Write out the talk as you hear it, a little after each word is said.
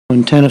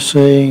in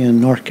Tennessee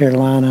and North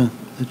Carolina.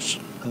 It's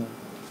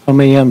so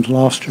many of them's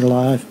lost their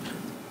life.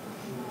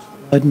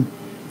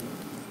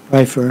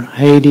 Pray for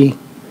Haiti,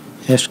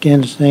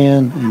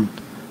 Afghanistan, and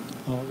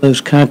all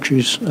those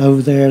countries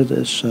over there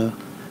that's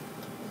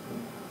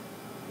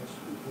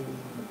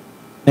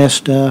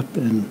messed up,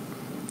 and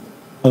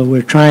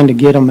we're trying to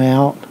get them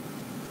out,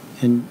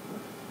 and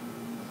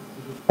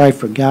pray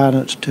for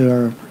guidance to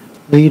our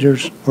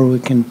leaders where we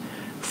can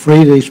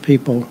free these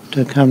people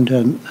to come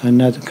to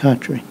another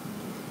country.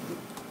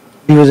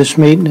 Be with this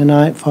meeting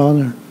tonight,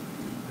 Father.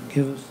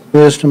 Give us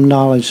wisdom,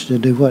 knowledge to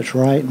do what's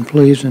right and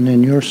pleasing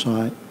in your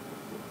sight.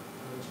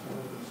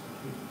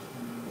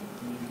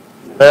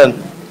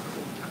 Amen.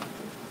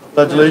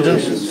 Pledge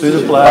allegiance to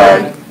the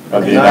flag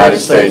of the United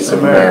States of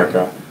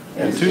America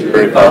and to the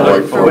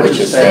republic for which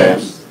it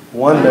stands,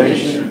 one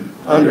nation,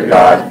 under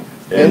God,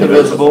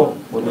 indivisible,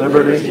 with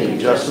liberty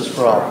and justice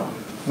for all.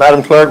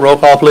 Madam Clerk, roll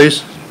call,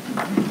 please.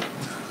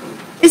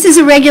 This is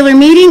a regular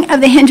meeting of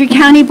the Hendry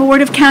County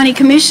Board of County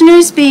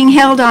Commissioners being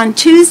held on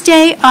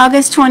Tuesday,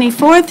 August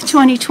 24th,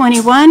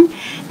 2021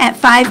 at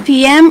 5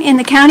 p.m. in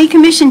the County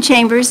Commission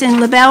Chambers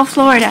in LaBelle,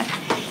 Florida.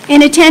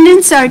 In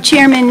attendance are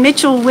Chairman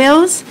Mitchell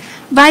Wills,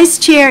 Vice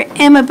Chair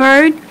Emma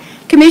Bird,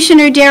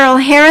 Commissioner Darrell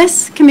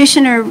Harris,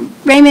 Commissioner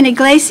Raymond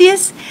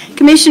Iglesias,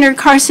 Commissioner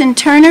Carson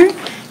Turner,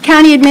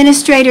 County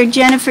Administrator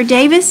Jennifer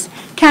Davis,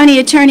 County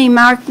Attorney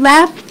Mark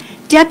Lapp,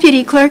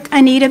 Deputy Clerk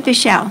Anita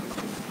Bichelle.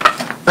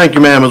 Thank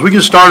you, ma'am. As we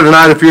get started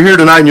tonight, if you're here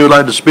tonight and you would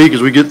like to speak,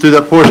 as we get through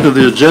that portion of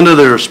the agenda,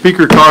 there are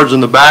speaker cards in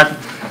the back.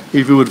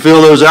 If you would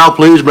fill those out,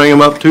 please bring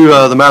them up to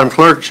the Madam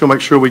Clerk. She'll make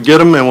sure we get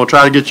them, and we'll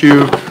try to get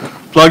you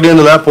plugged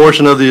into that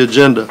portion of the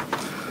agenda.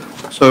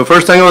 So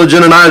first thing on the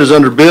agenda tonight is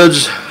under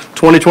bids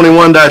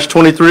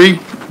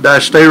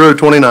 2021-23-State Road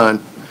 29.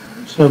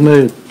 So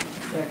moved.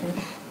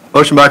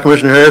 Motion by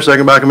Commissioner Harris,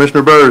 second by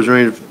Commissioner Bird. Is there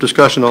any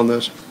discussion on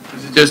this?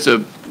 Is it just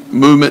a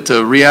movement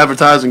to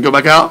re-advertise and go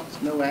back out?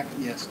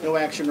 No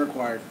action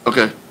required.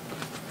 Okay.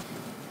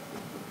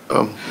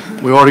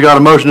 We already got a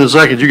motion in a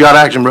second. You got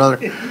action, brother.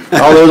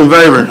 All those in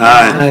favor?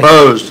 Aye.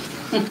 Opposed?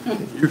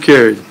 You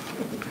carried.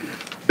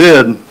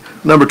 Bid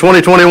number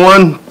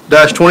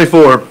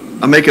 2021-24.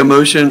 I make a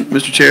motion,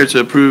 Mr. Chair, to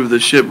approve the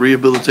ship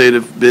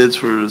rehabilitative bids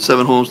for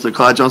 7 homes to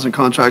Clyde Johnson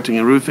Contracting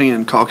and Roofing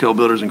and Caldwell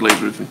Builders and Glaze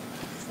Roofing.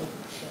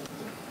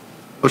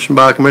 Motion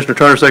by Commissioner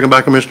Turner, second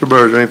by Commissioner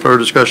Bird. Is there any further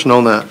discussion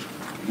on that?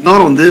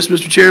 Not on this,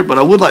 Mr. Chair, but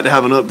I would like to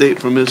have an update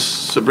from Ms.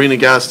 Sabrina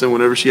Gaston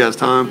whenever she has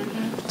time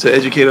to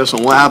educate us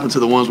on what happened to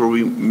the ones where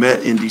we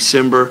met in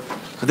December.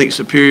 I think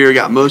Superior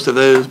got most of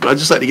those, but I'd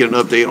just like to get an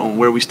update on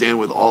where we stand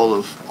with all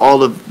of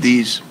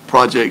these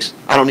projects.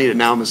 I don't need it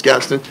now, Ms.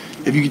 Gaston.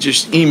 If you could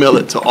just email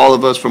it to all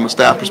of us from a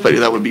staff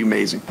perspective, that would be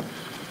amazing.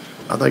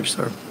 Thank you,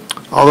 sir.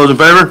 All those in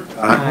favor?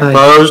 Aye.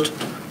 Opposed?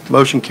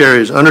 Motion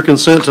carries. Under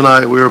consent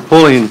tonight, we are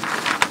pulling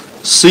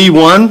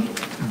C1,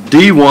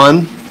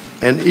 D1,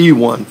 and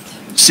E1.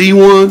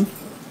 C1,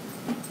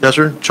 Yes,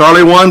 sir.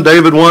 Charlie 1,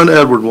 David 1,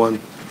 Edward 1.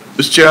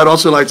 Mr. Chair, I'd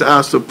also like to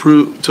ask to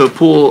pull, you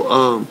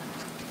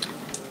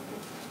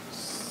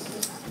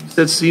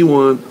said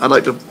C1, I'd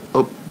like to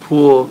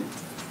pull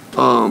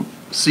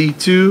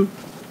C2,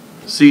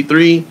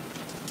 C3,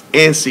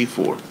 and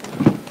C4.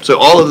 So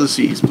all of the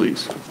Cs,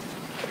 please.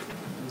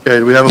 Okay,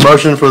 do we have a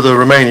motion for the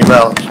remaining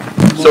ballots?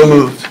 So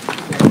moved.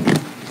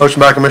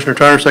 Motion by Commissioner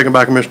Turner, second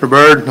by Commissioner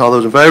Bird. All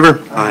those in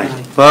favor? Aye.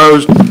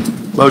 Opposed?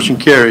 Motion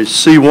carries.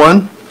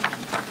 C1.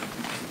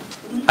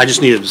 I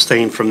just need to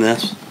abstain from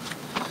this.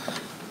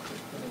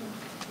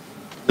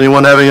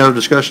 Anyone have any other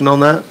discussion on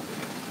that?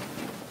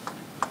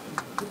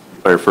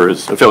 for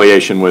his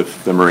affiliation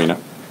with the marina.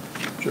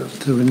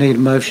 Do we need a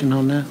motion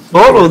on that?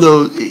 Although,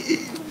 though,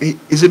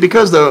 is it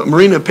because the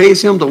marina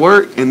pays him to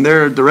work and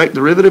they're a direct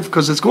derivative?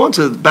 Because it's going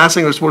to Bass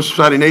Angler Sports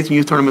Society Nathan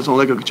Youth Tournaments on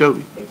Lake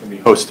Okeechobee. It can be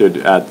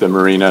hosted at the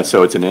marina,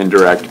 so it's an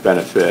indirect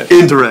benefit.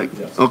 Indirect,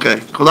 okay.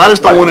 Because I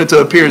just don't want it to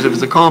appear as if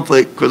it's a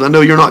conflict, because I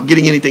know you're not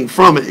getting anything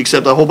from it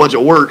except a whole bunch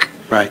of work.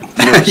 Right.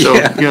 You know, so,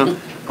 yeah.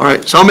 All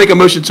right, so I'll make a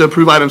motion to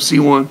approve item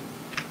C1.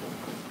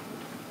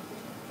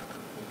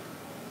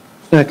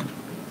 Second.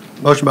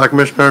 Motion by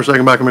Commissioner Turner,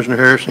 second by Commissioner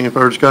Harris. Any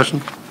further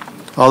discussion?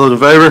 All those in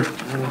favor?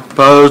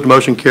 Opposed?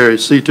 Motion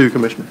carries. C2,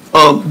 Commissioner.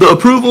 The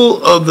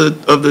approval of the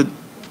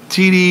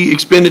TD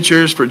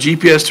expenditures for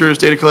GPS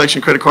tourist data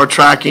collection, credit card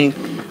tracking.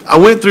 I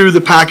went through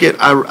the packet.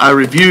 I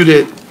reviewed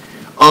it.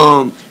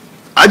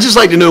 I'd just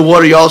like to know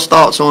what are y'all's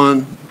thoughts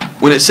on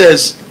when it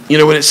says,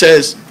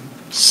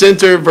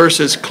 center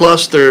versus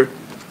cluster.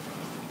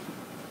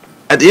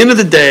 At the end of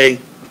the day,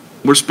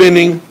 we're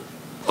spending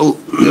a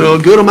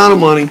good amount of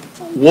money.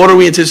 What are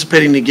we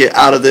anticipating to get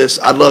out of this?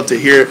 I'd love to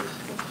hear it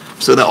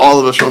so that all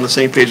of us are on the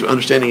same page of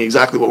understanding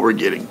exactly what we're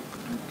getting.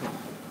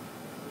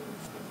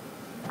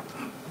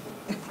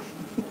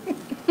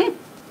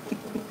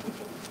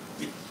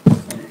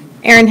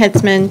 Erin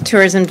Hitzman,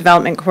 Tourism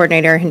Development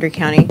Coordinator, Hendry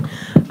County.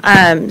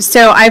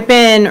 So I've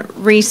been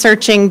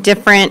researching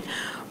different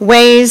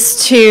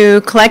ways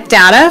to collect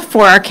data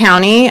for our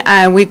county.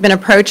 We've been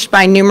approached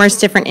by numerous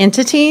different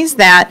entities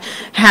that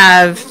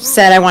have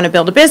said, I want to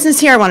build a business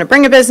here, I want to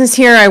bring a business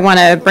here, I want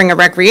to bring a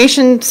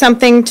recreation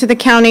something to the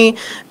county.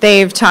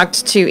 They've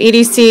talked to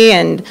EDC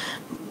and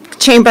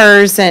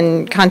chambers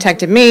and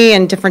contacted me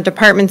and different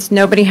departments.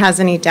 Nobody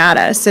has any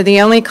data. So the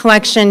only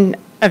collection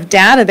of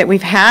data that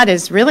we've had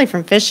is really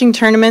from fishing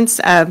tournaments,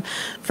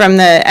 from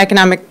the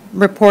economic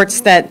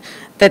reports that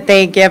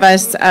they give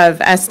us of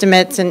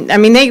estimates. And I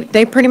mean,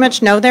 they pretty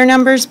much know their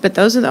numbers, but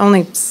those are the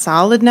only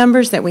solid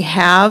numbers that we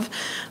have.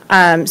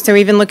 So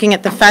even looking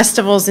at the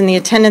festivals and the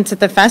attendance at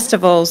the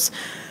festivals,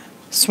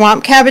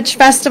 Swamp Cabbage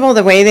Festival,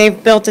 the way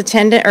they've built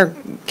attendance or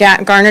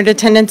garnered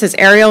attendance is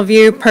aerial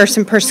view,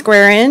 person per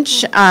square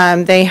inch.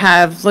 They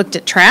have looked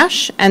at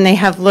trash, and they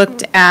have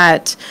looked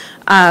at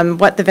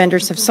what the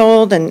vendors have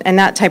sold and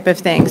that type of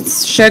thing.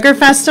 Sugar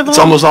Festival. It's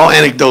almost all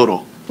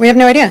anecdotal. We have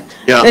no idea.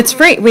 Yeah. It's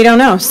free. We don't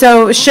know.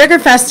 So Sugar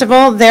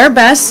Festival, their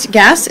best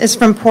guess is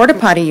from porta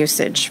potty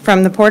usage,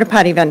 from the porta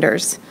potty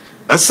vendors.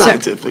 That's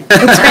scientific.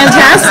 It's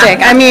fantastic.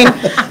 I mean,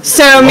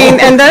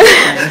 and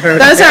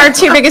those are our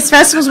two biggest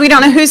festivals. We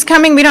don't know who's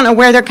coming. We don't know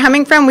where they're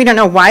coming from. We don't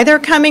know why they're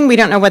coming. We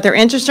don't know what their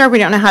interests are. We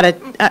don't know how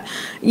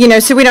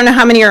to, so we don't know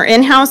how many are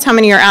in-house, how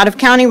many are out of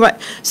county.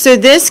 So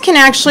this can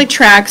actually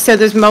track, so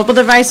there's mobile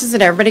devices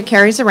that everybody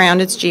carries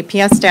around. It's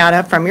GPS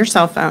data from your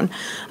cell phone.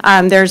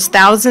 There's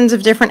thousands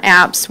of different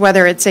apps,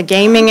 whether it's a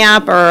gaming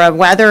app or a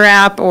weather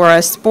app or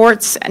a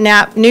sports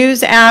app,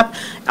 news app.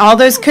 All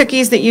those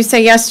cookies that you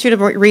say yes to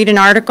read an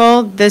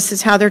article, this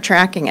is how they're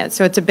tracking it.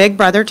 So it's a big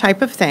brother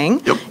type of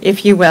thing,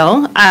 if you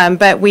will.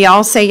 But we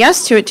all say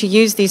yes to it to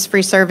use these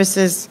free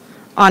services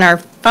on our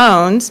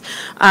phones.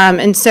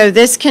 And so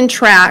this can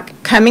track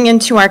coming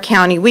into our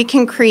county. We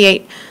can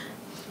create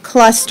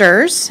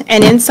clusters,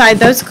 and inside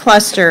those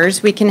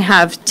clusters, we can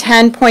have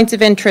 10 points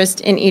of interest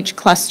in each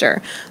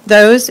cluster.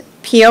 Those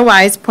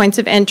POIs, points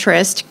of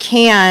interest,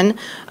 can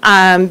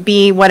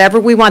be whatever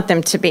we want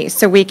them to be.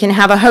 So we can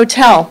have a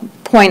hotel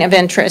point of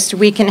interest.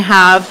 We can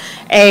have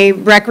a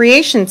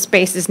recreation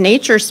spaces,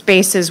 nature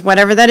spaces,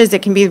 whatever that is.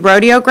 It can be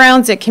rodeo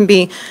grounds. It can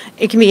be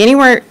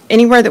anywhere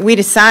that we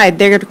decide.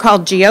 They're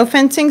called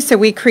geofencing. So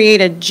we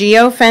create a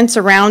geofence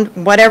around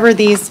whatever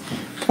these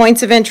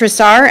points of interest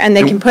are, and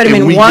they can put them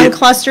in one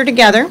cluster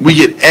together. We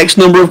get X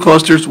number of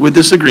clusters with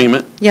this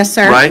agreement. Yes,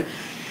 sir. Right?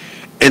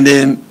 And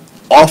then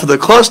off of the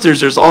clusters,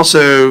 there's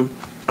also,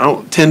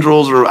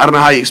 tendrils, or I don't know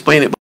how you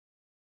explain it, but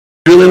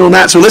drilling on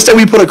that. So let's say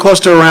we put a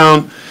cluster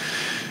around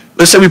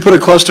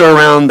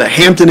the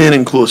Hampton Inn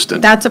in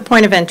Clewiston. That's a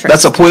point of interest.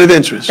 That's a point of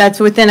interest. That's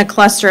within a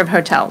cluster of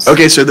hotels.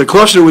 Okay, so the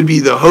cluster would be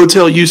the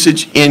hotel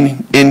usage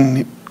in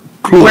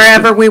Clewiston.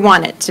 Wherever we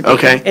want it to be.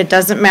 Okay. It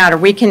doesn't matter.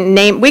 We can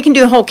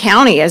do the whole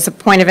county as a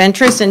point of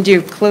interest and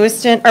do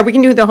Clewiston, or we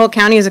can do the whole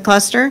county as a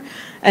cluster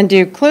and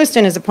do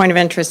Clewiston as a point of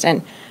interest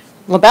and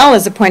LaBelle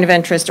as a point of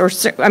interest.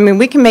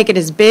 We can make it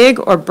as big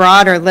or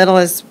broad or little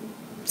as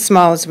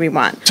small as we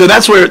want. So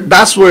that's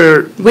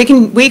where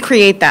we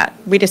create that.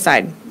 We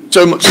decide.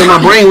 So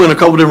my brain went a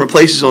couple different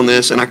places on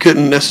this, and I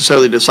couldn't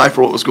necessarily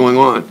decipher what was going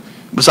on.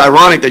 It's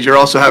ironic that you're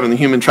also having the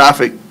human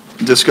traffic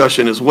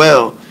discussion as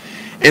well.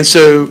 And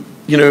so,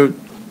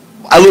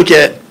 I look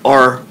at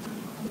our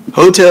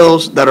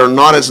hotels that are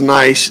not as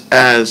nice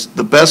as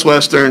the Best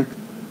Western,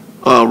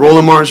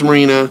 Roland Martin's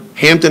Marina,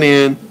 Hampton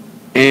Inn,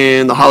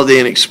 and the Holiday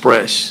Inn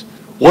Express.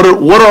 What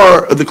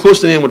are the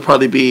Clewiston Inn would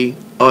probably be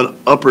an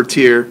upper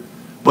tier.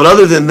 But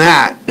other than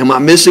that, am I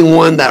missing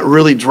one that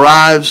really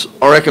drives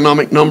our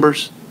economic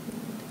numbers?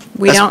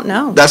 We don't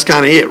know. That's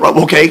kind of it, right?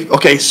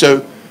 Okay,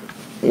 so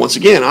once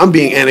again, I'm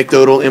being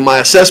anecdotal in my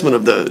assessment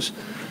of those.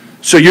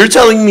 So you're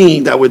telling me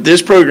that with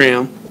this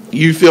program,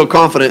 you feel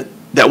confident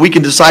that we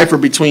can decipher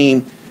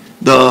between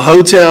the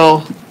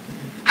hotel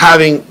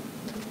having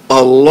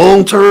a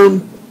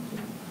long-term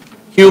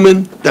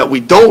human that we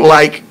don't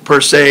like per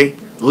se,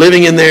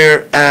 living in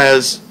there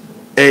as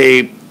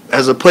a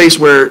place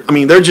where,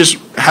 they're just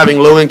having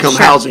low-income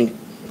housing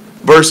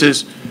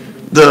versus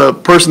the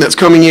person that's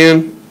coming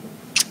in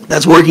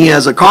that's working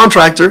as a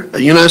contractor, a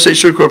United States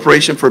Sugar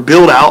Corporation for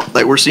build-out,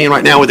 like we're seeing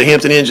right now with the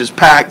Hampton Inn just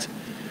packed,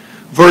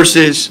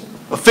 versus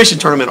a fishing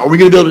tournament. Are we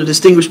going to be able to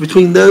distinguish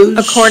between those?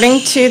 According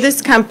to this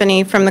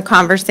company, from the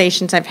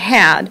conversations I've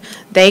had,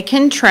 they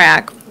can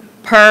track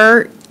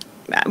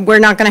we're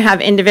not going to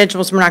have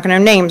individuals, we're not going to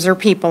have names or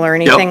people or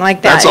anything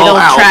like that. That's all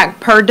out. It'll track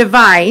per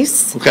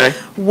device. Okay.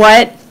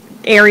 What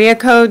area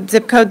code,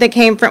 zip code they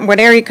came from, what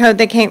area code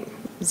they came,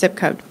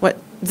 what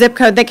zip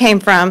code they came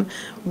from,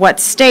 what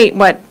state,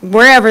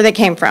 wherever they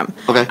came from.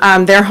 Okay.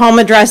 Their home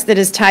address that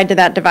is tied to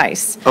that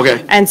device.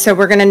 Okay. And so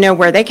we're going to know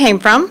where they came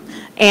from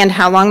and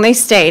how long they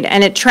stayed.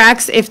 And it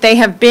tracks if they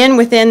have been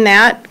within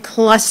that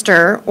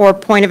cluster or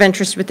point of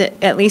interest with it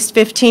at least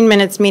 15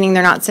 minutes, meaning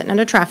they're not sitting at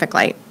a traffic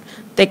light.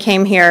 They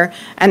came here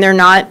and they're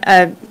not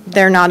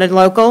a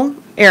local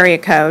area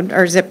code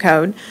or zip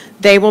code.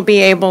 They will be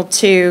able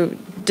to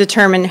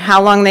determine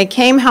how long they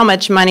came, how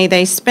much money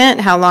they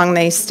spent, how long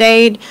they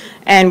stayed,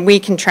 and we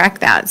can track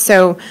that.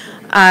 So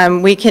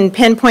we can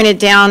pinpoint it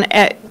down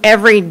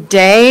every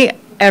day.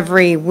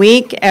 every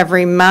week,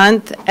 every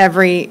month,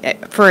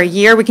 for a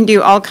year. We can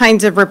do all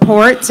kinds of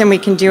reports, and we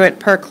can do it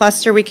per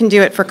cluster. We can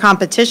do it for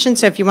competition.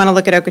 So if you want to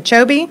look at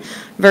Okeechobee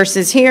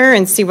versus here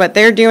and see what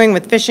they're doing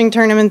with fishing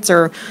tournaments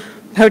or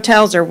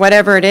hotels or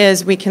whatever it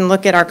is, we can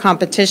look at our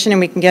competition, and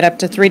we can get up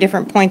to 3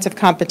 different points of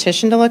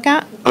competition to look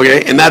at.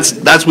 Okay, and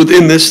that's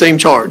within this same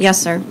charge?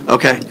 Yes, sir.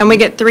 Okay. And we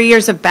get 3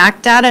 years of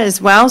back data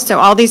as well. So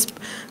all these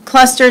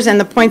clusters and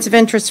the points of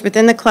interest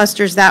within the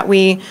clusters that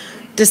we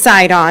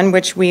decide on,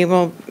 which we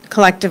will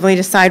collectively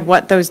decide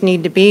what those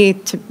need to be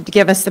to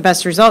give us the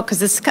best result,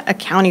 because it's a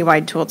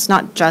countywide tool. It's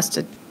not just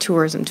a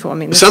tourism tool. I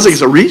mean, It sounds like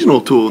it's a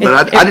regional tool that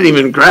I didn't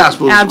even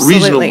grasp was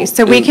regional. absolutely.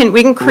 So we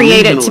can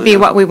create it to be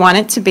what we want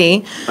it to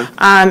be.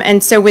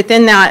 And so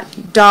within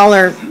that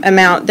dollar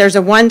amount, there's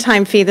a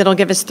one-time fee that'll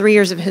give us 3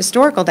 years of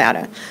historical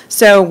data.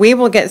 So we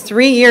will get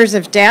 3 years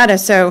of data.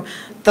 So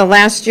the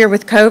last year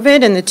with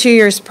COVID and the 2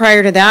 years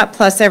prior to that,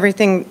 plus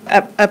everything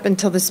up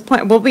until this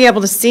point, we'll be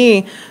able to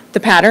see the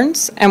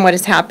patterns and what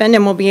has happened,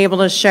 and we'll be able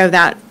to show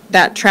that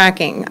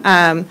tracking.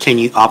 Can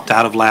you opt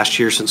out of last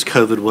year since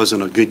COVID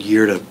wasn't a good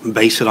year to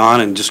base it on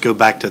and just go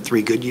back to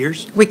 3 good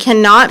years? We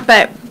cannot,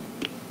 but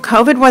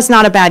COVID was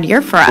not a bad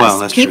year for us. Well,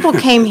 that's true. People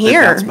came They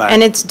here, bounced back.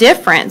 and it's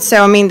different.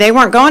 So, I mean, they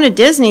weren't going to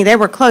Disney, they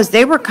were closed.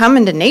 They were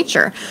coming to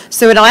nature.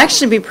 So it'll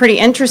actually be pretty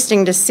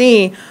interesting to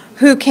see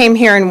who came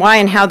here and why,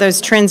 and how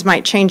those trends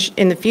might change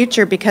in the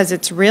future, because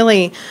it's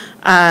really,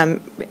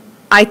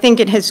 I think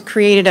it has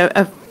created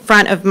a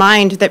front of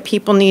mind that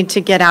people need to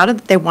get out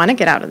of. They want to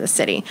get out of the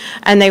city,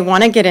 and they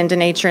want to get into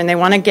nature, and they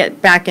want to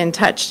get back in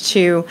touch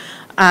to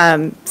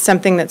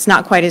something that's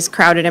not quite as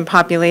crowded and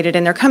populated,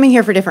 and they're coming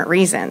here for different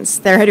reasons.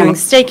 They're doing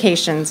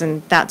staycations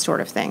and that sort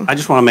of thing. I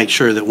just want to make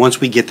sure that once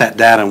we get that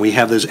data and we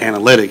have those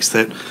analytics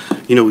that,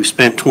 you know, we've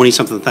spent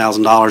 $20-something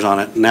thousand on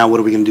it, now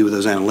what are we going to do with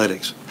those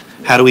analytics?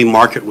 How do we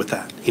market with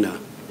that, you know?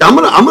 I'm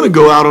gonna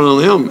go out on a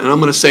limb, and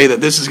I'm gonna say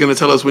that this is gonna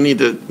tell us we need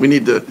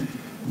to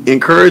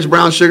encourage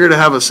Brown Sugar to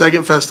have a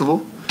second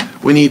festival.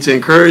 We need to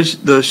encourage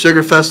the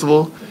Sugar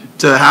Festival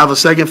to have a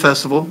second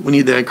festival. We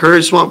need to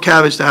encourage Swamp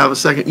Cabbage to have a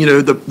second. You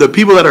know, the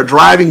people that are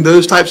driving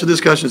those types of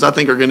discussions, I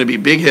think, are going to be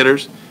big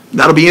hitters.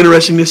 That'll be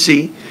interesting to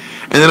see.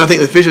 And then I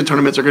think the fishing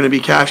tournaments are going to be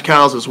cash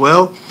cows as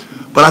well.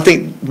 But I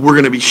think we're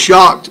going to be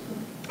shocked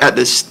at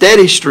the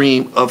steady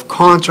stream of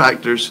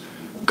contractors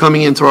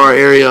coming into our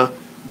area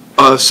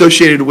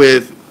associated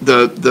with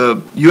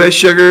the U.S.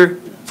 Sugar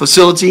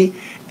facility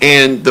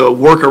and the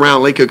work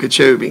around Lake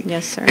Okeechobee.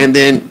 Yes, sir. And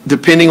then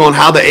depending on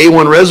how the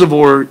A1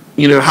 reservoir,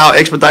 you know, how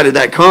expedited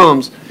that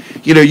comes,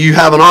 you know, you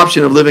have an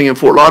option of living in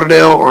Fort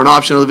Lauderdale or an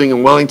option of living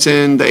in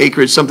Wellington, the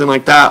acreage, something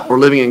like that, or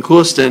living in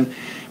Clewiston,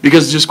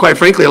 because just quite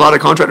frankly, a lot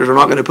of contractors are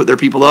not going to put their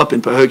people up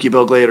in Pahokee,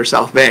 Belglade, or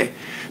South Bay.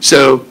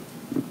 So,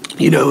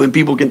 you know, and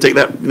people can take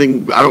that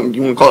thing, you want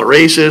to call it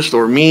racist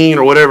or mean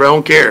or whatever, I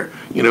don't care.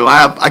 You know,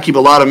 I keep a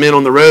lot of men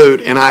on the road,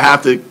 and I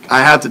have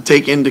to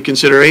take into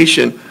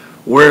consideration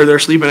where they're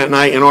sleeping at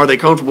night and are they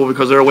comfortable,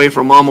 because they're away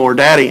from mama or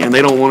daddy and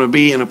they don't want to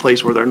be in a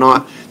place where they're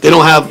not. They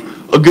don't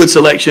have a good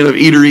selection of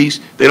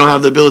eateries. They don't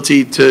have the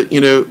ability to, you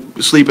know,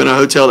 sleep in a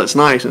hotel that's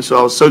nice. And so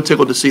I was so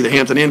tickled to see the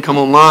Hampton Inn come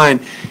online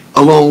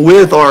along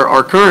with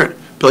our current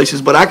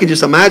places. But I can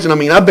just imagine, I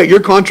mean, I bet your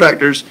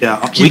contractors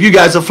keep you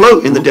guys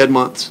afloat in the dead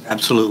months.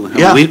 Absolutely.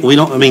 Yeah. We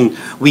don't, I mean,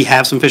 we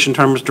have some fishing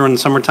tournaments during the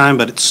summertime,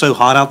 but it's so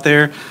hot out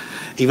there.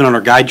 Even on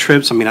our guide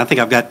trips, I mean, I think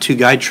I've got 2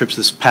 guide trips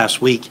this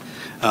past week.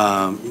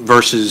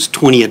 Versus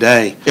 20 a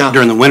day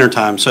during the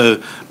wintertime.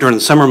 So during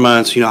the summer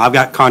months, you know, I've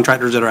got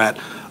contractors that are at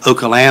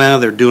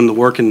Okalana. They're doing the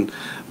work in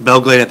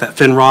Belglade at that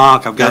Finn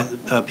Rock. I've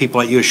got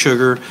people at U.S.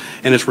 Sugar,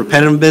 and it's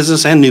repetitive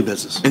business and new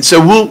business. And so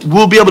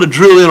we'll be able to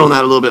drill in on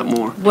that a little bit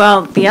more.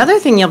 Well, the other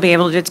thing you'll be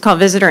able to do, it's called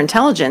visitor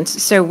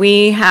intelligence. So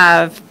we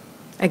have,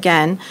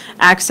 again,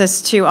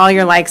 access to all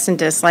your likes and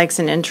dislikes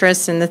and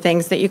interests and the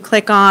things that you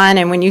click on,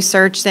 and when you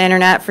search the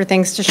internet for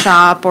things to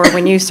shop, or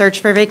when you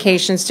search for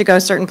vacations to go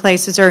certain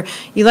places, or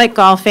you like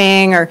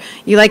golfing, or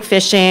you like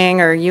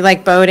fishing, or you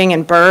like boating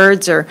and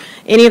birds, or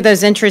any of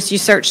those interests, you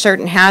search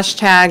certain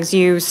hashtags,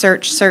 you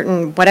search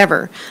certain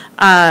whatever.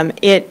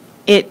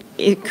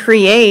 It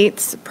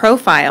creates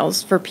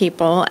profiles for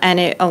people, and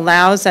it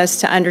allows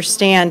us to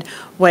understand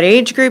what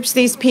age groups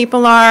these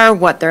people are,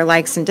 what their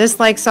likes and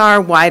dislikes are,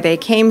 why they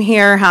came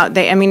here, how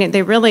they, I mean,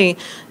 they really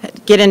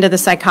get into the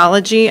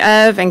psychology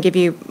of and give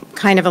you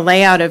kind of a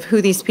layout of who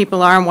these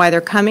people are and why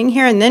they're coming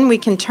here. And then we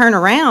can turn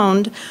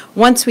around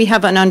once we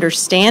have an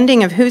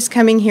understanding of who's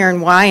coming here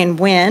and why and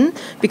when,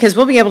 because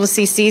we'll be able to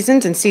see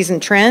seasons and season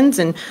trends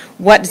and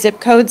what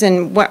zip codes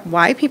and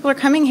why people are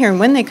coming here and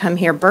when they come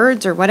here,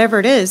 birds or whatever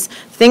it is,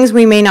 things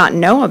we may not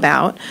know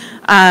about.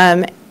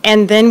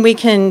 And then we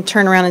can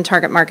turn around and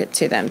target market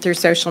to them through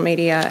social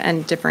media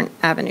and different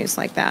avenues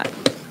like that.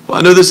 Well,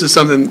 I know this is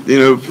something, you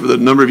know, for the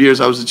number of years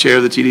I was the chair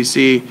of the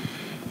TDC,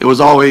 it was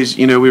always,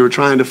 you know, we were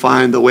trying to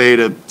find the way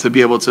to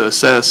be able to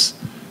assess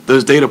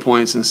those data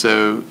points. And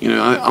so, you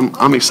know,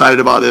 I'm excited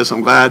about this.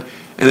 I'm glad.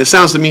 And it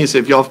sounds to me as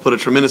if y'all have put a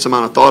tremendous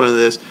amount of thought into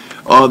this.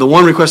 The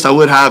one request I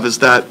would have is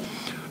that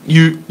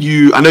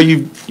I know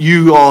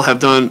you all have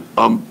done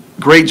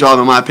great job,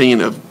 in my opinion,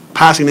 of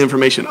passing the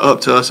information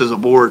up to us as a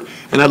board,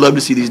 and I'd love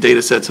to see these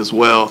data sets as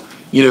well,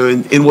 you know,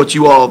 in what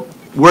you all,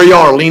 where y'all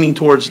are leaning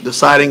towards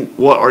deciding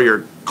what are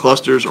your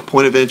clusters or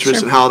point of interest,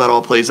 Sure. and how that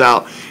all plays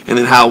out, and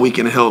then how we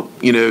can help,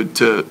 you know,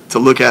 to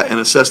look at and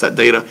assess that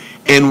data,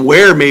 and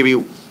where maybe,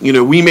 you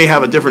know, we may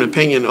have a different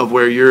opinion of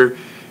where your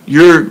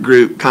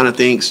group kind of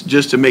thinks,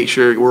 just to make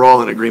sure we're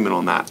all in agreement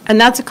on that. And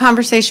that's a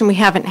conversation we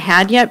haven't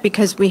had yet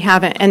because we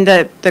haven't, and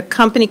the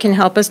company can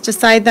help us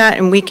decide that,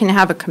 and we can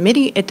have a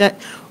committee.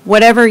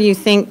 Whatever you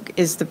think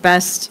is the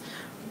best,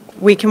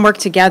 we can work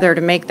together to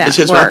make that It's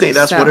just, work. I think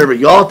that's so. whatever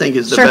y'all think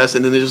is the Sure. best,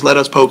 and then they just let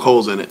us poke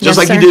holes in it. Yes, Just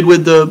like you sir. did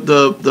with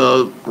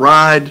the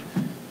ride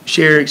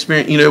share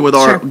experience, you know, with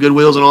our Sure.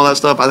 Goodwills and all that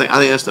stuff. I think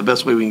that's the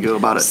best way we can go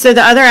about it. So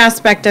the other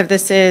aspect of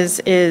this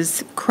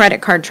is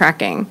credit card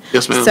tracking.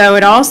 Yes, ma'am. So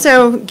it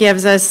also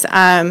gives us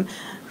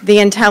the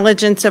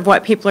intelligence of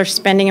what people are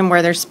spending and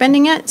where they're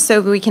spending it, so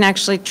we can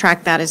actually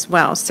track that as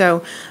well.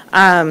 So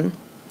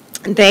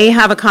they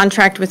have a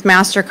contract with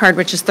MasterCard,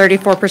 which is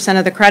 34%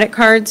 of the credit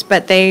cards,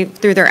 but they,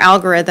 through their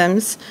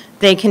algorithms,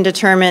 they can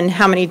determine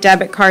how many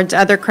debit cards,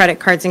 other credit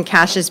cards, and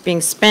cash is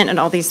being spent at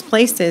all these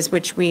places,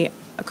 which we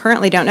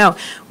currently don't know.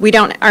 We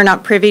are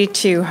not privy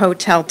to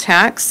hotel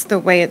tax, the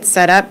way it's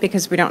set up,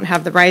 because we don't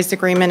have the RISE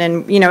agreement,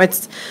 and, you know,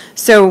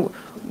 so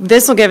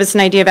this will give us an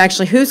idea of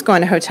actually who's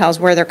going to hotels,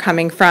 where they're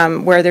coming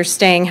from, where they're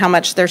staying, how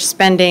much they're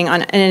spending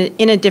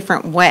in a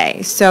different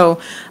way. So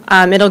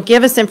it'll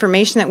give us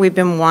information that we've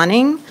been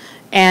wanting,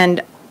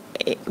 and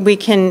we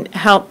can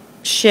help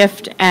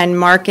shift and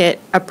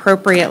market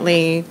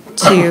appropriately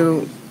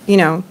to, you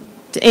know,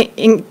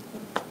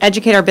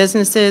 educate our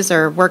businesses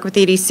or work with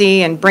EDC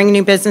and bring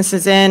new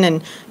businesses in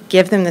and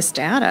give them this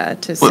data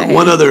to say.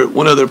 One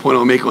other point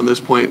I'll make on this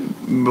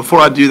point. Before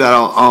I do that,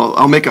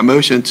 I'll make a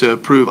motion to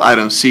approve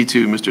item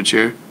C2, Mr.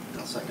 Chair.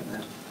 I'll second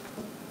that.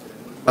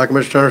 By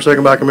Commissioner Turner,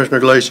 second by Commissioner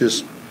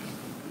Glacius.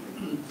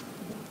 You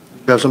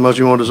have something else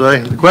you want to say?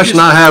 The question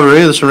I have, are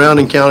any of the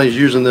surrounding counties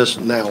using this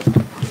now?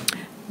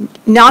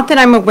 Not that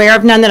I'm aware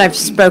of, none that I've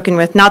spoken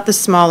with, not the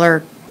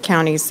smaller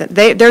counties.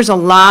 There's a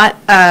lot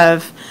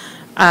of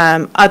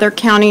other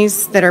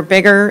counties that are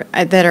bigger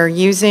that are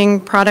using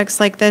products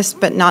like this,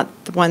 but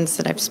not the ones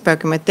that I've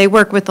spoken with. They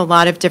work with a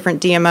lot of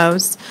different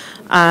DMOs,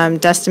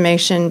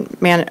 destination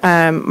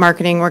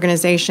marketing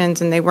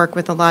organizations, and they work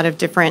with a lot of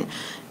different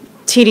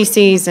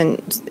TDCs.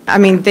 And I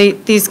mean,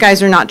 these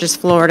guys are not just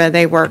Florida,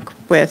 they work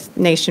with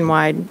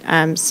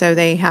nationwide. So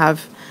they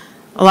have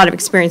a lot of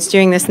experience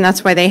doing this, and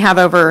that's why they have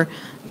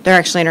they're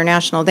actually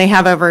international. They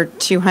have over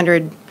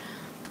 200,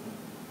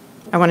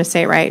 I want to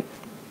say it right.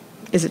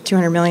 Is it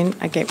 200 million?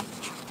 Okay. I guess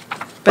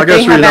the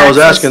reason I was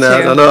asking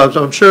that, I know,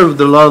 I'm sure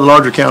that a lot of the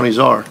larger counties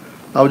are.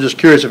 I was just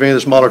curious if any of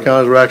the smaller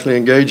counties were actually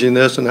engaging in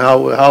this, and how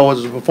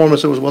was the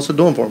performance, what's it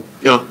doing for them?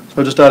 Yeah.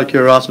 So just out of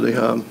curiosity,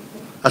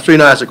 that's the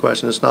reason I asked the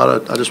question. It's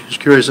not I just was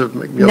curious if,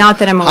 you know, Not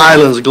that I'm aware.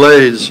 Highlands,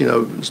 Glades, you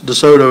know,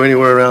 DeSoto,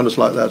 anywhere around us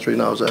like that. That's the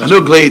reason I was I asking.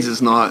 know Glades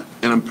is not,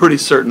 and I'm pretty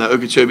certain that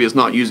Okeechobee is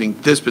not using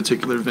this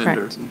particular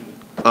vendor. Correct.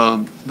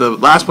 The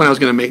last point I was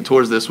going to make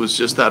towards this was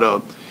just that I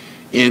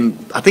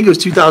think it was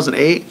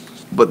 2008,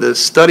 but the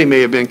study may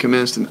have been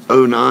commenced in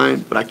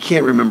 2009, but I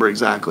can't remember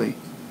exactly.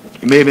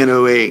 It may have been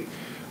 2008.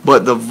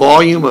 But the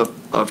volume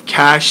of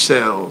cash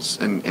sales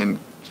and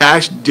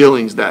cash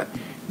dealings that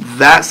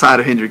side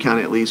of Hendry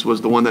County at least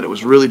was the one that it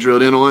was really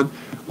drilled in on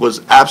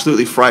was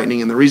absolutely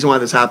frightening. And the reason why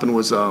this happened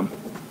was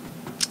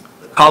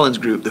Collins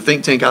Group, the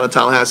think tank out of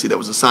Tallahassee that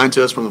was assigned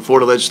to us from the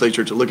Florida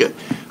legislature to look at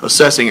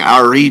assessing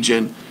our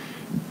region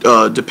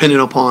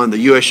dependent upon the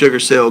U.S. sugar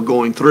sale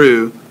going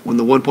through when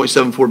the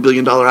 $1.74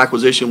 billion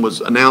acquisition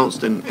was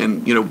announced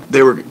and you know,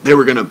 they were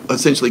going to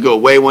essentially go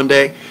away one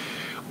day.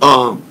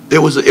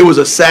 It was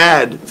a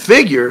sad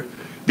figure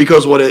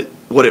because what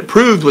it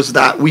proved was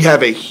that we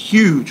have a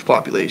huge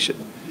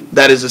population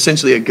that is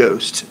essentially a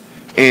ghost,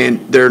 and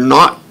they're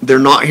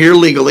not here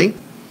legally,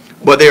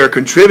 but they are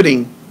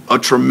contributing a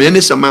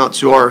tremendous amount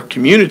to our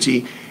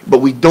community, but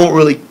we don't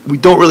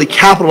really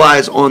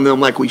capitalize on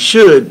them like we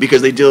should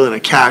because they deal in a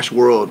cash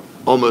world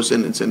almost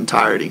in its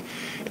entirety.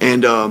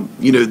 And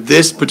you know,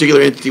 this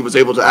particular entity was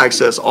able to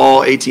access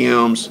all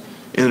ATMs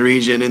in the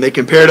region, and they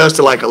compared us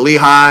to like a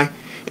Lehigh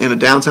and a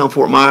downtown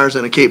Fort Myers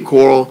and a Cape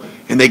Coral,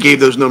 and they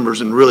gave those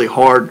numbers in really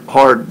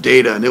hard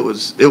data, and it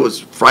was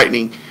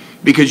frightening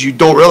because you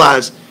don't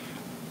realize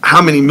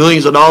how many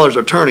millions of dollars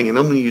are turning, and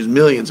I'm going to use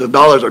millions of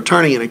dollars are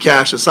turning in a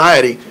cash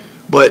society.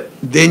 But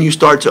then you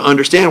start to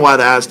understand why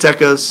the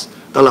Aztecas,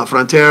 the La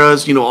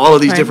Fronteras, you know, all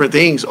of these Right. different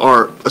things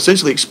are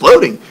essentially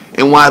exploding,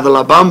 and why the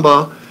La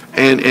Bamba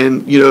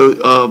and you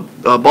know,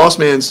 Boss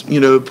Man's,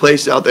 you know,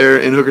 place out there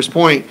in Hooker's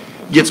Point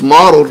gets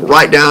modeled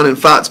right down in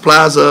Fats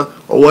Plaza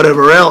or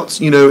whatever else,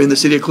 you know, in the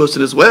city of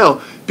Clueston as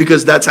well,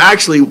 because that's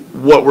actually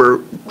what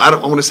I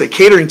want to say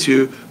catering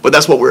to, but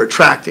that's what we're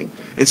attracting.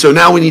 And so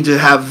now we need to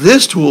have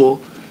this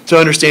tool to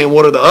understand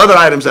what are the other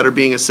items that are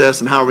being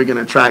assessed and how are we going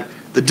to attract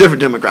the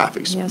different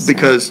demographics. Yes, sir.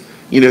 Because,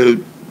 you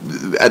know,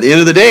 at the end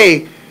of the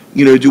day,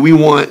 you know, do we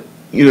want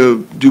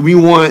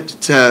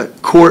to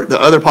court the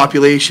other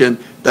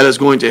population that is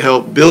going to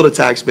help build a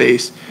tax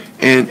base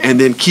and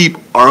then keep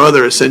our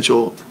other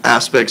essential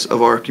aspects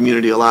of our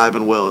community alive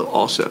and well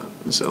also.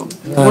 And so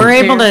We're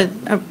able to,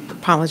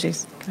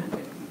 apologies.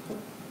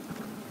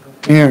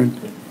 Aaron,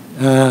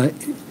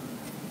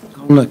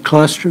 on the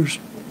clusters,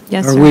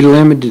 Yes, are sir. we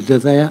limited to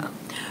that?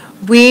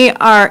 We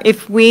are,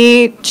 if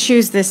we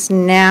choose this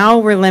now,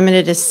 we're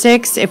limited to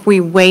 6. If we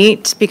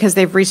wait, because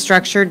they've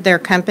restructured their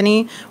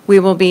company, we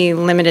will be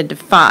limited to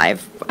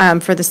 5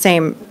 for the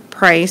same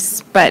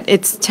price, but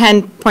it's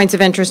 10 points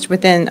of interest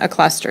within a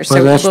cluster. So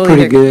Well, that's we'll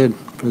pretty either- good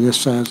for this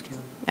size county.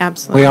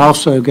 Absolutely. We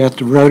also got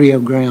the rodeo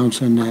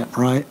grounds in that,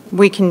 right?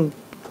 We can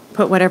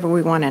put whatever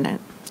we want in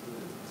it.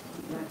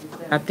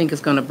 I think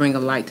it's going to bring a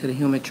light to the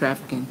human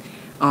trafficking.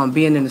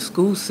 Being in the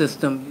school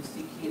system, you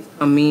see kids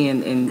come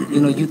in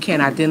and, you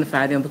can't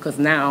identify them because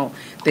now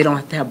they don't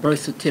have to have birth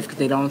certificates,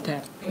 they don't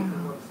have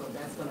paperwork, so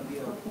that's going to be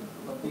a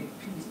big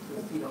piece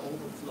to see the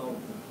overflow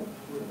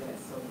with that.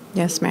 So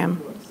Yes,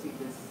 ma'am. we'll see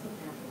this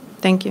happen.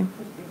 Thank you.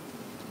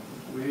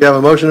 We have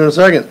a motion and a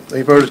second.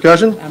 Any further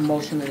discussion? I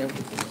motion that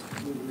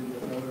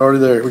Already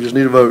there. We just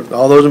need a vote.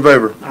 All those in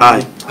favor?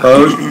 Aye.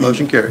 Opposed?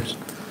 Motion carries.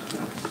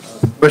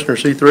 Commissioner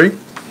C3?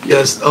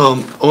 yes,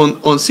 on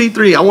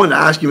C3, I wanted to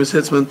ask you, Ms.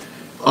 Hitzman,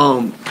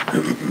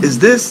 is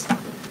this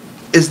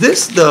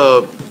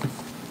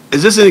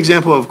an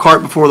example of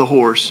cart before the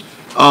horse?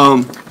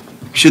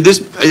 Should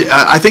this,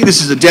 I think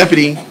this is a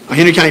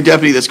Henry County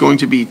deputy that's going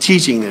to be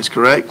teaching this,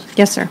 correct?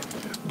 Yes, sir.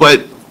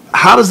 But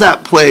how does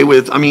that play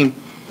with, and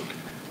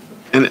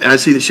I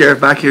see the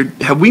sheriff back here,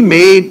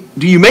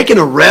 do you make an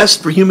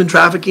arrest for human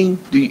trafficking?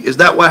 Is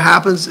that what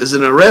happens? Is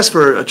it an arrest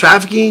for a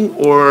trafficking,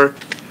 or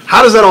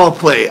how does that all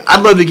play?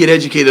 I'd love to get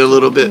educated a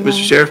little bit,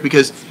 Mr. Sheriff,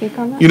 because, Speak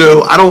on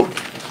that?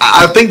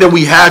 I think that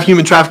we have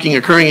human trafficking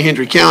occurring in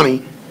Hendry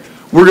County.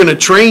 We're going to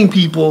train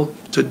people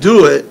to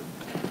do it,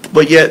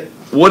 but yet,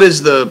 what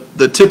is the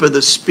tip of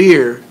the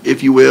spear,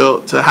 if you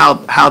will, to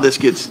how this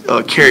gets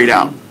carried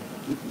out?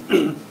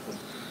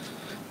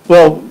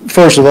 Well,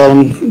 first of all,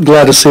 I'm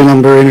glad to see and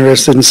I'm very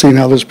interested in seeing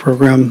how this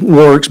program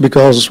works,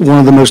 because one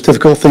of the most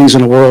difficult things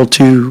in the world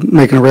to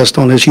make an arrest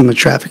on is human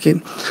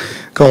trafficking,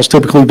 because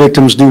typically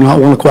victims do not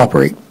want to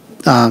cooperate.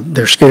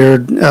 They're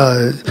scared.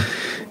 I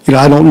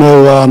don't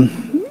know.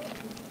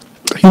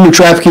 Human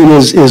trafficking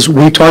is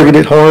we target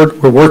it hard.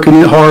 We're working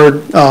it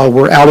hard.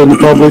 We're out in the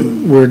public.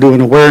 We're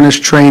doing awareness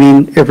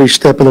training every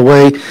step of the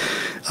way.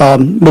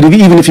 But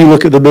even if you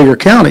look at the bigger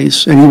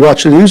counties and you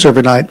watch the news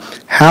every night,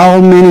 how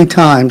many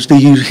times do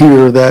you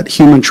hear that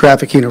human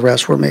trafficking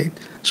arrests were made?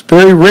 It's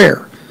very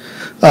rare.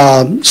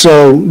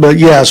 But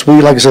yes,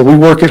 like I said, we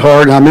work it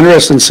hard, and I'm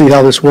interested in see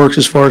how this works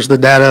as far as the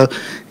data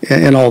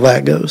and all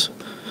that goes.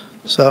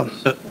 So.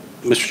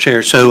 Mr.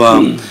 Chair, so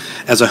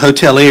as a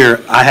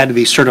hotelier, I had to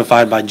be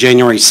certified by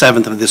January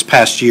 7th of this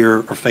past year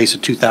or face a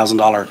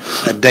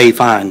 $2,000 a day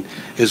fine,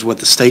 is what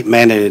the state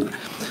mandated.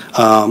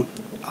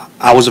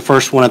 I was the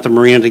first one at the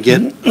marina to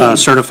get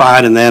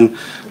certified, and then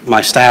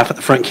my staff at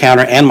the front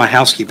counter and my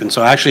housekeeping.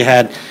 So I actually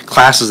had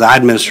classes I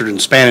administered in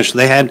Spanish.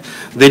 They had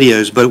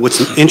videos, but what's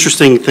an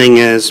interesting thing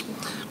is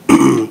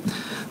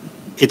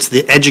it's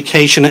the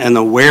education and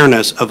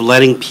awareness of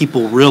letting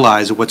people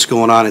realize what's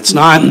going on. It's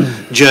not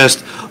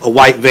just a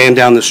white van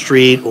down the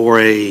street or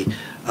a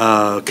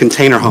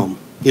container home,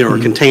 or a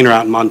container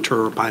out in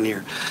Montour or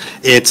Pioneer.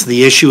 It's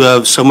the issue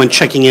of someone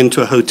checking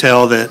into a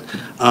hotel that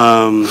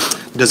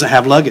doesn't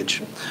have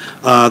luggage.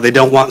 They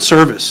don't want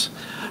service.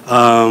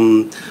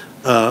 In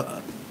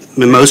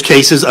most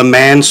cases, a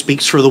man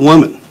speaks for the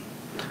woman.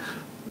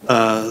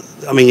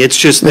 It's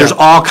just, there's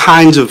all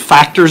kinds of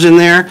factors in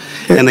there,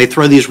 and they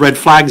throw these red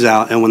flags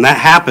out. And when that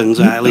happens,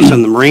 at least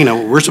in the marina,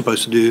 what we're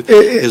supposed to do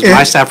is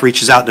my staff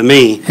reaches out to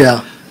me.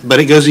 Yeah. But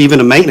it goes even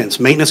to maintenance.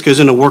 Maintenance goes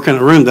into work in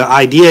a room. The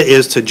idea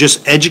is to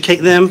just educate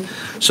them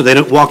so they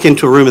don't walk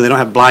into a room and they don't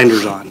have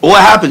blinders on. Well,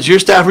 what happens? Your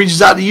staff reaches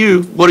out to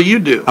you. What do you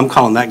do? I'm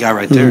calling that guy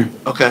right there.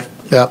 Okay.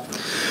 Yeah.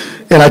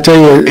 And I tell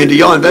you. And do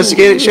y'all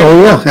investigate it, Sheriff?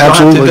 Oh, yeah, Y'all have to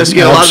absolutely.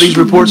 investigate a lot of these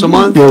reports a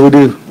month? Yeah, we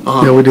do.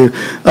 Yeah, we do.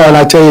 And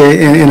I tell you,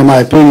 in my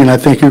opinion, I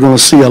think you're going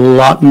to see a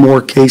lot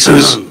more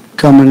cases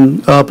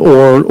coming up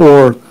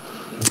or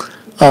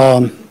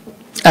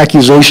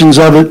accusations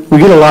of it. We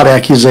get a lot of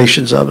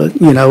accusations of it,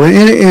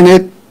 and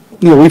it,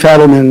 we've had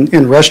them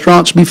in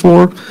restaurants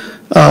before,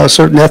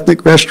 certain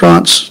ethnic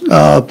restaurants.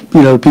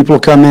 People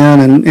come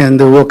in and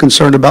they're real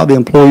concerned about the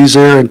employees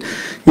there and,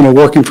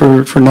 working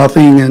for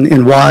nothing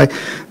and why.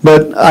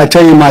 But I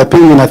tell you, in my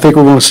opinion, I think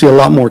we're going to see a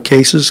lot more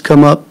cases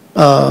come up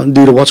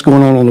due to what's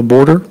going on the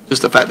border.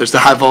 Just the fact there's the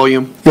high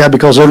volume? Yeah,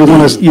 because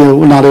everyone is,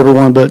 not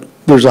everyone, but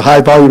there's a high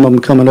volume of them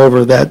coming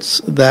over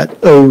that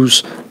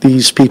owes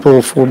these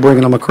people for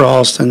bringing them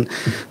across and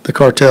the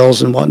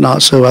cartels and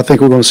whatnot. So I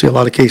think we're going to see a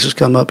lot of cases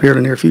come up here in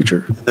the near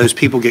future. Those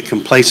people get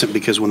complacent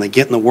because when they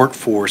get in the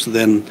workforce,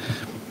 then,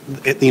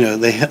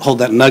 they hold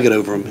that nugget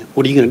over them.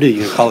 What are you going to do?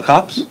 You're going to call the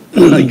cops?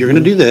 No, you're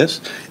going to do this.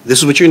 This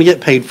is what you're going to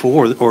get paid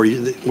for, or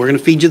we're going to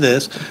feed you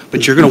this,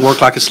 but you're going to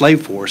work like a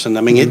slave force. And,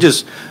 it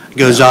just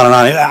goes on and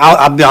on.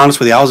 I'll be honest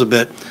with you, I was a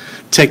bit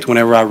ticked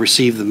whenever I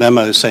received the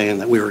memo saying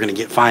that we were going to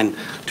get fined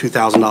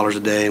 $2,000 a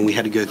day, and we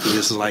had to go through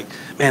this. It's like,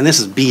 man, this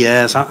is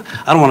BS.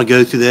 I don't want to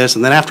go through this.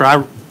 And then after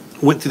I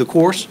went through the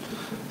course,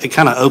 it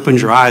kind of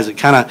opens your eyes. It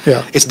kind of,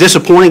 it's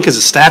disappointing because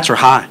the stats are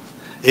high.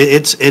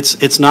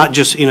 It's not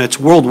just, it's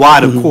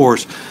worldwide, of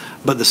course,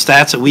 but the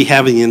stats that we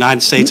have in the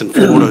United States and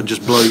Florida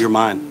just blow your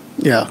mind.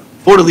 Yeah.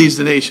 Florida leads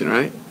the nation,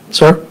 right?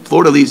 Sir?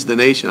 Florida leads the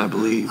nation, I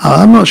believe.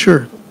 I'm not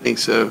sure. I think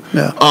so.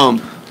 Yeah.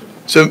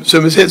 So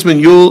Ms. Hitzman,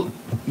 you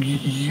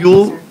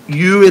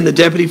and the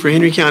deputy for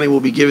Henry County will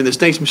be giving this.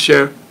 Thanks, Mr.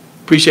 Sheriff.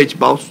 Appreciate you,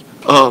 boss.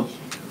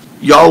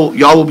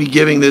 Y'all will be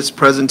giving this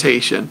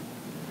presentation.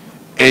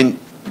 And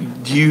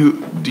do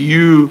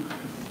you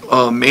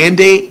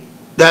mandate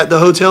that the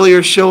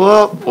hoteliers show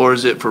up, or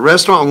is it for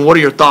restaurant? And what are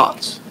your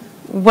thoughts?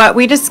 What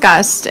we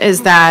discussed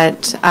is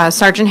that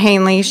Sergeant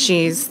Hanley,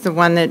 she's the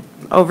one that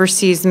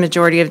oversees the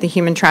majority of the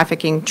human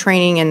trafficking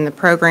training in the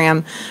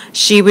program.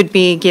 She would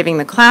be giving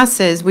the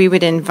classes. We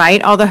would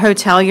invite all the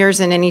hoteliers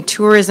and any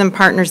tourism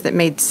partners that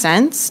made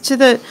sense to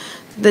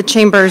the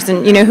chambers,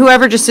 and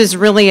whoever just is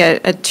really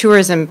a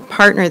tourism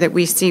partner that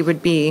we see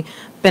would be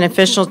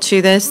beneficial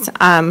to this.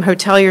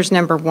 Hoteliers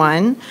number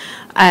one,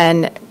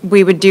 and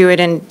we would do it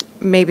in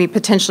maybe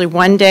potentially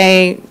one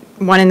day,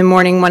 one in the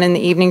morning, one in the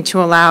evening,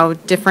 to allow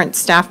different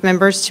staff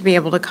members to be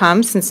able to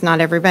come, since not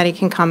everybody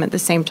can come at the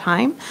same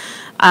time,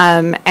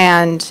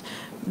 and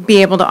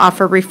be able to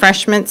offer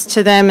refreshments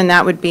to them, and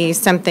that would be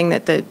something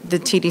that the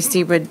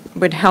TDC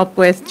would help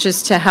with,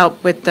 just to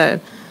help with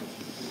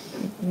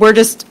we're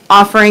just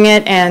offering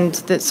it, and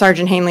that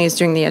Sergeant Hanley is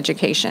doing the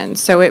education.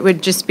 So it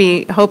would just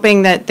be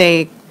hoping that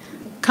they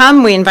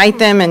come, we invite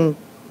them and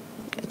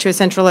to a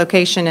central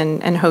location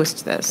and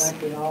host this.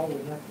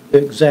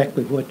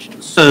 Exactly what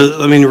you.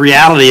 So, the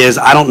reality is,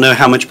 I don't know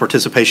how much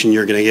participation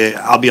you're going to get.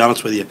 I'll be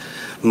honest with you.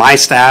 My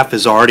staff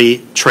is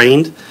already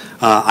trained.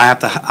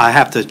 I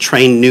have to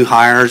train new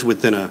hires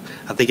within I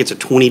think it's a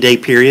 20-day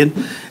period,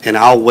 and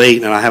I'll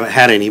wait, and I haven't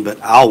had any, but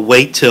I'll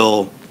wait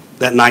till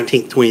that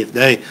 19th, 20th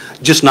day,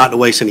 just not to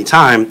waste any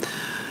time.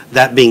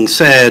 That being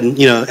said,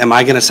 am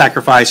I going to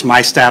sacrifice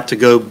my staff to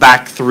go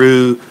back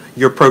through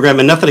your program?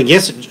 And nothing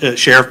against it,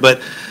 Sheriff,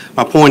 but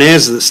my point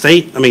is the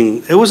state,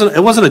 it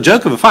wasn't a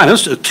joke of a fine. It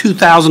was a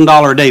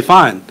 $2,000 a day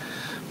fine.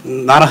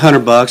 Not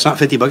 $100, not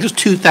 $50, it was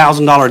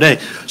 $2,000 a day.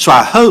 So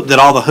I hope that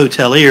all the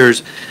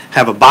hoteliers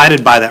have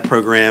abided by that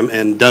program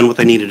and done what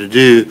they needed to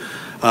do.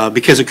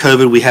 Because of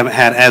COVID, we haven't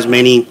had as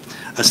many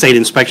state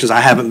inspections. I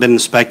haven't been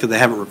inspected. They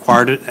haven't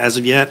required it as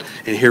of yet.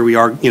 And here we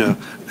are,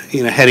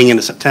 heading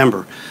into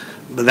September.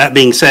 But that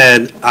being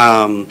said,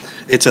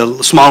 it's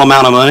a small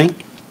amount of money.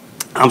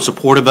 I'm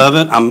supportive of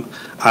it.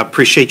 I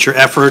appreciate your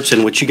efforts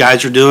and what you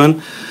guys are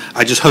doing.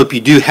 I just hope you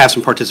do have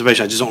some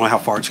participation. I just don't know how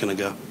far it's going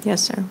to go.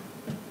 Yes, sir.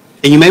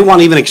 And you may want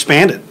to even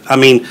expand it.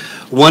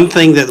 One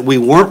thing that we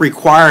weren't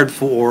required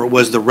for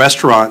was the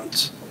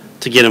restaurants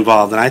to get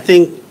involved. And I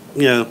think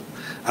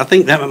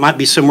that might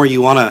be somewhere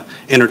you want to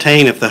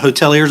entertain. If the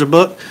hoteliers are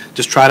booked,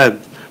 just try to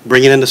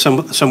bring it into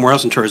somewhere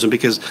else in tourism.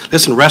 Because,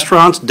 listen,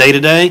 restaurants, day to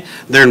day,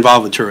 they're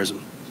involved with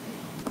tourism.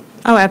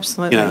 Oh,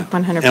 absolutely, 100%.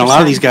 And a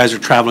lot of these guys are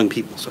traveling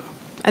people, so.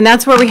 And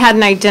that's where we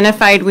hadn't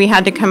identified. We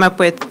had to come up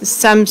with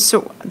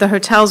the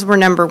hotels were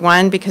number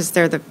one because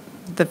they're the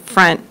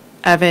front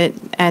of it,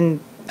 and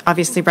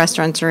obviously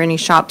restaurants or any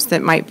shops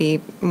that might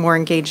be more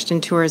engaged in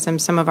tourism,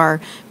 some of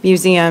our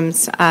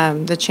museums,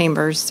 the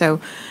chambers.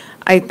 So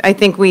I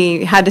think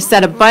we had to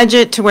set a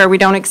budget to where we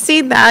don't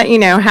exceed that,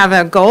 have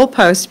a goal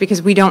post,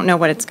 because we don't know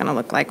what it's going to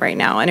look like right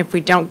now. And if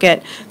we don't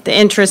get the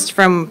interest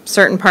from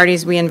certain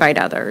parties, we invite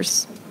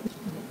others.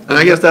 And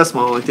I guess that's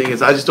my only thing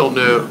is I just don't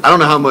know. I don't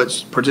know how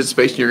much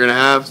participation you're going to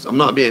have. So I'm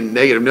not being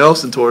negative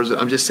Nelson towards it.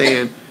 I'm just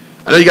saying,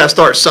 I know you got to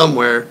start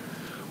somewhere,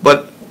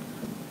 but,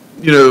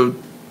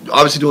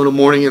 obviously doing a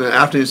morning and an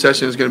afternoon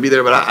session is going to be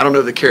there, but I don't know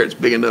if the carrot's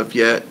big enough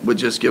yet with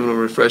just giving them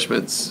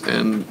refreshments,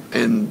 and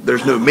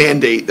there's no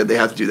mandate that they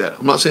have to do that.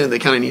 I'm not saying the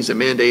county needs to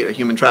mandate a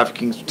human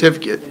trafficking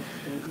certificate,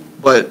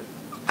 but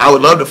I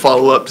would love to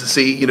follow up to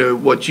see,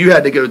 what you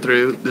had to go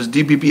through. There's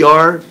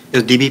DBPR.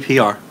 It's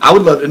DBPR. I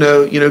would love to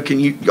know, can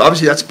you,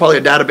 obviously that's probably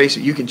a database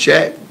that you can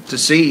check to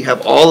see,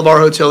 have all of our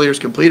hoteliers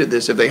completed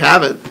this? If they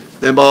haven't,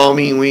 then by all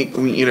means,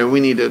 we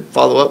need to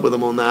follow up with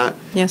them on that.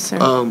 Yes, sir.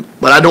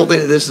 But I don't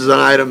think that this is an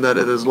item that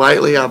it is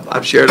lightly.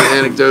 I've shared an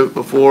anecdote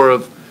before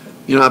of,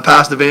 I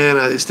passed the van,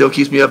 it still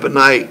keeps me up at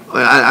night.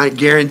 I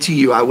guarantee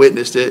you I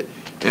witnessed it.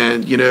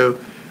 And,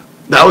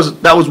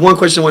 that was one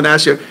question I wanted to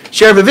ask you.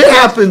 Sheriff, if it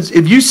happens,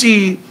 if you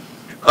see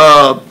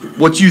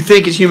what you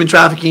think is human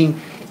trafficking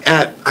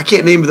at, I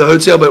can't name the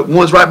hotel, but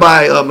one's right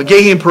by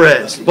McGahee and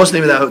Perez. What's the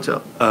name of that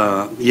hotel?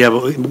 Yeah,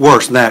 but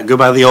worse than that. Go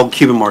by the old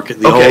Cuban Market,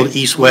 the old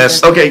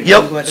East-West. Okay,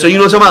 yep. So you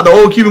know what I'm talking about? The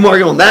old Cuban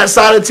Market on that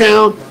side of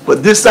town,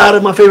 but this side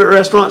of my favorite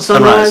restaurant,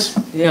 Sunrise.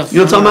 Yeah. You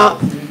know what I'm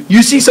talking about?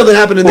 You see something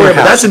happening there,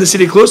 but that's in the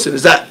city of Clueston.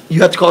 Is that,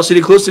 you have to call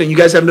City of Clueston, and you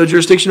guys have no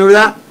jurisdiction over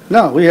that?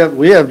 No, we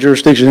have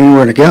jurisdiction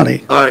anywhere in the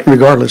county. All right.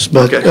 Regardless,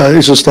 but Okay.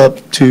 it's just up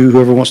to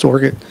whoever wants to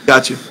work it.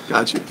 Got you.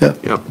 Yeah.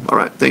 Yep, all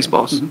right, thanks,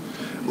 boss.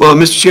 Well,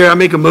 Mr. Chair, I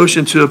make a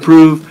motion to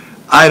approve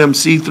item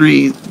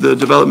C3, the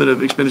development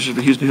of expenditures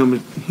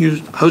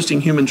for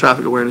hosting human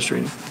traffic awareness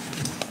training.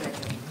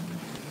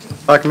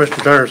 By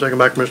Commissioner Turner, second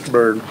by Commissioner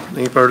Byrd.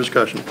 Any further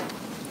discussion?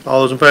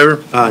 All those in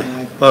favor?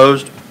 Aye.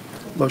 Opposed?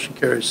 Motion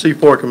carries.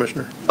 C4,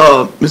 Commissioner.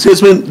 Ms.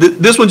 Hitzman,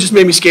 this one just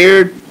made me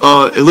scared.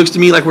 It looks to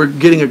me like we're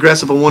getting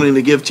aggressive on wanting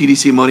to give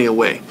TDC money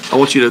away. I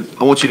want you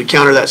to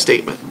counter that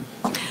statement.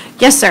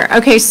 Yes, sir.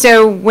 Okay,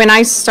 so when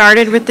I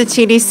started with the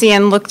TDC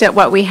and looked at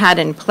what we had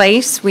in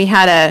place, we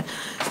had a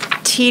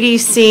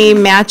TDC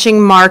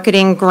matching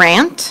marketing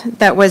grant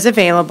that was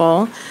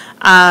available,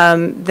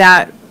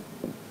 that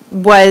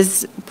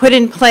was put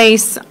in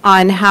place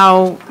on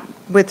how,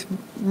 with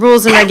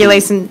rules and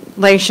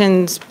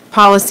regulations,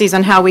 policies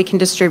on how we can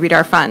distribute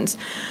our funds.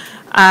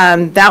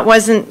 That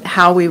wasn't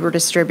how we were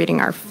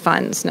distributing our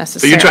funds So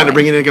necessarily. you're trying to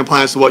bring it in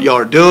compliance to what y'all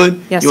are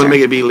doing? Yes, You want sir. to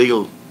make it be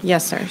legal?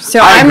 Yes, sir. So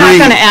I I'm not agree.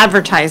 going to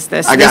advertise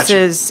this. I got This you.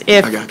 is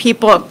I got you. if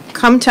people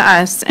come to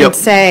us Yep. and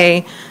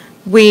say,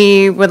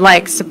 we would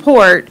like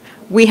support,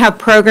 we have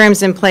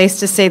programs in place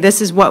to say this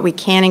is what we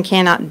can and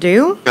cannot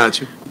do. Got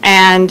you.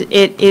 And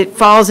it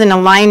falls in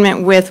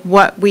alignment with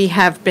what we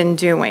have been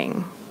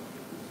doing.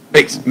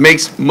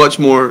 Makes much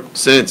more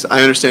sense.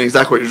 I understand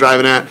exactly what you're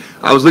driving at.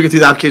 I was looking through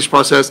the application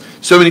process.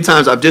 So many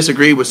times I've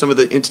disagreed with some of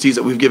the entities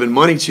that we've given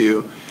money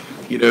to.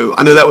 You know,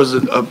 I know that was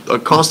a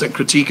constant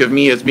critique of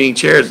me as being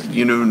chair,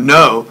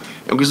 no.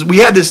 And because we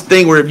had this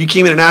thing where if you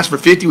came in and asked for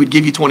 50, we'd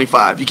give you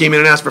 25. You came in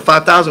and asked for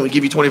 5,000, we'd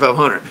give you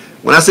 2,500.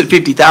 When I said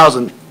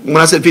 50,000, when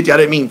I said 50, I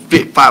didn't mean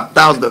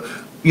 5,000 though.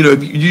 You know,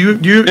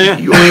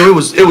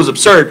 it was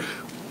absurd.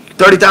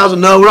 30,000,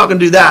 no, we're not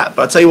gonna do that,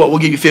 but I'll tell you what, we'll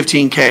give you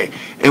 15K.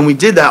 And we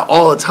did that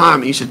all the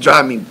time, and you should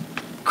drive me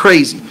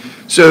crazy.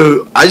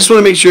 So I just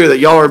wanna make sure that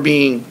y'all are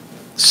being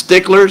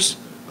sticklers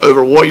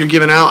over what you're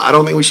giving out. I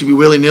don't think we should be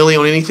willy-nilly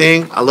on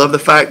anything. I love the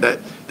fact that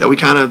we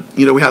kind of,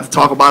 we have to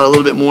talk about it a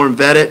little bit more and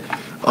vet it.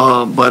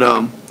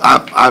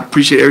 I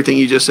appreciate everything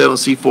you just said on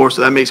C4,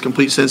 so that makes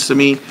complete sense to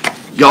me.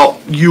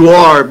 You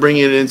are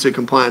bringing it into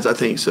compliance, I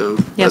think, so.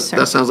 Yes, sir.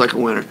 That sounds like a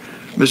winner.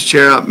 Mr.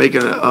 Chair, I'm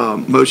making a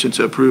motion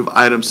to approve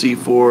item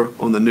C4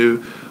 on the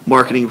new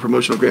marketing and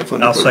promotional grant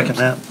funding. I'll second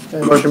that.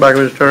 Okay, motion by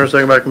Commissioner Turner,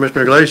 second by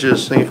Commissioner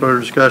Iglesias. Any further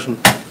discussion?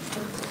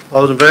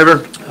 All those in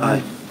favor?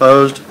 Aye.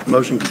 Opposed?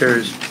 Motion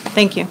carries.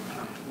 Thank you.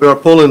 We are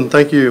pulling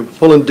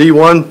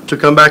D1 to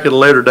come back at a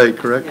later date,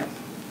 correct?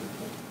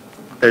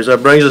 Okay, so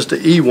that brings us to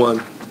E1.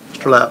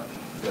 Mr. Lapp.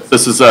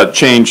 This is a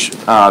change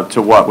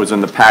to what was in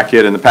the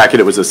packet. In the packet,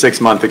 it was a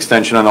 6-month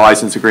extension on the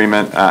license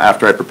agreement.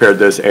 After I prepared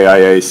this,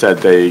 AIA said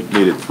they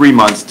needed 3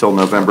 months till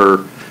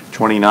November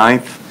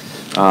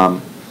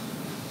 29th.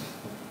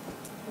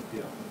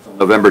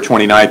 November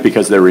 29th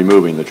because they're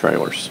removing the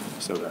trailers.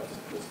 So that's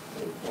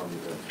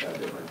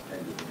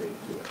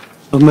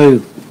So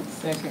move.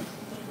 Second.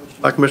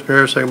 By Commissioner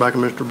Harris, second by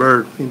Commissioner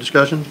Byrd. Any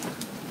discussion?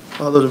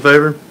 All those in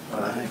favor?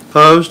 Aye.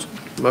 Opposed?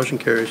 Motion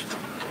carries.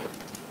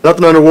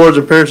 Nothing under awards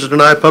and appearances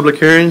tonight. Public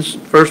hearings.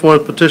 First one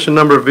is petition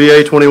number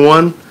VA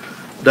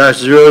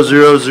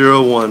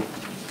 21-0001.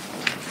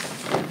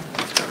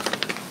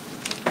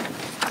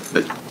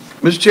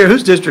 Mr. Chair,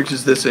 whose district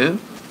is this in?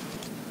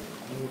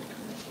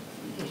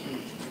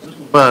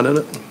 Fine, isn't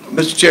it?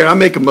 Mr. Chair, I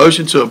make a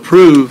motion to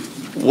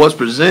approve what's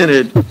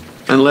presented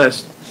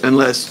unless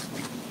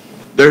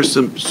there's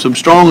some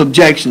strong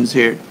objections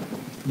here.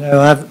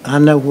 No, I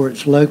know where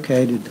it's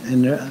located,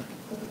 and I don't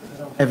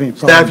have any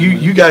problem. Staff,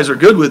 you guys are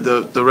good with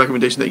the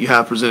recommendation that you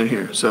have presented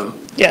here, so.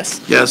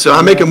 Yes. Yeah, so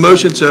I make a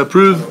motion to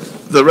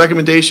approve the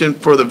recommendation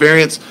for the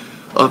variance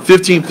of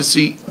 15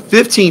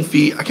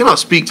 feet, I cannot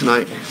speak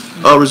tonight,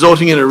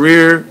 resulting in a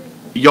rear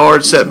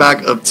yard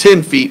setback of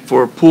 10 feet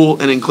for a pool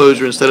and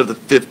enclosure instead of the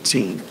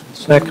 15.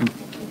 Second.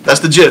 That's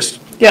the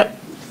gist. Yep.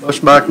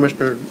 Motion by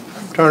Commissioner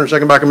Turner,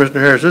 second by Commissioner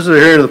Harris. This is a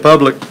hearing of the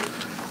public.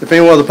 If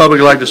anyone of the public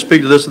would like to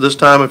speak to this at this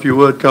time, if you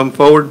would, come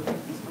forward.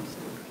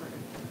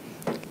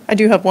 I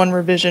do have one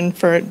revision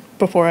for it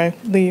before I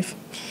leave.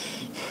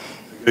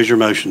 Here's your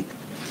motion.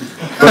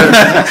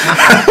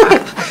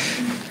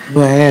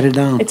 Go ahead, it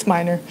on. It's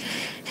minor.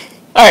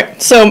 All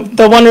right, so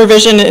the one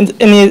revision in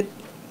the,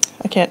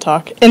 I can't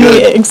talk, in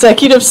the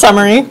executive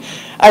summary,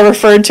 I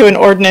referred to an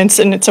ordinance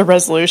and it's a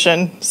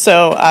resolution.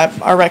 So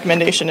our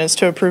recommendation is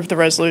to approve the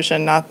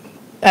resolution, not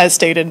as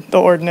stated,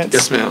 the ordinance.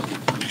 Yes, ma'am.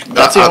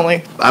 That's the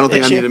only I don't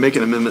think I issue. need to make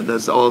an amendment,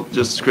 that's all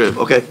just script.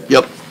 Okay,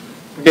 yep.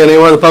 Again,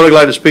 anyone in the public would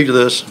like to speak to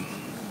this?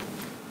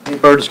 Any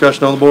further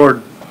discussion on the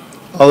board?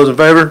 All those in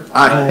favor?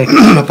 Aye.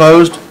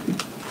 Opposed?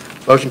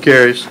 Motion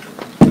carries.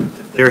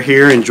 They're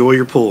here, enjoy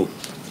your pool.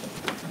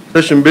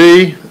 Petition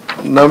B,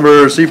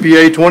 number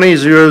CPA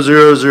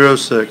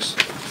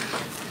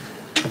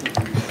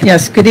 20-0006.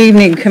 Yes, good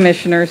evening,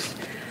 Commissioners.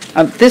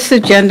 This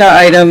agenda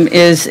item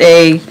is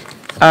a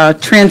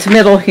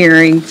transmittal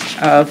hearing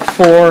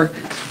for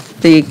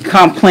the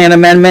comp plan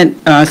amendment,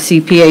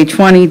 CPA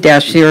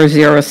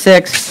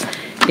 20-006.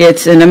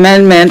 It's an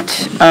amendment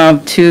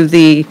to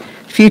the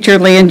future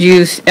land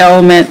use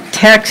element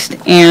text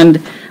and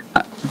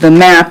the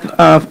map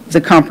of the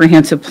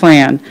comprehensive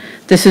plan.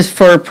 This is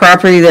for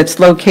property that's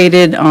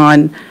located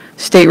on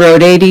State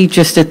Road 80,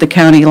 just at the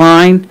county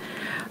line.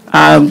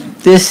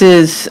 This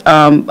is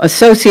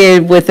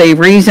associated with a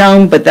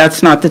rezone, but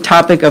that's not the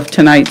topic of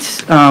tonight's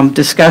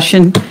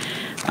discussion.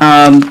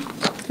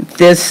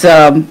 This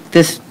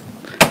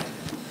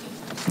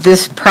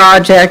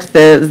project,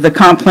 the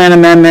comp plan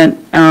amendment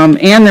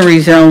and the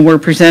rezone were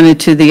presented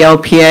to the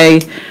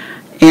LPA,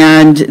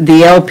 and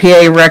the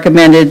LPA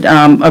recommended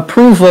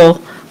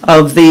approval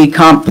of the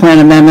comp plan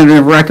amendment,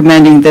 and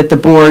recommending that the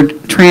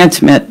board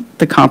transmit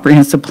the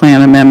comprehensive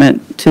plan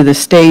amendment to the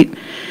state.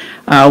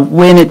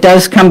 When it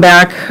does come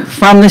back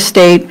from the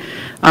state,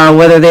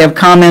 whether they have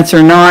comments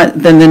or not,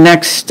 then the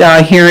next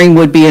hearing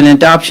would be an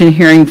adoption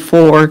hearing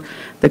for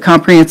the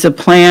comprehensive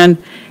plan,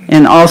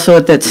 and also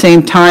at that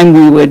same time,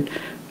 we would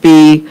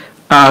be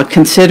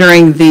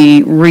considering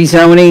the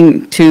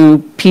rezoning to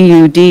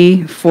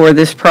PUD for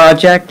this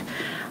project.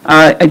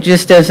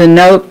 Just as a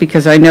note,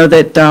 because I know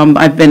that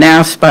I've been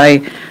asked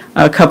by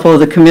a couple of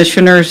the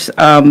commissioners,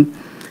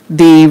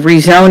 the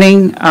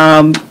rezoning,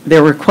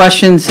 there were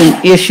questions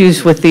and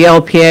issues with the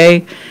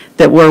LPA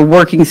that we're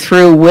working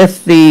through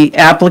with the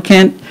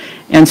applicant,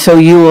 and so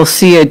you will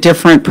see a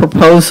different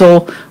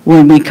proposal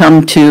when we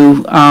come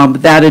to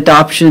that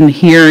adoption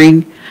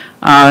hearing,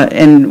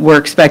 and we're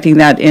expecting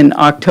that in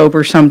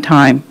October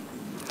sometime.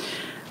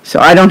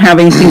 So I don't have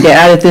anything to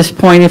add at this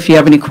point. If you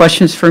have any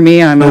questions for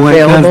me, I'm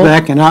available. When it comes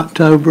back in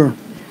October,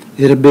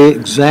 it'll be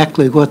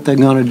exactly what they're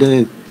going to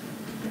do.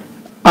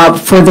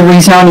 For the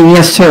rezoning,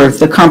 yes, sir.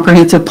 The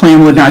comprehensive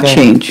plan would not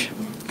change.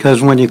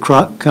 Because when you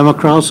come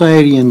across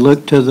 80 and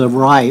look to the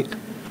right,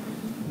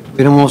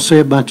 we don't want to see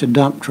a bunch of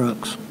dump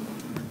trucks.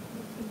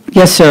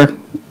 Yes, sir.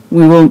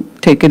 We will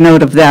take a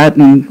note of that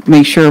and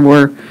make sure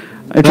we're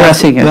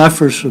addressing it.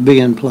 Buffers will be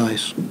in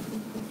place.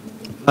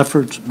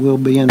 Buffers will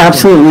be in place.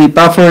 Absolutely.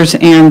 Buffers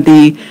and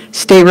the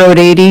State Road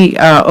 80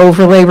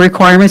 overlay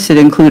requirements that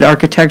include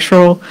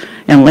architectural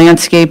and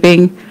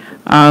landscaping.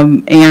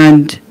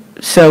 And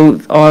so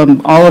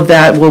all of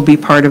that will be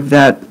part of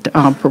that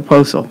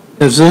proposal.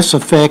 Does this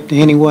affect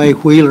any way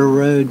Wheeler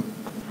Road?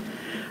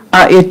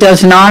 It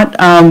does not.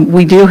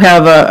 We do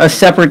have a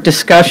separate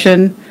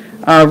discussion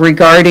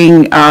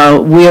regarding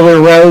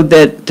Wheeler Road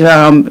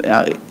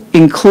that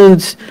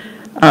includes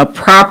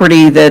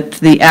property that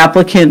the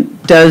applicant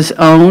does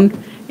own,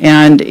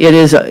 and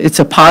it's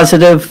a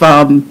positive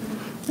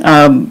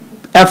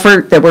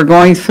effort that we're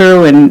going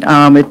through,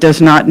 and it does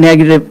not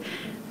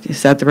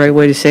is that the right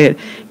way to say it?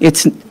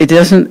 It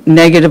doesn't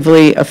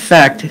negatively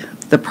affect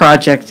the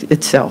project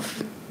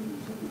itself.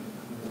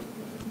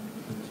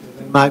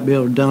 They might be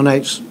able to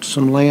donate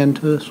some land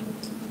to us.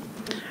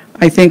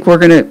 I think we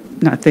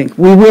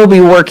will be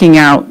working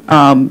out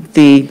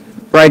the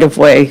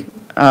right-of-way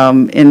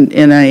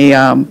in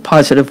a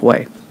positive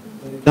way.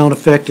 Don't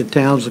affect the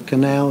towns of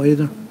Canal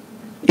either?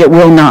 It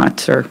will not,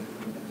 sir.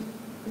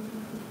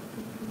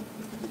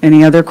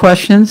 Any other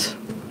questions?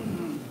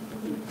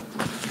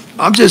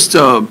 I'm just,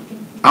 I'm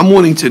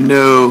wanting to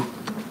know,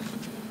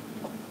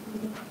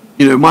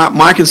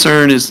 my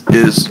concern is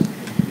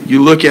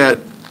you look at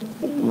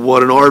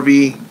what an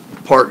RV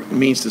park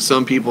means to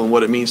some people and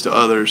what it means to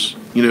others.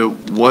 I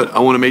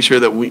want to make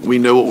sure that we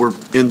know what we're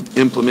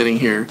implementing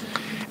here.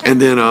 And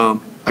then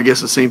I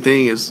guess the same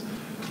thing is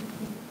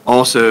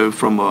also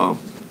from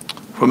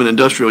an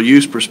industrial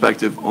use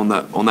perspective on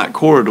that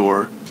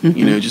corridor,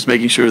 Mm-hmm. just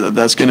making sure that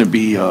that's going to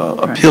be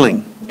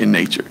appealing in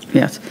nature.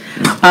 Yes.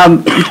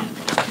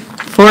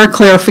 For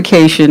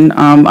clarification,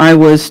 I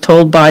was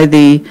told by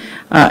the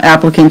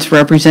applicant's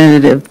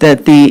representative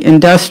that the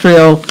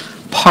industrial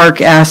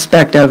park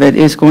aspect of it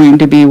is going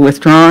to be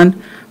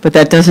withdrawn, but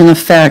that doesn't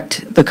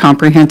affect the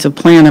comprehensive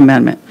plan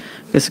amendment,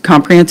 because the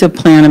comprehensive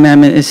plan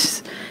amendment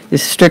is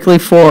strictly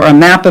for a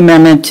map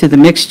amendment to the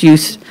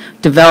mixed-use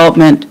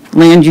development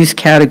land use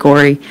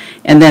category,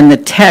 and then the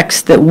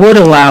text that would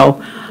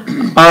allow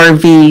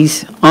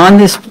RVs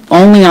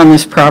only on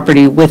this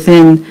property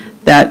within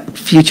that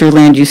future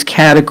land use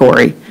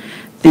category.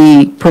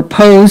 The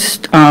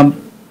proposed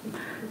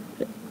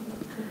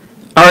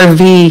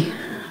RV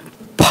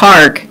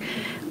park,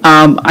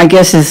 I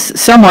guess, is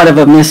somewhat of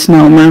a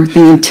misnomer.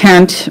 The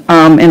intent,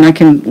 and I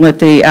can let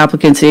the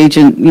applicant's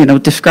agent,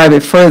 describe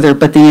it further,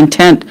 but the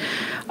intent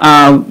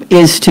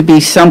is to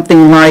be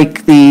something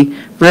like the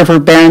River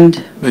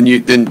Bend.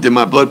 Then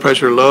my blood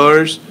pressure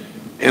lowers,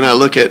 and I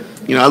look at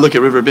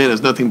River Bend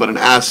as nothing but an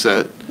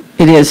asset.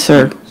 It is,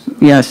 sir.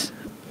 Yes.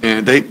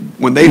 And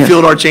when they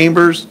filled our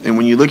chambers, and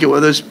when you look at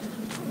what those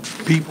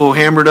people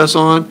hammered us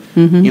on,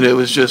 Mm-hmm.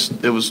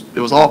 it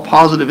was all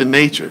positive in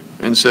nature.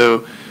 And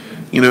so,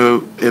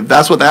 if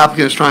that's what the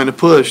applicant is trying to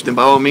push, then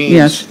by all means,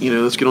 Yes.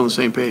 Let's get on the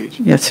same page.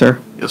 Yes, sir.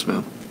 Yes,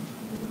 ma'am.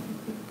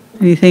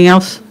 Anything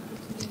else?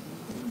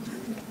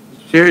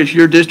 Sherry, it's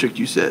your district,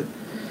 you said.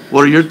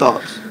 What are your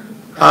thoughts?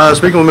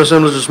 Speaking with Ms.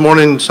 Emlis this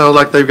morning, sounds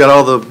like they've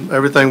got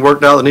everything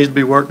worked out that needs to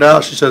be worked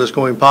out. She said it's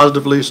going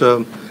positively,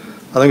 so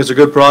I think it's a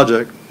good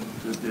project.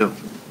 Yeah.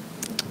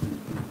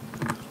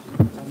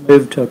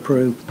 Move to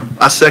approve.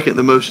 I second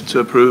the motion to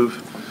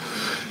approve.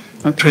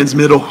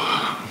 Transmittal.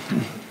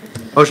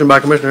 Motion by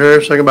Commissioner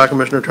Harris, second by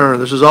Commissioner Turner.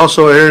 This is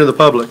also a hearing of the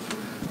public.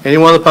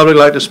 Anyone in the public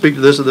like to speak to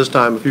this at this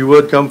time? If you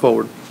would, come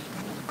forward.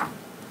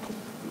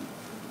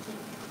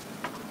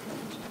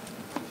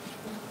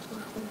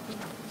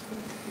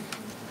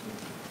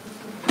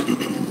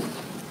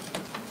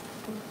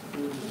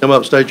 Come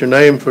up, state your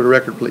name for the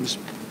record, please.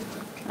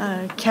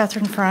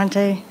 Catherine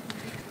Ferrante.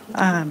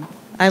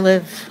 I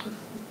live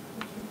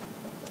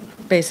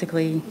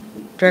basically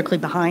directly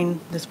behind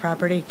this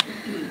property.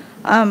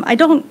 I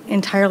don't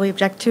entirely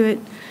object to it.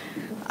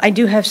 I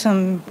do have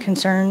some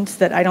concerns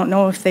that I don't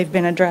know if they've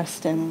been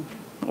addressed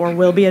or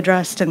will be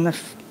addressed, and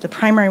the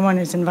primary one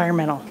is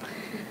environmental.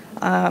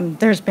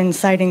 There's been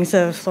sightings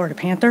of Florida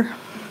panther,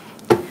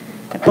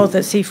 both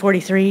at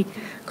C-43,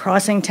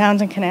 crossing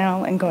Townsend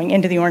Canal and going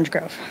into the orange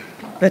grove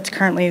that's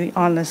currently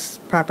on this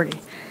property.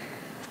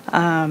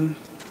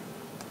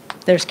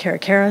 There's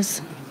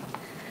caracaras.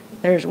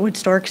 There's wood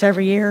storks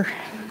every year.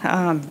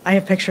 I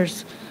have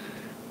pictures,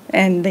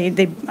 and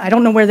I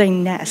don't know where they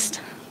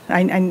nest.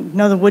 I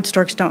know the wood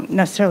storks don't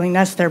necessarily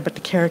nest there, but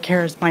the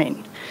caracaras might.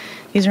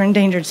 These are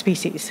endangered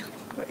species.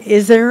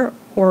 Is there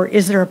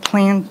a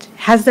plan,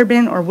 has there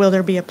been or will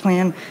there be a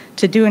plan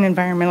to do an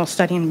environmental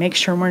study and make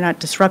sure we're not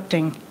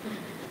disrupting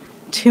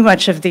too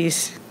much of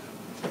these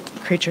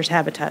creatures'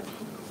 habitat?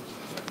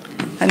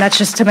 And that's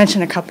just to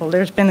mention a couple.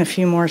 There's been a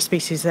few more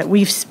species that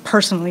we've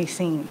personally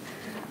seen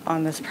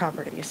on this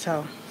property,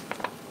 so.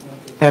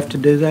 Have to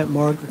do that,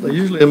 Margaret?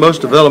 Usually in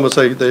most developments,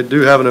 they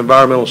do have an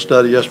environmental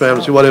study, yes, ma'am,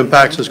 to see what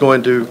impacts it's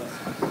going to,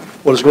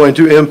 what it's going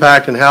to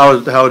impact and how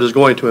it is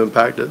going to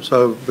impact it.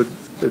 So, but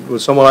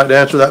would someone like to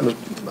answer that, Ms.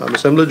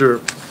 Assemblage,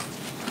 or?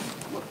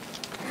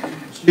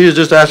 She is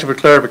just asking for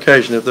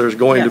clarification if there's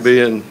going to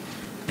be an.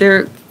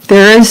 There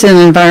is an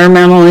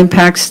environmental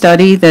impact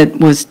study that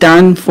was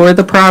done for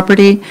the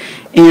property,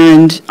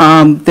 and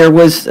there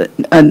was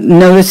a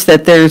notice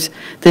that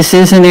this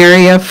is an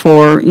area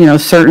for,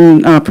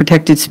 certain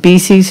protected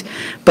species,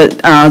 but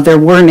there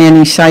weren't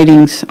any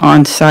sightings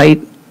on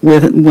site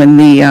when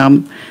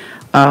the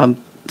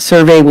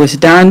survey was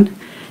done,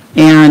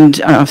 and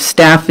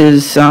staff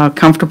is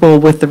comfortable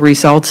with the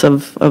results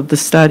of the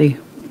study.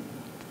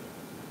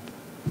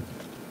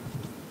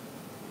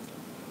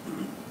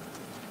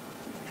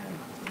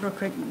 Real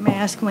quick, may I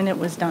ask when it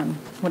was done?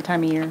 What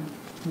time of year?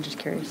 I'm just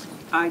curious.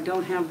 I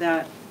don't have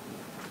that.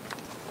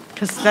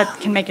 Because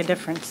that can make a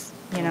difference,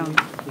 Can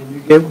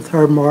you get with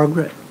her,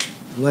 Margaret,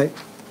 like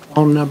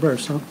phone number or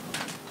something?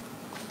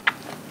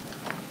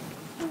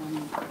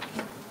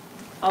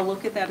 I'll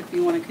look at that if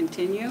you want to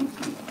continue.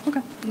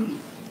 Okay.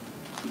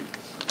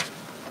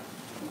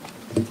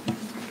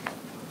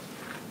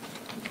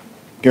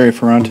 Gary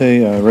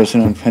Ferrante,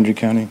 resident of Hendry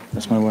County.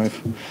 That's my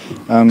wife.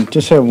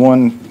 Just have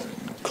one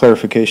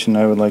clarification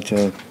I would like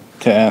to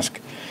ask.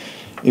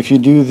 If you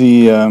do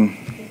the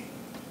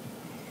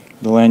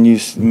land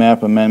use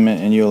map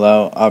amendment and you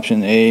allow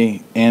option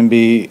A and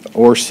B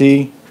or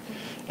C,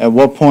 at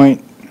what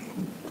point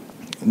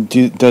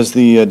does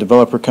the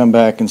developer come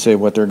back and say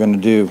what they're going to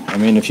do? I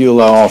mean, if you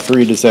allow all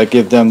three, does that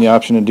give them the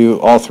option to do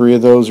all three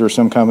of those or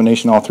some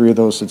combination of all three of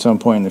those at some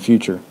point in the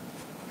future?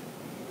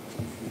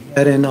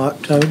 That in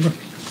October?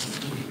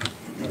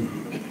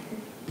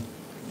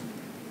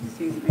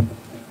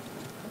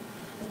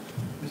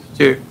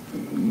 Chair,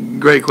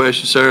 great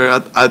question,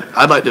 sir.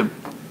 I'd like to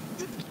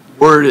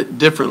word it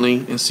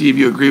differently and see if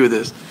you agree with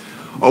this.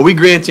 Are we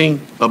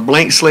granting a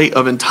blank slate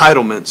of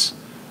entitlements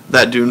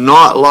that do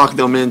not lock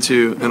them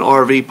into an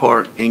RV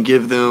park and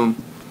give them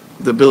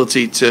the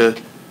ability to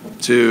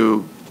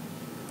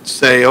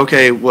say,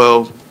 okay,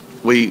 well,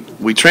 we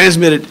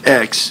transmitted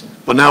X,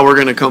 but now we're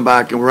going to come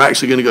back and we're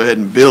actually going to go ahead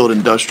and build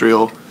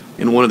industrial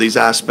in one of these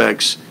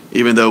aspects,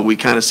 even though we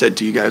kind of said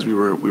to you guys we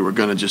were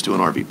going to just do an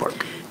RV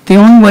park? The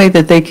only way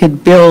that they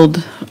could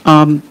build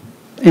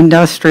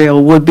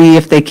industrial would be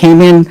if they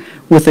came in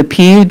with a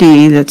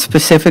PUD that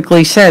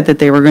specifically said that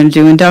they were going to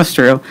do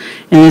industrial.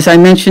 And as I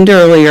mentioned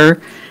earlier,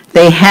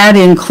 they had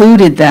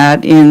included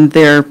that in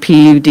their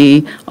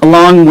PUD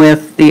along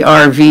with the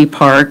RV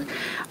park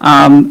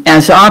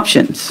as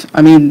options.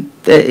 I mean,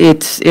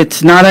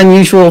 it's not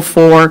unusual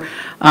for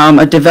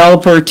a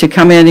developer to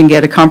come in and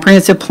get a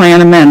comprehensive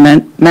plan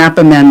amendment, map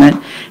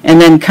amendment, and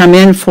then come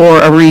in for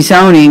a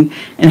rezoning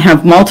and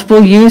have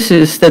multiple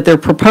uses that they're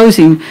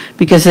proposing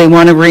because they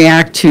want to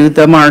react to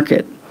the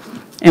market.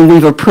 And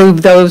we've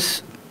approved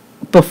those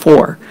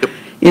before.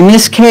 In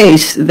this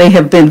case, they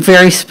have been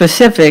very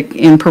specific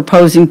in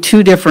proposing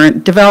two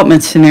different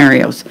development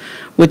scenarios,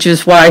 which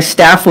is why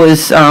staff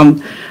was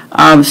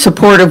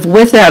supportive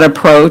with that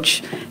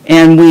approach,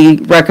 and we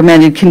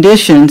recommended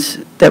conditions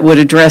that would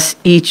address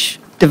each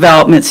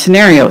development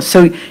scenario.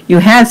 So you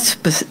had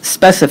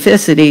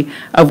specificity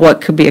of what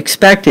could be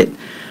expected.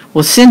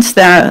 Well, since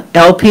that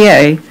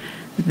LPA,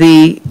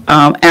 the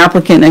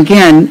applicant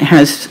again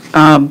has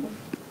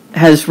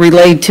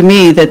relayed to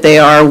me that they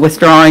are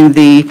withdrawing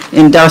the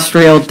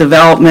industrial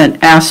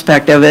development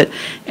aspect of it,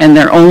 and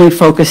they're only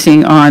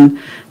focusing on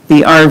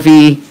the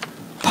RV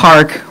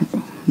park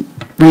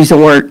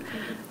resort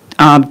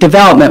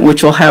development,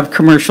 which will have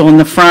commercial in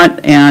the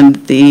front and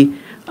the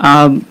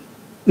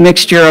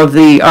mixture of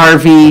the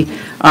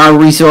RV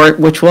resort,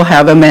 which will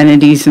have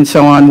amenities and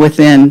so on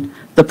within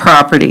the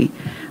property.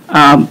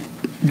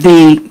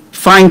 The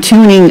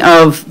fine-tuning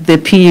of the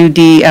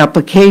PUD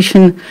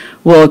application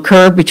will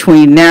occur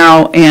between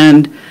now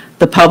and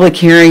the public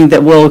hearing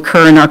that will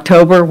occur in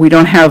October. We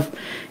don't have,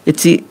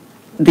 it's the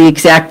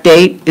exact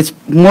date. It's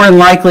more than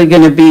likely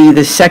going to be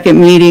the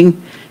second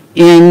meeting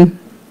in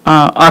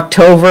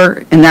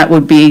October, and that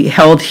would be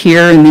held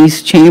here in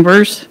these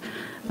chambers,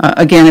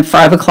 again at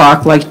 5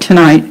 o'clock like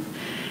tonight.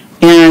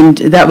 And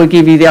that would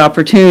give you the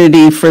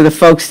opportunity for the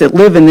folks that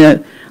live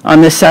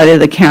on this side of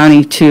the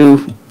county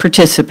to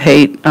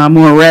participate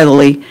more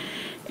readily.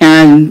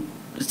 And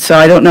so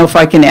I don't know if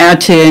I can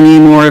add to any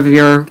more of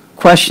your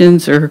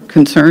questions or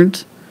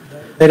concerns.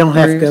 They don't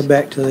have to go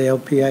back to the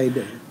LPA,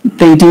 do they?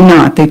 They do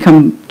not. They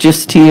come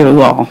just to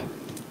you all.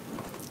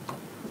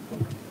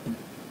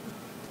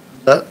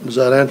 Does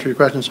that answer your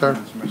question, sir?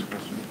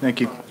 Thank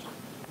you.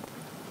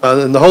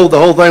 And the whole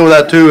thing with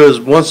that too is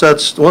once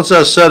that's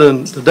set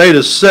and the date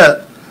is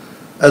set,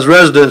 as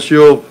residents,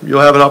 you'll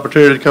have an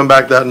opportunity to come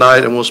back that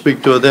night and we'll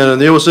speak to it then,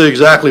 and you'll see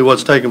exactly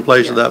what's taking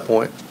place at that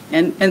point.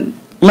 And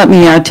let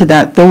me add to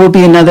that. There will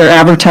be another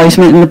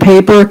advertisement in the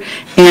paper,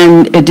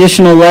 and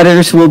additional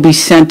letters will be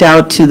sent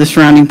out to the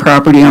surrounding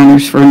property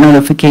owners for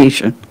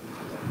notification.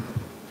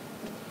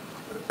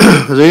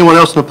 Does anyone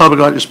else in the public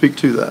like to speak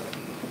to that?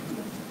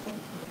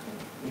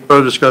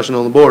 Further discussion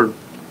on the board?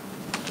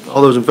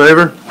 All those in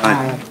favor?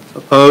 Aye.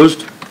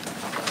 Opposed?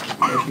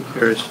 Motion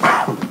carries.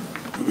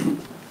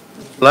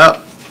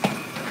 Loud.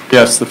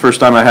 Yes, the first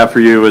time I have for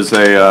you is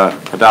a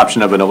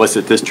adoption of an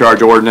illicit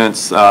discharge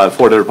ordinance.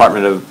 Florida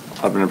Department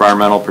of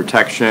Environmental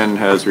Protection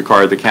has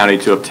required the county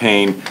to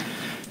obtain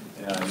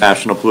a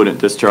National Pollutant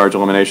Discharge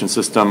Elimination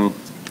System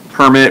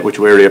permit, which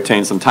we already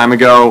obtained some time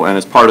ago, and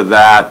as part of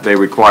that, they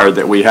required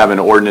that we have an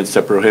ordinance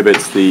that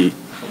prohibits the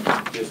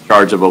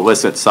discharge of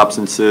illicit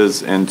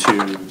substances into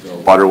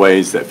the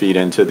waterways that feed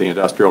into the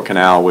industrial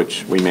canal,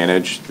 which we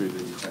manage through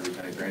the Hendry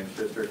County Drainage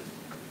District.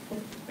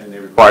 And they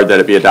required that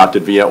it be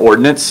adopted via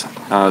ordinance,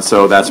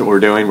 so that's what we're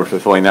doing. We're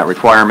fulfilling that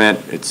requirement.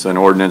 It's an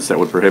ordinance that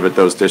would prohibit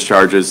those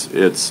discharges.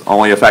 It's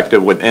only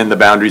effective within the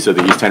boundaries of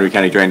the East Hendry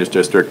County Drainage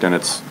District, and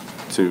it's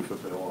to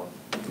fulfill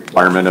a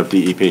requirement of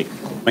DEP.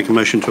 Make a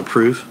motion to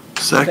approve.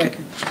 Second.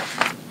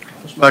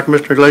 Motion by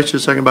Commissioner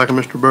Iglesias, second by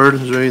Commissioner Byrd.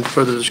 Is there any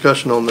further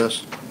discussion on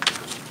this?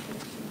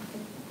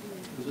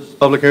 Is this a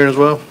public hearing as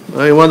well?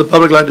 Anyone in the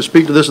public like to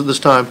speak to this at this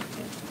time?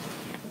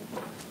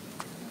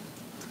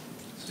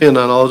 Seeing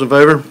none, all those in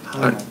favor?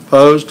 Aye.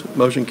 Opposed?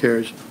 Motion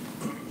carries.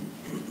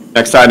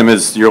 Next item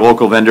is your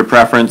local vendor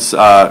preference.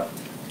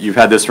 You've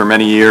had this for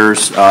many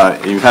years.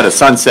 You've had a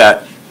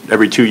sunset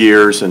every 2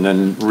 years and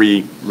then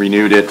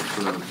renewed it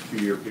for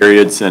 2-year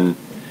periods, and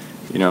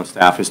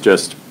staff is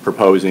just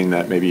proposing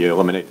that maybe you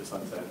eliminate the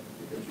sunset.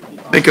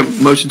 Make a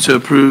motion to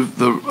approve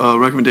the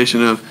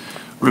recommendation of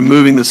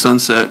removing the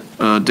sunset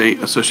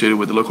date associated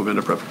with the local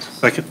vendor preference.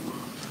 Second.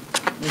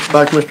 Motion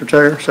by Commissioner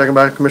Taylor, second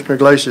by Commissioner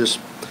Iglesias.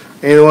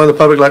 Anyone in the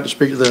public like to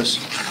speak to this?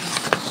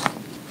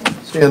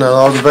 Seeing none,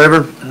 all in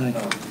favor? Aye.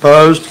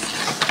 Opposed?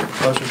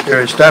 Motion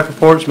carries. Staff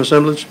reports, Ms.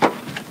 Emblidge.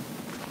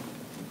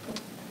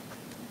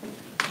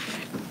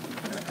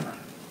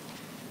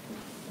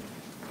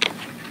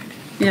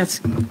 Yes,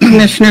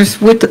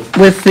 Commissioners, with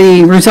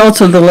the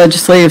results of the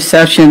legislative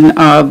session,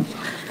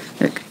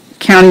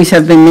 counties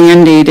have been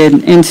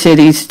mandated in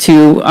cities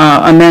to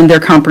amend their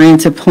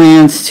comprehensive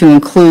plans to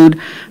include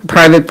a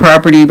private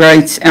property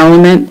rights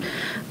element.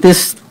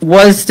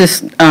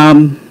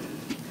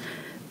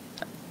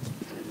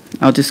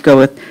 I'll just go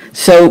with,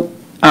 so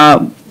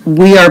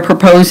we are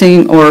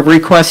proposing or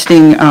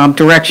requesting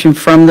direction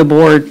from the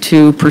board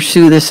to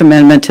pursue this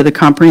amendment to the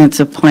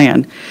comprehensive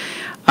plan.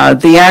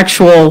 The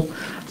actual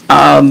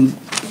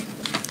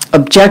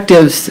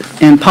objectives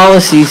and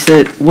policies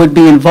that would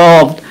be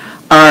involved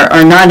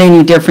are not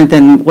any different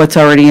than what's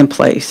already in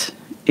place.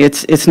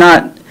 It's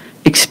not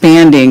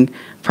expanding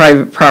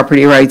private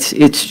property rights,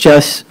 it's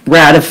just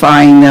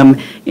ratifying them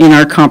in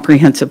our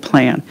comprehensive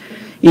plan.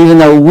 Even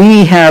though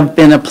we have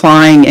been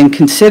applying and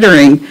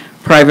considering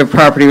private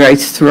property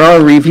rights through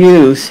our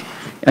reviews,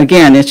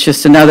 again, it's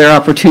just another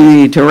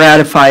opportunity to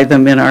ratify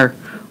them in our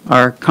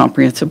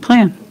comprehensive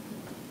plan.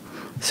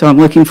 So I'm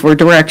looking for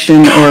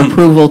direction or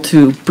approval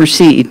to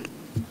proceed.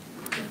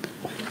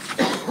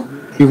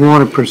 You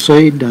want to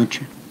proceed, don't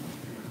you?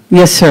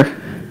 Yes, sir.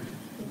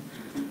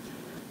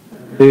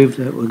 Move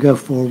that we go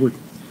forward.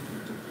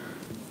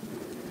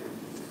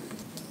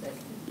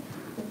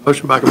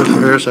 Motion by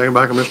Commissioner Harris, second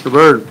by Commissioner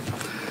Byrd.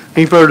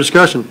 Any further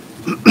discussion?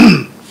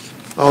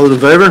 All those in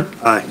favor?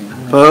 Aye.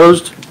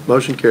 Opposed?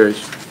 Motion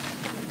carries.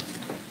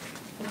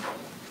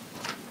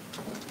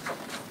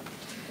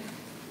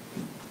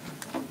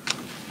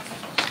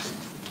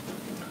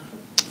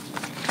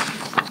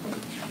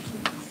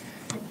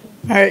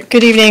 All right,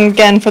 good evening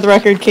again. For the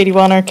record, Katie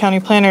Wellner, County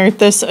Planner.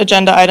 This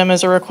agenda item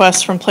is a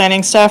request from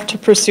planning staff to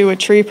pursue a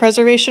tree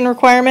preservation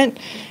requirement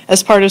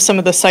as part of some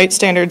of the site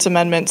standards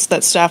amendments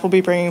that staff will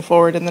be bringing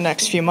forward in the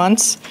next few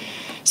months.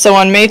 So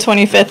on May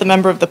 25th, a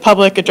member of the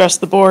public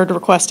addressed the board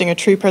requesting a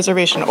tree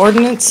preservation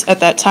ordinance. At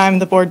that time,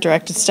 the board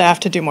directed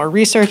staff to do more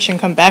research and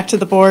come back to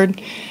the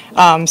board.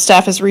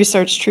 Staff has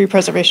researched tree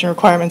preservation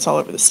requirements all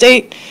over the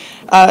state,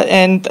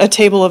 and a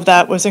table of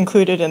that was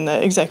included in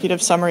the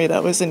executive summary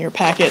that was in your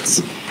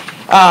packets.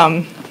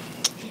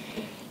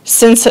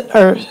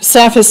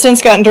 Staff has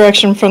since gotten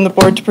direction from the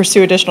board to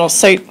pursue additional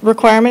site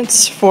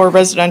requirements for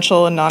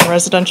residential and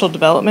non-residential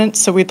development.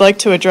 So we'd like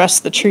to address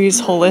the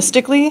trees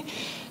holistically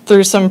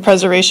through some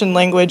preservation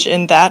language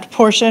in that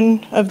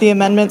portion of the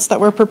amendments that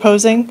we're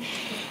proposing.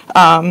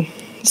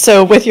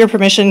 So with your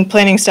permission,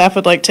 planning staff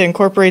would like to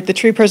incorporate the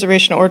tree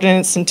preservation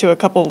ordinance into a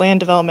couple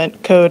land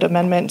development code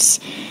amendments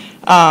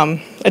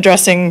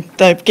addressing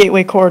the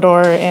gateway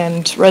corridor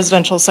and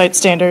residential site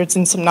standards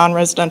and some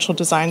non-residential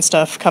design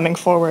stuff coming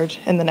forward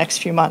in the next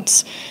few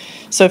months.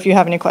 So if you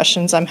have any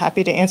questions, I'm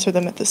happy to answer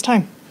them at this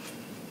time.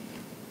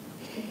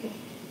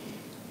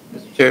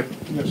 Mr. Chair?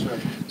 Yes, sir.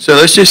 So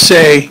let's just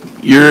say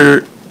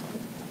your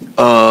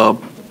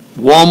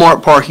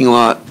Walmart parking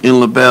lot in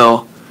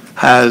LaBelle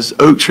has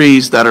oak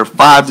trees that are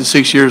 5 to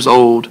 6 years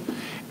old,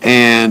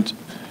 and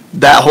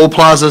that whole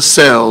plaza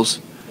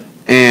sells,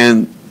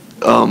 and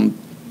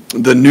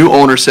the new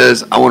owner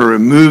says, I want to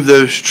remove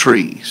those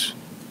trees.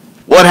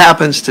 What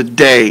happens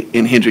today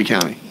in Hendry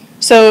County?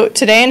 So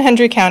today in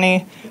Hendry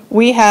County,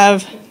 we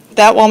have,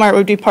 that Walmart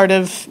would be part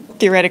of,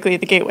 theoretically,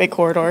 the gateway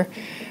corridor.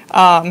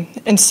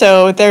 And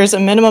so there's a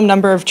minimum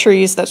number of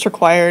trees that's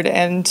required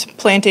and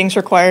plantings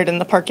required in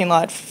the parking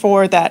lot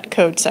for that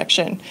code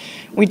section.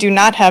 We do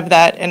not have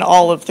that in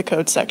all of the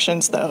code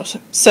sections, though.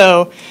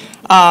 So,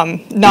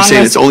 You're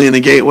saying it's only in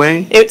the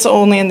gateway? It's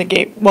only in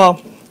the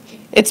well,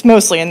 it's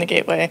mostly in the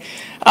gateway.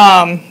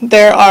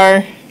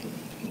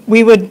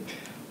 We would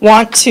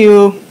want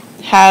to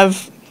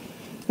have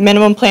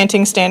minimum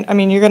planting I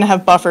mean, you're going to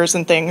have buffers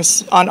and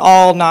things on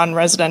all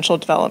non-residential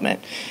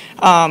development.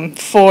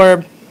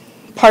 For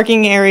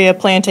parking area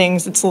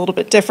plantings, it's a little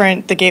bit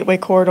different. The gateway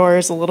corridor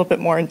is a little bit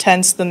more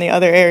intense than the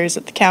other areas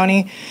of the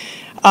county.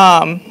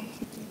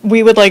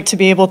 We would like to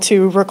be able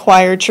to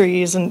require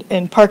trees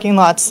in parking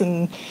lots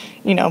and,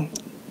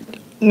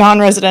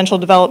 non-residential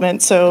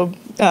development, so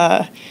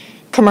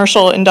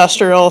commercial,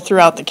 industrial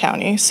throughout the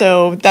county.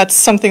 So that's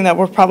something that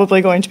we're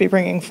probably going to be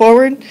bringing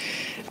forward.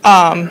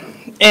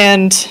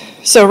 And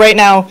so right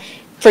now,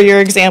 for your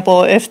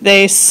example, if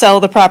they sell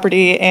the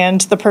property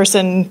and the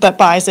person that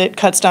buys it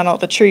cuts down all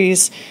the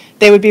trees,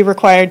 they would be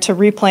required to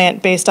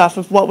replant based off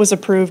of what was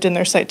approved in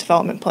their site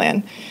development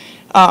plan.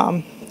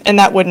 And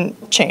that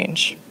wouldn't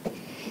change.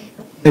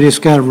 They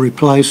just got to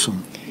replace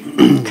them.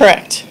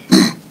 Correct.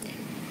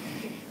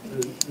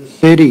 The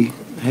city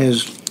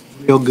has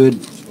real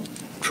good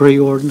tree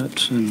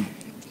ordinance, and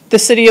the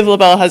city of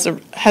LaBelle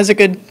has a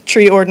good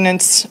tree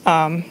ordinance.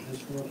 But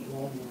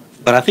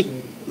I think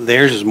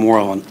theirs is more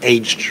on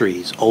aged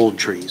trees, old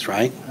trees,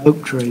 right?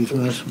 oak trees,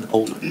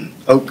 Old.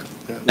 Oak.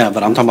 No,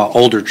 but I'm talking about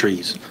older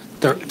trees.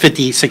 They're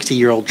 50,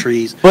 60-year-old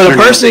trees. But a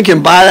person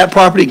can buy that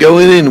property, go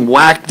in and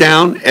whack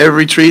down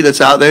every tree that's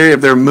out there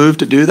if they're moved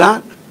to do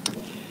that?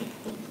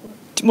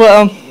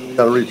 Well,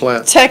 Got to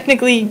replant.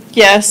 technically,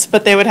 yes,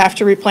 but they would have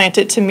to replant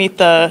it to meet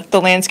the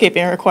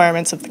landscaping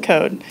requirements of the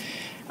code.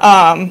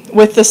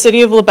 With the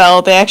city of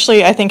LaBelle, they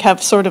actually, I think,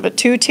 have sort of a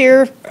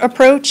two-tier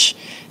approach.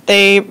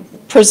 They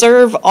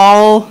preserve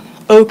all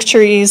oak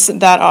trees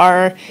that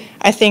are,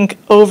 I think,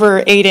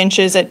 over 8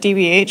 inches at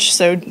DBH,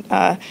 so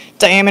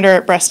diameter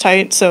at breast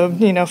height, so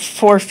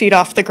 4 feet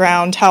off the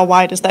ground. How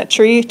wide is that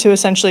tree to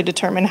essentially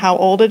determine how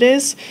old it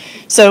is?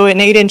 So an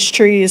 8-inch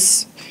tree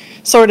is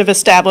sort of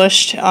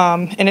established,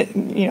 and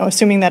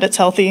assuming that it's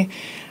healthy,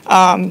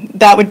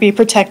 that would be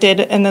protected,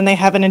 and then they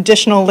have an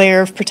additional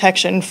layer of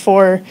protection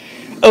for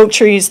oak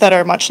trees that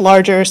are much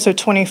larger, so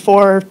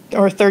 24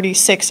 or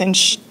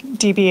 36-inch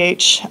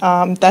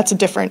DBH. That's a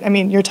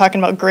different, you're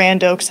talking about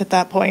grand oaks at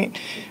that point,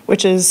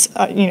 which is,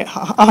 a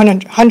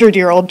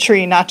 100-year-old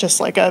tree, not just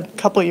like a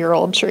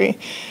couple-year-old tree.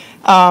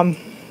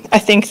 I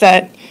think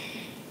that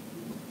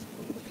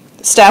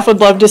staff would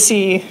love to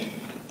see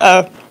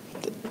a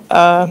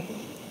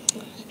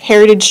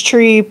heritage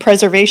tree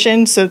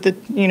preservation, so that,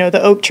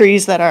 the oak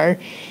trees that are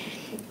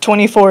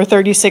 24,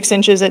 36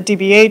 inches at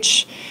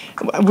DBH,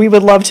 we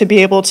would love to be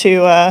able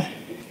to,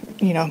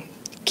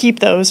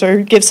 keep those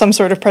or give some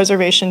sort of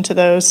preservation to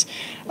those.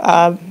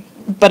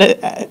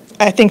 But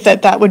I think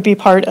that would be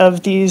part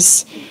of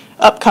these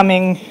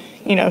upcoming,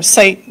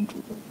 site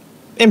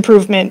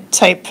improvement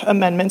type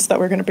amendments that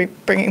we're going to be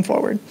bringing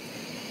forward.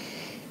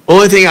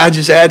 Only thing I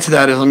just add to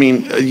that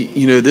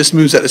is, this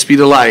moves at the speed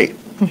of light.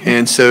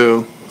 And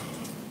so,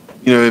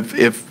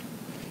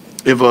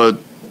 if a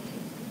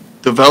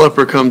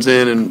developer comes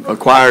in and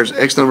acquires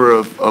X number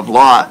of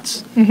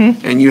lots,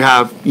 and you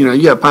have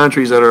pine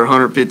trees that are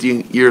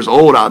 150 years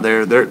old out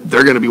there, they're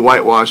going to be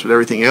whitewashed with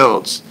everything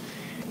else.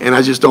 And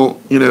I just don't,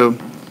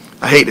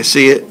 I hate to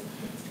see it.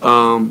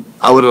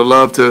 I would have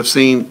loved to have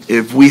seen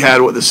if we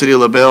had what the city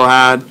of LaBelle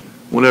had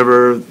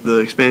whenever the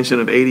expansion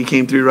of 80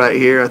 came through right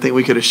here. I think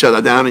we could have shut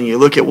that down. And you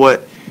look at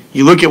what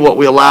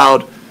we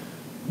allowed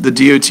the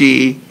DOT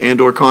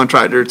and/or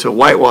contractor to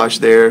whitewash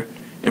there,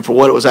 and for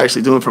what it was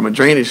actually doing from a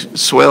drainage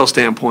swell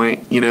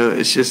standpoint,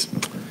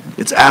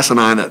 it's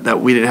asinine that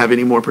we didn't have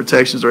any more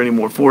protections or any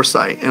more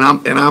foresight. And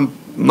I'm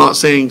not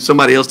saying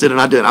somebody else did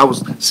and I didn't. I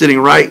was sitting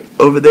right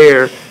over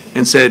there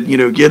and said,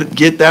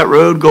 get that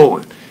road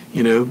going,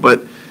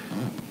 but,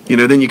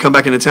 then you come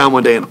back into town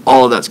one day and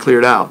all of that's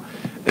cleared out.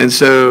 And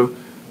so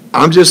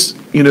I'm just,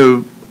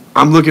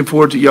 I'm looking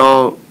forward to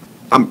y'all.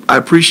 I'm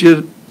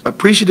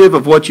appreciative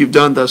of what you've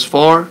done thus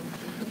far.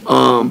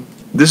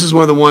 This is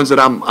one of the ones that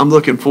I'm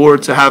looking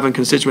forward to having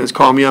constituents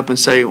call me up and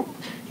say,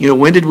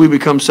 when did we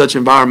become such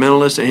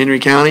environmentalists in Hendry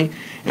County?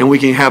 And we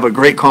can have a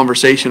great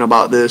conversation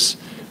about this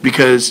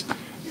because,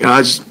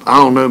 I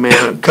don't know,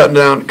 man, cutting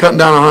down a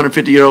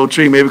 150-year-old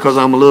tree, maybe because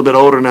I'm a little bit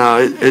older now,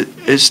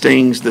 it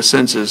stings the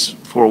senses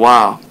for a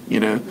while,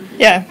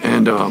 Yeah.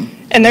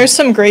 And there's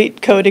some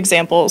great code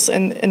examples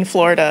in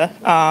Florida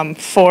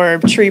for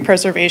tree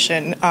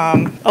preservation.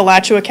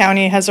 Alachua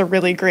County has a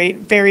really great,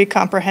 very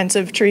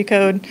comprehensive tree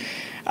code.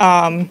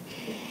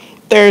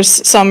 There's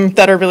some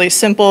that are really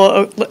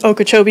simple.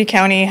 Okeechobee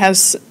County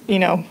has,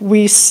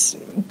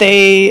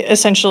 they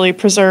essentially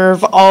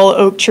preserve all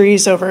oak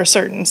trees over a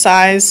certain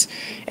size,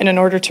 and in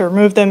order to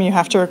remove them, you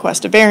have to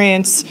request a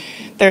variance.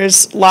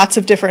 There's lots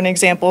of different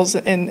examples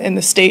in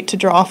the state to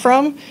draw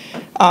from.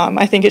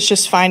 I think it's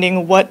just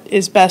finding what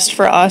is best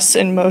for us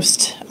and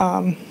most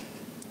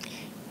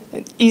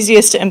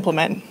easiest to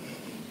implement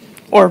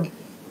or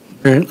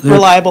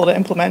reliable to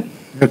implement.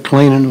 They're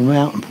cleaning them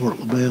out in Port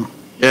LaBelle.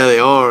 Yeah, they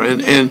are.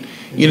 And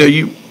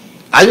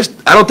I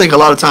don't think a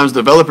lot of times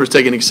developers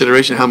take into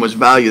consideration how much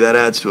value that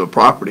adds to a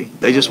property.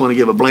 They just want to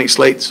give a blank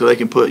slate so they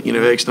can put,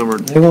 X number.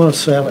 They want to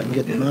sell it and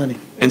get the money.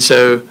 And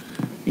so,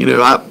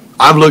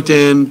 I've looked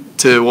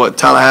into what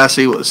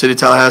the city of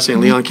Tallahassee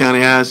and Leon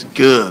County has.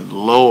 Good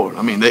Lord.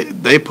 I mean,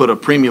 they put a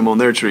premium on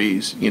their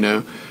trees,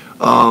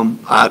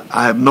 I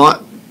have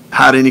not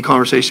had any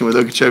conversation with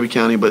Okeechobee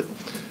County, but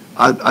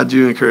I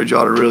do encourage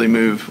y'all to really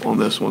move on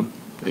this one,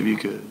 if you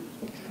could.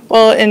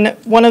 Well, and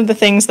one of the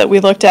things that we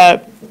looked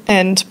at,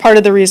 and part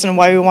of the reason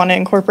why we want to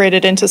incorporate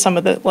it into some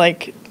of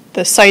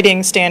the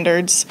siting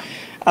standards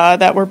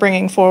that we're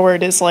bringing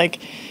forward is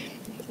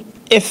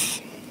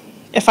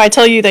if I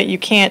tell you that you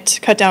can't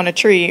cut down a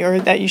tree or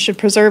that you should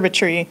preserve a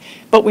tree,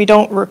 but we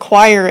don't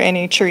require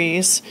any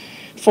trees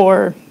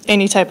for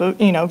any type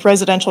of,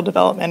 residential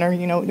development, or,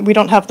 we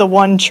don't have the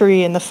one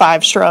tree and the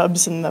 5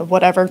 shrubs and the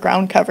whatever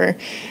ground cover,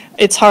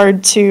 it's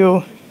hard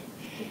to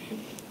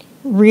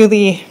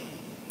really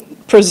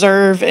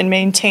preserve and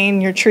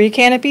maintain your tree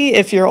canopy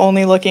if you're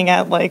only looking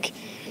at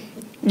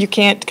you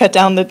can't cut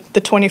down the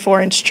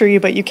 24-inch tree,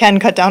 but you can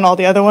cut down all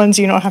the other ones.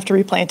 You don't have to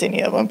replant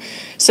any of them.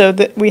 So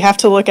that we have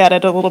to look at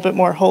it a little bit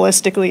more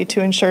holistically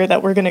to ensure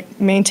that we're going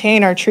to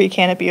maintain our tree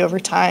canopy over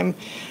time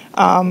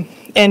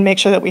and make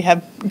sure that we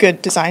have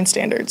good design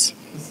standards.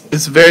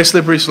 It's a very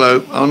slippery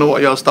slope. I don't know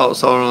what y'all's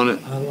thoughts are on it.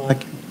 I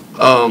like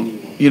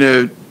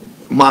it.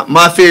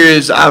 My fear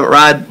is I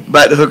ride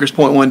back to Hooker's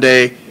Point one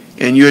day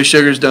and U.S.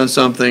 Sugar's done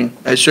something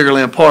at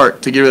Sugarland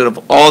Park to get rid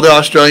of all the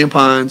Australian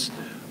pines,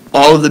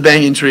 all of the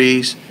banyan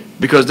trees,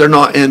 because they're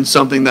not in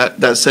something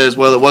that says,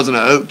 well, it wasn't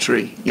an oak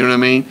tree. You know what I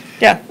mean?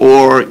 Yeah.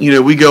 Or,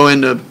 we go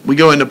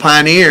into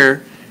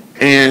Pioneer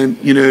and,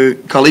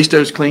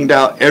 Callisto's cleaned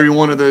out every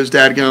one of those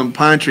dadgum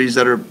pine trees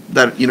that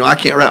I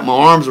can't wrap my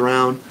arms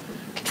around.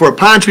 For a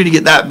pine tree to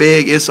get that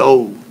big, it's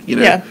old,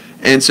 Yeah.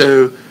 And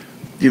so,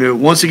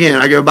 once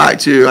again, I go back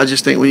to, I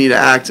just think we need to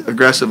act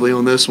aggressively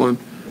on this one,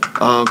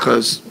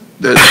 because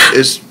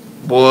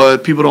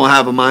people don't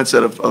have a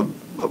mindset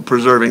of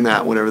preserving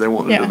that whenever they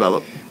want to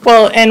develop.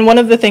 Well, and one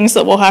of the things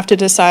that we'll have to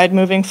decide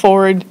moving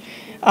forward,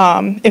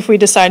 if we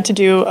decide to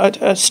do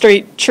a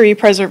straight tree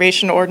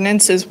preservation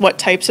ordinance, is what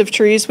types of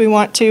trees we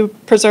want to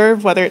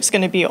preserve, whether it's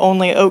going to be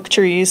only oak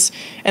trees,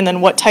 and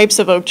then what types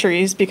of oak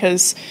trees,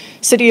 because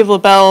City of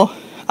LaBelle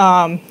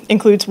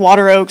includes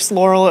water oaks,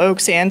 laurel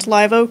oaks, and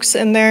live oaks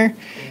in their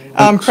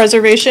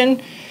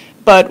preservation.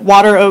 But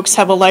water oaks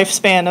have a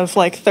lifespan of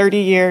 30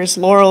 years.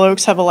 Laurel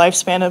oaks have a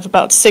lifespan of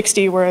about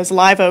 60, whereas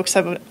live oaks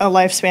have a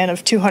lifespan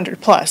of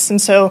 200 plus.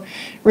 And so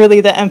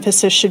really the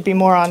emphasis should be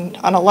more on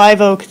a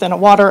live oak than a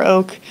water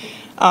oak.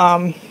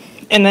 And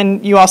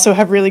then you also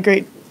have really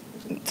great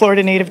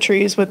Florida native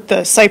trees with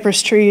the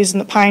cypress trees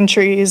and the pine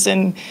trees.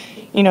 And,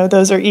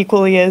 those are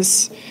equally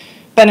as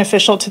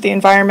beneficial to the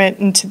environment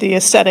and to the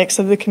aesthetics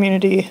of the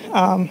community.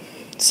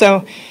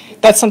 So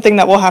that's something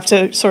that we'll have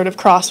to sort of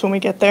cross when we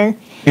get there.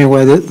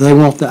 Anyway, they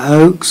want the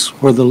oaks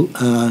where the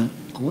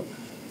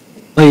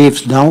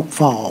leaves don't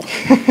fall.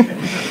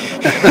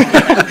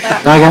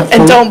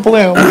 And don't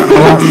bloom. I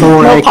got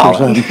 4 acres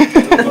of them.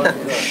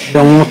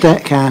 Don't want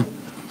that kind.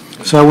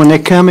 So when they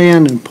come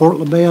in Port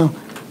LaBelle,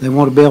 they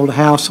want to build a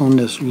house on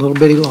this little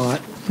bitty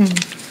lot.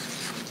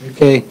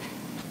 Okay.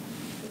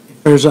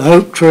 If there's an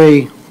oak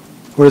tree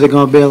where they're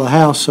going to build a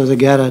house, so they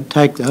got to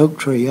take the oak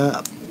tree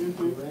up.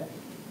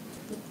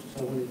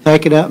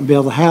 Take it up and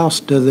build a house,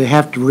 do they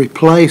have to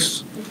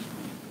replace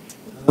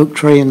the oak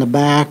tree in the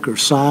back or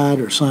side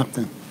or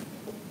something?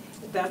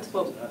 That's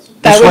what.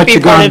 That would be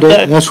part of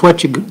the, That's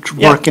what you're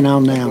working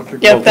on now.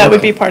 yep, that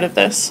would be part of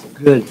this.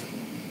 Good.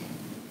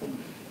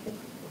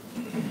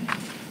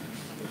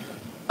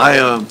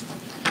 I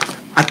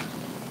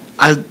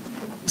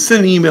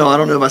sent an email, I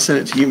don't know if I sent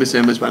it to you, Ms.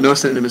 Emmons, but I know I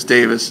sent it to Ms.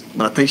 Davis,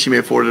 but I think she may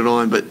have forwarded it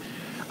on, but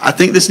I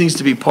think this needs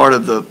to be part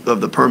of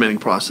the permitting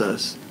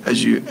process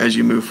as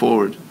you move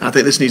forward. And I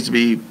think this needs to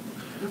be,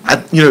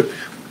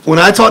 when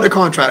I talk to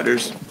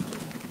contractors,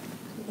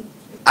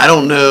 I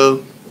don't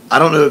know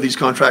if these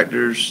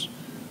contractors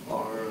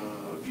are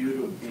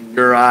viewed in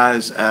your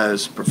eyes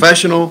as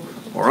professional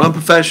or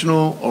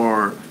unprofessional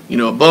or,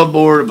 above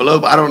board or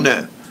below, I don't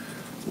know.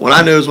 What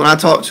I know is when I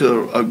talk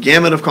to a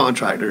gamut of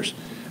contractors,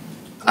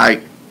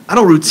 I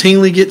don't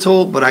routinely get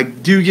told, but I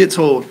do get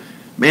told,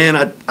 man,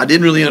 I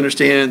didn't really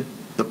understand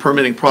the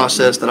permitting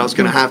process that I was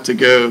going to have to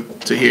go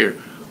to here.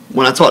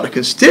 When I talk to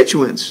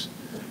constituents,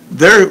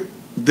 they're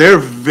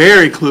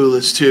very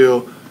clueless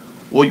to,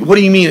 well, what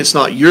do you mean it's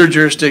not your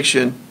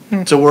jurisdiction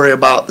to worry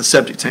about the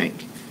septic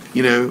tank?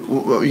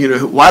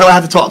 Why do I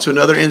have to talk to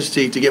another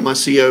entity to get my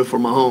CO for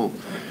my home?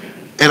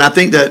 And I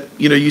think that,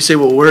 you say,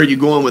 well, where are you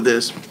going with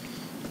this?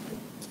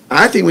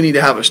 I think we need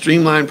to have a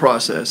streamlined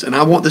process, and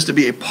I want this to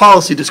be a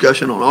policy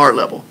discussion on our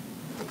level.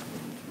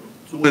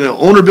 So when an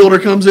owner builder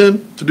comes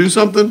in to do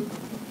something,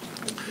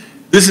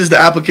 this is the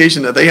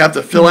application that they have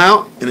to fill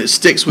out, and it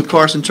sticks with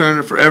Carson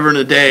Turner forever and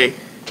a day,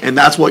 and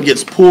that's what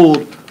gets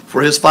pulled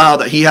for his file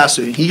that he has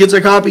to. He gets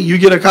a copy, you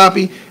get a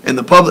copy, and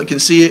the public can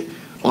see it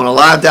on a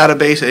live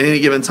database at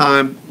any given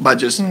time by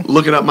just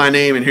looking up my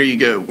name, and here you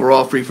go. We're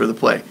all free for the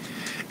play.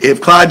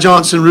 If Clyde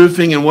Johnson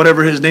Roofing and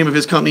whatever his name of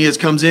his company is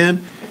comes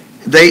in,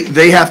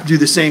 they have to do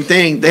the same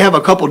thing. They have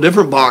a couple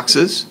different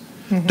boxes.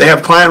 They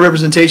have client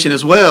representation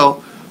as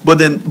well, but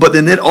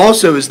then it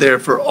also is there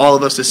for all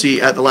of us to see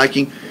at the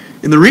liking.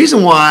 And the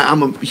reason why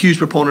I'm a huge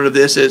proponent of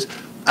this is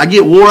I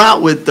get wore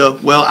out with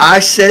well, I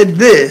said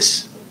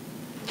this,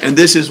 and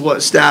this is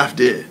what staff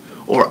did.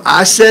 Or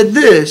I said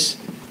this,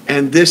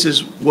 and this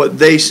is what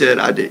they said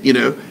I did,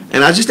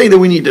 And I just think that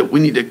we need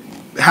to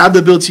have the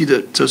ability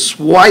to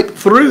swipe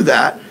through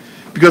that,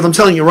 because I'm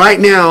telling you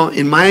right now,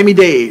 in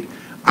Miami-Dade,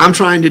 I'm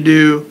trying to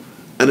do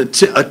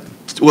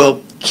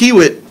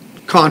Kiewit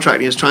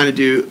Contracting is trying to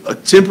do a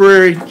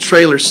temporary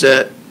trailer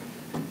set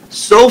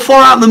so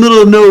far out in the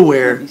middle of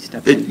nowhere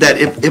that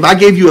if I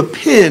gave you a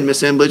pin,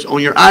 Miss Embledge,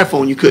 on your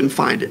iPhone, you couldn't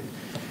find it.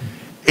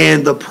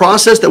 And the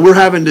process that we're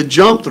having to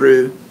jump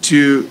through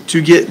to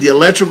get the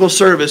electrical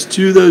service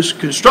to those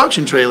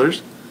construction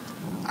trailers,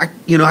 I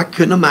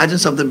couldn't imagine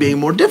something being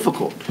more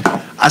difficult.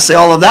 I say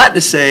all of that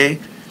to say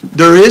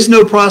there is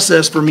no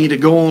process for me to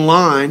go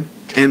online.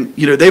 And,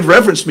 they've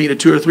referenced me to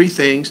 2 or 3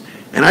 things,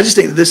 and I just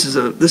think that this is,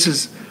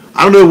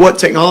 I don't know what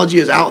technology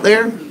is out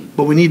there,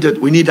 but we need to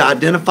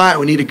identify it,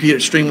 we need to create a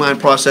streamlined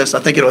process. I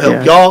think it'll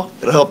help y'all,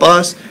 it'll help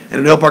us, and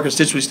it'll help our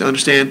constituents to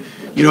understand,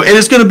 and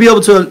it's gonna be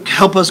able to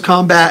help us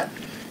combat,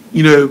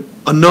 a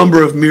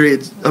number of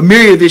myriad of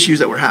issues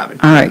that we're having.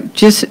 All right,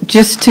 just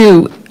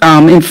to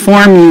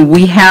inform you,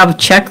 we have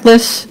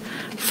checklists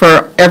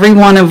for every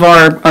one of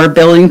our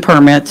building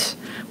permits.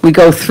 We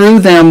go through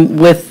them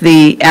with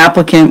the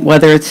applicant,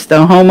 whether it's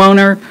the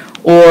homeowner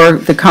or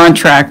the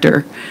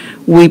contractor.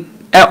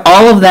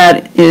 All of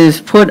that is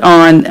put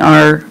on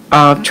our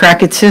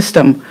Track It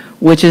system,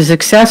 which is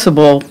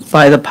accessible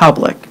by the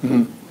public.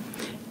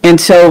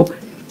 And so,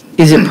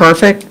 is it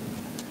perfect?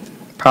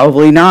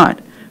 Probably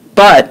not.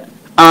 But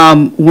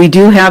we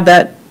do have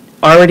that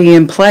already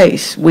in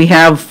place. We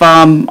have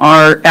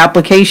our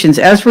applications,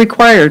 as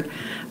required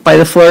by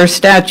the Florida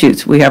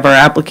statutes, we have our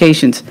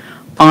applications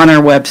on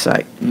our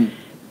website.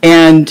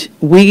 And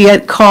we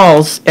get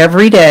calls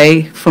every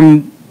day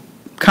from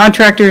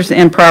contractors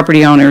and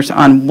property owners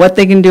on what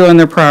they can do on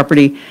their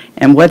property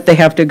and what they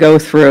have to go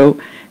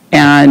through.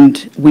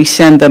 And we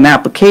send them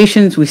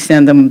applications, we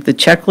send them the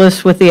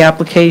checklist with the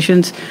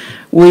applications.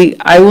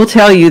 I will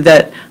tell you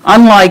that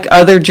unlike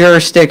other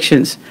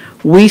jurisdictions,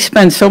 we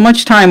spend so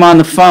much time on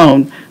the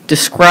phone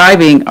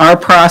describing our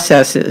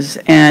processes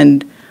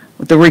and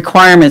the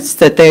requirements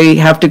that they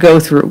have to go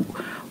through,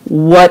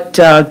 what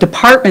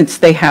departments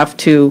they have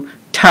to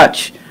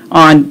touch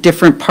on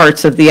different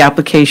parts of the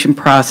application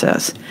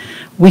process.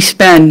 We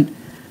spend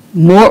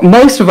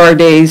most of our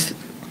days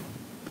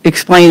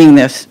explaining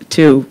this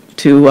to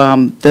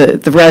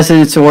the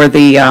residents or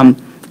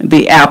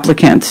the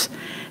applicants.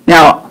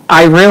 Now,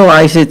 I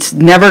realize it's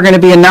never going to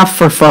be enough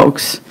for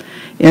folks.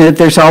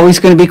 There's always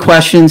going to be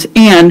questions,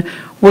 and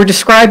we're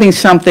describing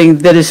something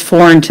that is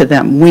foreign to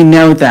them. We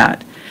know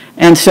that.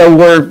 And so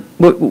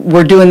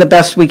we're doing the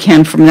best we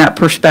can from that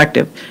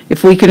perspective.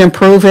 If we can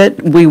improve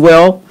it, we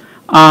will.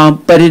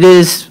 But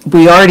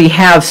we already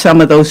have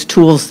some of those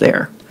tools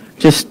there.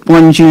 Just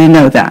wanted you to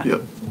know that.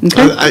 Yep.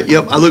 Okay?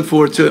 I look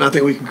forward to it, and I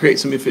think we can create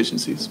some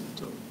efficiencies.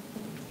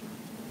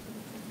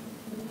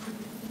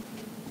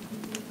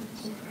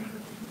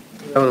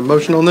 Having a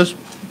motion on this?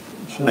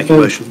 Make a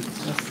motion.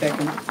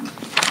 Second.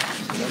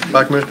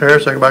 By Commissioner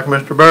Harris, second by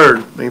Commissioner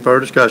Byrd. Any further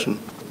discussion?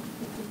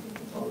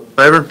 All in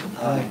favor?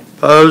 Aye.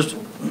 Opposed?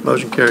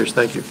 Motion carries.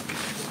 Thank you.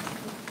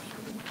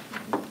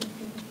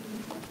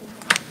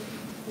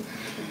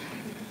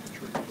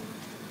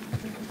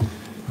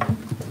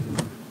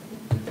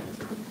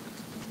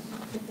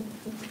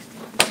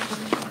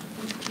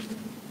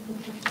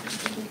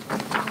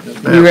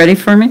 You ready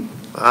for me?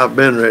 I've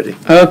been ready.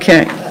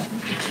 Okay.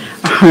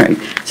 All right.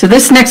 So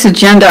this next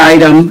agenda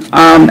item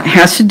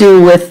has to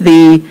do with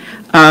the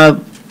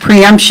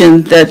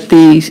preemption that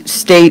the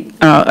state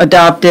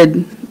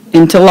adopted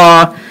into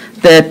law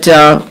that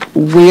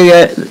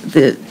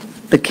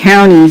the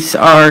counties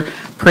are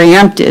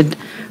preempted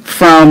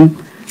from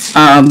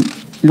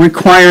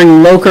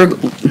requiring local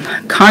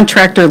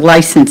contractor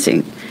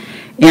licensing.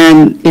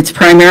 And it's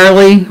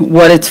primarily,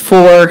 what it's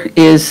for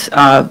is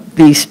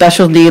the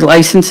specialty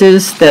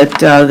licenses that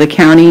the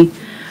county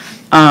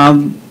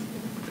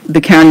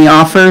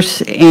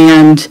offers,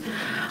 and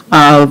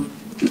now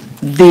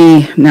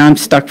I'm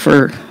stuck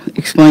for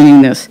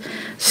explaining this.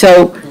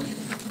 So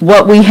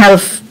what we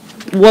have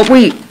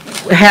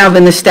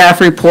in the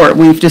staff report,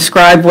 we've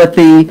described what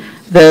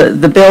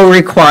the bill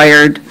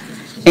required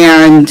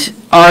and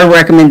our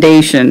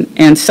recommendation,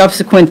 and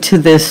subsequent to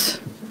this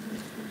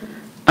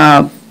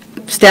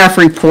staff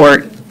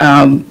report,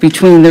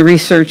 between the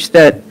research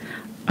that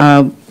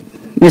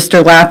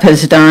Mr. Lapp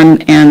has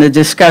done and the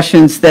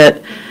discussions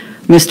that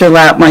Mr.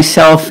 Lapp,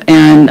 myself,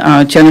 and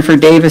Jennifer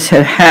Davis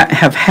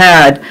have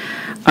had,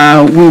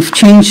 we've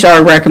changed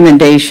our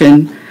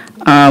recommendation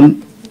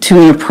to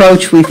an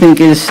approach we think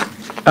is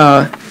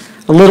a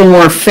little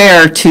more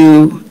fair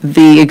to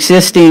the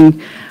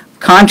existing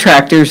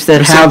contractors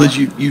that have. That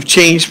you've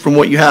changed from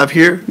what you have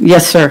here?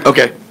 Yes, sir.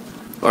 Okay,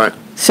 all right.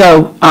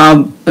 So,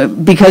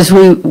 because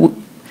in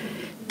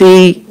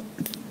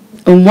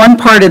one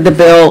part of the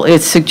bill,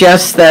 it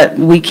suggests that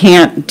we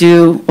can't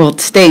do, well,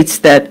 it states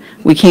that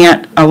we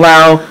can't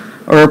allow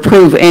or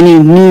approve any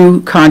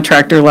new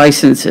contractor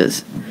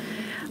licenses.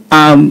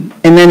 And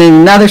then in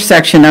another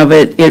section of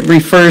it, it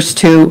refers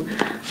to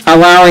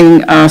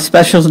allowing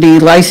specialty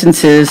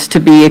licenses to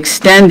be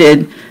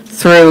extended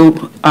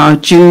through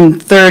June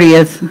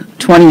 30th,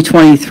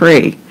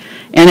 2023.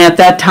 And at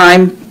that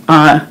time,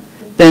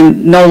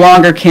 then no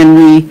longer can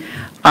we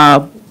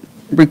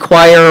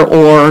require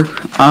or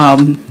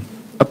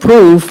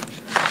approve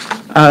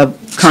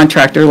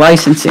contractor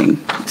licensing,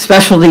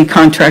 specialty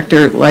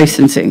contractor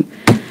licensing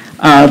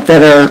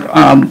that are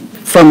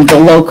from the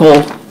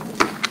local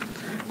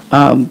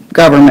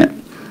government.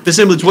 Ms.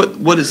 Imlich,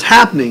 what is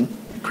happening,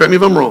 correct me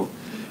if I'm wrong,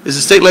 is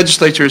the state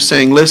legislature is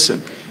saying,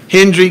 listen,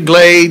 Hendry,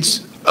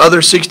 Glades,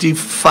 other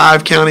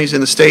 65 counties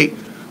in the state,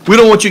 we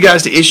don't want you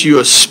guys to issue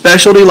a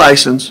specialty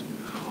license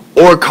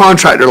or a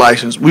contractor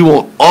license. We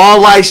want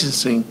all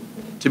licensing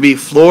to be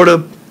Florida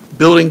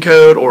Building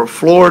Code or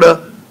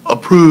Florida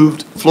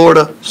approved,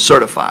 Florida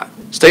certified,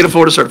 state of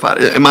Florida certified.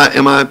 Am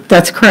I?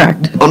 That's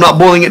correct. I'm not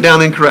boiling it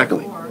down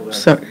incorrectly.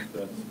 So,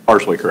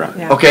 Partially correct.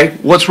 Okay,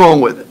 what's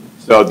wrong with it?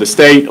 So the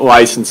state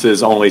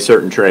licenses only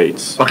certain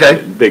trades.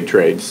 Okay. Big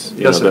trades.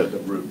 Yes, sir. The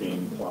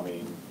roofing,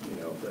 plumbing,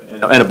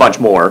 and a bunch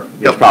more. Yep.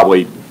 There's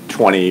probably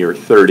 20 or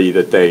 30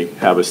 that they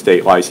have a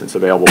state license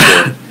available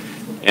for.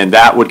 And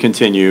that would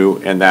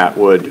continue, and that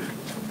would,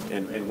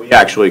 and we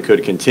actually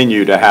could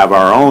continue to have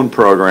our own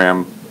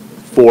program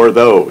for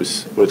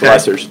those with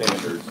lesser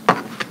standards.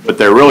 What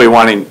they're really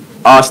wanting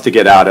us to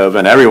get out of,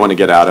 and everyone to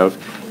get out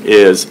of,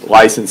 is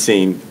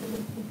licensing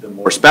the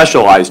more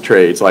specialized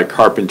trades like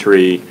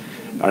carpentry.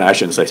 I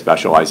shouldn't say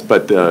specialized,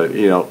 but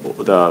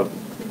the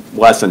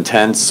less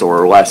intense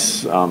or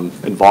less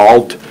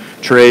involved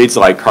trades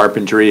like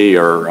carpentry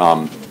or.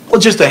 Well,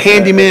 just a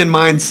handyman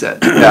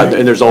mindset. Yeah,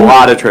 and there's a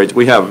lot of trades.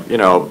 We have,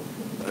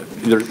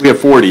 we have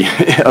 40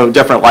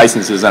 different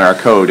licenses in our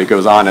code. It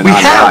goes on and on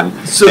and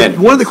on. So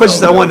one of the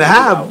questions I wanted to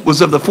have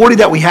was, of the 40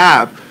 that we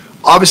have,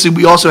 obviously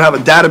we also have a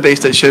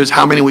database that shows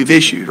how many we've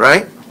issued,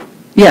 right?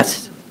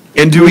 yes.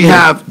 And do we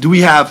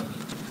have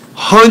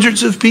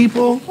hundreds of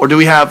people, or do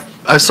we have?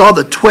 I saw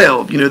the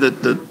 12.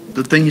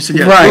 The thing you said.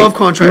 Yeah, Right, 12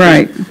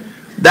 contractors. right.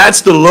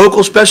 That's the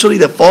local specialty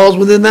that falls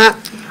within that.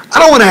 I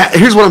don't want to.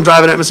 Here's what I'm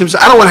driving at, Ms. Simpson.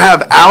 I don't want to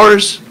have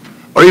hours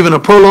or even a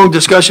prolonged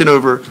discussion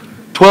over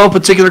 12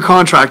 particular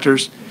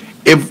contractors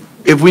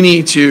if we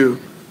need to.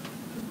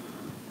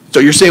 So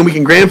you're saying we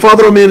can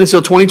grandfather them in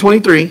until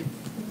 2023?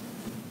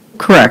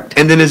 Correct.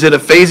 And then is it a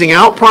phasing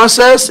out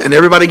process and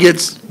everybody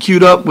gets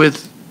queued up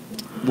with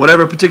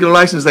whatever particular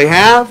license they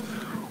have?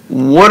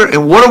 What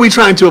are we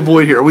trying to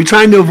avoid here? Are we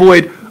trying to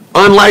avoid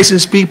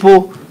unlicensed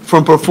people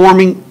from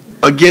performing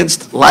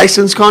against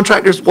licensed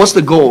contractors? What's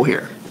the goal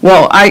here?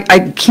 Well,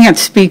 I can't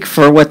speak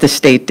for what the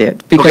state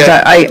did, because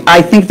Okay.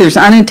 I think there's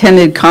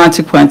unintended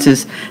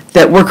consequences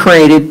that were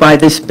created by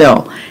this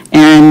bill.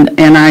 And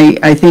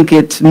I think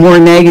it's more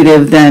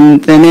negative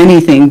than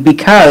anything,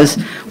 because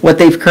what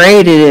they've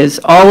created is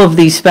all of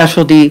these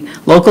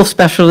local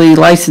specialty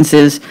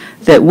licenses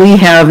that we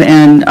have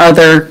in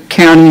other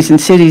counties and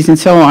cities and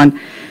so on.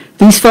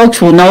 These folks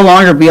will no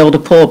longer be able to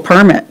pull a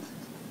permit.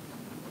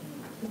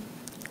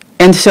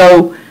 And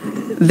so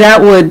that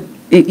would,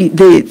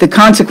 the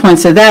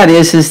consequence of that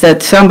is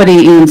that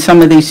somebody in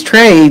some of these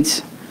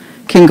trades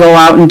can go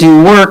out and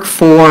do work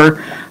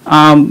for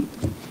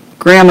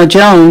Grandma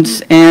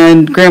Jones,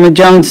 and Grandma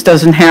Jones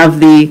doesn't have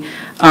the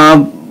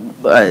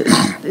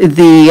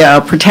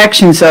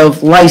protections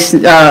of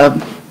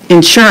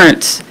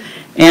insurance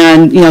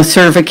and,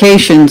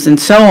 certifications and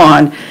so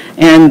on,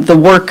 and the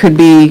work could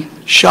be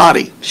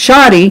Shoddy.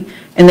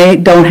 and they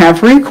don't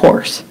have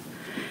recourse.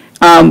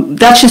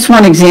 That's just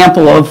one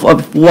example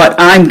of what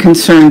I'm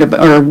concerned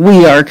about, or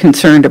we are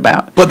concerned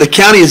about. But the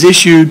county has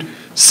issued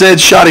said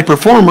shoddy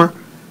performer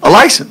a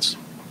license.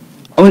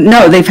 Oh,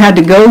 no, they've had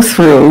to go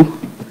through,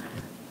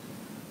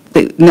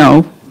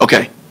 no.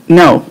 Okay.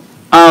 No.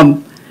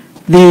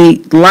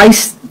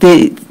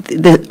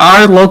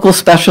 Our local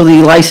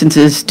specialty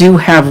licenses do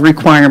have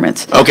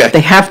requirements. Okay.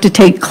 They have to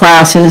take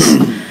classes,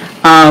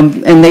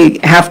 and they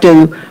have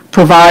to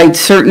provide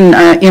certain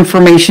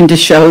information to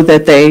show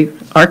that they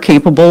are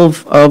capable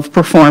of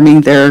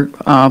performing their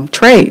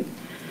trade.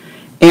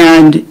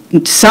 And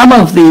some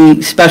of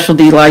the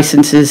specialty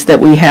licenses that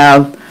we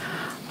have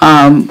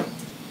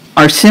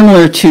are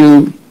similar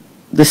to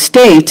the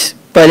state,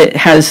 but it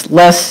has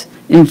less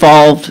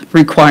involved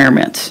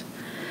requirements.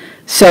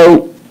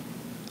 So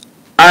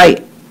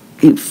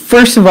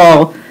first of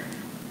all,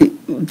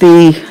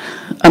 the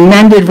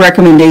amended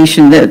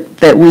recommendation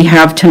that we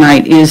have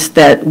tonight is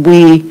that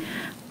we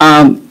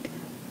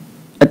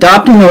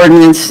adopt an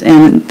ordinance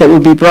and that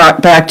would be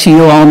brought back to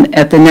you all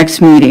at the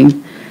next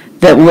meeting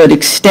that would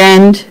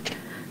extend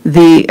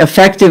the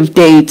effective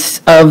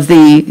dates of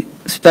the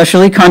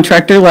specialty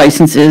contractor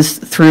licenses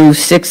through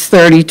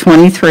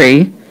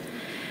 6/30/23,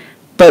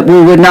 but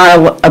we would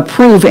not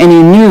approve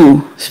any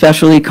new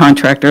specialty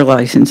contractor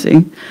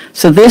licensing.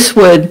 So this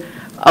would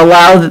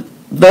allow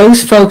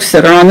those folks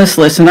that are on this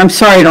list, and I'm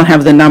sorry I don't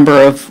have the number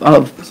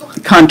of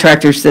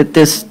contractors that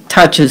this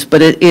touches,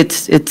 but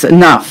it's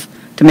enough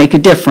to make a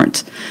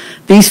difference.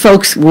 These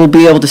folks will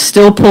be able to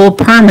still pull a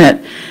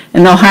permit,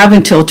 and they'll have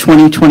until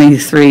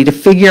 2023 to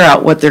figure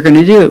out what they're going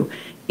to do.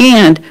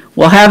 And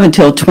we'll have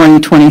until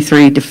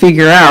 2023 to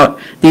figure out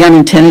the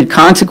unintended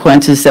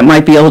consequences that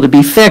might be able to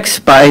be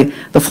fixed by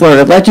the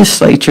Florida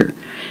legislature.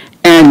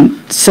 And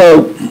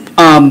so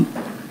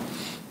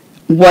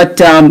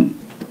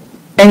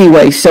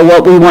anyway, so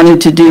what we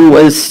wanted to do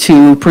was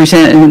to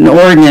present an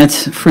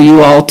ordinance for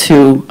you all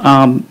to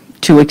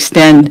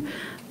extend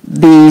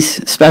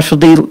these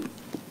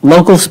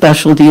local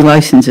specialty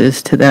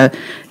licenses to the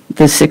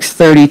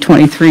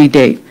 6/30/23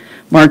 date.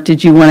 Mark,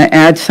 did you want to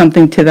add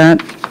something to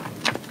that?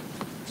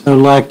 So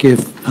like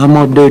if I'm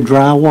gonna do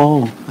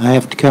drywall, I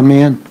have to come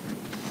in?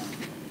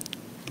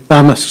 If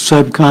I'm a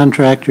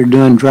subcontractor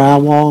doing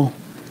drywall,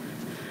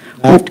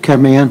 I have to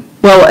come in?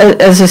 Well,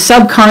 as a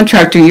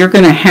subcontractor, you're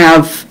going to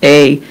have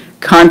a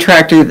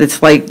contractor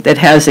that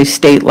has a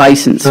state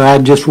license. So I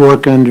just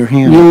work under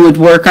him? You would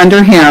work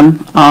under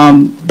him,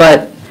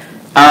 but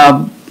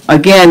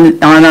again,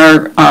 on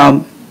our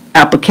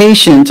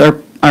applications,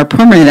 our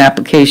permanent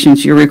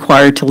applications, you're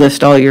required to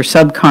list all your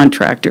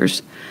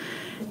subcontractors.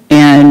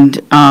 And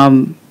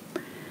The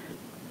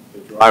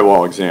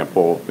drywall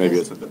example maybe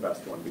isn't the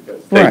best one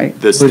because Right.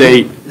 the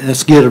state,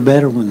 Let's get a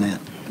better one then.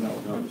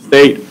 the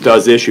state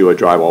does issue a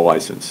drywall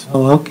license.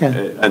 Oh,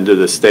 okay. Under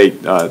the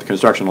state, the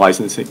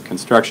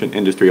Construction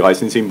Industry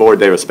Licensing Board,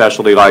 they have a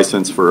specialty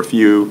license for a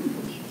few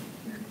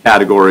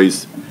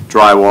categories: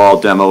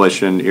 drywall,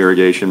 demolition,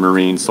 irrigation,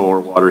 marine, solar,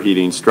 water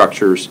heating,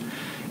 structures.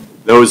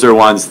 Those are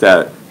ones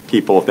that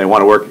people, if they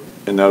want to work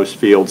in those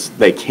fields,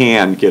 they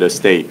can get a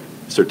state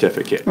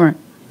certificate. Right.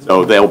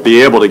 So they'll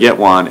be able to get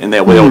one, and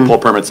they'll be able to pull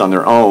permits on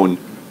their own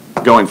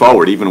going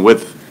forward, even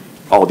with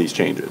all these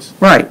changes.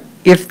 Right,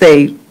 if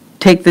they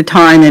take the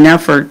time and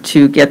effort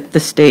to get the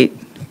state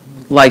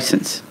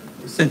license.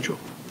 Essential.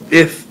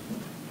 If,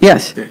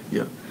 Yes.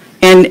 yeah.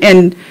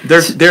 And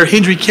Their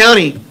Hendry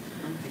County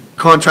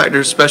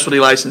contractor's specialty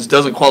license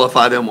doesn't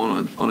qualify them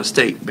on a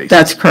state basis.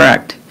 that's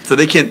correct. So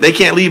they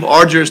can't leave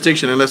our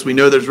jurisdiction unless we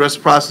know there's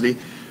reciprocity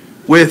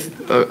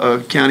with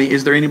a county.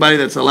 Is there anybody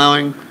that's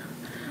allowing,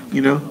 I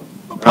don't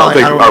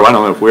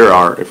know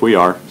if we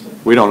are.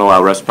 We don't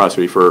allow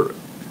reciprocity for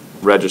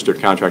registered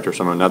contractors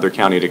from another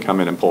county to come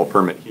in and pull a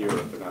permit here.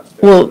 If they're not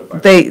state Well,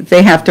 certified.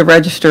 they have to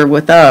register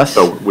with us.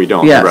 So we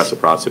don't do Yes.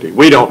 reciprocity.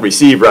 We don't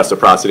receive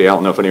reciprocity. I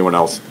don't know if anyone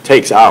else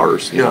takes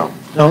ours,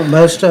 Don't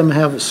most of them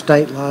have a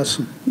state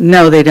license?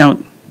 No, they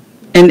don't.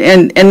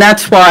 And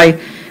that's why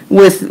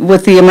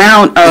with the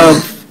amount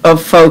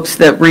of folks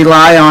that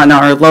rely on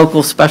our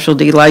local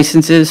specialty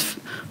licenses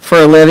for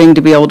a living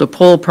to be able to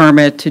pull a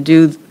permit to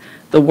do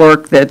the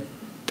work that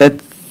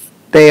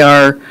they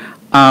are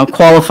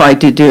qualified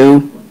to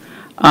do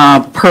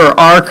per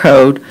our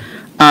code,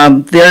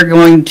 they're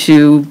going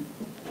to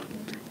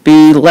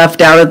be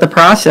left out of the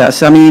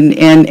process. I mean,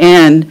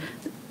 and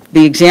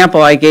the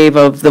example I gave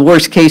of the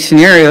worst-case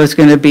scenario is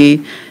going to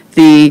be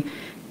the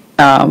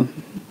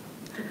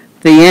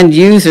end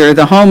user,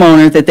 the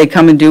homeowner, that they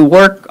come and do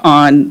work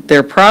on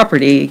their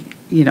property,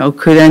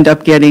 could end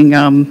up getting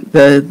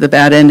the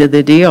bad end of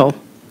the deal.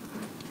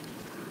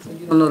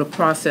 You don't know the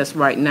process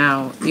right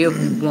now.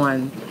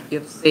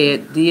 If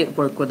said did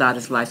work without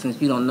his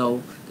license, you don't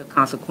know the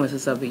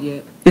consequences of it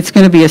yet? It's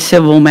going to be a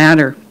civil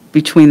matter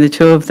between the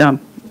two of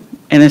them,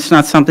 and it's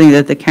not something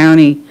that the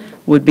county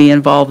would be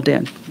involved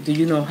in. Do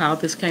you know how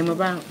this came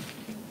about?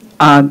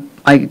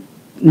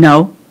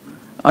 No.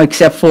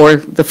 except for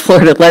the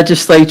Florida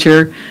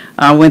legislature,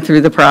 went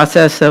through the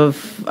process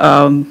of,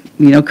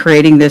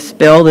 creating this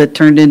bill that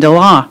turned into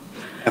law.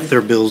 Half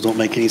their bills don't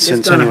make any sense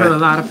It's gonna hurt a anyway.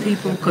 lot of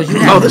people, because you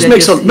No, have this to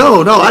makes, just-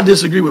 no, I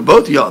disagree with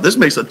both of y'all. This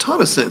makes a ton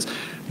of sense.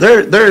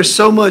 There is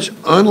so much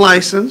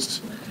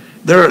unlicensed.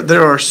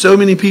 There are so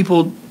many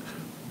people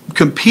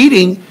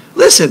competing.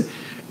 Listen,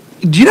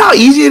 do you know how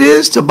easy it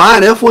is to buy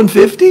an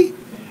F-150?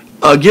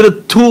 Get a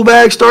tool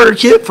bag starter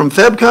kit from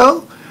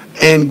Febco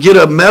and get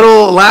a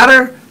metal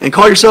ladder and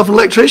call yourself an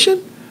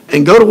electrician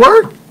and go to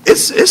work?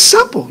 It's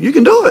simple. You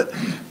can do it.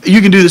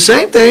 You can do the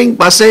same thing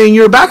by saying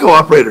you're a backhoe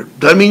operator.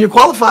 Doesn't mean you're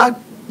qualified.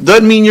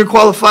 Doesn't mean you're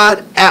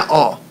qualified at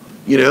all,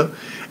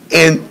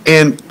 And,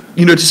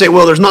 to say,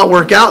 well, there's not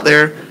work out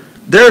there,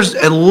 there's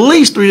at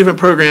least 3 different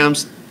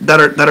programs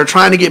that are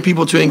trying to get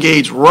people to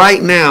engage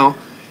right now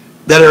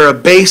that are a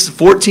base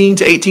 $14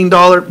 to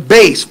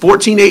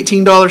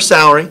 $18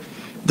 salary.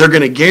 They're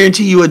going to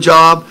guarantee you a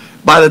job.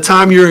 By the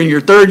time you're in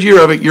your 3rd year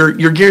of it,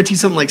 you're guaranteed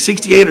something like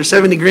 68 or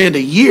 70 grand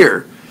a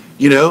year,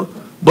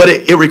 But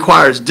it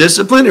requires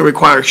discipline, it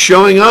requires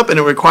showing up, and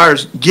it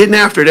requires getting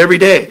after it every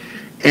day.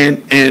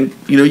 And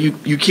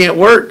you can't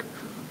work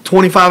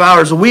 25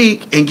 hours a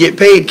week and get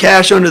paid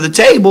cash under the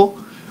table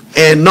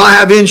and not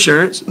have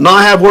insurance,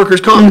 not have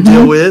workers' comp to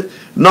deal with,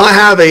 not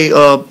have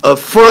a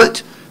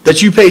front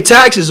that you pay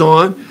taxes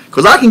on.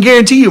 Because I can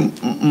guarantee you,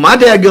 my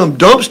dadgum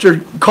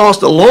dumpster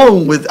cost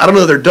alone with, I don't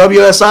know, their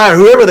WSI or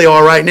whoever they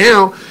are right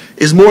now,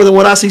 is more than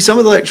what I see some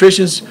of the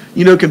electricians,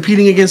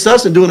 competing against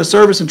us and doing a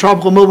service in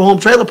Tropical Mobile Home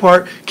Trailer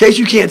Park. In case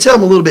you can't tell,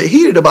 I'm a little bit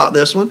heated about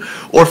this one.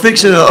 Or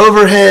fixing an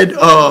overhead,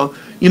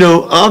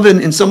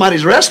 oven in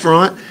somebody's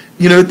restaurant.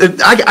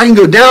 I can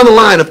go down the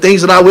line of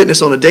things that I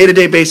witness on a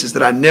day-to-day basis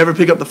that I never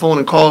pick up the phone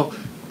and call.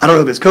 I don't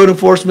know if it's code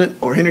enforcement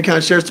or Hendry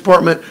County Sheriff's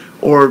Department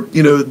or,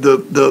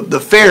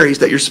 the ferries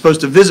that you're supposed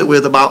to visit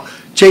with about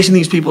chasing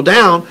these people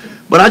down,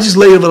 but I just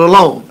leave it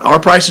alone. Our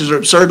prices are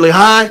absurdly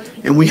high,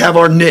 and we have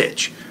our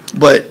niche.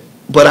 But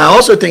I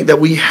also think that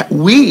we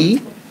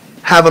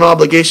have an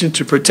obligation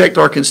to protect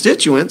our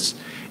constituents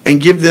and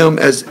give them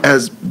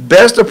as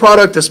best a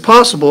product as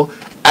possible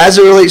as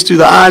it relates to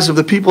the eyes of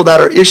the people that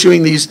are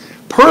issuing these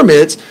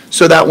permits,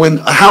 so that when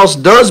a house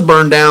does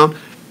burn down,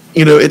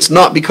 it's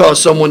not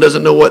because someone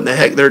doesn't know what in the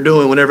heck they're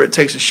doing whenever it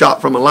takes a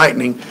shot from a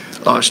lightning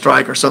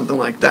strike or something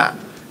like that.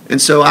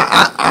 And so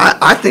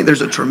I think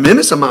there's a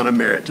tremendous amount of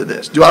merit to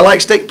this. Do I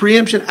like state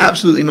preemption?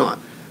 Absolutely not.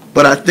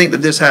 But I think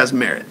that this has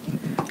merit.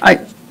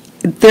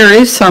 There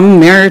is some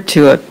merit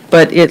to it,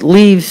 but it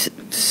leaves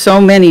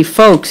so many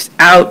folks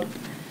out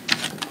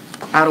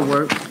Out of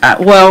work.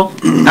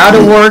 out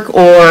of work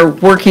or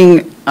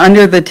working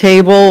under the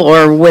table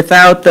or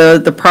without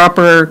the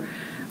proper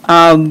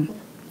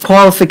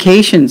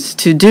qualifications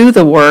to do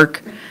the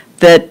work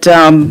that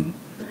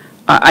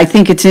I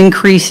think it's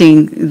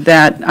increasing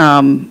that.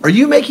 Are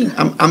you making,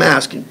 I'm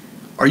asking,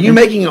 are you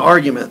making an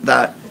argument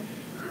that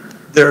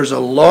there's a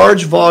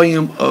large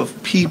volume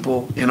of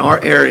people in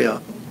our area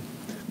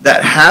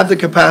that have the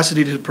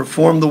capacity to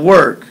perform the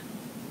work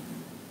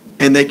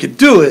and they could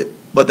do it,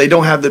 but they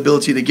don't have the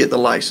ability to get the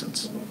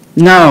license?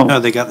 No,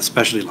 they got the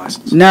specialty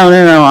license. No.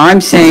 I'm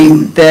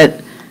saying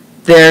that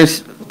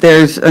there's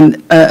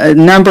a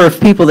number of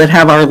people that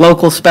have our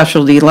local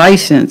specialty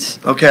license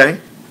Okay.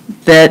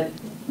 that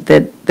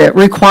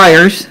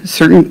requires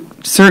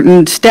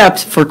certain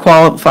steps for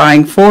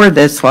qualifying for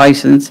this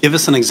license. Give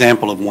us an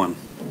example of one.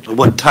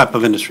 What type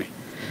of industry?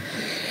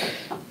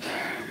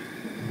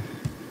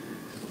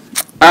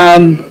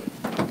 I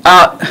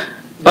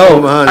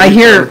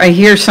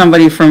hear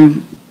somebody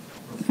from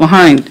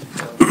behind.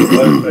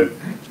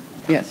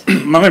 Yes.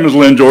 My name is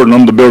Lynn Jordan,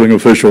 I'm the building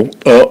official.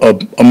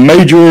 A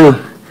major,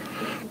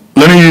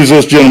 let me use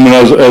this gentleman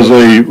as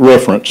a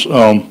reference.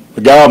 A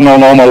guy I've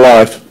known all my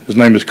life, his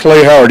name is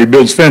Clay Howard, he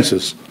builds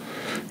fences.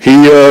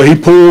 He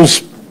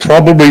pulls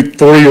probably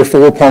 3 or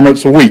 4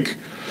 permits a week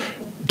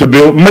to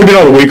build, maybe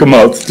not a week, a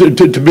month,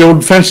 to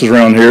build fences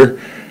around here.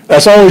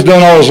 That's all he's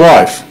done all his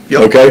life,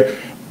 okay?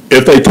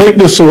 If they take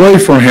this away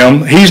from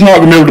him, he's not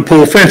going to be able to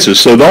pull fences.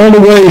 So the only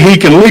way he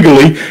can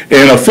legally,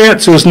 and a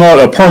fence is not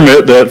a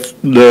permit that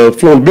the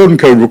Florida Building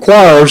Code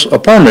requires a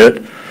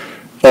permit.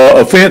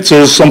 A fence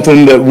is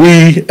something that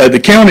we at the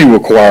county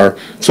require.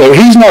 So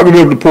he's not going to be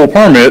able to pull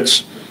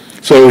permits.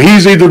 So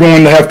he's either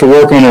going to have to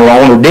work on an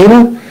owner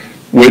builder,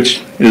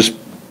 which is,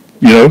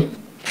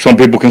 some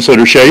people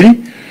consider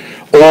shady,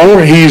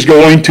 or he's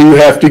going to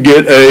have to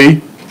get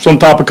some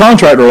type of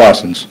contractor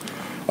license.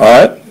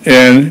 All right?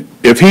 And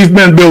if he's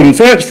been building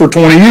fence for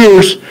 20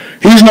 years,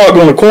 he's not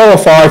going to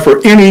qualify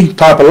for any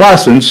type of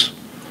license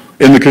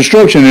in the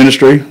construction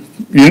industry,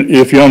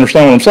 if you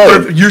understand what I'm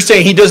saying. You're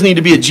saying he doesn't need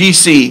to be a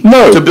GC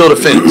No. to build a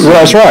fence? Well,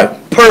 that's right.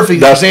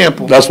 Perfect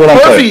example. That's what I'm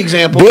saying. Perfect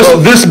example.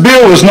 This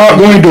bill is not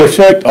going to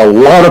affect a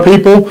lot of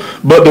people,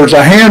 but there's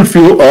a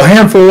handful of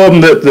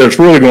them that's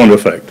really going to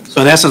affect.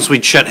 So in essence,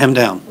 we'd shut him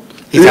down.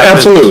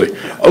 Absolutely.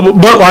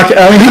 But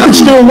he can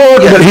still work,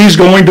 but he's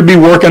going to be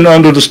working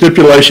under the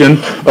stipulation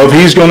of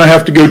he's going to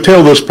have to go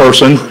tell this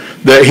person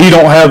that he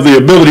don't have the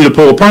ability to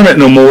pull a permit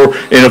no more,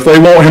 and if they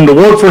want him to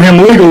work for him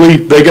legally,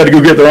 they got to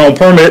go get their own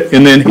permit,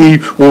 and then he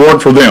will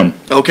work for them.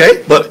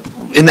 Okay, but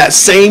in that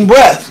same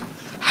breath,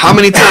 how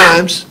many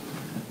times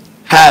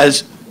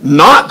has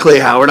not Clay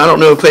Howard, I don't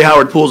know if Clay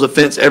Howard pulls a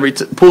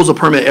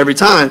permit every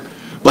time,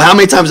 but how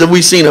many times have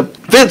we seen a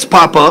fence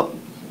pop up,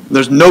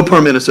 there's no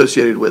permit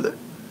associated with it?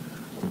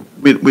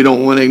 We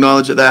don't want to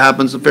acknowledge that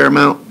happens a fair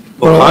amount?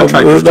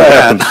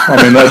 That happens. I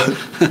mean,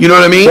 You know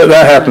what I mean?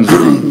 that happens.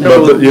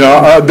 But, you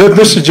know,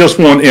 this is just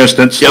one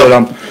instance that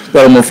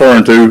I'm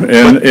referring to,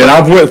 and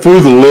I've went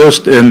through the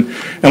list, and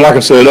like I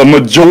said, a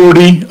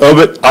majority of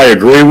it I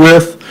agree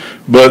with,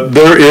 but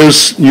there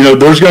is, you know,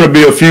 there's going to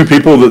be a few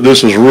people that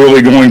this is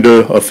really going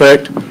to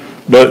affect,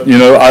 but, you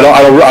know, I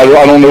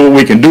don't know what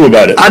we can do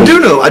about it. I do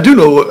know.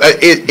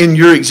 In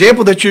your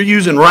example that you're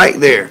using right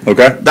there.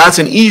 Okay. That's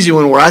an easy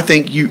one where I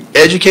think you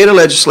educate a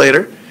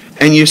legislator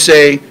and you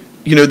say,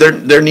 you know,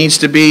 there needs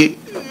to be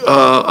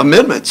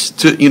amendments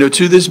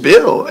to this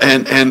bill,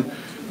 and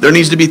there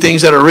needs to be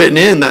things that are written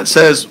in that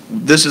says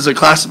this is a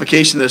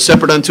classification that's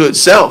separate unto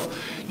itself.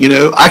 You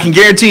know, I can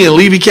guarantee in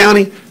Levy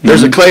County,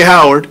 there's a Clay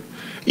Howard.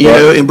 You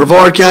know, in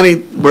Brevard County,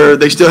 where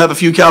they still have a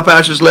few cow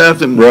pastures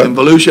left, and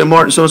Volusia and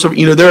Martin, so on and so forth,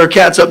 you know, there are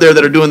cats up there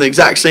that are doing the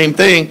exact same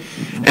thing,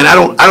 and I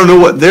don't know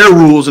what their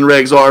rules and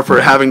regs are for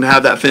having to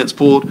have that fence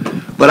pulled,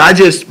 but I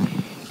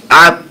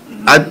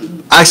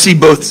see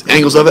both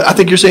angles of it. I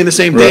think you're saying the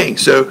same thing.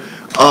 So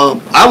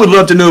I would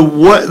love to know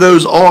what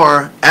those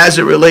are as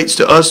it relates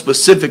to us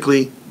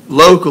specifically,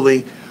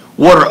 locally.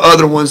 What are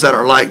other ones that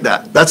are like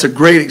that? That's a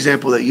great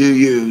example that you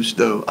used,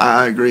 though.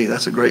 I agree.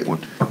 That's a great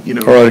one. You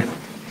know. All right.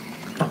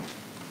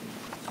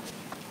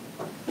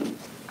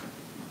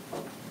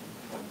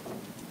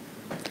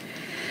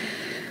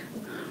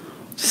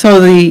 So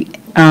the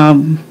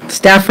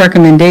staff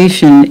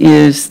recommendation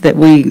is that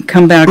we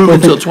come back Approve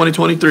with. until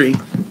 2023.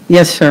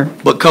 Yes, sir.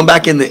 But come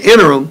back in the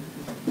interim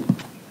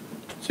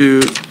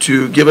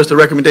to give us the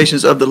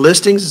recommendations of the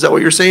listings? Is that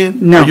what you're saying?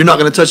 No. Or you're not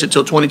going to touch it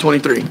till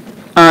 2023?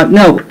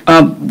 No,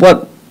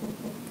 what,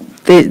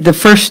 the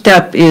first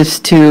step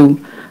is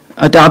to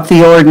adopt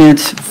the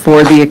ordinance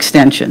for the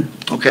extension.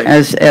 Okay.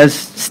 As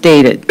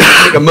stated.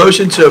 Make a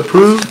motion to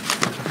approve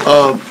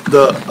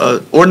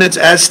the ordinance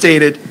as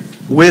stated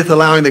with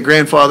allowing the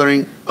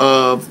grandfathering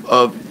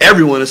of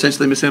everyone,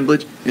 essentially, Ms.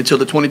 Hemblidge, until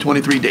the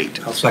 2023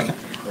 date. I'll second.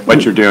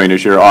 What you're doing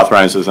is you're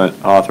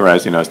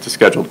authorizing us to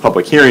schedule a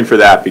public hearing for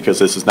that, because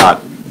this is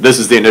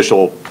the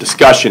initial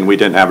discussion. We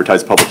didn't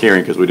advertise a public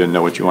hearing because we didn't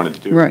know what you wanted to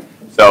do. Right.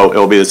 So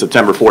it'll be the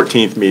September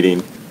 14th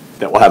meeting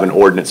that will have an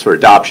ordinance for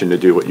adoption to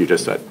do what you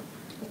just said.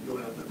 You'll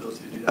have the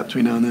ability to do that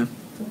between now and then?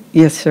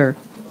 Yes, sir.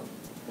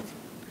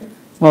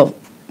 Well,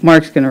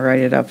 Mark's going to write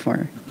it up for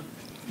me.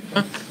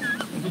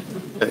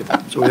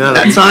 So in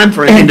that time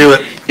frame, can do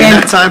it. In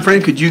that time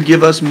frame, could you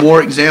give us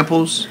more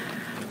examples?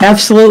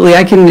 Absolutely.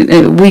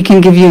 We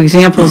can give you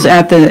examples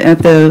at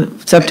the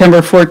September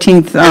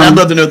 14th. And I'd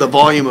love to know the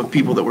volume of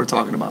people that we're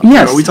talking about.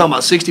 Yes. Are we talking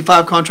about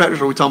 65 contractors,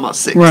 or are we talking about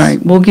 6?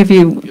 Right. We'll give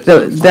you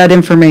that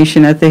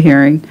information at the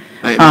hearing.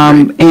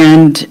 And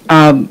in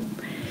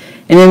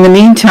the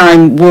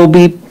meantime, we'll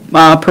be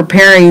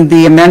preparing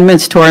the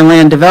amendments to our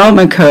land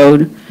development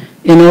code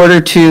in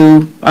order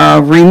to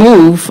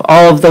remove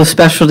all of those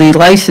specialty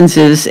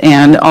licenses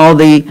and all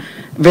the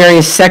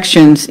various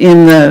sections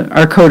in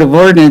our code of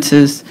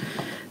ordinances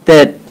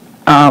that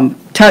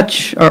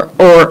touch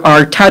or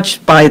are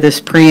touched by this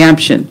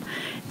preemption.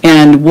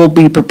 And we'll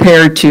be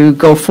prepared to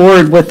go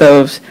forward with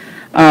those.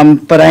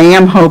 But I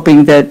am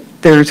hoping that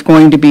there's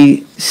going to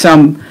be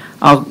some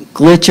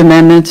glitch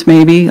amendments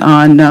maybe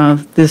on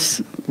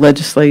this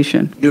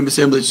legislation. You know, Ms.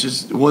 Hemblidge,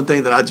 just one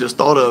thing that I just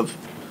thought of,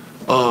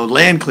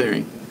 land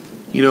clearing.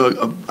 You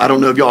know, I don't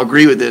know if y'all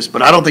agree with this,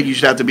 but I don't think you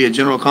should have to be a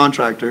general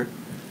contractor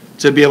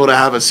to be able to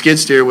have a skid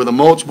steer with a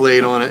mulch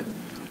blade on it,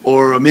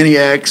 or a mini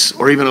X,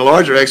 or even a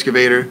larger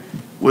excavator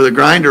with a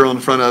grinder on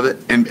the front of it,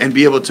 and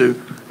be able to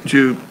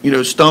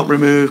stump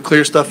remove,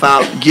 clear stuff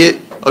out, get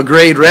a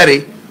grade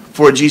ready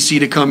for a GC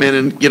to come in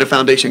and get a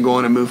foundation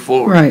going and move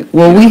forward. Right.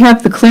 Well, we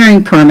have the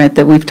clearing permit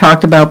that we've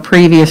talked about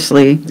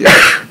previously.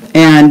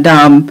 And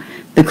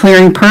the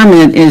clearing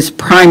permit is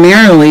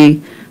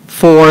primarily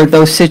for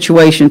those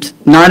situations,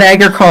 not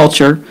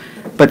agriculture,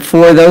 but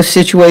for those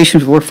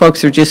situations where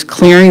folks are just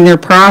clearing their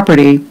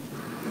property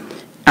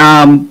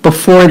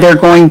before they're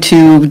going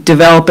to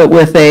develop it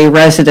with a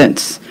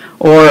residence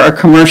or a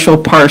commercial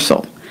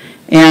parcel.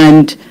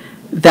 And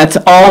that's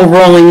all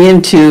rolling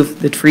into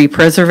the tree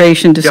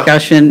preservation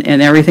discussion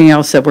and everything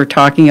else that we're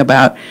talking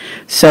about.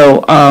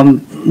 So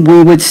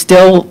we would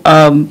still,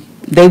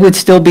 they would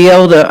still be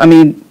able to, I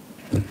mean,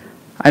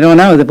 I don't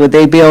know, would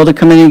they be able to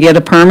come in and get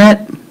a permit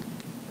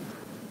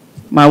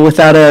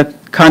without a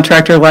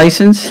contractor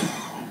license?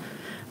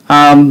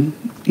 The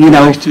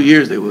next 2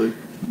 years they would.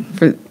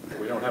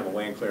 We don't have a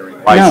land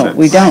clearing license. No,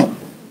 we don't.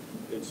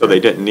 So they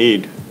didn't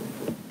need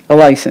A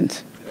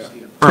license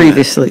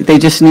previously. They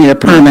just need a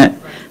permit.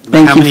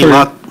 Thank you for.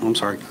 I'm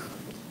sorry.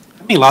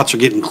 How many lots are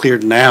getting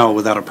cleared now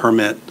without a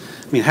permit?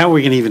 I mean, how are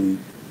we going to even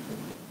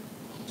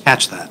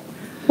catch that?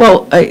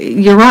 Well,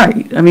 you're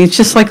right. I mean, it's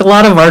just like a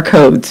lot of our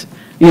codes.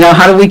 You know,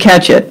 how do we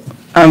catch it?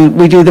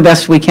 We do the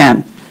best we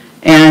can.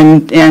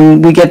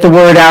 And we get the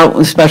word out,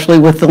 especially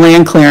with the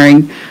land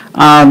clearing.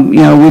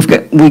 You know,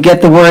 we get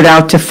the word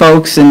out to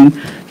folks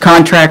and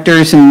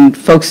contractors and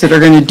folks that are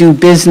going to do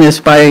business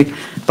by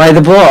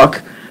the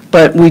book.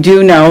 But we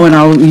do know, and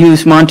I'll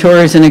use Montour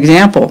as an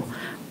example,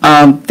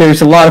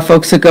 there's a lot of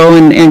folks that go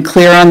and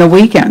clear on the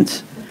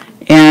weekends.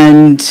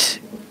 And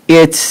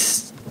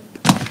it's,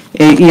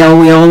 you know,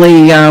 we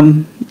only,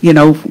 you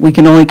know, we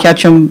can only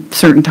catch them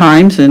certain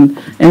times, and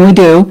we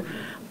do.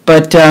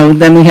 But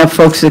then we have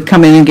folks that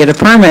come in and get a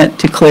permit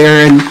to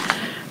clear, and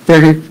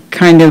they're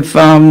kind of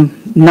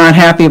not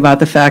happy about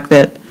the fact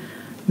that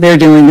they're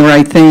doing the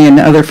right thing and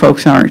other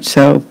folks aren't.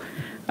 So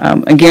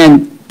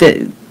again,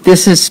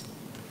 this is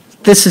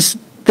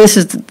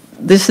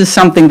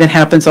something that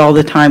happens all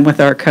the time with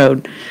our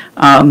code.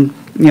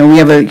 You know, we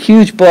have a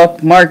huge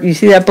book. Mark, you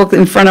see that book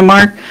in front of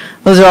Mark?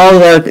 Those are all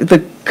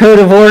the code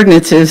of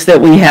ordinances that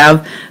we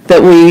have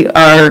that we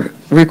are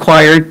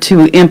required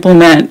to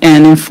implement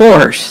and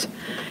enforce.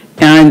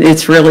 And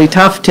it's really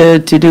tough to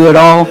do it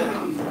all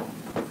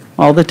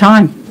the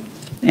time.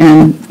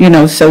 And, you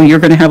know, so you're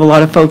going to have a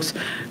lot of folks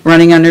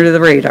running under the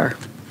radar.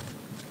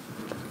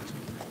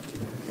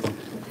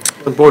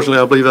 Unfortunately,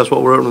 I believe that's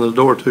what we're opening the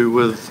door to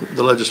with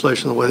the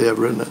legislation, the way they have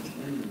written it.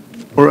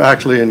 We're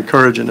actually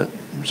encouraging it,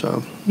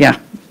 so. Yeah.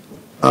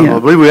 I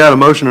believe we had a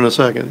motion and a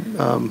second.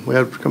 We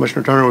had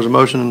Commissioner Turner was a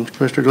motion and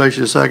Commissioner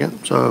Glacier a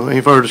second. So any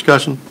further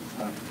discussion?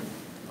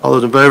 All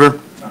those in favor?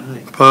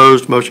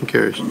 Opposed? Motion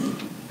carries.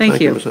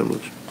 Thank you. Ms.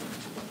 Emlich.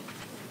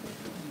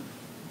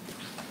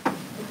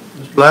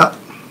 Mr. Blatt?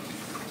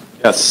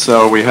 Yes,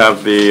 so we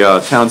have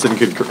the Townsend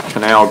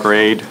Canal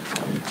grade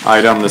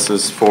item. This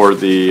is for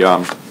the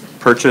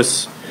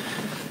purchase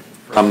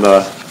from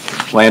the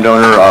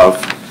landowner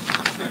of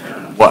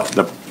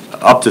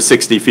up to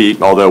 60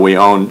 feet, although we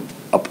own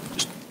a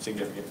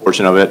significant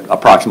portion of it,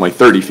 approximately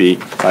 30 feet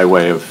by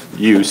way of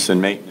use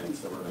and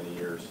maintenance over many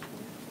years.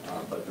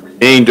 But the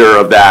remainder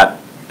of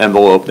that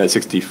envelope, that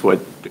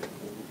 60-foot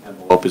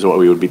envelope, is what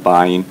we would be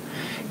buying,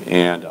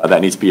 and that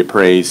needs to be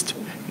appraised.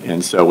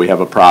 And so we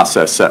have a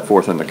process set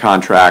forth in the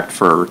contract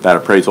for that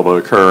appraisal to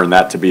occur, and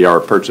that to be our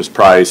purchase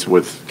price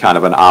with kind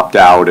of an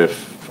opt-out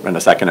and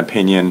a second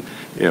opinion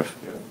if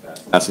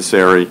that's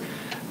necessary.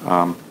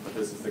 But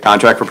this is the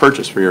contract for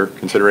purchase for your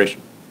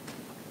consideration.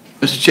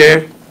 Mr.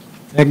 Chair?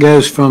 That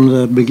goes from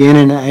the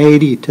beginning of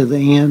 80 to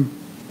the end?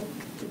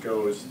 It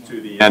goes to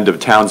the end of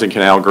Townsend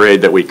Canal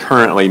grade that we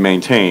currently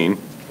maintain,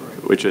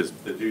 which is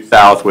the due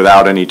south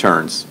without any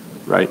turns,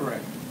 right?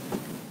 Correct.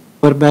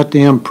 What about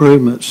the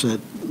improvements,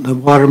 the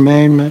water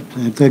management,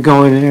 if they're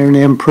going in there and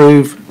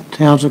improve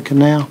Townsend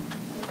Canal?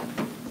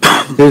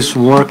 Do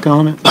some work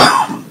on it?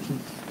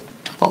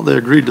 I thought they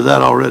agreed to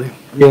that already.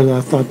 Yeah,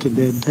 I thought they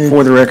did too.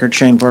 For the record,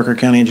 Shane Parker,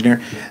 County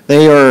Engineer.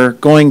 They are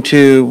going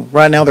to,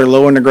 right now, they're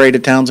lowering the grade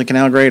of Townsend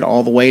Canal grade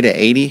all the way to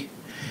 80,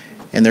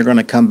 and they're going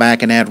to come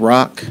back and add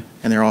rock,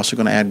 and they're also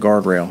going to add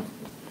guardrail.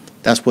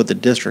 That's what the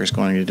district's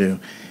going to do.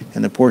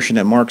 And the portion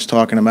that Mark's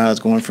talking about is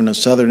going from the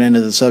southern end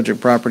of the subject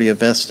property of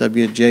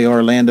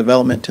SWJR Land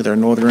Development to their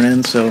northern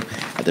end. So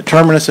at the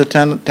terminus of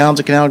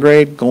Townsend Canal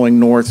grade, going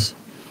north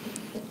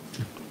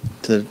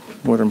to the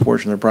northern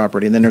portion of their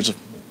property. And then there's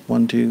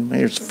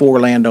there's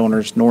 4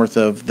 landowners north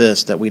of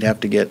this that we'd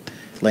have to get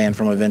land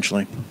from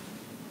eventually.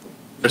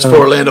 There's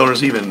 4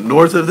 landowners even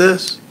north of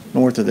this?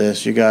 North of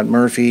this, you got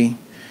Murphy,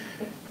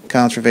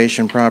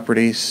 Conservation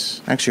Properties.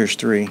 Actually, there's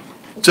 3.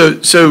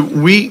 So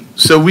we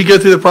go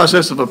through the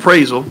process of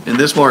appraisal in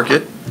this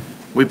market.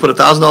 We put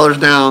 $1,000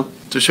 down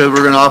to show that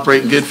we're going to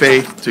operate in good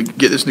faith to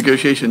get this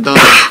negotiation done,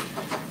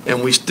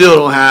 and we still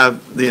don't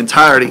have the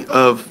entirety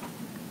of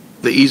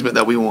the easement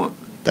that we want.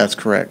 That's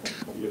correct.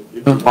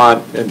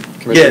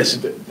 Yes.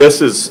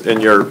 This is in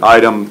your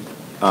item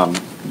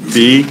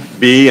B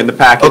in the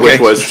packet, Okay, which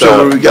was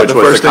so we got the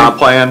the first comp thing?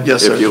 plan.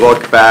 Yes, sir. If you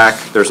look back,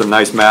 there's a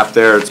nice map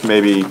there. It's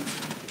maybe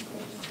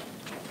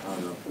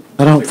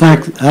I don't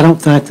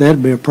think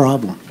that'd be a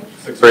problem.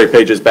 6 or 8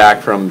 pages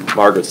back from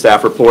Margaret's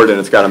staff report, and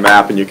it's got a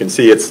map, and you can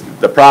see it's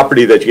the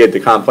property that you get the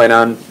comp plan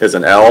on is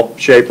an L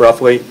shape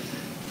roughly,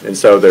 and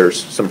so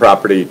there's some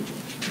property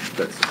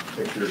that's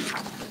pictured.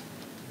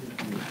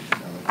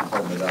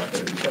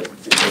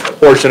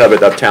 A portion of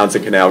it of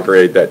Townsend Canal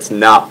grade that's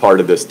not part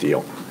of this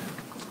deal.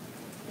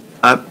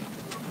 I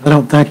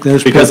don't think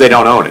those because they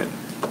don't own it.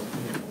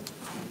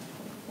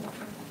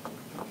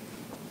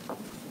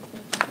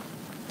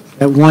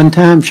 At one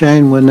time,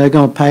 Shane, when they're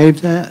going to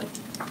pave that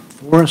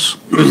for us?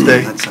 Who's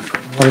they?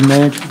 Water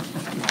management.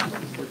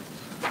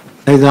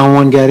 They the only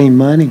one got any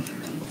money?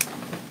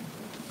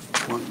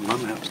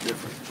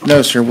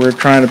 No, sir, we're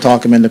trying to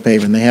talk them into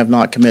paving. They have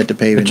not committed to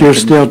paving. But you're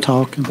still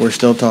talking? We're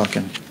still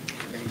talking.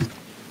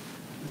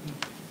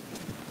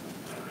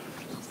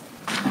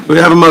 We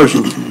have a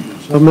motion.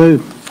 So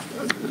move.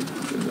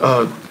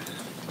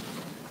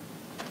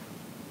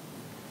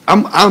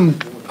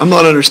 I'm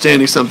not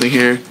understanding something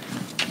here.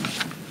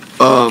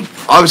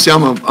 Obviously,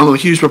 I'm a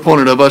huge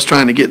proponent of us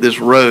trying to get this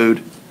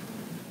road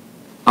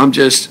I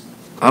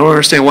don't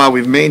understand why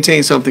we've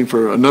maintained something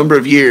for a number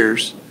of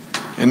years,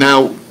 and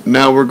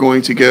now we're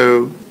going to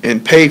go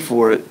and pay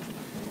for it.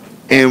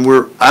 And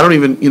I don't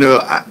even,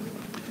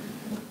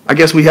 I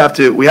guess we have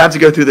to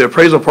go through the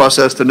appraisal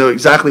process to know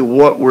exactly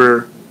what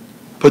we're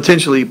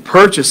potentially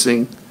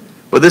purchasing,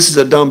 but this is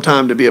a dumb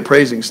time to be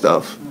appraising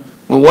stuff.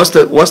 Well, what's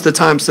the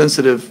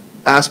time-sensitive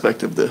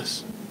aspect of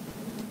this?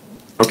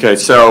 Okay,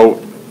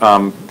 so,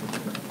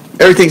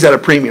 everything's at a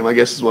premium, I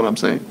guess is what I'm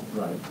saying.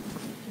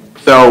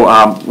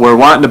 So we're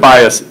wanting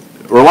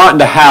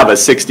to have a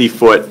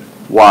 60-foot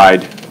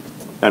wide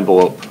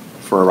envelope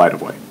for a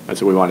right-of-way.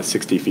 That's what we want, is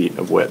 60 feet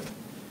of width.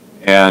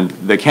 And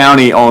the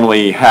county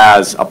only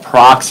has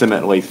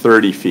approximately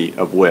 30 feet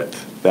of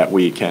width that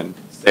we can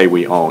say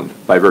we own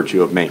by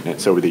virtue of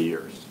maintenance over the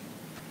years.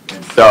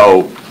 And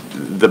so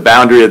the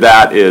boundary of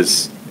that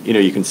is,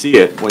 you can see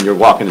it when you're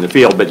walking in the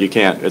field, but you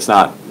can't, it's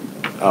not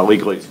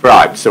legally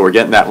described. So we're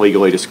getting that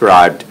legally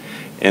described,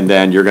 and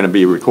then you're going to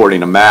be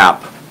recording a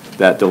map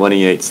that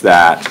delineates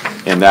that,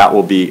 and that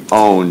will be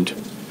owned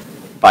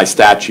by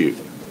statute,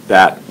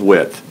 that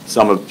width.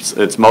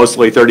 It's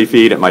mostly 30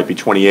 feet, it might be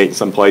 28 in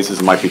some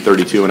places, it might be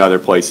 32 in other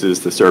places,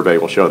 the survey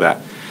will show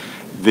that.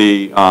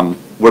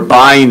 We're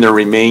buying the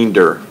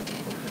remainder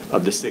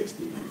of the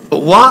 60.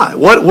 But why?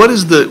 What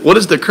is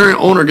the current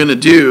owner going to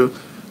do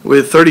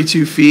with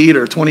 32 feet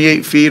or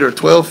 28 feet or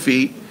 12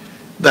 feet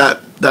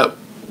that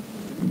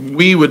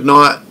they would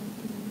not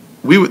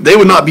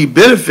be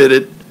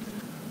benefited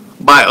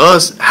by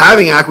us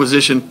having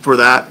acquisition for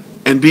that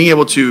and being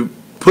able to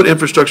put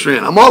infrastructure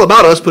in? I'm all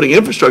about us putting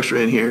infrastructure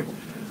in here.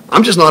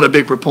 I'm just not a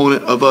big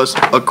proponent of us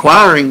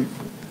acquiring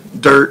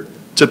dirt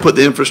to put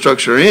the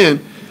infrastructure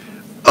in.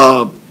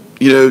 None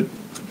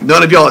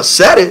of y'all have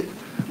said it,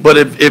 but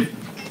if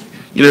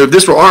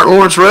this were Art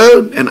Lawrence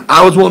Road and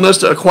I was wanting us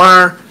to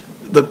acquire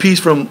the piece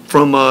from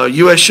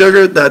U.S.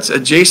 Sugar that's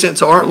adjacent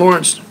to Art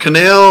Lawrence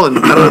Canal, and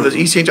I don't know if it's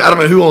East St. I don't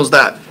know who owns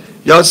that.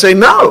 Y'all would say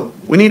no.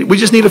 We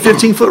just need a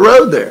 15-foot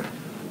road there.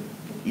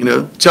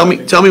 Tell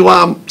me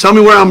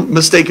where I'm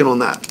mistaken on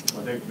that.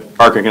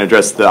 Parker can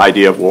address the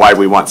idea of why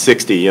we want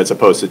 60 as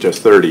opposed to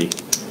just 30.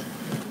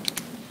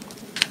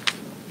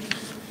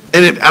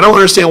 And I don't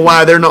understand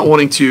why they're not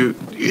wanting to,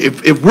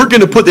 if we're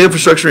going to put the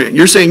infrastructure in,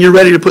 you're saying you're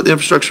ready to put the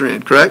infrastructure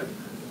in, correct?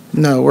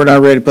 No, we're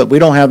not ready, but we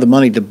don't have the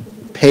money to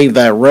pave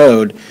that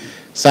road.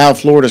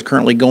 South Florida is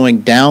currently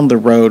going down the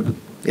road.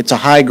 It's a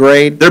high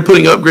grade. They're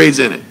putting upgrades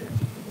in it.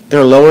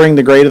 They're lowering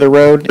the grade of the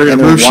road. They're going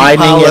to move sheet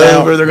pile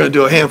over. They're going to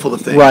do a handful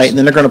of things. Right, and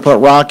then they're going to put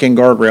rock and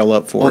guardrail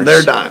up for us. On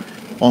their dime.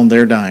 On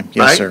their dime,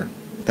 yes, Right? sir.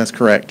 That's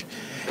correct.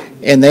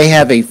 And they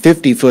have a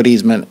 50-foot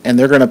easement, and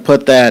they're going to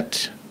build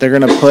that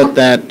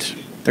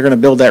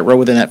road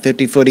within that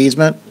 50-foot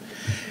easement.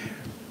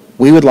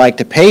 We would like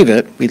to pave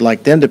it. We'd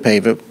like them to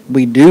pave it.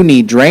 We do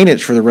need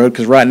drainage for the road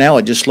because right now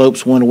it just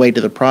slopes one way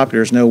to the property.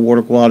 There's no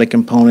water quality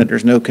component.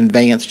 There's no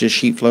conveyance, just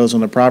sheet flows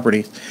on the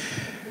property.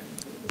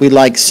 We'd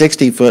like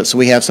 60 foot so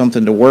we have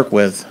something to work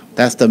with.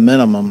 That's the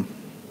minimum.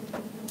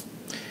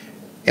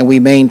 And we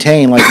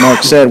maintain, like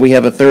Mark said, we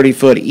have a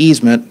 30-foot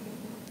easement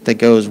that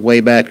goes way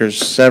back. There's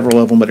several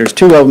of them, but there's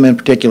two of them in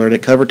particular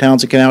that cover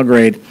Townsend Canal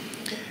grade.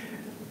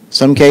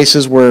 Some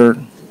cases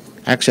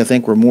actually I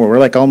think we're more. We're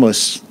like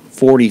almost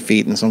 40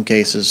 feet in some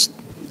cases.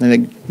 And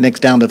it next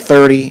down to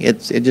 30. It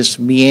just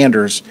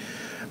meanders.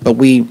 But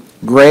we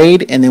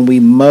grade and then we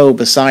mow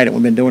beside it.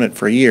 We've been doing it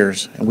for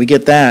years. And we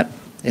get that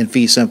in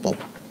fee simple.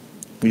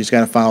 We just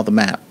got to file the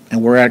map.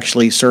 And we're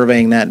actually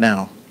surveying that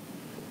now.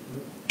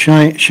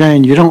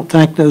 Shane, you don't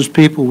think those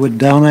people would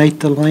donate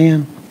the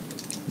land?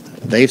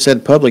 They've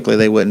said publicly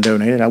they wouldn't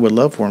donate it. I would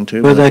love for them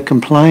to. Well, they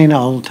complain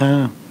all the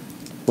time.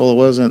 Well, it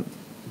wasn't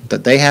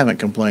that they haven't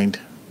complained.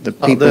 The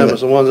Not people them, that,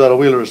 it's the ones out of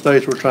Wheeler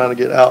Estates we're trying to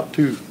get out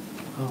too.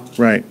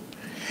 right.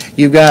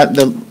 You've got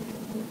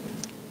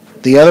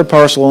the other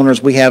parcel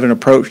owners we haven't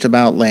approached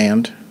about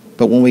land,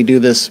 but when we do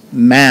this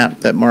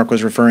map that Mark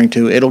was referring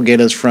to, it'll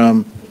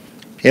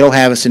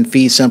have us in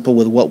fee simple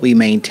with what we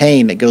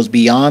maintain that goes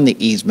beyond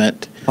the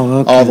easement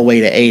all the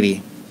way to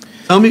 80.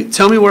 Tell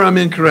me where I'm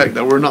incorrect,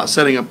 that we're not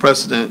setting a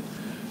precedent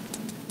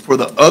for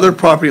the other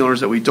property owners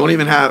that we don't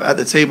even have at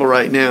the table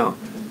right now,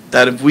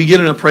 that if we get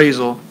an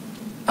appraisal,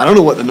 I don't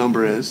know what the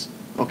number is,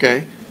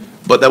 okay?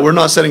 But that we're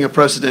not setting a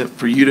precedent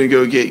for you to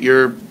go get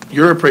your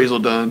appraisal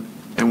done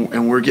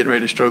and we're getting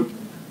ready to stroke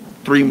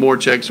 3 more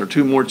checks or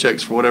 2 more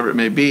checks for whatever it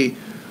may be.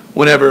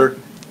 Whenever,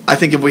 I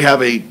think if we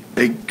have a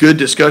good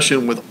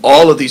discussion with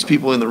all of these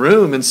people in the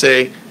room and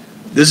say,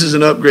 this is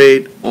an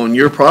upgrade on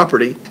your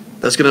property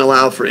that's going to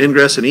allow for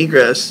ingress and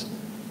egress,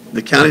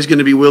 the county's going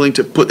to be willing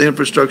to put the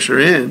infrastructure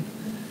in,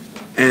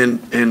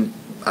 and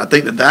I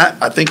think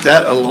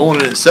that alone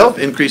in itself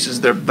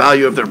increases their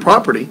value of their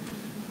property.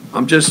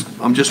 I'm just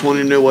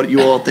wanting to know what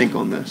you all think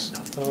on this.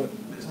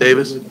 Ms.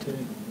 Davis? I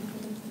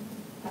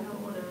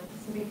don't want to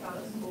speak out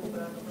of school,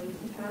 but I believe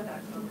we've had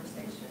that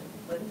conversation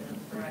with them,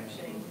 correct,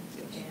 Shane?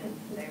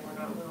 And they were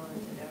not willing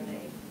to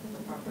donate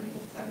the property,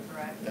 is that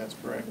correct? That's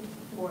correct.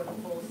 For the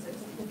full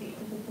 60 feet.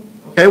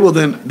 Okay, well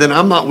then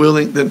I'm not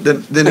willing, then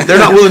if they're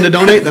not willing to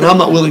donate, then I'm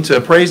not willing to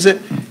appraise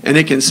it, and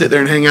it can sit there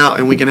and hang out,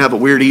 and we can have a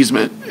weird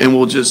easement, and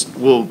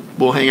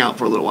we'll hang out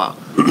for a little while.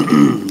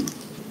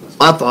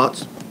 My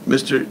thoughts,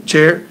 Mr.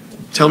 Chair,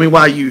 tell me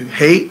why you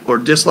hate or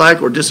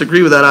dislike or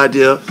disagree with that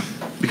idea,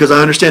 because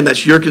I understand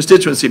that's your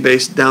constituency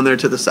base down there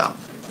to the south.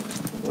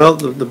 Well,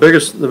 the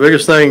biggest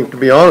thing, to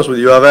be honest with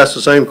you, I've asked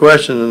the same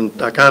question,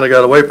 and I kind of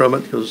got away from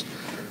it, because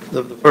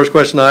the first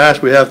question I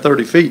asked, we have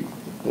 30 feet.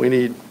 We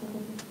need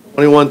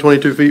 21,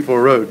 22 feet for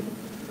a road.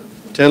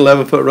 10,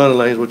 11-foot running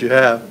lane is what you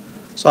have.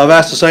 So I've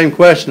asked the same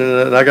question,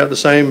 and I got the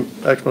same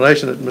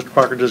explanation that Mr.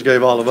 Parker just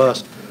gave all of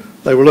us.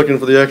 They were looking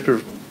for the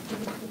extra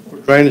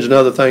drainage and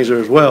other things there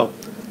as well.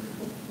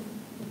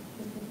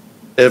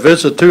 If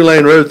it's a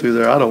 2-lane road through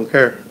there, I don't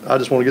care. I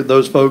just want to get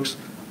those folks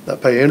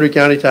that pay Hendry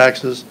County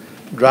taxes,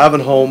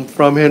 driving home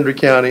from Hendry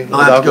County.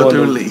 Don't have to go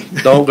through Lee.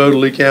 Don't go to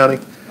Lee County.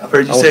 I've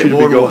heard you I want say you to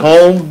more go than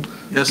home,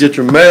 Yes, get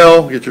your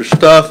mail, get your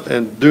stuff,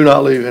 and do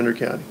not leave Hendry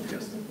County.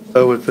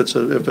 So if it's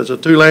a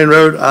 2-lane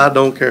road, I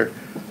don't care.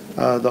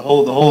 The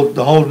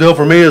whole deal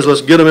for me is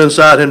let's get them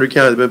inside Hendry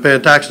County. They've been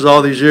paying taxes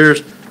all these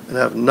years and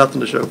have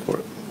nothing to show for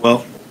it.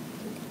 Well,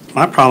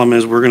 my problem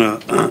is we're going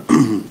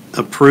to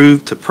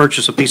approve to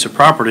purchase a piece of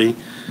property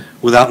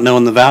without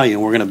knowing the value,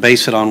 and we're going to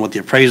base it on what the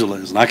appraisal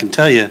is. And I can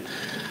tell you,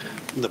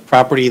 the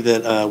property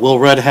that Will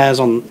Rudd has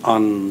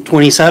on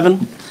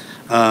 27,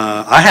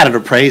 I had it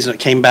appraised and it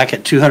came back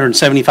at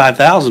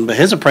 $275,000, but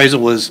his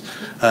appraisal was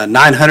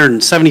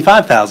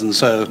 $975,000.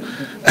 So,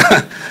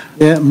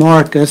 Yeah,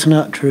 Mark, that's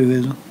not true,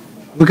 is it?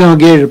 We're gonna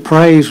get it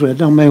appraised, but it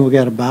don't mean we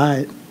gotta buy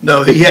it.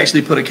 No, he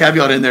actually put a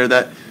caveat in there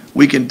that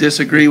we can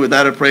disagree with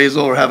that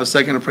appraisal or have a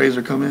second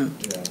appraiser come in.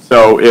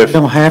 So if.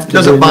 Don't have to.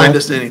 Doesn't do bind that.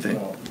 us to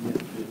anything.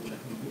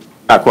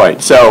 Not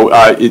quite. So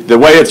the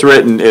way it's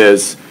written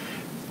is,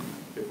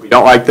 if we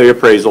don't like the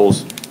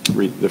appraisals,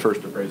 the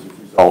first appraiser's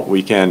result,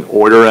 we can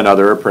order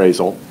another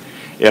appraisal.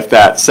 If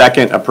that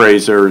second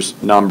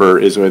appraiser's number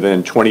is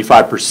within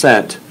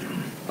 25%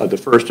 of the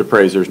first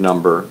appraiser's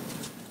number,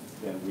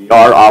 then we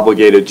are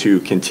obligated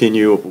to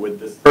continue with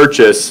this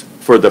purchase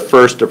for the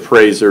first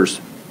appraiser's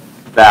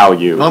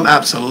value. I'm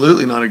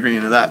absolutely not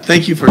agreeing to that.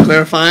 Thank you for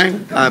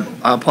clarifying. I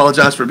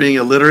apologize for being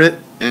illiterate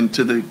and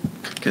to the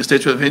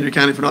constituent of Hendry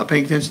County for not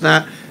paying attention to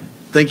that.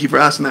 Thank you for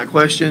asking that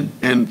question.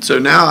 And so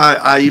now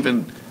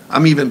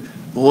I'm even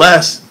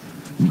less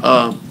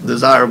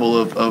desirable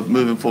of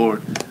moving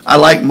forward. I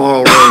like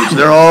moral roads.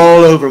 They're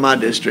all over my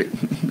district.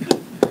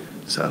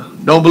 So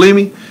don't believe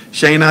me?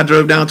 Shane and I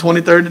drove down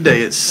 23rd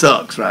today. It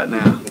sucks right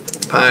now.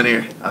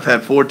 Pioneer. I've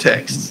had 4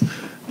 texts.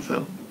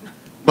 So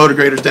motor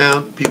grader's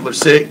down. People are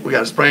sick. We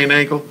got a sprained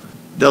ankle.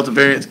 Delta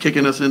variant's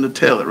kicking us in the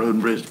tail at Road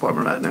and Bridge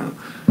Department right now.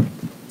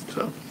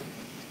 So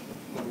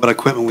what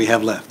equipment we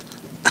have left.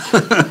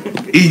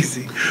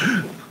 easy.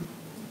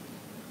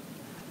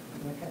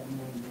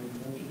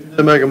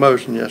 To make a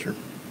motion, yes, sir.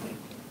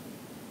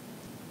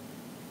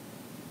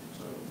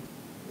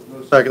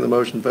 No second, the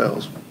motion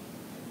fails.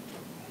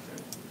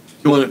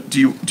 Do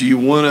you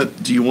want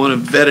to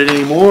vet it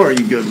anymore, or are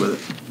you good with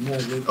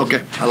it?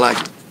 Okay, I like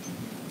it.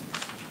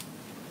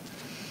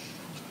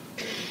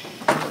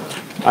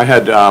 I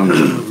had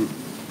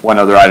one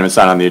other item that's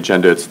not on the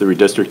agenda. It's the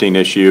redistricting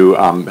issue.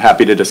 I'm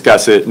happy to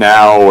discuss it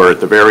now or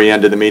at the very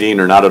end of the meeting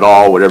or not at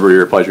all, whatever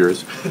your pleasure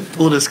is.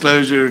 Full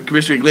disclosure,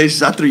 Commissioner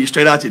Iglesias, I threw you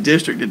straight out your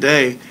district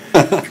today.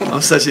 I'm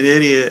such an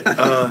idiot.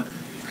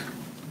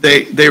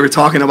 They were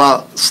talking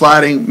about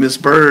sliding Miss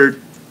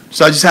Bird,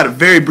 so I just had a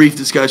very brief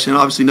discussion.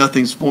 Obviously,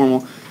 nothing's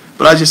formal,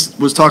 but I just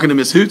was talking to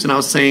Miss Hoots, and I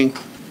was saying,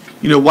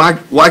 you know, why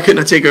couldn't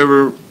I take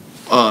over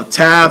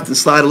Taft and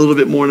slide a little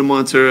bit more into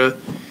Montura?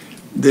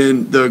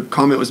 Then the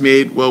comment was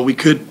made, well, we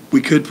could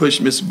push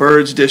Miss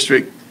Bird's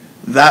district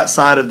that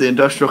side of the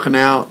industrial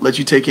canal, let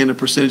you take in a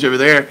percentage over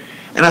there.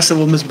 And I said,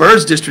 well, Miss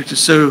Bird's district is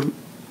so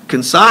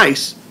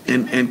concise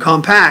and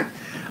compact.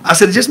 I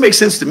said, it just makes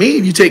sense to me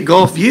if you take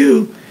Gulf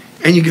View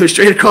and you go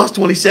straight across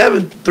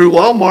 27 through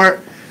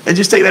Walmart and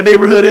just take that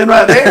neighborhood in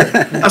right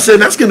there. I said,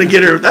 that's gonna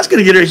get her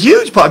a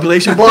huge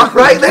population block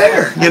right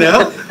there, you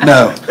know?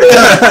 No.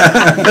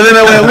 And then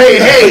I went, wait,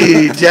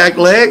 hey, Jack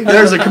Leg,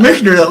 there's a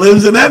commissioner that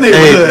lives in that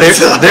neighborhood.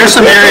 There's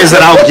some areas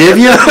that I'll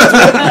give you,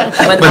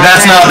 but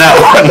that's not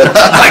that one.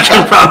 I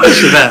can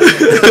promise you that.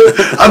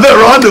 I bet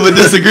Rhonda would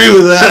disagree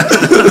with that.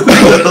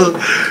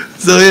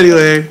 So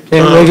anyway.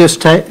 Can't we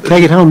just take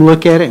it home,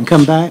 look at it, and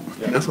come back?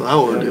 That's what I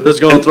want to do. It's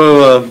gonna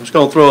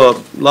throw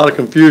a lot of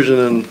confusion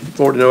in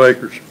 40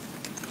 acres.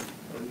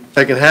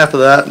 Taking half of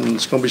that, and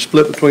it's gonna be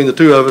split between the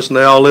two of us, and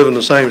they all live in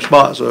the same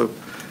spot, so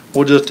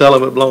we'll just tell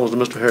them it belongs to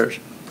Mr. Harris.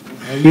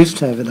 I used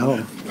to have it all.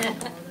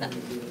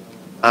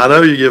 I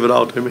know you give it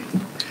all to me.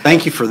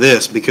 Thank you for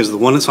this, because the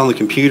one that's on the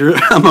computer,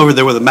 I'm over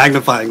there with a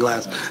magnifying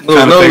glass Well,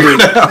 trying to figure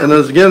it out. And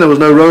again, there was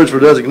no roads for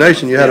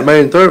designation. You had a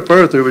main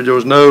thoroughfare through, but there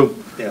was no.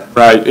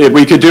 Right.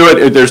 We could do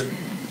it,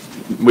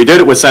 we did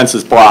it with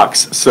census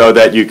blocks so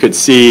that you could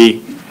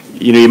see,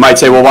 you know, you might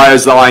say, well, why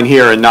is the line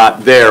here and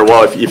not there?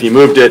 Well, if you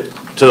moved it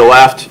to the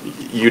left,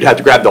 you'd have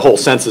to grab the whole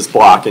census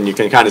block, and you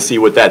can kind of see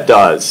what that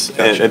does.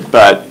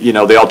 But, you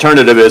know, the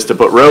alternative is to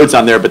put roads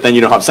on there, but then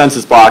you don't have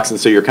census blocks, and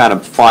so you're kind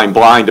of flying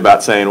blind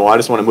about saying, well, I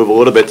just want to move a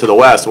little bit to the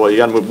west. Well, you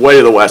got to move way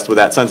to the west with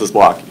that census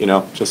block, you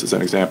know, just as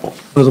an example.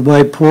 With the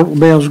way Port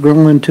Bell's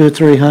growing 200 or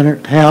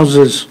 300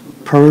 houses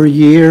per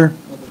year,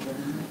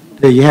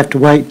 do you have to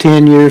wait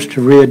 10 years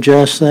to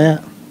readjust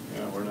that?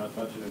 Yeah, we're not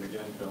touching it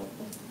again until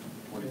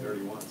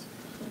 2031.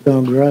 It's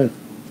going to grow.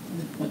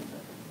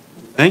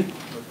 Hey?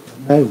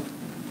 No.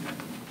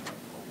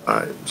 All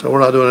right, so we're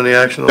not doing any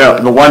action on No,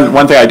 that? the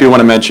one thing I do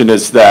want to mention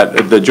is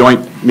that the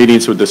joint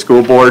meetings with the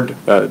school board,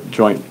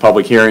 joint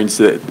public hearings,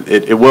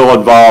 it will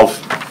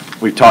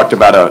involve, we've talked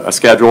about a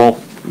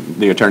schedule,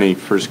 the attorney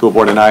for the school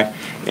board and I,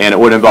 and it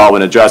would involve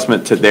an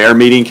adjustment to their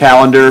meeting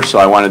calendar, so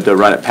I wanted to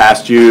run it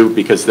past you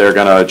because they're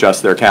going to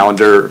adjust their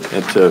calendar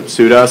to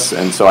suit us,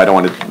 and so I don't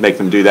want to make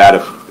them do that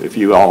if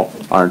you all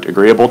aren't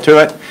agreeable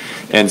to it.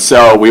 And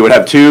so we would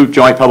have 2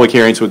 joint public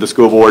hearings with the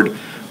school board,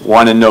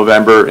 one in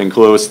November in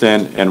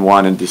Clewiston and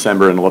one in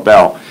December in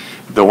LaBelle.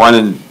 The one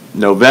in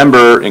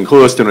November in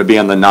Clewiston would be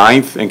on the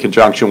 9th in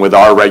conjunction with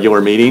our regular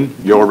meeting,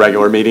 your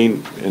regular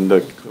meeting in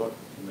the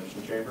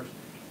commission chambers.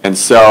 And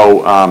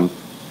so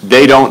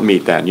they don't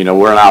meet then. You know,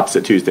 we're on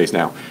opposite Tuesdays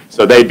now.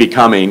 So they'd be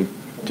coming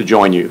to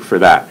join you for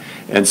that.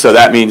 And so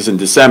that means in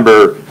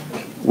December,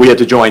 we have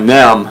to join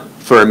them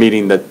for a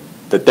meeting that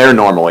they're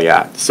normally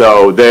at.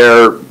 So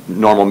their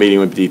normal meeting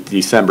would be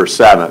December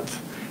 7th.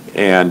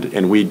 And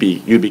you'd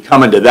be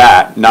coming to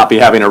that, not be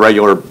having a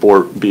regular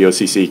board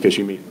BOCC because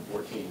you meet on the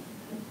 14th,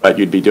 but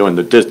you'd be doing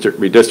the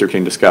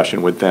redistricting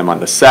discussion with them on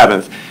the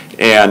 7th.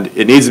 And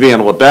it needs to be in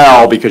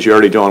LaBelle because you're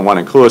already doing one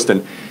in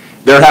Clewiston.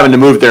 They're having to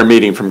move their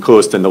meeting from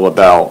Clewiston to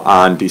LaBelle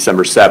on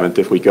December 7th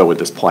if we go with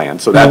this plan.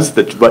 So that's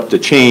the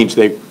change.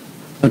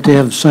 Don't they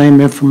have the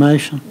same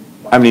information?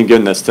 I haven't even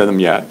given this to them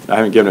yet. I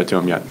haven't given it to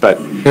them yet,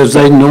 but. Because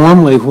they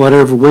normally,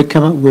 whatever we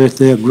come up with,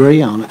 they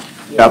agree on it.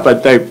 Yeah,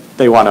 but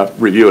they want to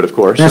review it, of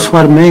course. That's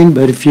what I mean,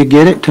 but if you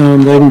get it to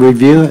them, they can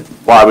review it.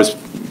 Well, I was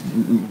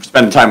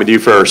spending time with you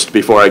first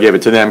before I gave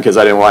it to them because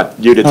I didn't want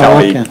you to tell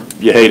me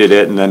you hated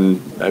it, and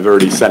then I've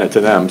already sent it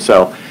to them.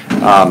 So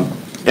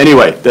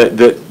anyway,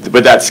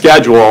 with that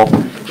schedule,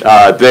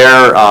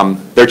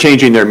 they're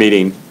changing their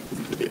meeting.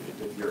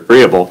 If you're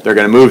agreeable, they're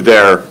going to move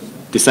their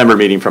December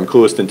meeting from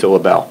Clewiston to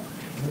LaBelle.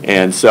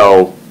 And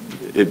so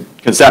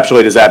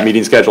conceptually, does that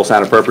meeting schedule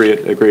sound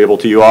appropriate, agreeable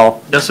to you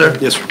all? Yes, sir.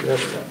 Yes,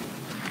 sir.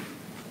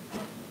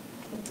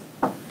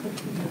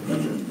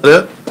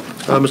 That's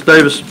it? Ms.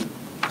 Davis? Ms.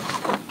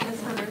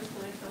 Hunter's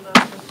going to come up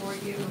before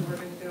you, and we're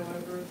going to go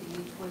over the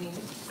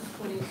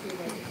 2022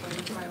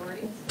 legislative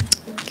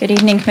priorities. Good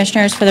evening,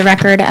 Commissioners. For the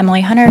record,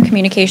 Emily Hunter,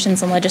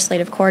 Communications and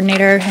Legislative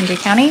Coordinator, Hendry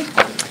County.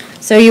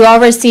 So you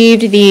all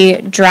received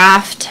the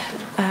draft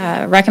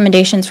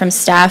recommendations from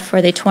staff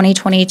for the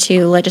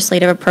 2022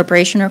 legislative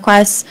appropriation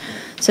requests.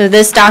 So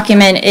this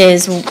document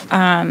is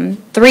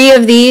 3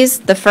 of these.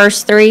 The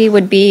first 3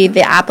 would be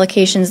the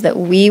applications that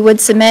we would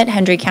submit,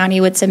 Hendry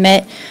County would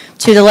submit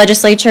to the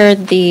legislature.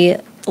 The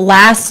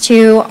last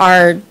 2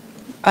 are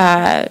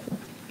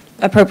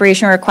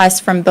appropriation requests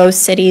from both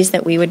cities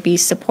that we would be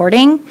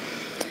supporting.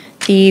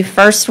 The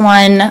first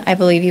one, I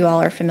believe you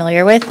all are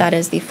familiar with, that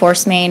is the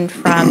force main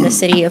from the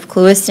city of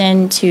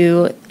Clewiston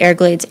to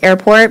Everglades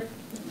Airport.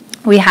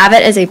 We have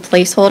it as a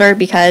placeholder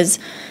because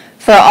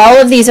for all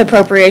of these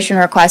appropriation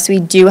requests, we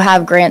do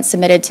have grants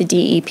submitted to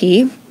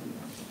DEP.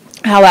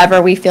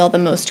 However, we feel the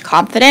most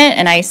confident,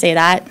 and I say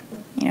that,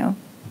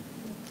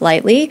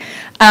 lightly,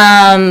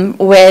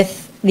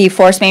 with the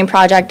force main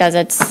project as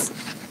it's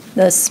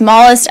the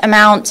smallest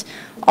amount.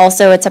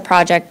 Also, it's a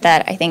project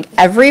that I think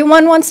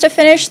everyone wants to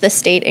finish, the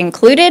state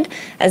included,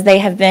 as they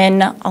have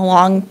been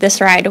along this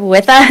ride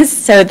with us.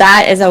 So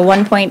that is a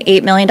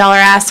 $1.8 million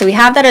ask. So we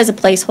have that as a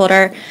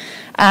placeholder.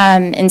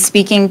 In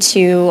speaking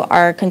to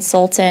our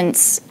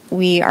consultants,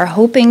 we are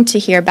hoping to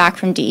hear back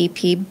from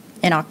DEP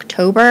in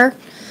October.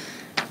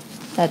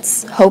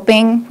 That's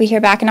hoping we hear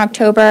back in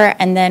October,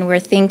 and then we're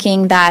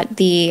thinking that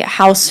the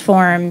House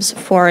forms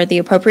for the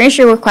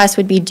appropriation request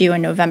would be due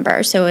in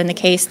November. So in the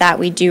case that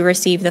we do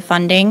receive the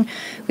funding,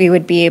 we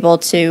would be able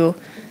to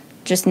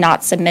just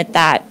not submit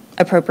that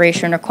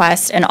appropriation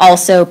request and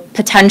also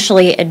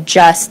potentially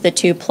adjust the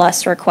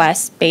 2+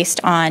 requests based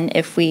on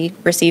if we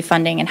receive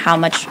funding and how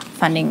much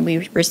funding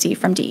we receive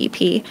from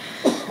DEP.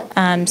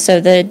 So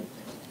the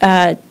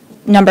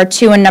number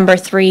 2 and number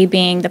 3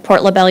 being the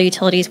Port LaBelle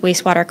Utilities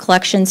wastewater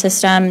collection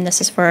system. This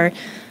is for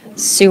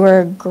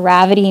sewer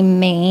gravity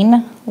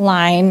main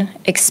line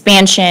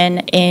expansion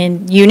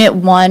in Unit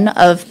 1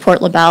 of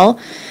Port LaBelle.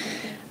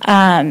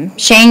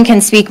 Shane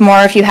can speak more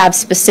if you have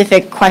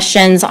specific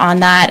questions on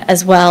that,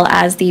 as well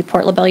as the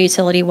Port LaBelle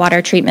Utility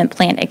Water Treatment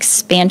Plant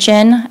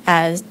expansion.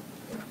 As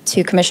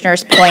to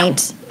Commissioner's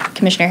point,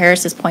 Commissioner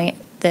Harris's point,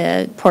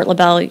 the Port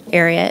LaBelle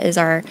area is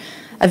a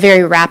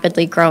very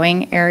rapidly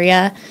growing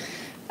area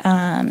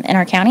in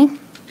our county.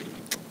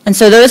 And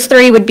so those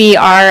 3 would be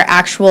our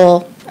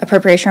actual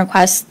appropriation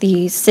requests.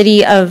 The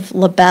city of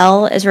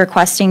LaBelle is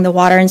requesting the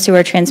water and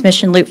sewer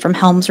transmission loop from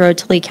Helms Road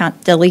to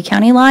the Lee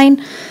County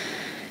line.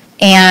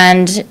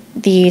 And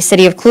the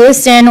city of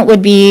Clewiston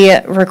would be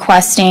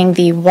requesting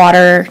the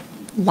water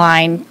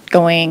line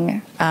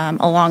going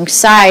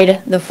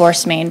alongside the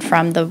force main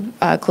from the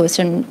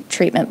Clewiston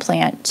treatment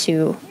plant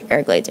to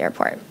Everglades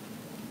Airport.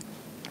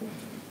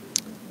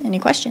 Any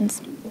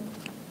questions?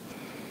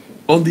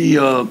 On the,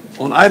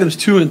 on items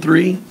 2 and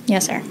 3,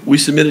 Yes, sir. we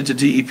submitted to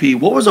DEP.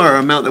 What was our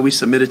amount that we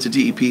submitted to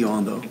DEP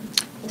on, though?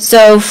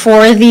 So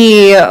for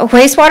the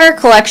wastewater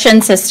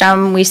collection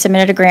system, we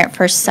submitted a grant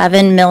for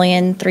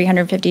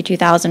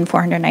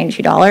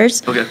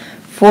 $7,352,492. Okay.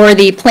 For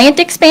the plant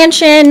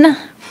expansion,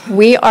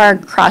 we are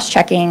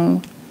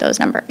cross-checking those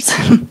numbers.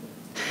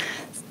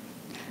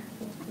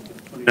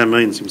 That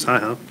million seems high,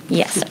 huh?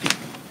 Yes, sir.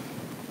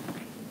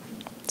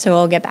 So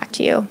we'll get back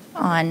to you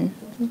on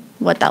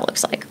what that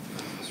looks like.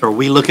 So are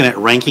we looking at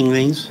ranking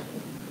these?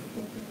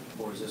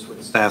 Or is this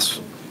what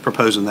staff's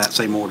proposing that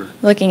same order?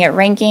 Looking at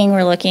ranking,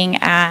 we're looking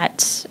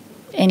at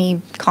any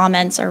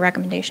comments or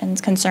recommendations,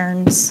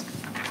 concerns.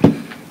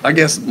 I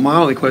guess my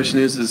only question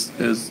is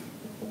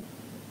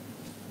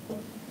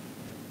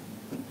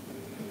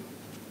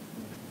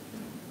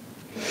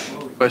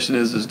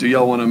do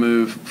y'all want to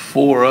move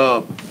 4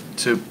 up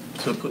to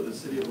put the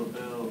city of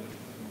LaBelle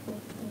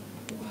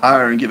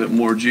higher and give it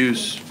more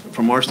juice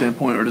from our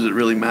standpoint, or does it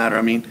really matter?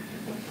 I mean,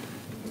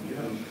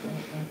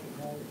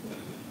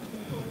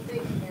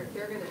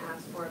 They're going to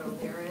ask for it on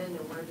their end,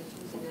 and we're just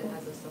using it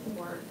as a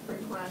support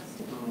request.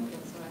 And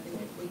so I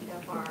think if we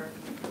kept our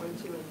 1,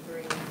 2, and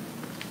 3.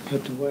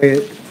 But the way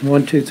it,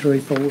 1, 2, 3,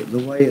 4,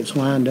 the way it's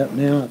lined up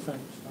now, I think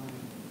it's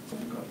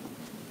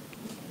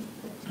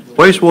fine.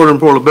 Wastewater in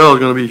Port LaBelle is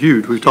going to be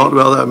huge. We've talked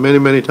about that many,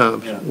 many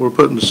times. We're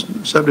putting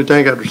septic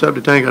tank after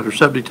septic tank after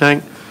septic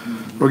tank.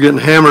 We're getting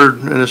hammered,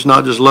 and it's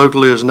not just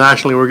locally, it's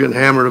nationally. We're getting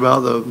hammered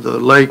about the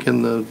lake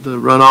and the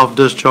runoff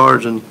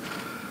discharge, and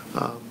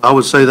I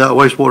would say that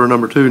wastewater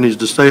number 2 needs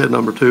to stay at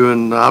number 2,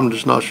 and I'm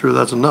just not sure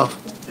that's enough.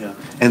 Yeah.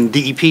 And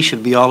DEP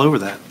should be all over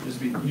that.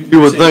 You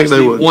would think they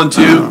would. 1,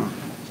 2,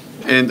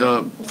 and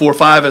 4,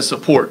 5 as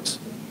supports.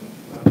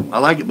 I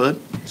like it, bud.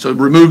 So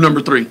remove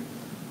number 3.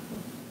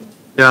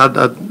 Yeah,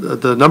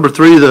 the number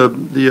 3,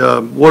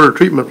 the water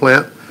treatment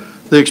plant,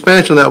 the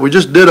expansion of that, we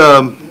just did,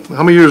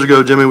 how many years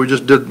ago, Jimmy, we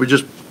just did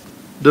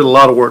a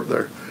lot of work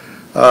there.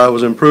 It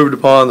was improved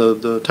upon,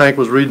 the tank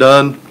was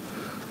redone.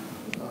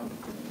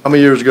 How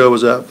many years ago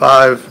was that?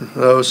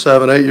 5,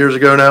 7, 8 years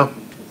ago now?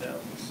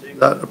 Is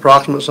that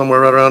approximate, somewhere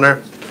right around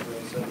there?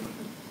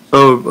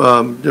 So,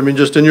 I mean,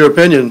 just in your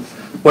opinion,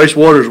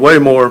 wastewater is way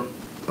more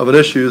of an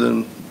issue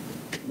than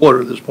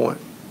water at this point.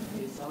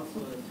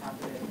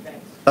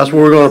 That's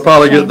where we're going to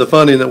probably get the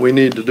funding that we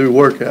need to do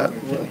work at.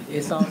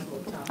 It's also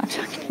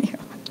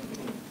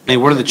I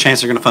mean, what are the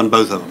chances they're going to fund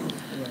both of them?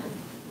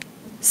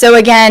 So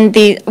again,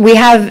 we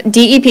have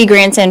DEP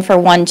grants in for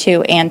 1,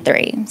 2, and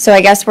 3. So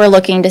I guess we're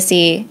looking to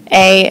see,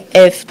 A,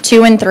 if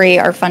 2 and 3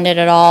 are funded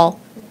at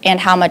all, and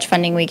how much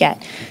funding we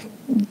get.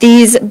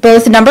 These,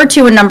 both number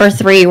 2 and number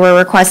 3, we're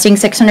requesting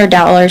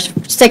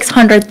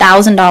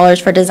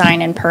 $600,000 for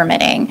design and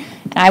permitting.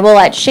 And I will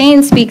let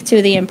Shane speak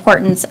to the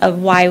importance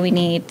of why we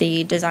need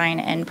the design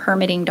and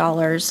permitting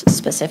dollars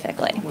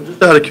specifically. Well,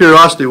 just out of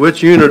curiosity,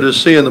 which unit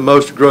is seeing the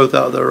most growth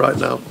out there right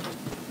now?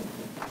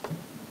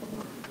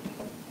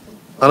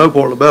 I know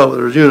Port LaBelle, but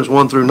there's units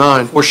 1 through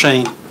 9. Or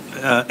Shane,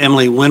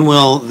 Emily, when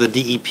will the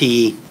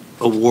DEP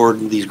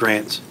award these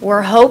grants?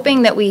 We're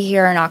hoping that we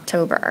hear in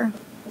October.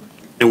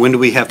 And when do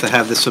we have to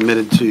have this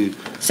submitted to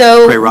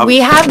So Ray Roberts?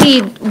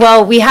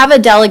 we have a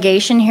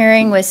delegation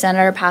hearing with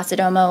Senator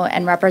Pasadomo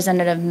and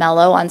Representative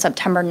Mello on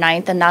September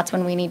 9th, and that's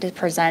when we need to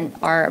present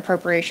our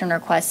appropriation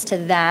requests to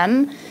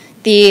them.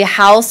 The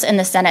House and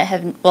the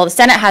Senate the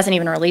Senate hasn't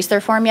even released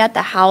their form yet.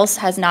 The House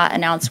has not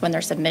announced when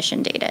their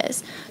submission date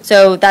is.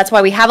 So that's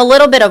why we have a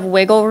little bit of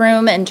wiggle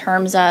room in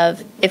terms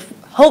of,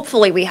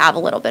 hopefully we have a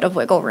little bit of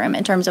wiggle room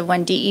in terms of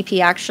when DEP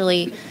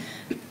actually,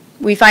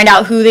 we find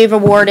out who they've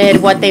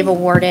awarded, what they've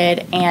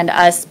awarded, and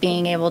us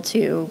being able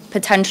to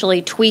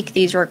potentially tweak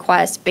these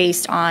requests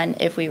based on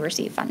if we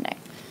receive funding.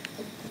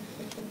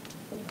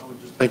 I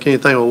think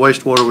anything with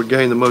wastewater would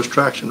gain the most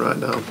traction right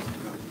now.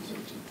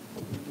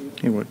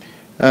 It would.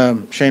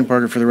 Shane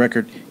Parker, for the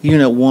record,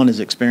 Unit 1 is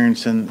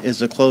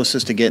the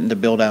closest to getting to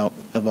build out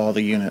of all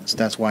the units.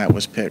 That's why it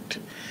was picked.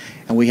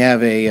 And we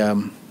have a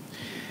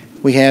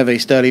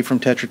study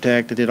from Tetra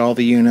Tech that did all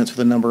the units with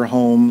the number of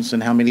homes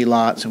and how many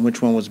lots and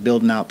which one was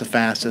building out the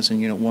fastest, and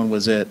Unit 1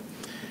 was it.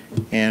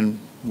 And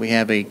we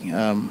have a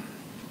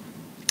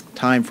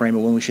time frame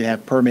of when we should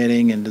have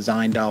permitting and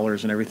design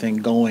dollars and everything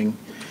going.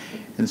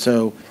 And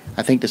so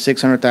I think the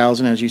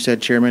 $600,000, as you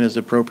said, Chairman, is the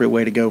appropriate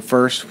way to go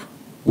first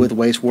with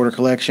wastewater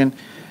collection.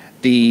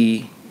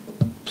 The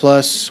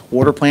plus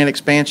water plant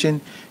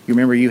expansion, you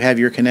remember you have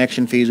your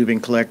connection fees we've been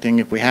collecting.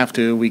 If we have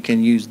to, we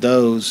can use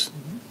those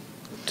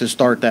to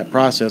start that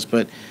process,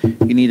 but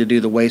you need to do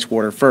the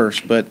wastewater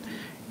first. But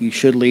you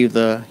should leave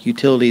the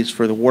utilities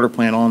for the water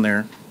plant on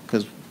there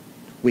because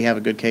we have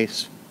a good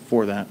case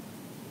for that.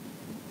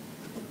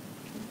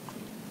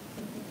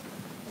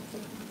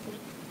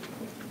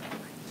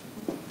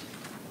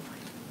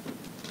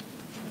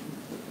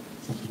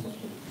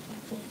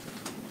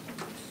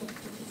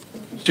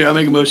 Chair, I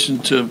make a motion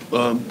to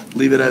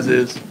leave it as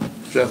is.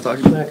 Draft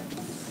document.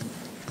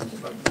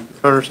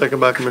 Turner, second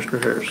by Commissioner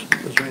Harris.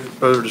 Is there any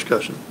further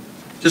discussion?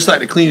 Just like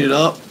to clean it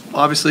up,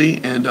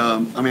 obviously, and, I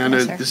mean, I know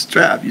Yes, sir. this is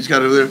draft, you just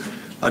gotta,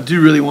 I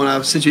do really want to,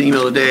 I sent you an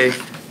email today,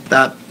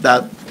 that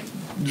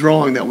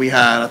drawing that we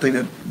had, I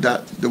think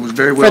that was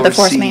very well For the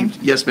force received.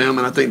 main? Yes, ma'am,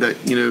 and I think that,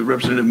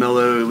 Representative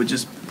Mello would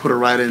just put her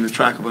right in the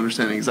track of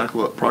understanding exactly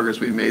what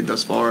progress we've made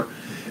thus far.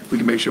 We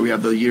can make sure we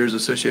have the years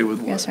associated with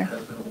what Yes, sir.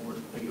 has been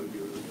awarded. I think it would be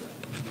really good.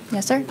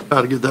 Yes, sir.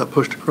 Try to get that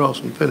pushed across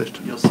and finished.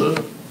 Yes, sir.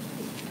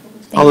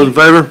 All those in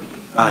favor?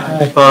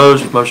 Aye.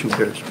 Opposed? Motion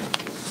carries.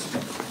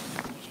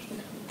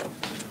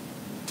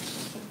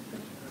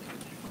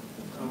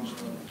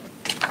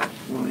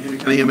 Hendry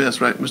County EMS,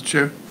 right, Mr.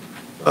 Chair?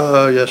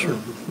 Yes, sir.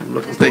 I'm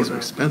looking Things for are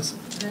it. expensive.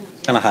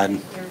 Kind of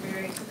hiding. They're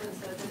very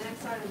expensive. The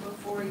next item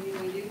before you,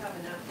 we do have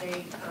an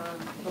update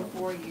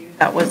before you.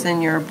 That was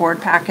in your board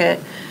packet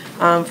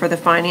for the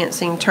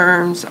financing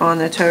terms on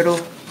the total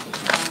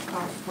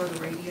cost for the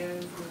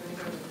radios. We're going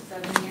to go with a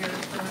 7-year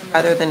term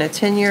rather than a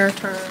 10-year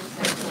term.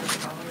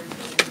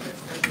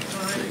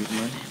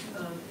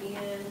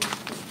 Ian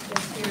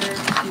is here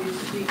to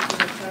speak to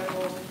the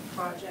total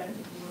project. If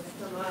you want to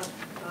come up,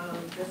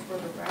 just for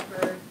the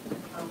record,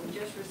 we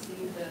just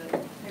received the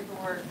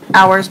paperwork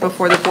hours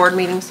before the board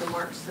meeting, so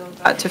Mark's still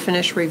got to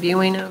finish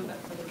reviewing them, but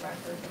for the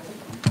record,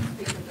 I'll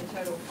speak of the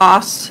total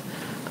costs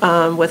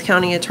with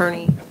county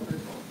attorney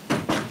approval.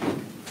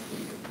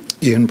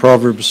 Ian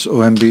Proverbs,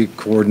 OMB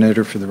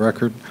Coordinator for the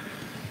record.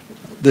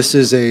 This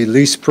is a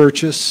lease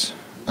purchase.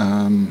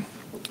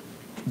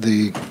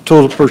 The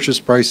total purchase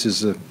price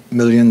is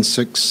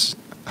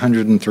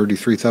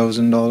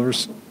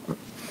 $1,633,000.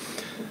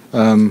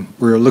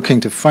 We're looking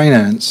to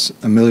finance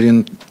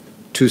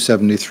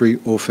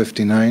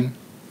 $1,273,059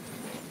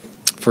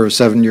 for a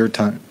 7-year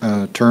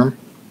term.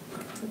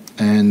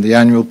 And the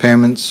annual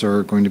payments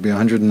are going to be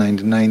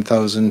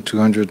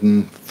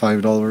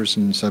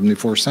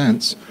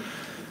 $199,205.74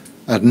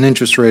 at an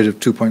interest rate of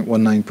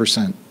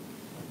 2.19%.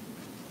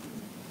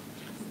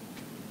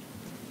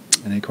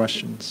 Any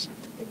questions?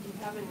 If you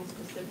have any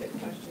specific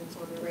questions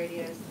on the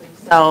radios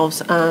themselves,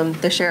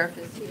 the sheriff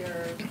is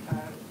here,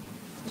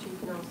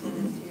 Chief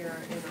Nelson is here,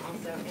 and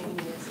also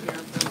Amy is here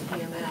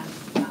from EMS.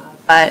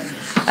 But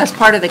as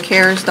part of the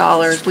CARES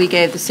dollars, we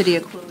gave the city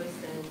of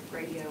Clewiston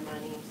radio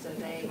money, so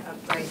they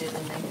upgraded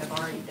and they have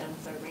already done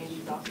so.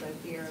 Randy's also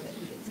here that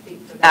he could speak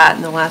for that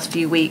in the last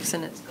few weeks,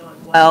 and it's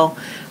gone well.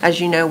 As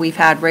you know, we've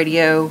had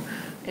radio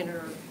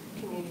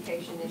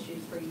intercommunication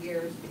issues for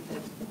years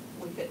because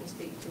we couldn't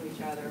speak to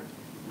each other.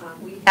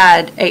 We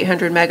had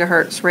 800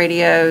 megahertz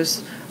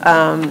radios.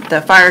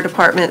 The fire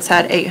departments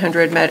had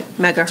 800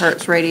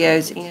 megahertz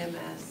radios.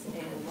 EMS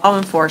and law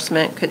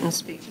enforcement couldn't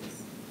speak to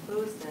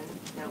Lewiston.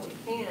 Now we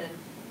can,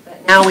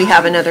 but now we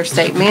have another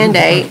state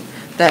mandate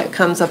that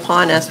comes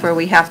upon us where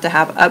we have to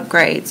have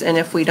upgrades. And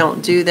if we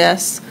don't do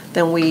this,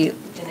 then in 18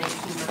 months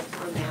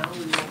from now, we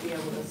won't be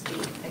able to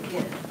speak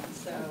again.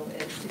 So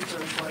it's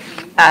super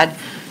important. We had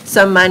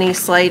some money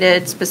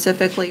slated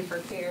specifically for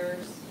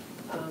CARES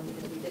because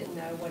we didn't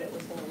know what it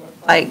was going to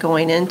look like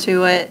going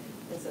into it.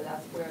 And so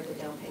that's where the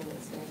down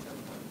payment's going to come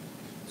from.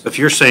 So if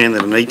you're saying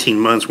that in 18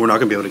 months, we're not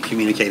going to be able to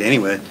communicate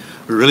anyway,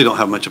 we really don't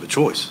have much of a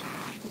choice.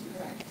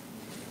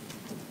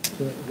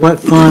 What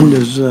fund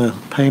does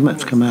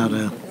payments come out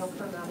of? It'll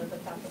come out of the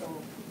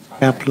capital.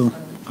 Capital,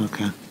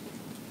 okay.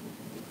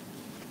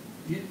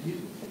 We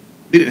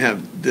didn't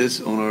have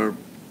this on our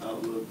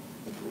outlook.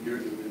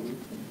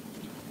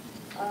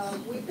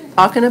 We've been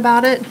talking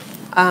about it.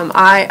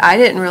 I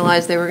didn't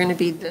realize they were going to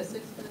be this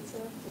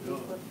expensive, to be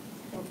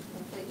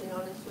completely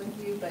honest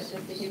with you, but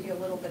just to give you a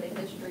little bit of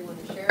history, when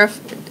the sheriff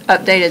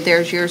updated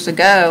theirs years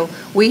ago,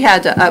 we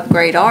had to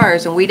upgrade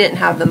ours, and we didn't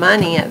have the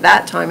money at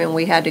that time, and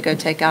we had to go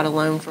take out a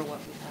loan for what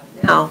we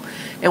have now.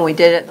 And we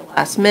did it at the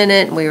last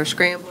minute, and we were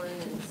scrambling,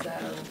 and so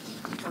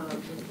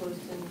with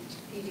Lewiston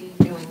PD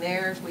doing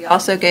theirs. We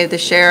also gave the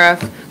sheriff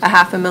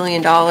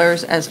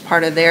 $500,000 as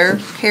part of their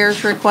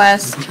CARES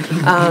request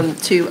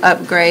to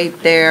upgrade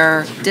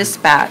their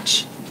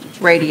dispatch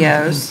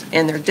radios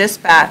and their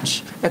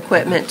dispatch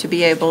equipment to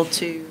be able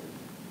to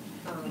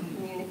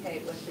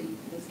communicate with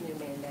this new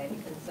mandate.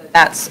 And so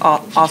that's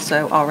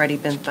also already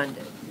been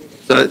funded.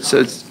 So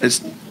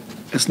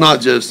it's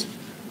not just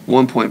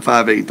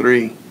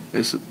 1.583,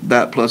 it's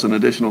that plus an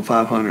additional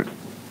 500.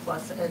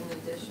 Plus an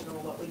additional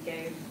what we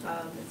gave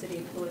the city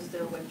of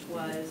Clewiston, which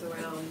was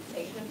around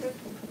 800?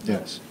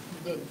 Yes.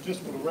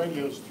 Just for the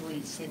radios,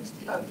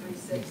 360. Oh,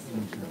 360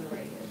 on the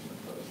radios for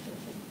Clewiston.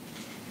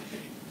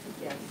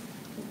 Yes,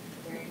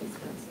 very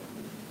expensive.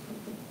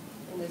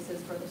 And this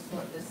is for the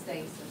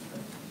state system.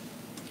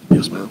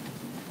 Yes, ma'am.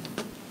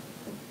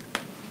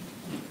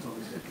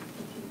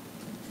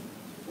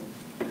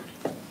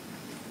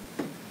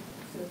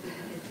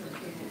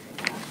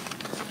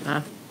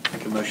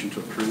 Make a motion to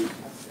approve.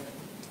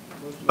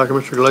 By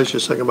Commissioner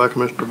Galatius, second by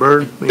Commissioner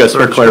Byrd. Any Just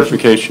further for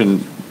clarification,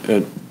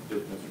 Mr.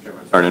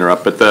 Chairman, sorry to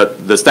interrupt, but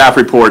the staff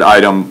report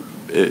item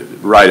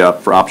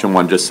write-up for option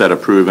one just said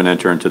approve and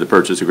enter into the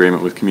purchase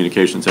agreement with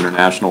Communications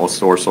International, a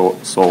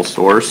sole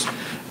source,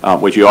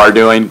 which you are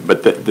doing,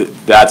 but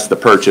that's the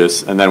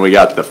purchase. And then we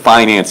got the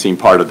financing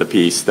part of the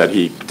piece that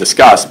he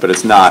discussed, but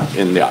it's not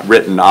in the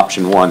written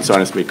option one. So it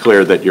has to be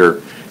clear that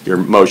your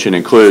motion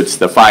includes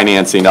the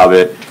financing of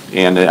it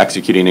and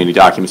executing any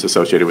documents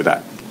associated with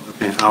that.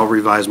 And I'll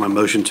revise my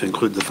motion to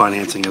include the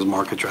financing as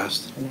Mark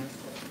addressed.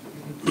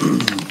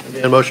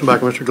 Again, motion by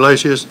Commissioner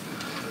Glacius,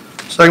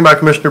 second by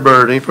Commissioner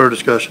Byrd. Any further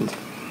discussion?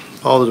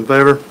 All those in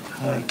favor?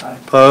 Aye.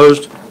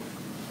 Opposed?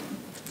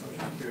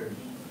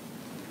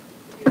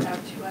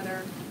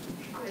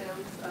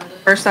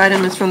 First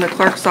item is from the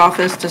clerk's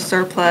office to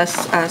surplus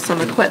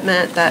some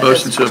equipment that.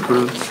 Motion to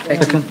approve.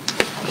 Second.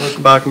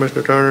 Motion by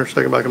Commissioner Turner,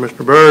 second by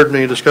Commissioner Byrd.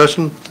 Any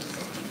discussion?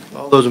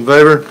 All those in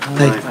favor?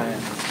 Aye.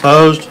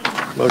 Opposed?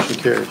 Motion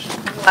carries.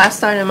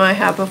 Last item I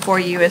have before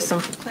you is some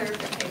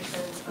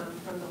clarifications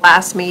from the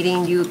last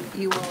meeting. You all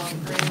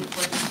agreed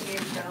for the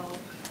CHL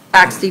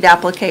tax deed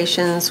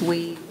applications.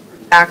 We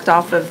backed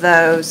off of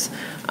those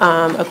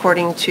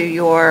according to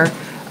your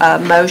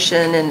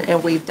motion,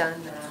 and we've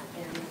done that.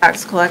 And the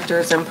tax collector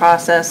is in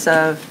process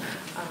of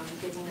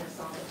giving us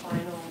all the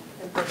final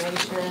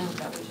information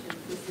that we should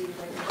receive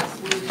later this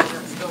week, and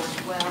that's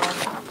going well.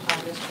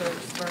 Mr.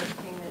 Spurt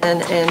came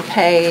in and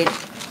paid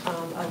a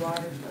large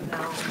amount.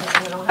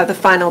 I don't have the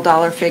final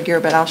dollar figure,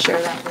 but I'll share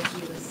that with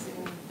you as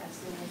soon as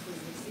we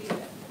receive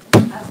it.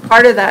 As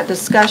part of that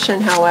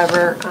discussion,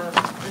 however,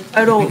 the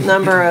total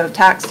number of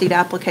tax deed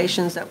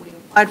applications that we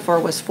applied for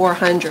was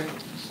 400.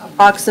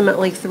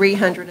 Approximately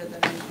 300 of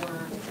those were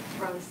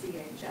from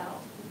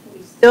CHL.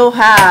 We still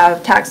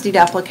have tax deed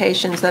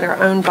applications that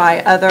are owned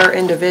by other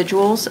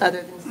individuals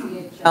other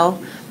than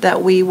CHL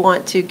that we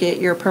want to get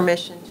your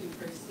permission to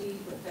proceed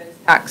with those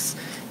tax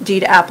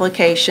deed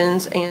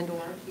applications and/or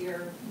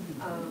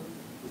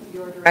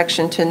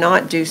direction to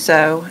not do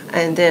so,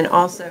 and then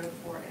also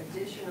for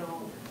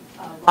additional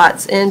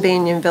lots in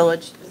Banyan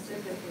Village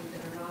specifically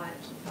that are not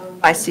owned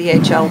by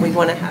CHL, we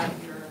want to have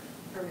your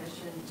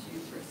permission to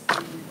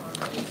proceed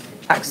on those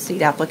tax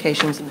deed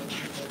applications. And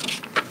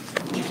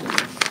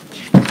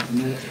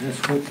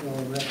that's what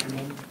y'all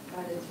recommend?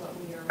 That is what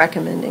we are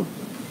recommending.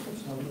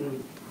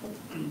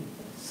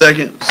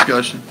 Second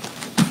discussion.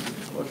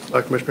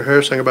 By Commissioner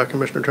Harris, second by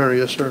Commissioner Turner.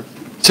 Yes, sir.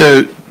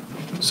 So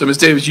Ms.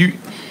 Davis, you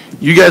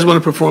guys want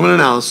to perform an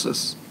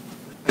analysis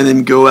and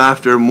then go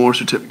after more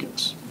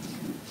certificates?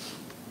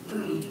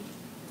 We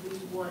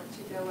want to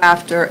go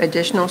after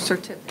additional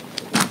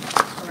certificates,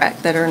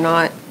 correct, that are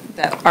not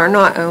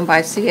owned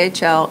by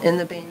CHL in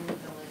the Banyan Village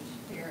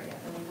area.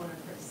 And we want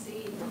to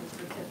proceed with the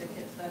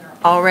certificates that are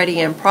already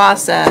in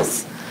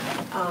process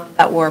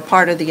that were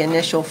part of the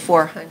initial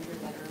 400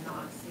 that are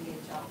not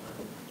CHL owned.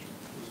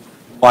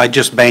 Why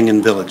just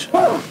Banyan Village?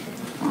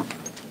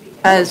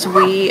 Because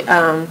we,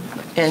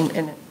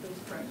 and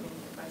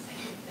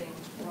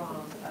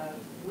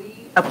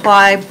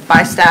apply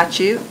by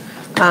statute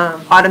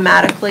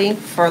automatically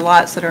for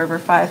lots that are over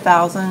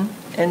 5,000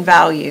 in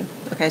value.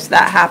 Okay, so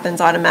that happens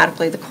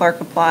automatically. The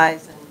clerk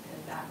applies and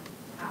that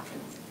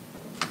happens.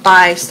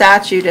 By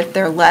statute, if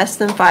they're less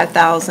than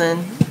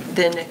 5,000,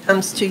 then it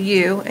comes to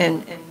you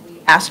and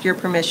we ask your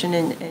permission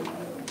and you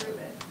approve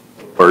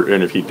it.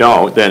 And if you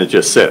don't, then it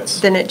just sits.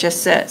 Then it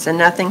just sits and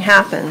nothing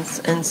happens.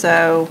 And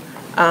so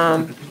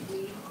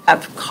we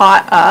have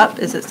caught up.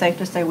 Is it safe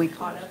to say we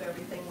caught up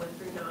everything 1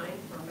 through 9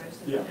 or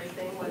most of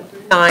everything 1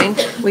 through 9?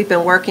 We've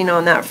been working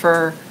on that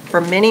for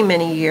many,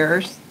 many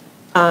years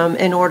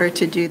in order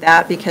to do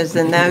that, because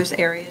in those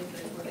areas,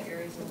 those were the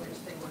areas in which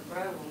they were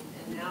growing.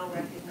 And now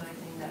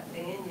recognizing that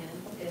Banyan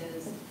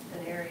is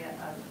an area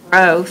of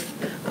growth,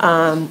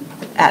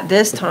 at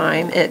this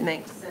time, it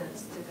makes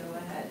sense to go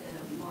ahead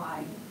and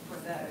apply for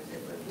those.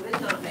 It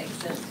would not make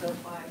sense to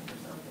apply for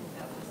something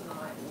that was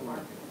not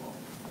marketable.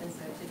 And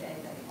so today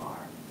they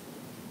are.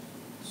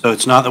 So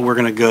it's not that we're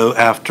going to go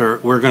after,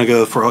 we're going to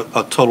go for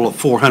a total of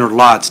 400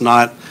 lots,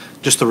 not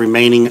just the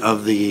remaining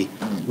of the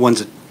ones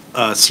that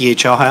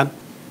CHL had?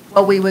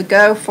 Well, we would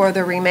go for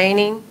the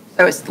remaining,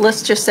 so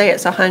let's just say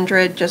it's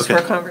 100, just for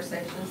Okay.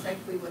 conversation's sake.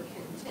 We would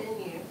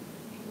continue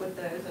with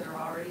those that are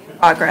already in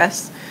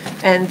progress.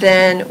 And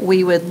then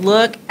we would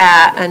look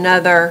at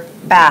another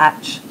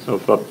batch.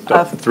 So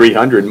up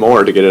 300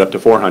 more to get it up to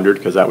 400,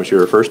 because that was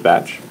your first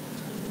batch.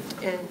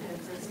 And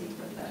proceed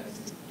with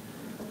those.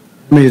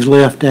 How many's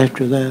left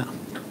after that?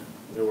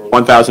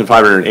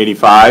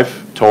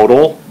 1,585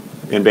 total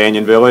in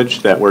Banyan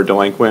Village that were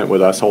delinquent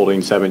with us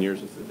holding 7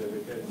 years of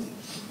certificates.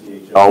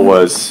 CHL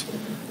was,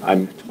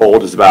 I'm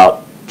told, is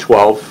about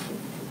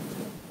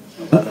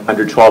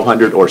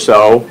 1,200 or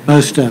so.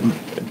 Most of them.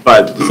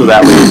 But, so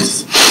that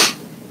was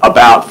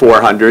about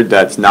 400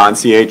 that's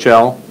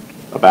non-CHL,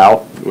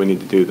 about. We need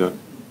to do the.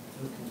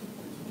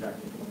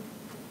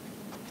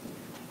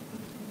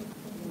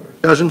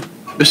 Discussion?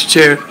 Mr.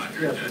 Chair,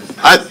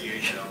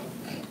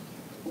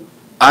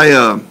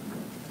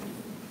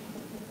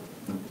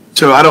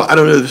 so I don't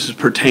know if this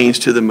pertains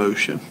to the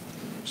motion.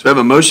 So I have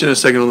a motion and a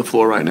second on the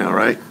floor right now,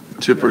 right?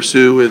 To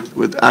pursue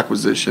with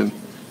acquisition.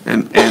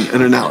 and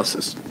an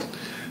analysis.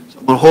 So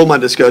I'm going to hold my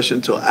discussion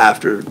until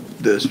after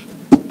this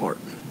part.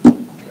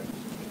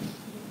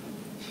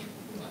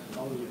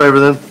 Favor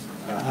then?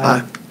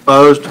 Aye.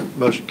 Opposed?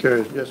 Motion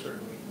carries. Yes, sir.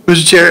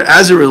 Mr. Chair,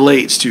 as it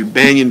relates to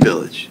Banyan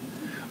Village,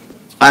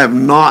 I have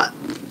not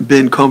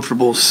been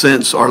comfortable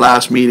since our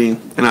last meeting,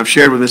 and I've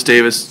shared with Ms.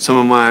 Davis some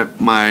of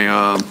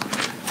my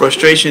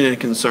frustration and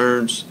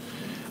concerns.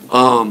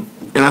 And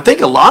I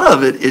think a lot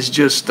of it is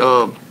just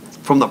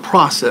from the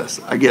process,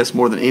 I guess,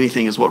 more than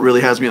anything, is what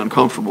really has me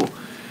uncomfortable.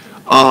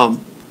 I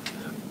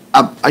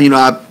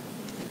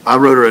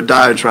wrote her a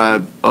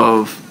diatribe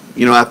of,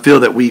 I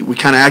feel that we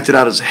kind of acted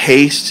out as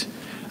haste.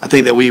 I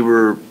think that we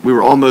were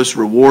almost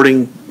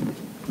rewarding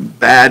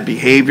bad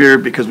behavior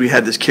because we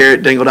had this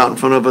carrot dangled out in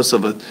front of us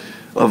of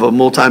a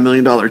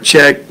multi-million-dollar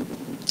check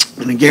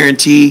and a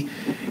guarantee.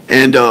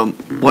 And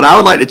what I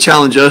would like to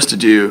challenge us to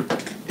do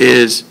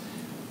is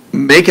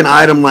make an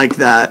item like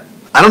that.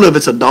 I don't know if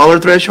it's a dollar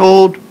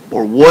threshold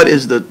or what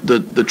is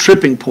the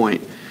tripping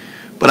point,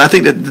 but I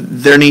think that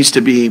there needs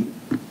to be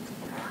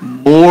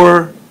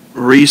more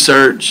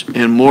research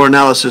and more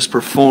analysis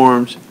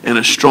performed and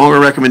a stronger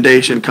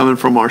recommendation coming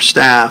from our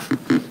staff,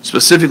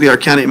 specifically our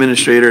county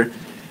administrator,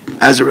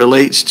 as it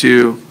relates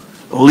to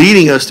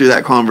leading us through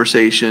that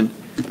conversation.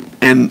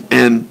 And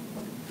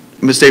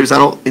Ms. Davis, I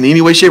don't in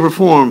any way, shape, or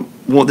form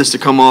want this to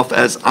come off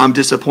as I'm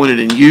disappointed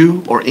in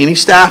you or any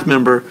staff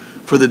member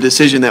for the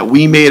decision that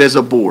we made as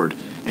a board.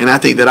 And I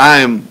think that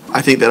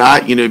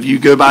if you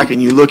go back and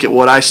you look at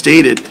what I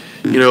stated,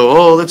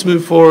 oh, let's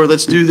move forward,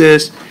 let's do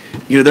this,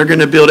 they're going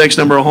to build X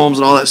number of homes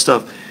and all that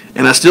stuff.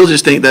 And I still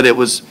just think that it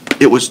was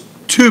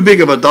too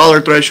big of a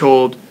dollar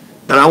threshold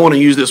that I want to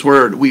use this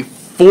word. We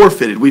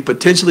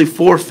potentially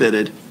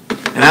forfeited.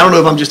 And I don't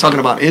know if I'm just talking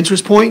about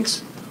interest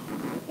points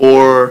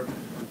or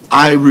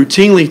I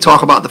routinely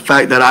talk about the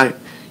fact that I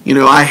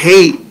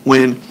hate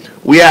when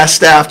we ask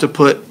staff to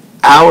put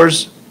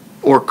hours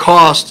or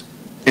cost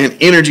and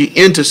energy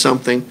into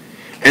something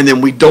and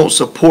then we don't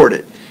support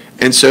it.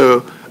 And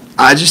so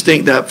I just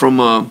think that from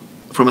a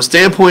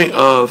standpoint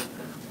of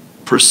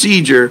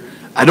procedure,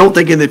 I don't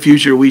think in the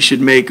future we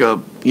should make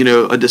a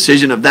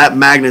decision of that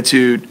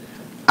magnitude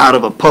out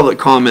of a public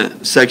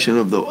comment section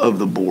of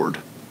the board.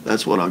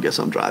 That's what I guess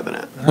I'm driving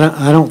at.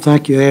 I don't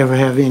think you ever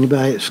have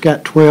anybody that's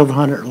got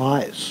 1,200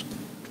 lights,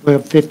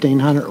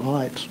 1,500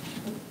 lights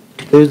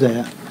to do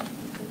that.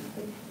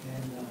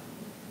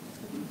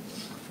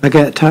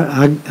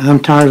 I'm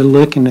tired of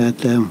looking at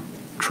them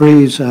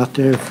trees out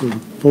there for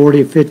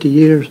 40 or 50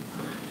 years,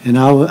 and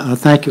I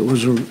think it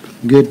was a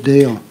good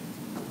deal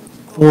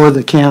for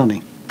the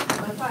county.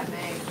 If I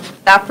may, from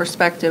that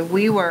perspective,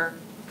 we were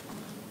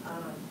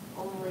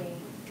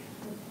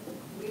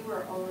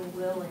only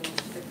willing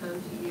to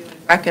come to you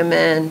and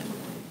recommend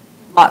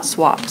lot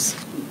swaps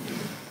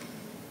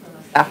from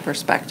a staff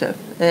perspective.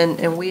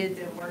 And we had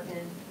been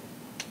working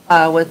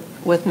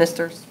with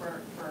Mr.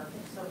 Spurt for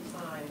some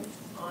time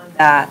on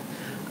that.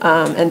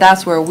 And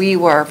that's where we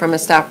were from a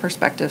staff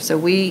perspective. So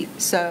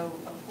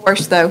of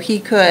course, though, he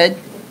could,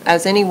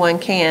 as anyone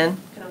can,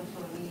 come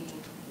to a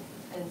meeting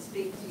and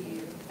speak to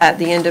you at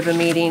the end of a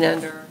meeting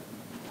under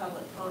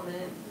public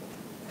comment.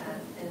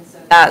 And so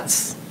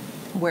that's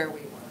where we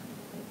were.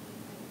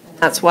 And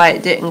that's why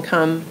it didn't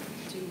come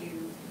to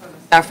you from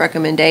a staff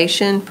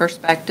recommendation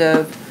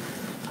perspective,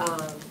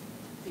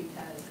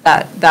 because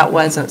that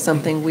wasn't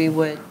something we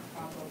would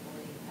probably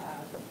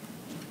have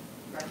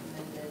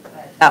recommended.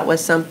 But that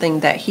was something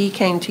that he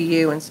came to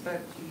you and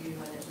spoke to you,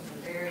 and it was a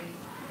very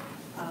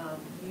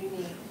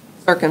unique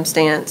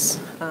circumstance,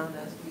 as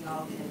we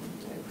all can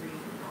agree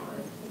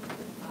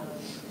on.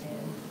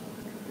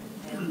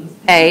 And he's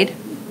paid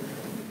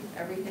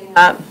everything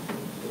up. It's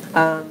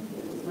my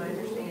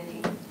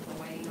understanding,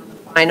 we're waiting on the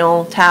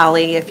final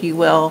tally, if you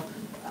will,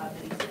 that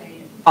he's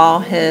paid all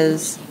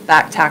his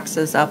back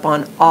taxes up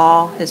on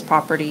all his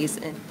properties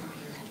in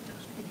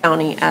the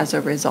county as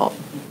a result.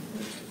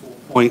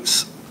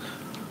 Points,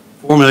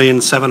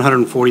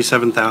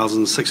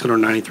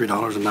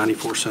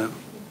 $4,747,693.94.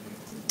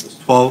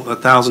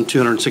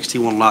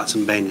 1,261 lots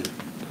in Banyan.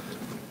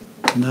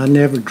 And I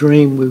never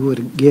dreamed we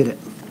would get it.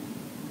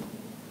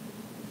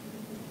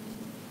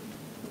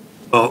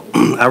 Well,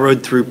 I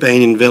rode through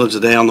Banyan Village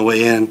today on the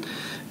way in,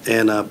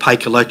 and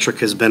Pike Electric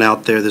has been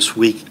out there this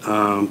week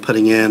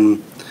putting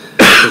in,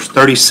 there's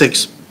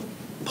 36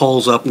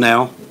 poles up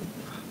now.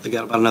 They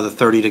got about another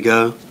 30 to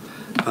go.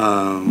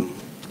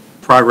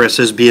 Progress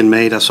is being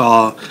made. I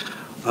saw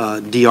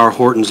D.R.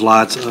 Horton's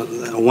lots.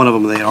 One of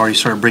them, they already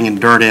started bringing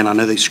dirt in. I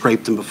know they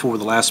scraped them before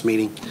the last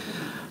meeting.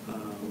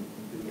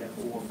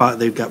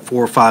 They've got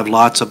 4 or 5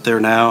 lots up there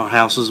now,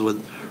 houses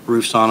with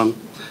roofs on them.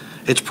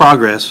 It's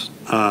progress.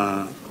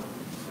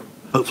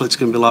 Hopefully it's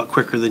going to be a lot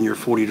quicker than your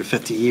 40 to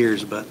 50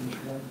 years, but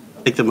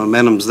I think the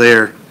momentum's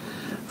there.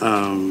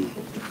 And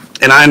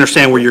I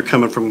understand where you're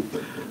coming from,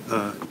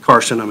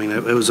 Carson. I mean,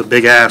 it was a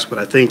big ask, but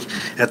I think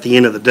at the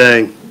end of the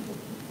day, I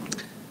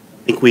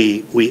think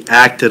we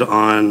acted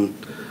on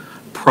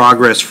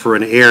progress for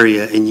an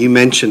area, and you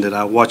mentioned it.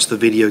 I watched the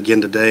video again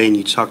today, and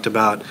you talked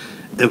about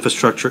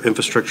infrastructure,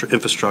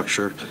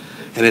 infrastructure,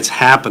 and it's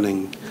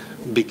happening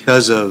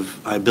because of,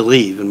 I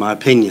believe, in my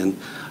opinion,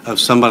 of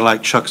somebody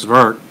like Chuck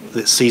Zvert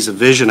that sees a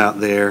vision out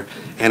there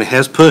and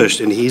has pushed,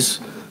 and he's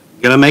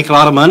going to make a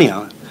lot of money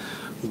on it,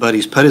 but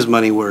he's put his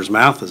money where his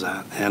mouth is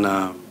at, and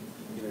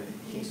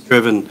he's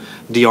driven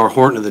D.R.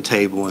 Horton to the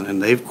table,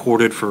 and they've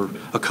courted for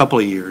a couple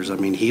of years. I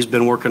mean, he's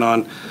been working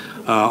on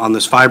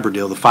this fiber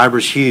deal. The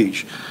fiber's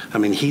huge. I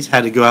mean, he's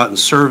had to go out and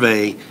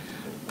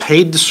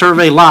paid to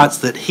survey lots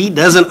that he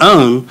doesn't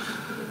own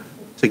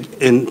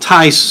to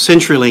entice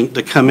CenturyLink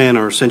to come in,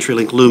 or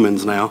CenturyLink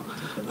Lumens now.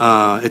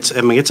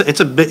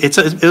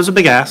 It was a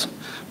big ask,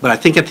 but I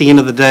think at the end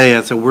of the day,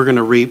 I said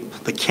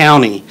the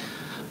county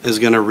is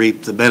going to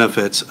reap the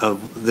benefits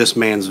of this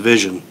man's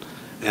vision,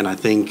 and I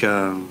think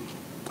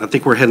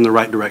we're heading the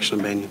right direction,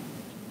 Banyan.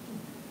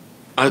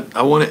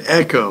 I want to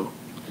echo.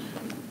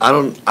 I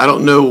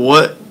don't know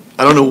what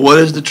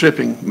is the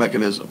tripping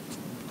mechanism,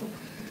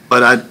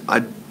 but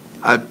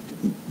I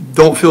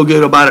don't feel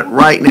good about it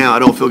right now. I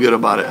don't feel good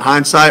about it.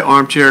 Hindsight,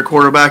 armchair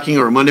quarterbacking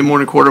or Monday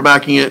morning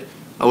quarterbacking it,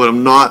 I would have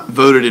not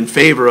voted in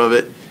favor of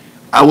it.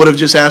 I would have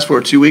just asked for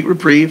a 2-week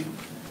reprieve,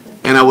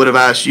 and I would have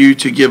asked you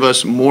to give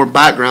us more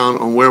background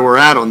on where we're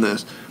at on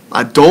this.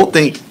 I don't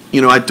think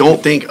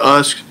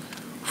us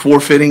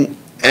forfeiting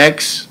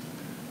X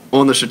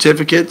on the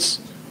certificates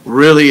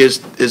really is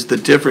the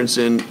difference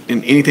in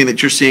anything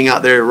that you're seeing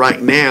out there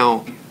right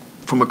now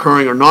from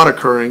occurring or not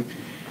occurring.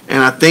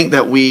 And I think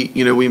that we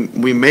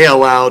may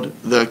allow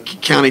the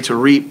county to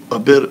reap a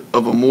bit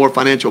of a more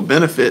financial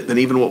benefit than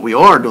even what we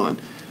are doing.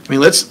 I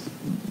mean,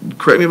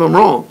 correct me if I'm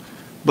wrong,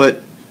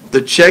 but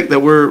the check that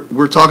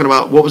we're talking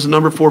about, what was the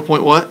number, 4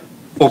 point what?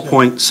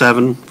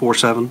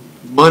 4.747.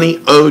 Money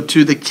owed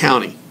to the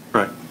county.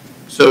 Right.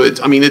 So it's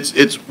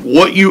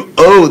what you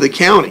owe the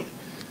county.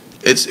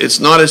 It's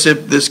not as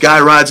if this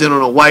guy rides in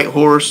on a white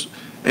horse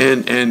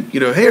and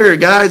here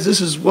guys, this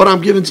is what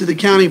I'm giving to the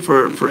county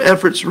for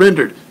efforts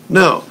rendered.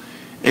 No.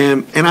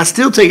 And I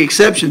still take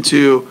exception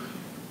to,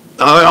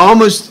 I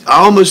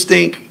almost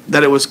think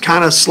that it was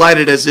kind of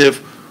slighted as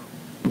if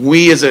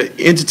we as an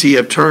entity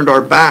have turned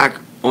our back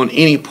on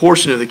any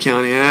portion of the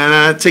county, and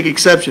I take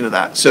exception to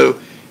that. So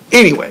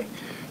anyway,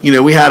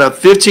 we had a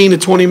 15 to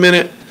 20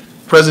 minute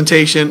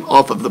presentation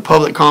off of the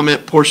public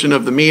comment portion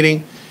of the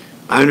meeting.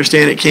 I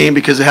understand it came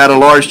because it had a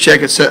large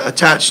check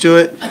attached to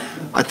it.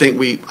 I think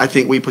we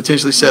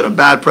potentially set a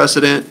bad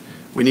precedent.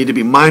 We need to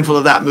be mindful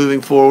of that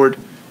moving forward.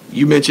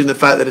 You mentioned the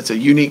fact that it's a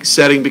unique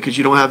setting because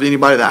you don't have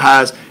anybody that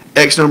has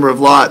X number of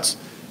lots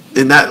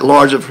in that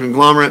large of a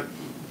conglomerate.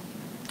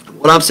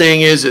 What I'm saying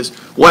is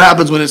what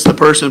happens when it's the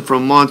person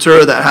from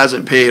Montura that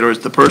hasn't paid, or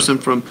it's the person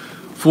from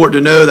Fort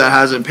Deneau that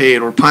hasn't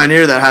paid, or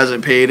Pioneer that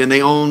hasn't paid, and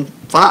they own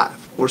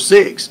 5 or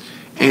 6,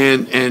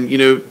 and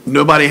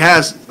nobody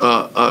has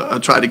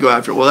tried to go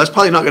after it. Well, that's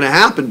probably not going to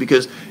happen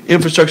because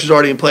infrastructure's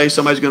already in place.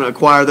 Somebody's going to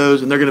acquire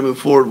those, and they're going to move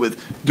forward with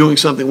doing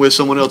something with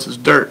someone else's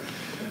dirt.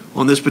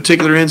 On this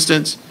particular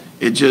instance,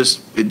 it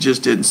just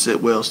didn't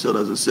sit well. Still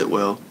doesn't sit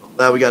well. I'm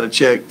glad we got a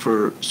check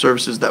for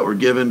services that were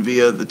given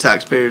via the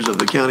taxpayers of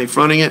the county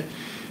fronting it,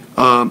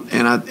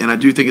 and I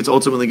do think it's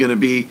ultimately going to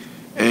be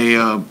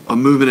a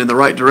movement in the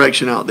right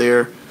direction out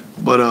there.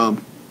 But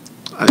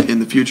in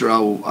the future, I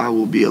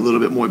will be a little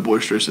bit more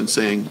boisterous in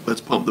saying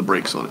let's pump the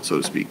brakes on it, so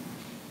to speak.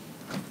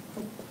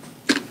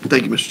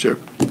 Thank you, Mr. Chair.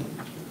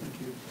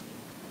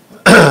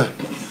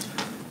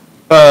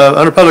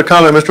 Under public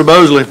comment, Mr.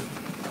 Bosley.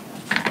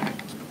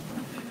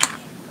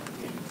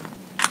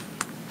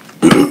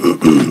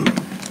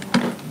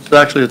 It's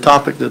actually a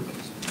topic that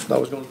I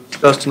was going to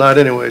discuss tonight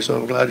anyway, so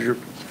I'm glad you're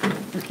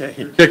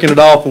kicking it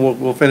off,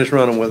 and we'll finish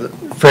running with it.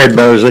 Fred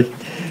Bosley,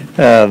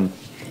 on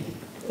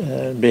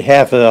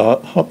behalf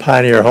of the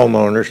Pioneer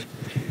homeowners,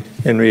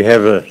 and we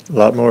have a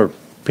lot more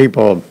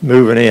people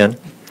moving in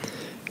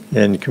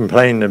and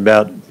complaining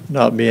about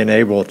not being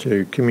able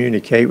to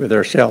communicate with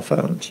their cell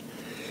phones.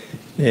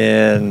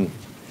 And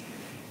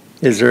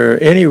is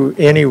there any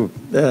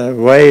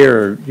way,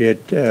 or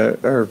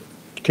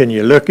can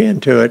you look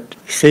into it,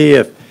 see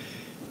if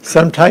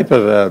some type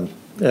of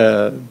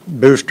a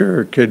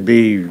booster could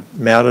be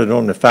mounted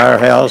on the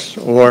firehouse,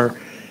 or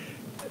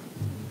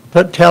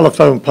put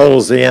telephone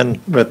poles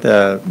in with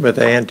the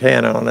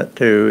antenna on it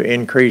to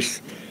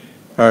increase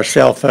our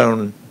cell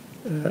phone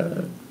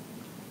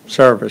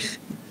service?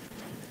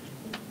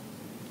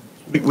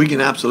 We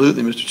can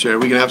absolutely, Mr. Chair,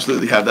 we can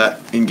absolutely have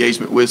that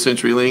engagement with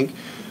CenturyLink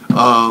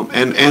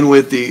and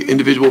with the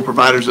individual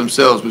providers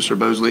themselves, Mr.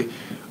 Bosley.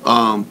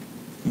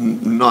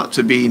 Not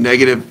to be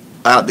negative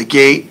out the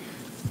gate,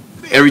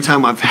 every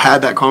time I've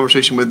had that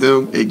conversation with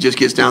them, it just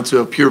gets down to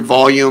a pure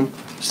volume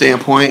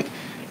standpoint,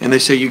 and they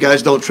say, you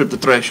guys don't trip the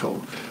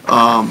threshold.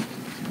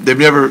 They've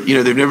never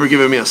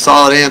given me a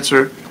solid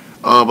answer,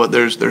 but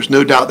there's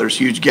no doubt there's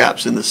huge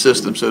gaps in the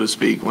system, so to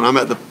speak. When I'm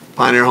at the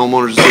Pioneer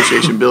Homeowners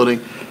Association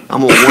building,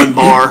 I'm on 1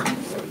 bar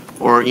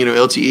or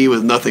LTE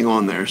with nothing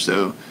on there.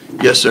 So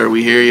yes, sir,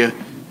 we hear you,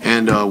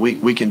 and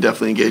we can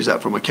definitely engage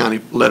that from a county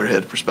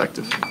letterhead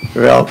perspective.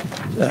 Well,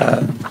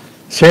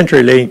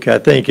 CenturyLink, I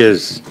think,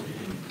 is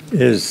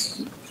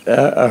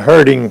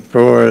hurting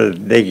for,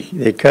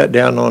 they cut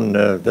down on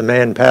the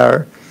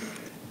manpower.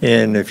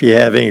 And if you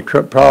have any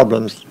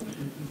problems,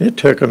 it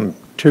took them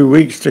 2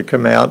 weeks to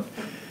come out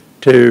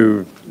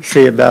to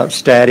see about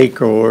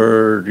static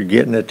or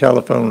getting the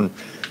telephone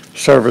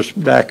service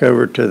back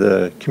over to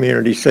the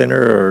community center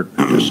or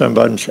to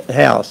somebody's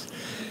house.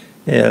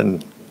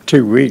 And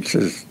 2 weeks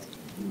is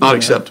Not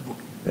acceptable.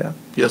 Yeah.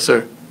 Yes,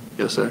 sir.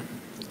 Yes, sir.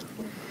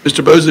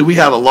 Mr. Bosley, we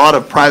have a lot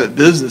of private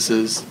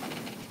businesses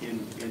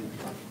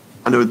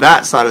I know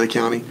that side of the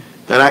county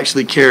that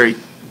actually carry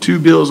 2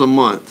 bills a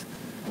month.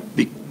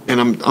 And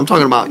I'm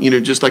talking about,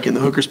 just like in the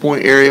Hookers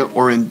Point area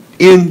or in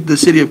the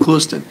city of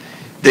Clueston.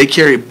 They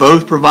carry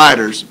both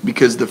providers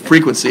because the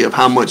frequency of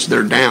how much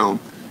they're down.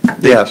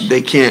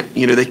 They can't,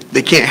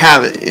 they can't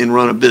have it and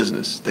run a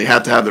business. They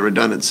have to have the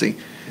redundancy.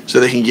 So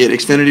they can get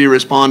Xfinity to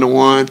respond to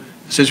one,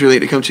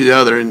 CenturyLink to come to the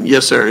other, and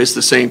yes, sir, it's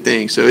the same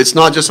thing. So it's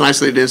not just an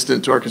isolated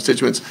incident to our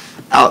constituents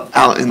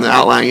out in the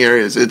outlying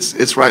areas.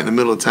 It's right in the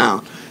middle of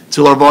town.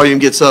 Until our volume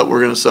gets up,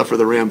 we're going to suffer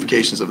the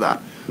ramifications of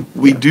that.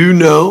 We do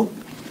know,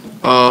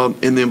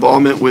 in the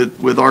involvement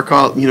with our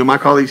my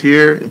colleagues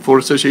here in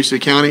Florida Association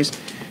of Counties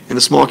and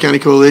the Small County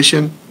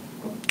Coalition,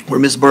 where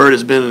Ms. Byrd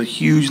has been a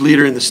huge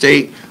leader in the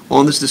state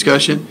on this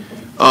discussion.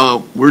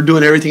 We're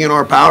doing everything in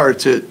our power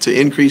to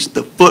increase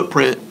the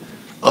footprint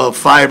of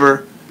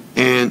fiber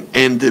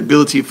and the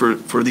ability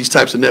for these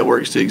types of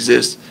networks to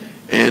exist.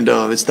 And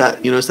it's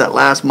that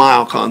last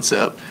mile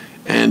concept.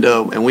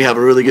 And we have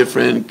a really good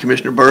friend,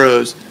 Commissioner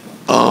Burrows.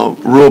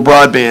 Rural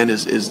broadband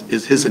is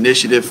his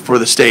initiative for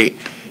the state.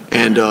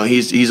 And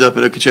he's up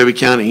in Okeechobee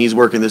County. He's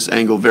working this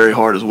angle very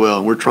hard as well.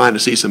 And we're trying to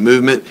see some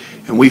movement.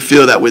 And we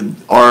feel that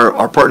with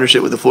our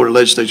partnership with the Florida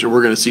legislature,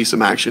 we're going to see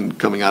some action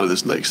coming out of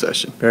this next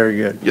session. Very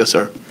good. Yes,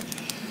 sir.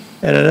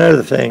 And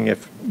another thing,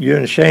 if you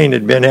and Shane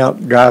had been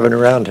out driving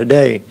around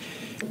today,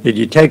 did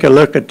you take a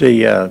look at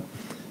the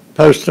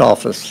post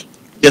office?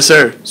 Yes,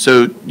 sir.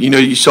 So,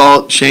 you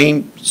saw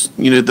Shane,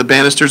 the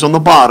banisters on the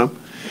bottom.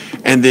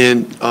 And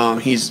then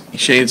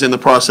Shane's in the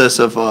process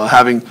of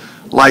having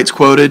lights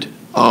quoted.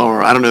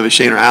 Or I don't know if it's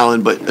Shane or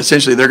Allen, but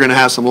essentially they're going to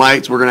have some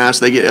lights. We're going to ask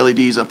they get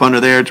LEDs up under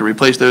there to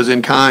replace those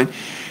in kind,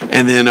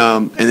 and then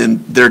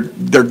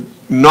they're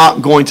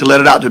not going to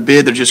let it out to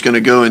bid. They're just going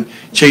to go and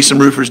chase some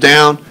roofers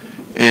down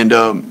and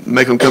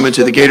make them come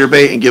into the Gator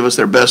Bait and give us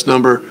their best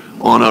number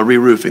on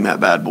re-roofing that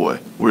bad boy.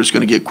 We're just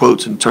going to get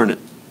quotes and turn it,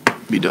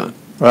 be done.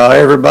 Well,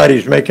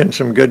 everybody's making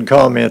some good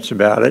comments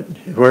about it,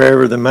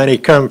 wherever the money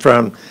come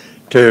from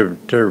to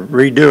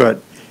redo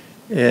it.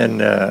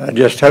 And I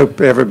just hope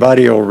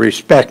everybody will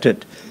respect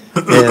it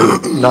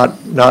and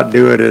not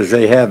do it as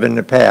they have in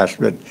the past.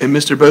 But And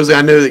Mr. Bosley,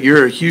 I know that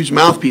you're a huge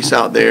mouthpiece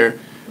out there.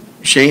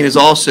 Shane is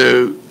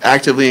also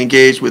actively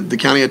engaged with the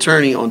county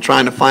attorney on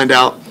trying to find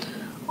out.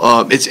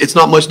 It's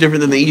not much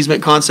different than the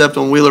easement concept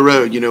on Wheeler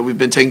Road. We've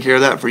been taking care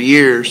of that for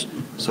years.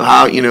 So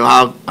how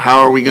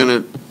are we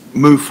going to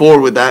move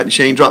forward with that? And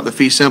Shane dropped the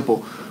fee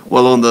simple.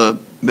 Well, on the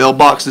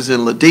mailboxes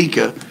in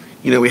Ladika,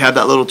 we have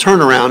that little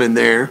turnaround in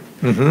there.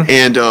 Mm-hmm.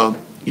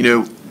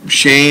 And,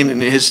 Shane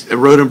and his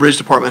Road and Bridge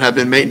Department have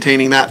been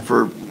maintaining that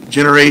for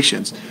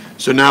generations.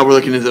 So now we're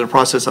looking into the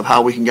process of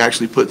how we can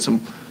actually put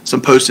some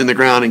posts in the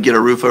ground and get a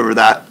roof over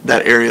that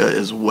area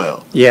as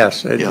well.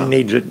 yes, it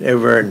needs it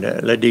over in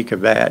Ladika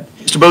bad.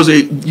 Mr.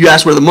 Bosley, you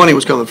asked where the money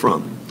was coming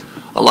from.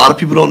 A lot of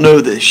people don't know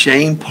that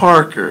Shane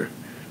Parker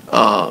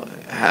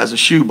has a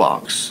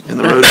shoebox in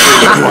the Road and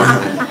Bridge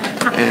Department.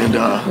 And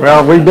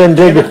well, we've been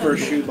digging.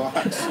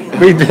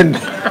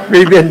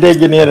 We've been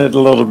digging in it a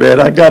little bit.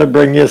 I got to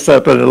bring this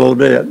up in a little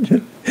bit.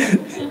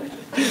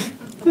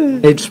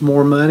 Need some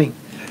more money.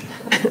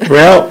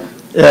 Well,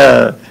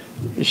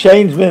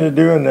 Shane's been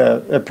doing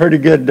a pretty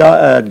good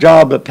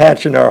job of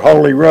patching our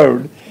Holy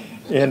Road,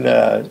 and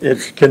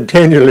it's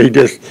continually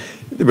just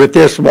with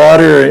this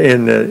water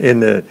in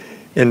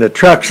the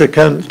trucks that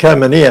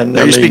coming in.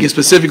 Now you're speaking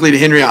specifically to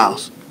Henry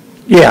Isles.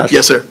 Yes.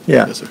 Yes, sir.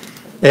 Yeah. Yes, sir.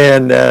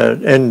 And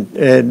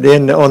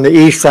then on the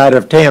east side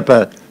of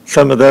Tampa,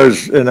 some of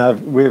those,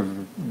 and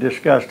we've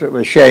discussed it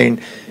with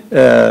Shane,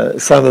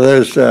 some of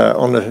those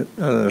on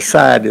the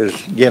side is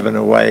given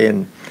away,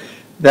 and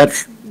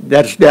that's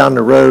down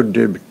the road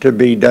to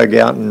be dug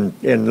out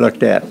and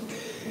looked at.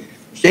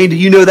 Shane, do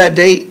you know that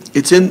date?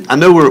 I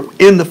know we're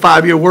in the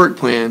 5-year work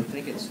plan.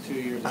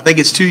 I think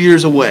it's 2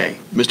 years away,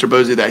 Mr.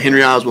 Bosley, that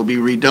Henry Isles will be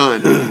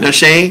redone. Now,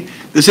 Shane,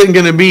 this isn't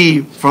going to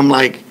be from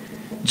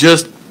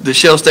just the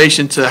Shell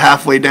station to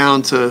halfway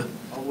down to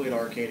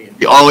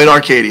all the way to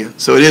Arcadia.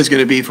 So it is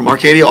going to be from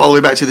Arcadia all the way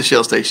back to the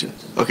Shell station.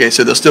 Okay,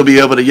 so they'll still be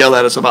able to yell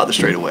at us about the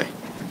straightaway.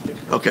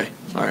 Okay,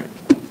 all right.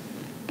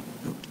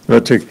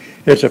 Well,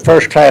 it's a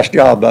first-class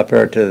job up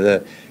there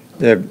to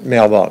the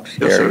mailbox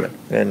Yes, area.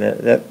 sir. And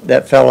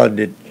that fellow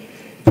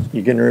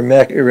you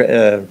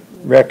can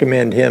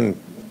recommend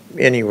him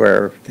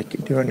anywhere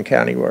doing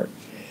county work.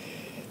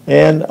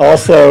 And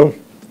also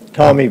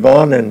Tommy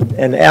Vaughn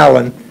and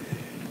Alan,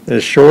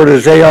 as short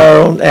as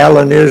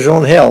Alan is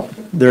on help,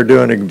 they're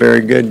doing a very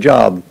good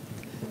job.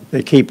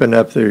 They're keeping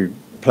up the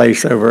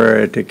place over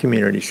at the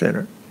community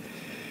center.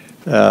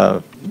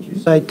 Did you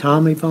say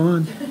Tommy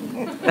Vaughn?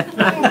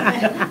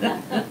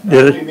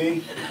 Did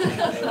it?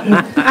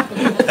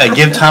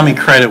 Give Tommy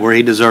credit where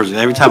he deserves it.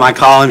 Every time I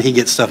call him, he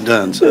gets stuff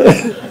done. So.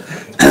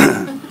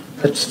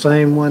 That's the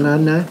same one I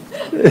know.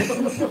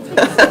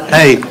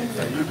 Hey,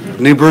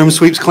 new broom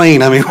sweeps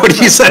clean. I mean, what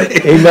do you say?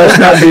 He must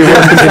not be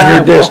working in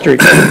your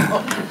district.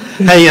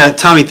 Hey,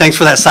 Tommy, thanks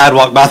for that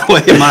sidewalk, by the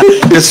way, in my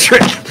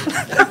district.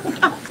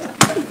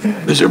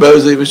 Mr.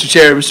 Bosley, Mr.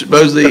 Chair, Mr.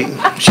 Bosley,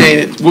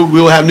 Shane,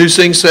 we'll have new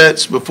swing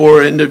sets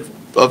before end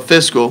of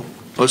fiscal,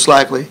 most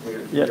likely.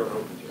 Yeah.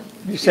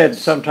 You said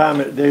sometime,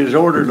 it was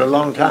ordered a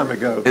long time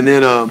ago. And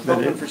then, and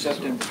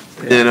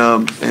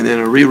then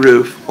a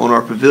re-roof on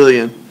our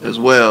pavilion as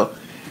well.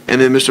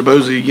 And then, Mr.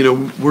 Bosley, you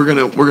know, we're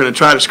gonna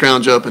try to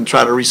scrounge up and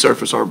try to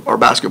resurface our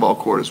basketball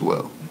court as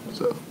well,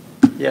 so.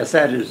 Yes,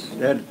 that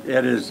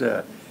is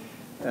a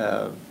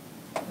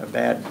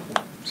bad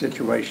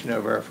situation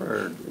over there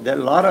for, a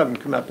lot of them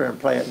come up there and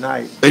play at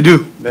night. They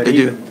do, But they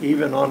do.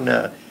 even on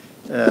the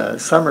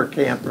summer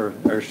camp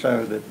or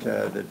so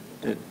that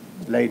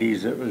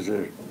ladies that was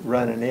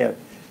running it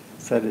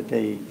said that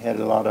they had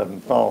a lot of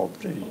them fall.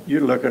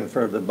 You're looking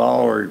for the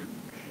ball or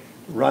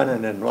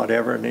running and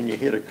whatever, and then you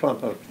hit a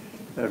clump of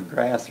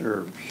grass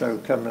or so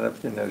coming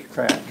up in those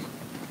cracks.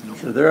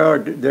 So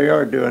they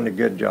are doing a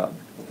good job.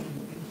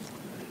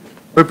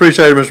 We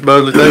appreciate it, Mr.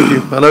 Bosley. Thank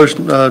you. I know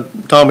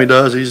Tommy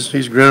does.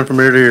 He's grinning from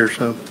ear to ear,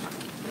 so.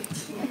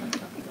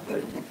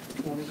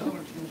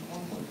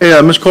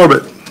 Yeah, Ms.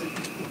 Corbett.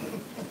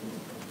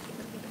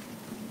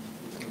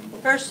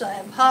 First, I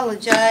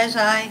apologize.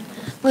 I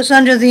was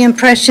under the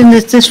impression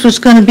that this was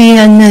going to be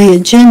on the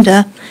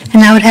agenda,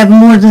 and I would have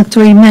more than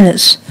 3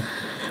 minutes.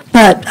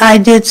 But I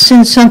did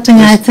send something,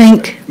 I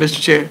think. Mr.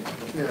 Chair?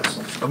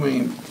 Yes. I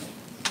mean,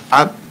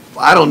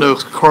 I don't know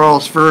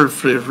Carl's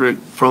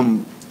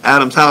from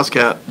Adam's House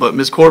Cap, but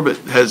Ms. Corbett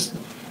has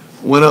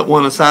went up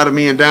one side of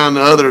me and down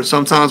the other,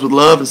 sometimes with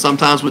love and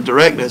sometimes with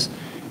directness.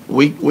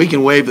 We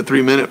can waive the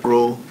 3-minute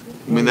rule.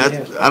 I mean,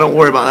 I don't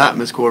worry about that,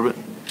 Ms. Corbett.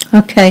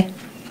 Okay.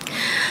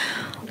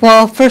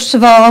 Well, first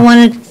of all, I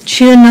wanted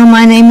you to know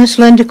my name is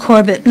Linda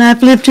Corbett, and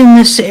I've lived in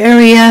this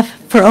area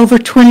for over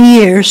 20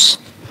 years.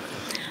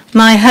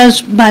 My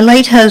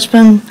late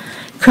husband,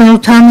 Colonel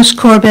Thomas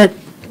Corbett,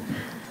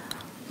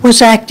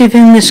 was active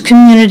in this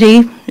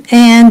community,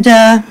 and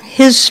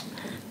his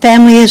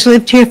family has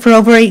lived here for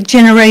over 8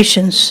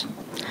 generations.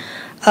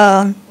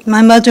 My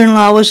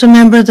mother-in-law was a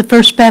member of the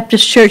First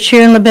Baptist Church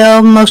here in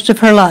LaBelle most of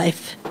her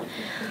life.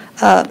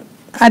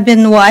 I've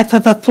been the wife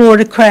of a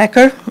Florida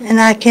cracker,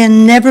 and I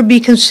can never be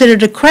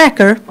considered a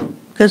cracker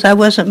because I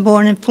wasn't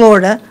born in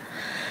Florida.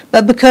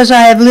 But because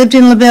I have lived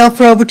in LaBelle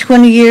for over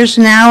 20 years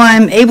now,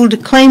 I'm able to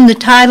claim the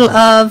title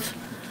of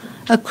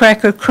a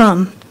cracker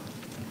crumb.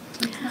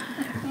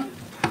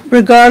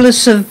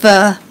 Regardless of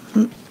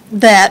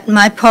that,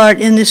 my part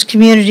in this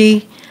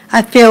community,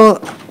 I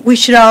feel we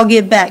should all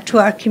give back to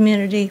our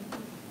community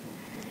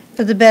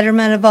for the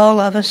betterment of all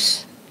of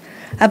us.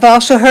 I've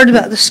also heard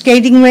about the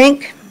skating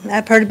rink.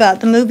 I've heard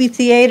about the movie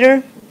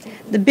theater,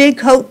 the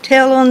big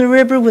hotel on the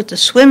river with the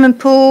swimming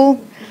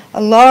pool, a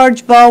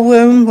large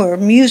ballroom where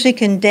music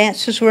and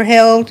dances were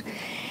held,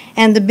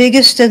 and the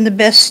biggest and the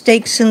best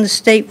steaks in the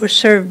state were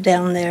served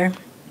down there.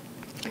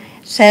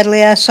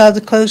 Sadly, I saw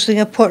the closing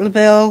of Port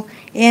LaBelle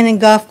Inn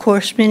and Golf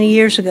Course many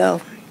years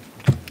ago.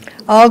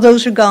 All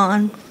those are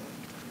gone.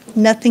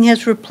 Nothing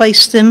has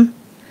replaced them.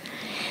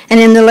 And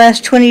in the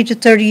last 20 to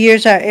 30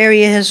 years, our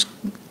area has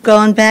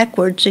gone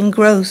backwards in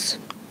growth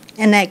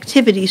and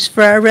activities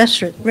for our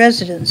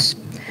residents.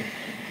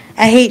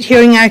 I hate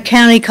hearing our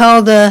county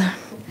called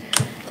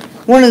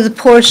one of the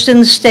poorest in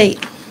the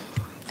state.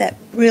 That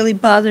really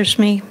bothers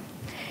me.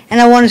 And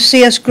I want to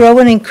see us grow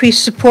and increase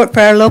support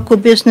for our local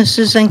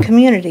businesses and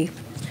community.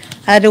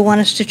 I don't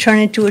want us to turn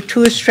into a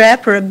tourist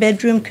trap or a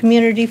bedroom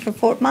community for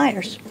Fort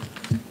Myers.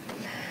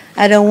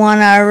 I don't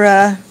want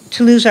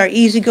to lose our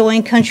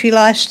easygoing country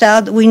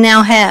lifestyle that we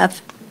now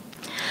have.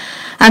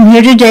 I'm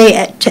here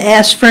today to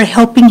ask for a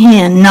helping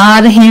hand,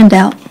 not a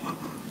handout.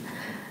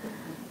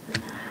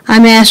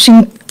 I'm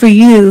asking for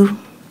you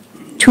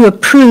to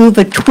approve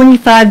a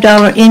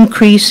 $25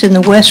 increase in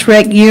the West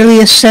Rec yearly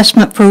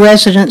assessment for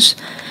residents,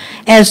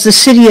 as the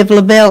city of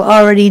LaBelle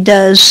already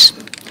does,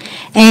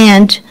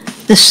 and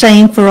the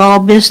same for all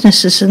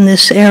businesses in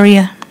this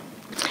area.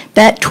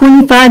 That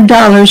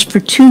 $25 for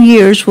 2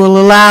 years will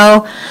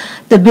allow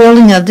the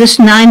building of this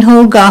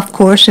 9-hole golf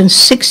course and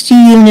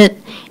 60-unit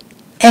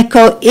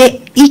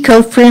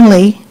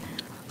eco-friendly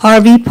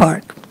RV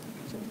park.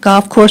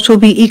 Golf course will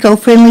be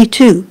eco-friendly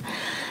too.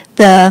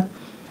 The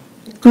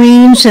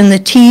greens and the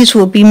tees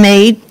will be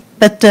made,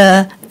 but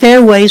the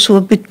fairways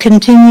will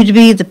continue to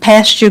be the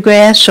pasture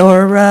grass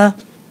or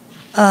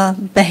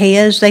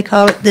bahia, as they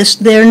call it,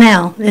 there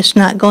now. It's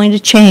not going to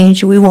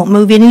change. We won't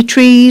move any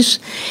trees.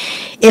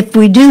 If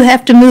we do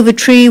have to move a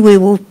tree, we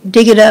will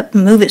dig it up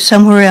and move it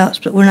somewhere else,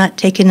 but we're not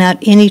taking out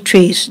any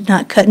trees,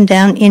 not cutting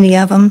down any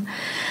of them.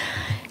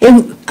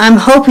 I'm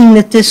hoping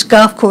that this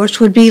golf course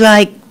would be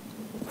like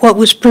what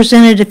was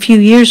presented a few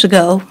years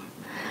ago,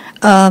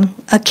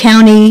 a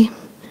county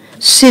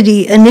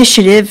city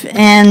initiative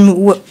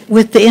and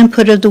with the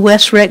input of the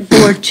West Rec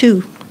Board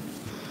too.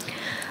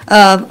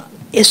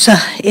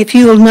 If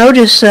you will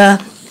notice,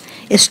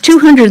 it's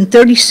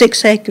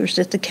 236 acres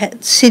that the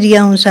city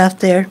owns out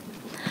there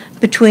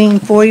between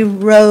Forey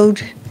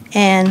Road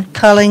and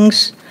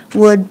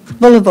Collingswood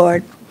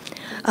Boulevard.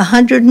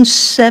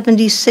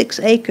 176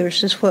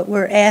 acres is what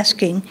we're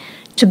asking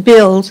to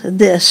build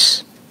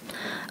this.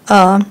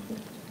 The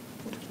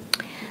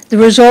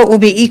result will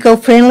be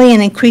eco-friendly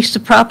and increase the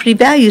property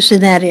values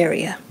in that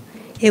area.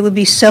 It would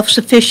be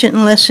self-sufficient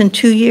in less than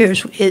 2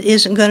 years. It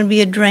isn't going to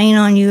be a drain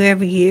on you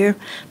every year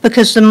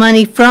because the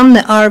money from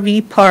the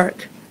RV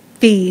park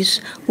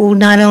fees will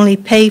not only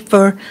pay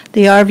for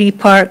the RV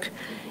park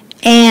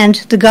and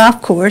the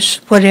golf course,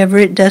 whatever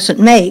it doesn't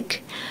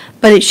make,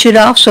 but it should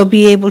also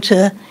be able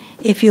to,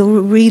 if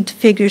you'll read the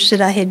figures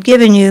that I had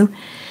given you,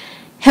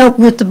 help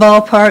with the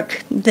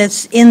ballpark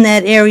that's in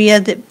that area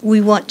that we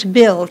want to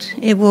build.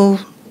 It will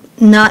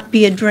not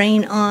be a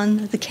drain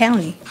on the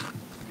county.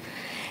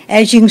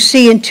 As you can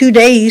see, in 2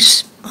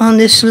 days, on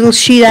this little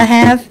sheet I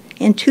have,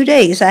 in 2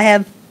 days, I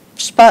have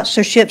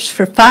sponsorships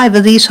for 5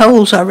 of these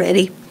holes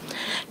already,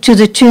 to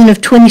the tune of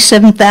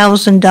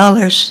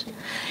 $27,000.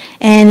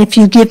 And if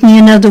you give me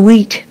another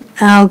week,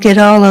 I'll get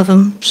all of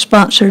them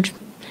sponsored.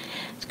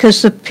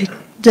 Because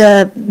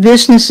the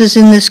businesses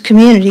in this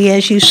community,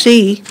 as you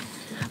see,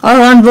 are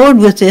on board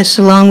with this,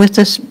 along with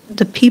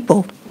the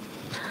people.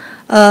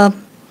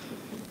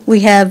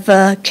 We have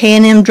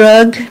K&M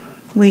Drug,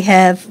 we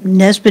have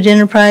Nesbitt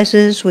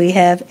Enterprises, we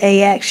have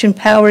A-Action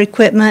Power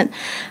Equipment.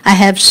 I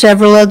have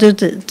several others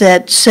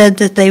that said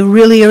that they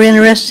really are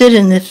interested,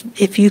 and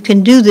if you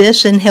can do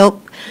this and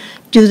help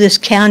do this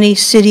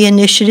county-city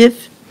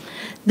initiative,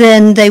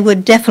 then they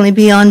would definitely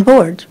be on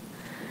board.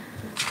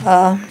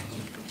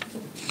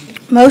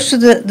 Most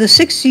of the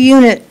 60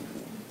 unit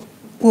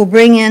will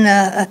bring in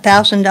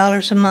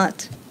 $1,000 a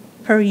month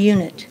per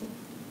unit.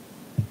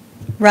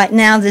 Right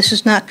now, this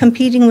is not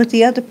competing with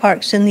the other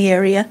parks in the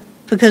area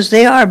because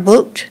they are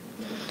booked.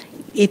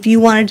 If you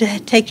wanted to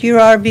take your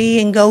RV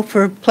and go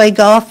play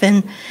golf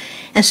and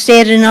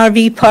stay at an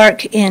RV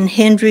park in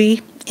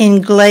Hendry,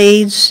 in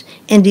Glades,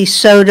 in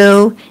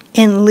DeSoto,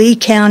 in Lee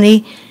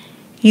County,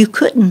 you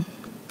couldn't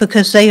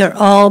because they are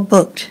all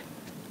booked.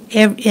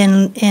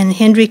 In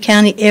Hendry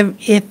County,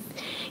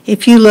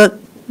 if you look,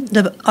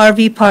 the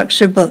RV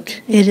parks are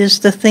booked. It is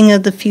the thing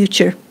of the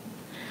future.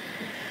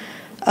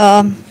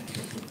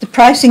 The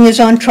pricing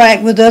is on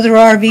track with other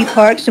RV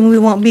parks, and we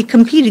won't be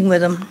competing with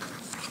them.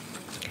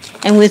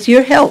 And with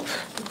your help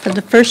for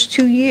the first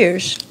 2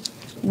 years,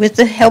 with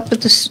the help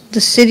of the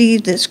city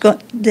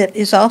that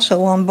is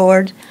also on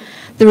board,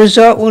 the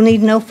resort will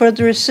need no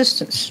further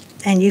assistance,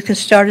 and you can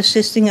start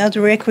assisting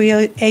other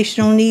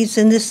recreational needs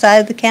in this side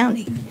of the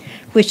county,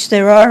 which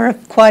there are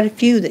quite a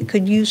few that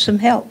could use some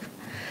help.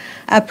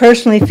 I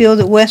personally feel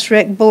that West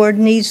Rec Board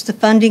needs the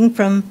funding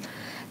from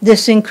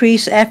this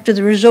increase after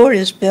the resort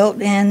is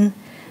built, and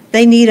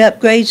they need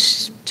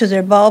upgrades to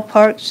their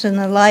ballparks and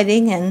the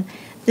lighting, and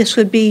this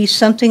would be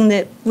something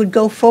that would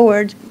go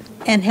forward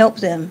and help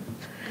them.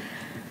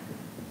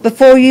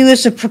 Before you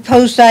is a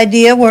proposed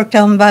idea worked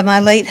on by my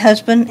late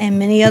husband and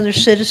many other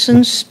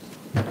citizens,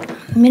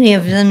 many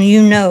of them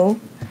you know.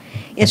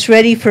 It's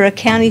ready for a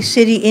county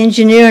city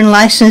engineer and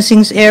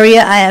licensing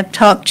area. I have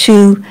talked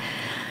to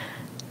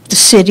the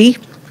city.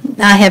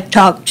 I have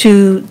talked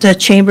to the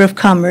Chamber of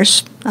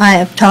Commerce. I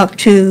have talked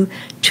to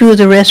 2 of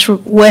the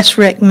West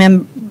Rec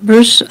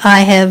members.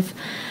 I have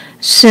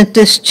sent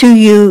this to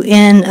you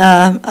in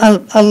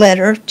a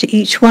letter to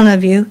each one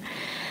of you.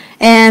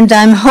 And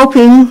I'm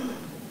hoping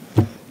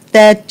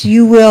that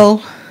you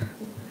will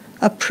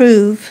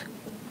approve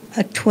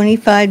a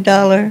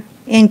 $25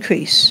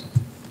 increase.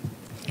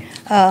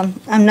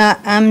 I'm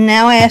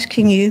now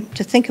asking you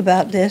to think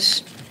about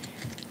this,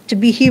 to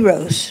be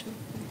heroes.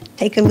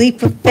 Take a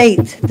leap of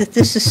faith that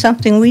this is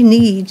something we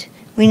need.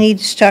 We need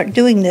to start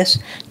doing this,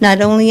 not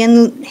only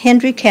in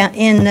Hendry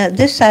County, in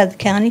this side of the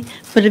county,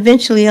 but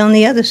eventually on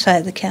the other side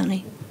of the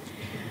county.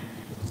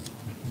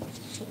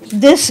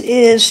 This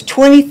is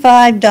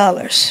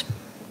 $25.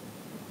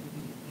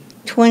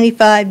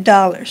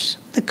 $25.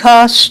 The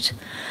cost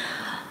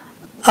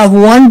of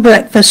one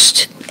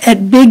breakfast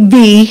at Big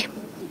B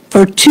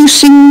for 2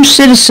 senior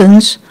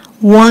citizens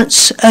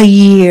once a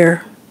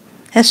year.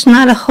 That's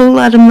not a whole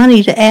lot of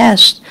money to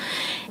ask.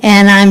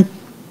 And I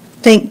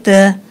think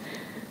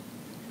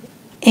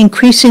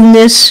increasing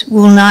this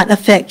will not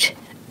affect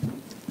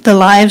the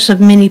lives of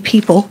many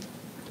people.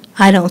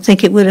 I don't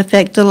think it would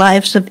affect the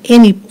lives of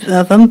any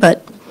of them,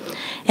 but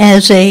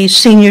as a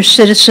senior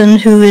citizen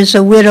who is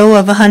a widow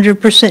of a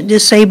 100%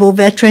 disabled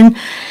veteran,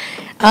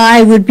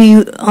 I would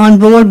be on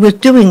board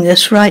with doing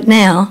this right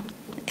now,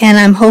 and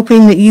I'm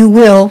hoping that you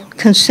will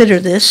consider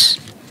this.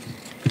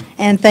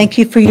 And thank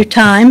you for your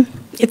time.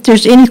 If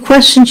there's any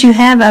questions you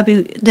have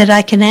that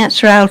I can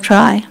answer, I'll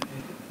try.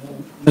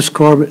 Ms.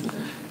 Corbett,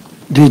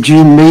 did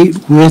you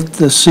meet with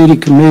the city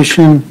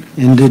commission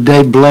and did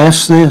they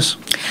bless this?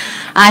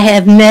 I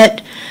have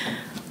met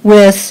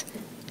with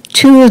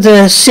 2 of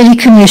the city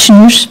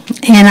commissioners,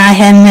 and I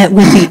have met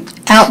with the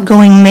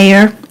outgoing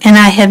mayor, and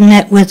I have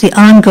met with the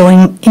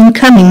ongoing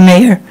incoming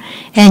mayor.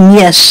 And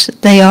yes,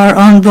 they are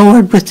on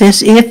board with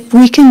this. If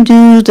we can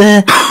do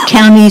the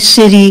county,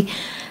 city,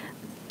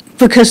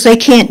 because they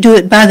can't do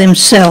it by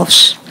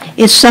themselves.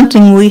 It's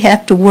something we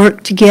have to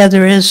work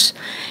together as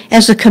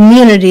a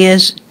community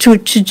to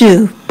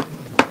do.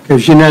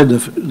 Because you know,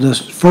 the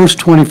first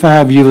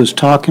 25 you was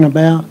talking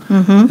about,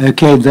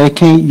 okay, they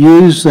can't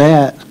use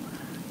that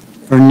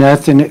for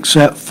nothing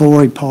except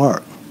Forey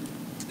Park.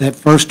 That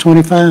first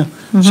 25?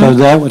 So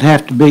that would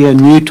have to be a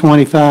new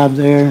 25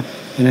 there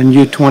and a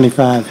new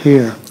 25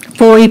 here.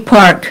 Forey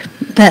Park,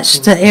 that's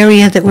the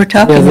area that we're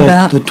talking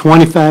about. The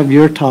 25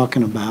 you're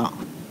talking about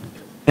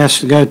has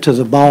to go to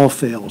the ball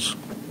fields.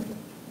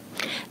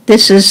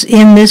 This is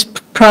in this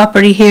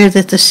property here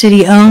that the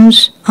city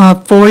owns,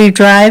 Forey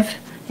Drive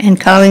in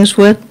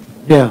Collingswood.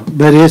 Yeah,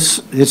 but it's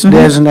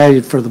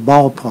designated for the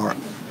ballpark.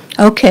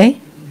 Okay.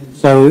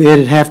 So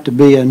it'd have to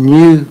be a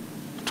new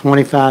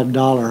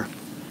 $25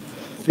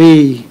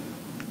 fee.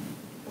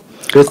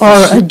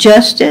 Or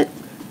adjust it?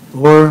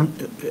 Or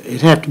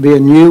it'd have to be a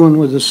new one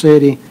with the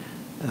city,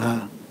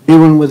 new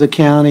one with the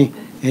county,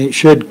 and it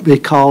should be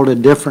called a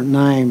different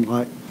name,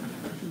 like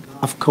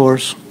golf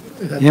course.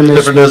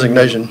 Different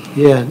designation.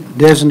 Yeah,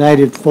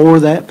 designated for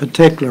that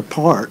particular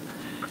part,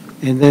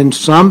 and then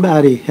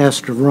somebody has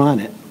to run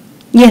it.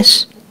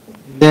 Yes.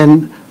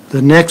 Then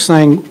the next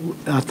thing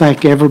I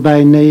think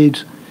everybody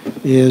needs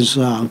is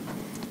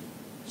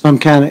some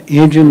kind of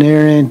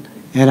engineering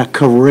and a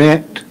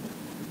correct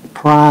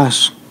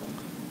price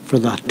for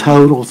the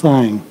total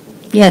thing.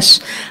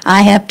 Yes,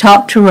 I have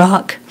talked to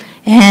Rock,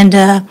 and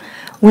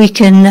we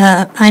can,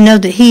 I know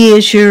that he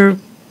is your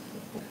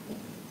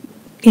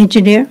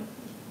engineer.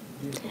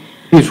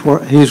 He's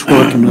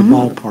working the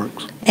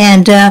ballparks.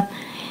 And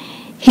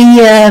he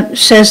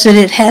says that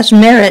it has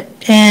merit,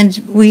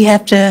 and we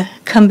have to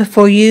come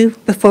before you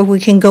before we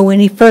can go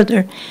any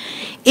further.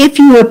 If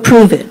you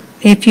approve it,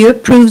 if you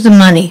approve the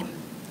money,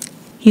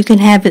 you can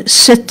have it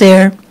sit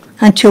there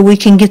until we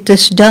can get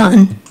this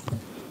done.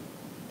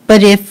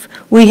 But if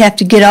we have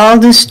to get all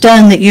this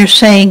done that you're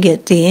saying,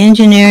 get the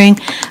engineering,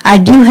 I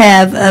do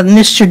have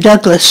Mr.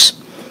 Douglas,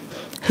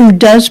 who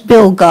does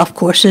build golf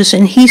courses,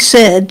 and he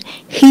said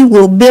he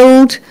will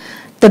build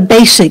the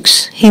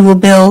basics. He will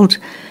build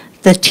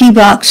the tee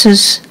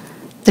boxes,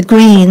 the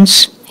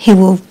greens, he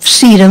will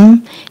seed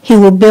them, he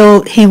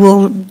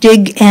will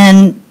dig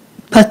and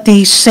put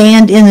the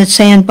sand in the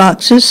sand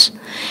boxes.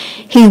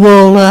 He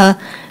will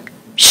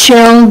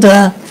shell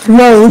the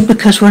road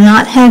because we're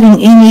not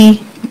having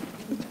any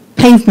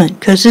pavement,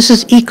 because this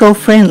is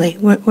eco-friendly.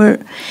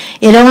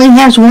 It only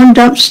has one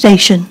dump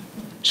station.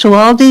 So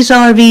all these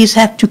RVs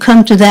have to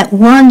come to that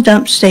one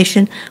dump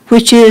station,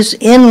 which is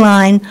in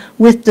line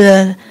with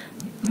the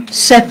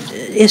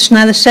it's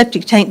not a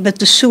septic tank, but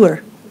the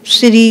sewer,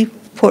 city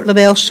Port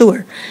LaBelle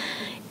sewer.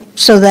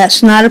 So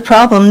that's not a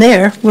problem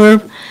there. We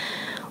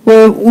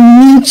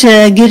need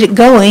to get it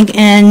going,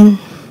 and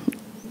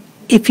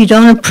if you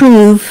don't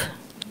approve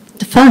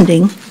the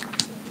funding,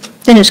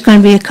 then it's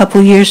going to be a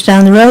couple years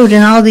down the road,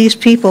 and all these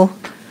people,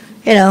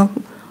 you know,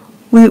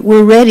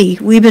 we're ready.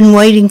 We've been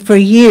waiting for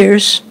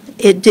years.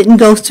 It didn't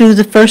go through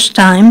the first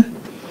time,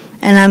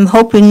 and I'm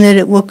hoping that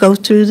it will go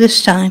through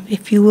this time,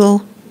 if you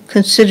will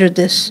consider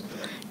this,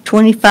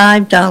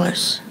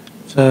 $25.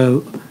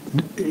 So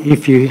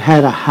if you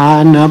had a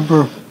high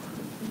number,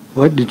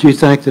 what did you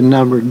think the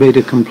number would be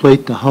to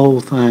complete the whole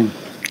thing?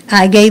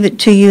 I gave it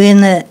to you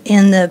in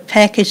the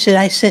package that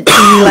I sent to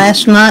you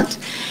last month.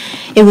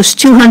 It was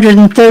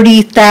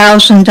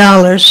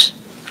 $230,000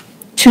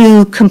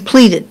 to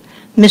complete it.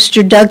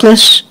 Mr.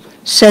 Douglas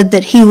said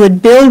that he would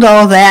build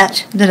all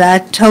that I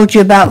told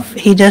you about.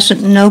 He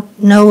doesn't know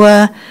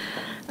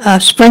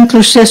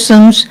sprinkler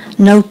systems,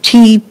 no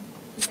T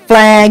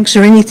flags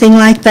or anything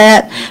like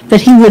that,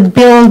 but he would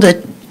build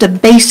the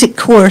basic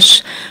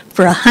course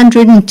for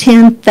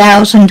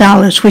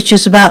 $110,000, which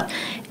is about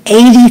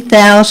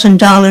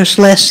 $80,000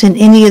 less than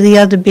any of the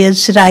other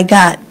bids that I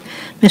got.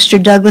 Mr.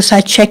 Douglas,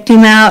 I checked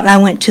him out. I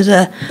went to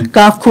the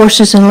golf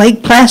courses in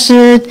Lake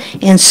Placid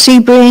and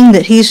Sebring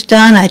that he's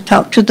done. I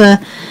talked to the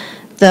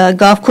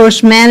golf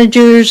course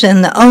managers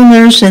and the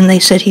owners, and they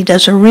said he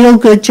does a real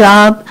good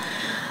job.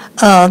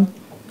 And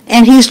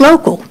he's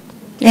local,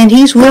 and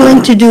he's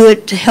willing to do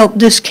it to help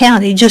this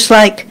county, just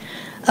like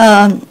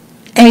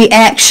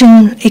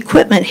A-Action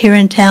Equipment here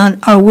in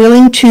town are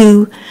willing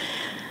to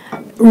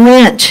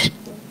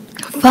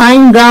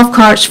find golf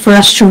carts for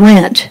us to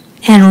rent,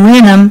 and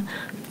rent them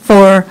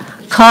for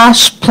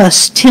cost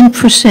plus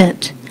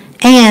 10%.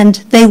 And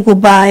they will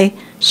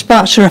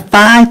sponsor a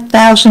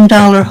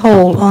 $5,000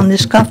 hole on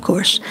this golf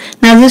course.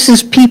 Now, this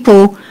is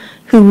people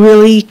who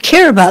really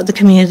care about the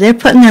community. They're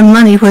putting their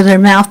money where their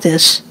mouth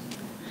is.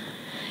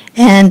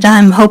 And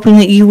I'm hoping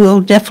that you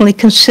will definitely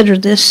consider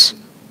this.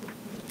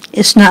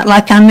 It's not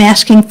like I'm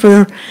asking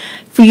for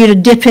you to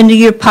dip into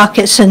your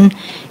pockets and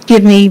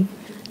give me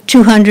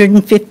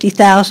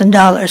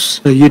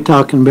 $250,000. So you're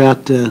talking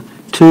about the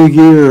 2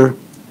 year,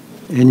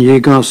 and you're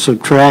going to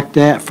subtract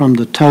that from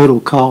the total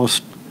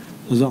cost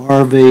of the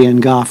RV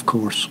and golf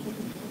course.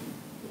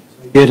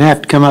 You'd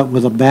have to come up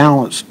with a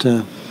balance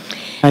to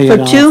pay For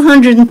it off.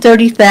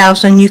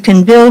 $230,000, you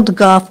can build the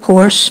golf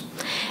course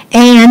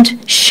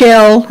and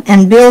shell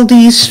and build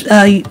these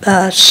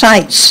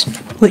sites,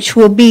 which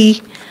will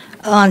be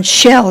on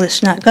shell.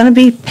 It's not going to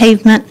be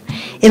pavement.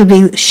 It'll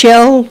be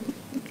shell,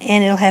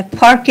 and it'll have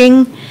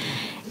parking.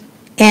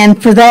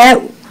 And for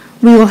that,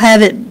 we will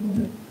have it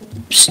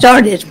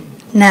started.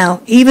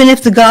 Now, even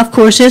if the golf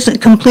course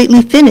isn't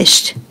completely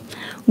finished,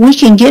 we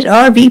can get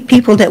RV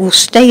people that will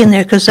stay in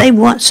there because they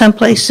want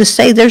someplace to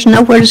stay. There's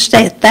nowhere to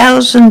stay.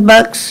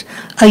 $1,000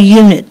 a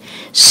unit,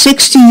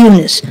 60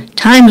 units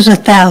times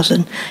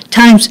 1,000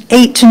 times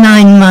 8 to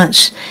 9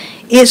 months.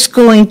 It's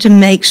going to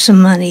make some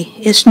money.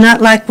 It's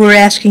not like we're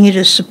asking you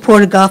to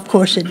support a golf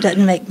course that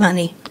doesn't make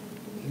money.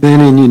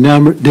 Then in your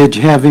number, did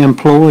you have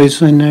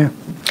employees in there?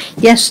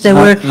 Yes, there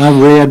were. I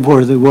read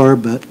where they were,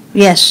 but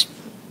Yes.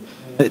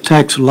 it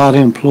takes a lot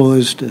of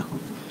employees to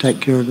take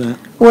care of that.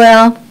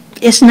 Well,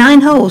 it's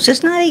 9 holes.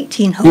 It's not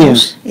 18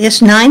 holes.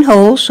 It's 9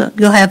 holes.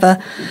 You'll have a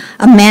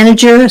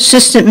manager,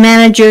 assistant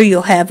manager.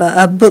 You'll have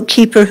a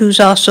bookkeeper who's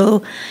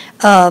also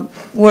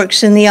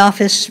works in the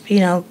office,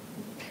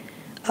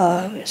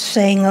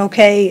 saying,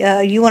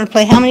 okay, you want to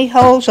play how many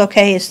holes?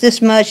 Okay, it's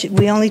this much.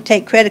 We only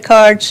take credit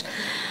cards.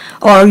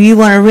 Or you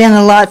want to rent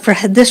a lot for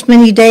this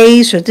many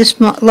days or this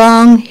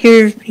long.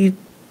 Here, you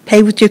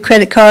pay with your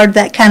credit card,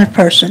 that kind of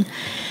person.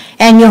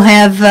 And you'll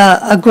have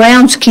a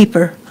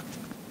groundskeeper.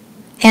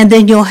 And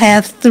then you'll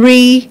have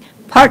 3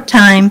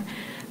 part-time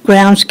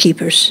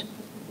groundskeepers.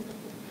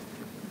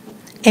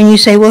 And you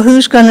say, well,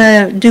 who's going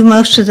to do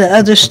most of the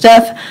other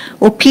stuff?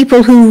 Well,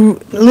 people who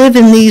live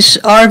in these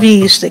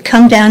RVs that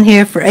come down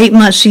here for 8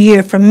 months a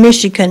year from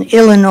Michigan,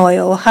 Illinois,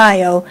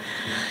 Ohio,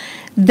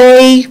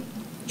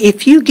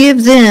 if you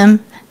give them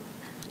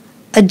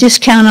a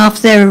discount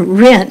off their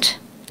rent,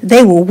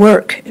 they will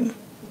work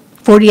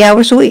 40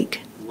 hours a week.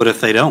 What if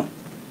they don't?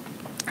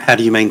 How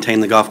do you maintain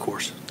the golf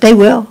course? They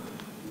will.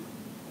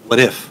 What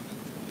if?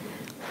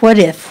 What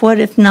if? What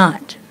if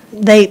not?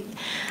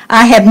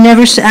 I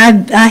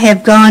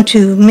have gone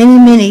to many,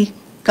 many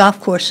golf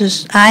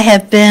courses. I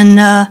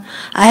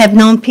have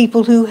known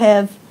people who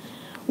have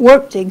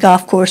worked at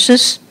golf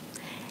courses,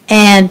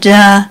 and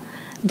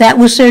that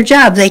was their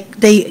job.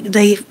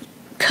 They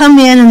come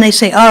in and they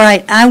say, all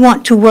right, I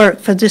want to work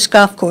for this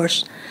golf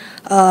course.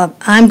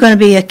 I'm going to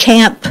be a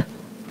camp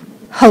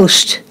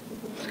host.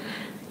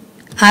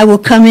 I will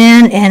come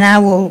in and I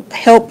will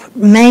help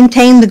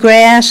maintain the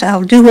grass.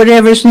 I'll do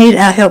whatever's needed.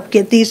 I'll help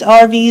get these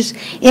RVs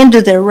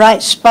into their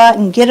right spot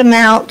and get them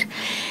out.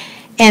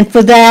 And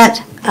for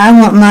that, I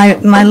want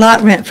my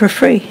lot rent for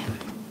free.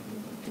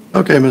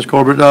 Okay, Ms.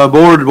 Corbett.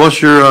 Board,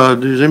 does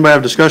anybody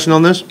have discussion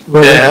on this?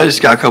 Yeah, I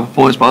just got a couple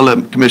points, but I'll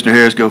let Commissioner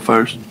Harris go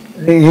first.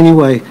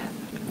 Anyway,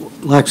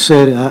 like I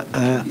said,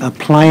 a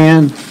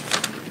plan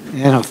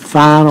and a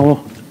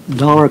final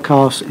dollar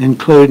cost,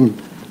 including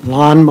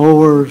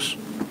lawnmowers,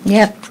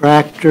 Yep.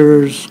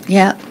 tractors,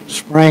 Yep.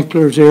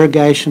 sprinklers,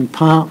 irrigation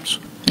pumps.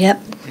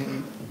 Yep.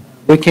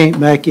 I can't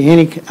make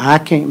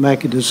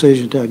a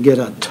decision to get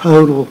a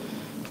total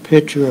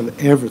picture of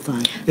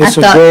everything. I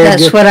thought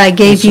that's what I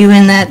gave you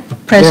in that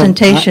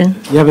presentation.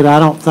 Yeah, but I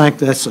don't think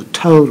that's a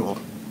total.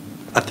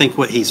 I think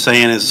what he's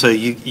saying is, so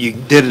you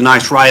did a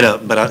nice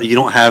write-up, but you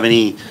don't have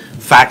any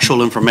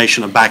factual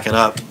information to back it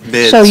up,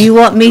 bids. So you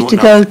want me don't to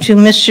know. go to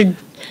Mr.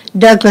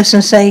 Douglas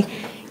and say,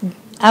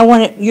 I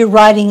want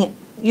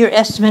your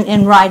estimate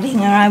in writing,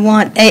 or I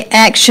want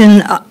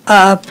action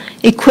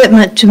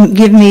equipment to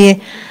give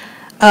me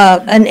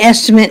an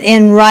estimate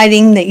in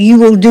writing that you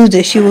will do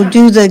this. You will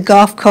do the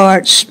golf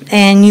carts,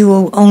 and you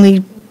will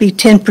only be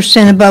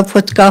 10% above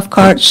what the golf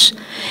carts.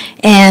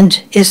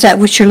 And is that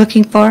what you're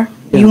looking for?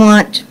 You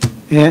want?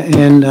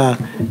 And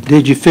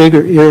did you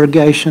figure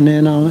irrigation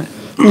in on it?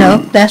 No,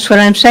 that's what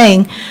I'm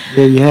saying.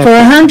 Yeah, you have For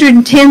to.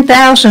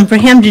 $110,000 for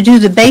him to do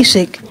the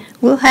basic,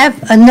 we'll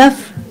have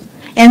enough.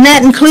 And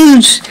that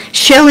includes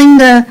shelling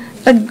the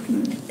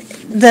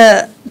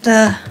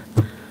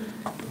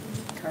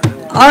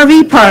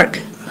RV park.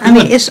 I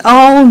mean, it's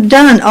all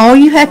done. All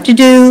you have to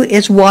do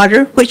is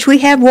water, which we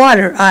have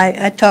water.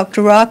 I talked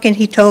to Rock, and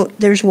he told,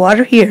 there's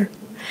water here.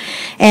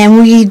 And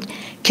we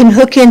can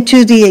hook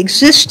into the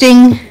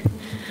existing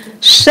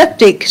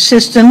septic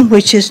system,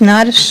 which is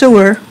not a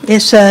sewer.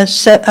 It's a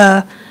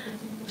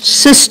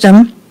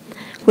system,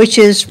 which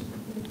is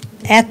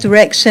at the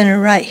rec center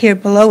right here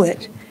below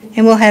it.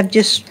 And we'll have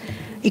just,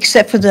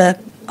 except for the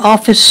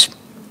office,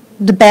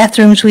 the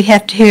bathrooms we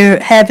have to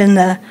have in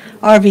the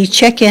RV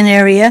check-in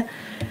area,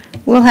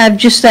 we'll have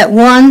just that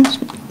one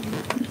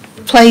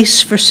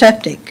place for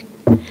septic.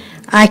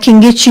 I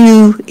can get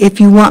you, if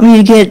you want me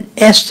to get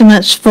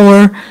estimates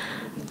for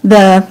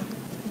It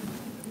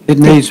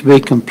needs to be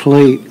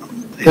complete.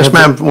 Yes,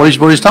 ma'am. What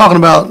he's talking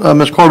about,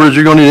 Ms. Corbett, is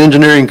you're going to need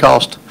engineering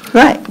cost.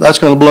 Right. That's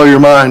going to blow your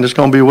mind. It's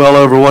going to be well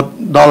over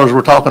what dollars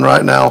we're talking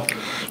right now.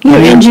 Your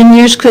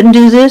engineers couldn't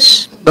do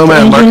this? No,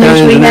 ma'am. Our county Engineers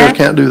we engineer have?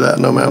 can't do that.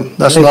 No, ma'am.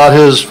 That's not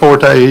his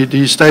forte.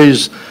 He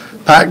stays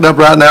packed up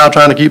right now,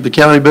 trying to keep the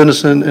county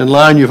business in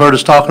line. You've heard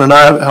us talking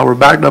tonight, how we're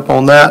backed up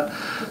on that.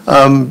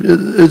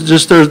 It's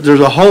just, there's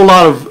a whole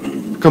lot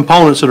of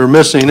components that are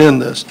missing in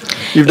this.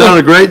 You've done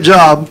a great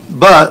job,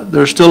 but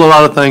there's still a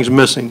lot of things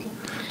missing.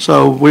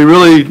 So we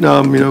really,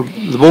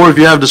 the board, if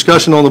you have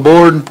discussion on the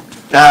board.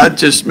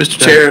 Just, Mr.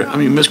 Chair,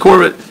 Ms.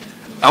 Corbett,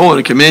 I want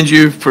to commend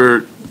you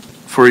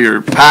for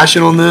your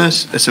passion on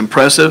this. It's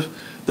impressive.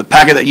 The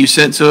packet that you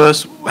sent to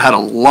us had a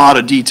lot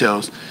of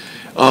details.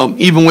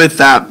 Even with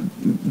that,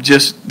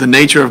 just the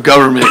nature of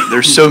government,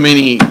 there's so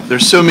many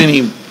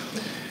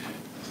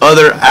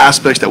other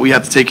aspects that we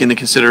have to take into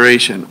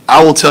consideration.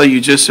 I will tell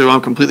you, just so I'm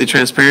completely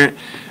transparent,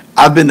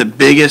 I've been the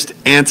biggest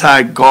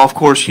anti-golf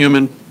course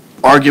human,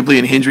 arguably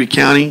in Hendry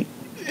County,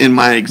 in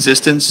my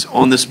existence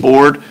on this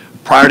board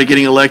prior to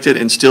getting elected,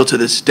 and still to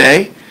this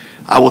day.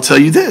 I will tell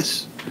you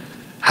this.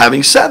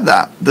 Having said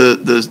that,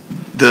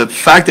 the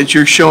fact that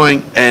you're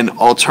showing an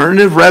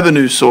alternative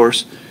revenue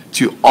source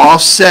to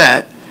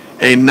offset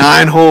a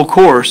 9-hole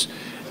course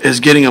is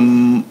getting a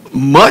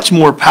much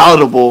more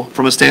palatable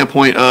from a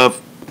standpoint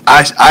of,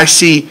 I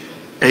see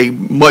a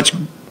much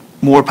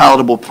more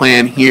palatable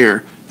plan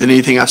here than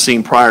anything I've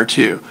seen prior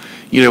to.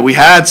 We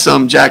had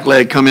some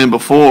jackleg come in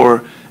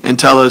before and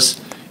tell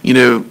us,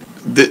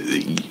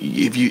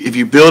 if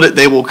you build it,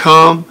 they will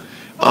come.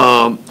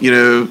 I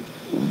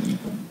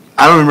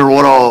don't remember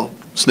what all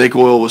snake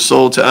oil was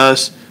sold to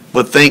us,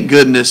 but thank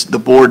goodness the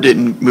board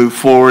didn't move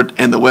forward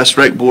and the West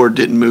Rec board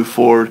didn't move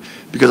forward,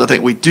 because I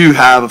think we do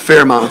have a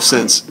fair amount of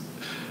sense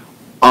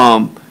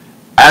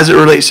as it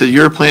relates to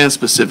your plan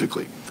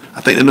specifically.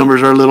 I think the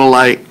numbers are a little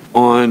light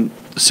on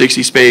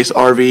 60 space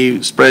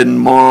RV, spreading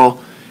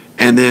marl,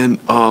 and then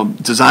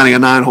designing a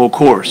 9-hole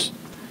course.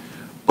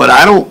 But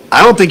I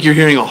don't think you're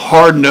hearing a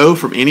hard no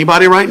from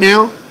anybody right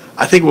now.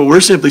 I think what we're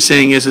simply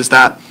saying is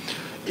that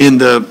in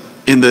the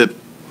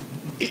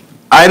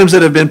items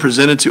that have been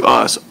presented to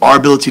us, our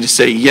ability to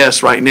say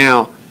yes right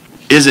now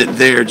isn't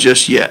there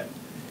just yet.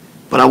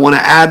 But I want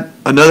to add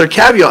another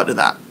caveat to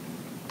that.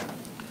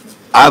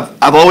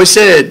 I've always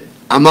said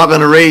I'm not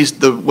going to raise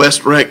the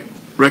West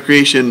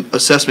Recreation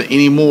assessment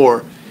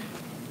anymore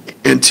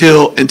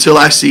until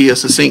I see a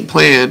succinct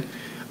plan.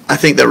 I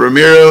think that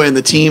Ramiro and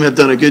the team have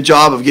done a good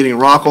job of getting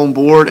Rock on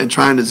board and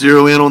trying to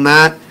zero in on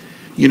that.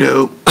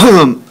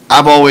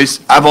 I've always,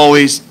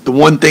 the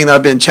one thing that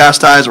I've been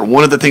chastised, or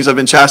one of the things I've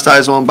been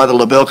chastised on by the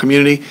LaBelle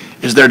community,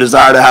 is their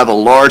desire to have a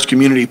large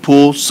community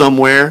pool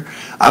somewhere.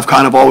 I've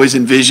kind of always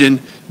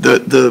envisioned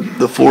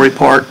the Forey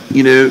Park,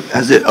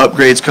 as it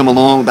upgrades come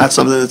along, that's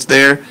something that's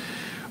there.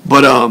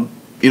 But,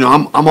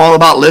 I'm all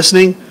about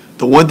listening.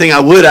 The one thing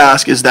I would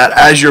ask is that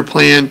as your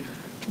plan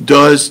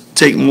does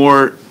take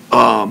more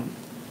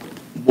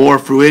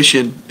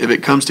fruition, if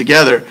it comes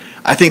together,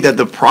 I think that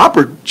the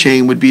proper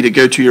chain would be to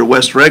go to your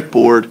West Rec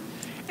board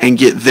and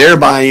get their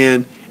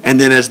buy-in, and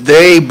then as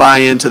they buy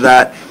into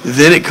that,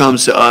 then it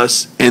comes to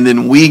us, and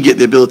then we get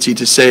the ability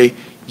to say,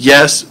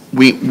 yes,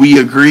 we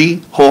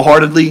agree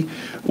wholeheartedly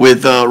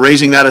with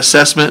raising that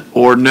assessment,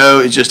 or no,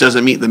 it just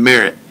doesn't meet the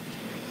merit.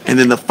 And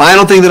then the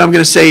final thing that I'm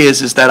going to say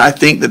is that I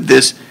think that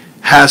this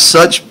has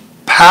such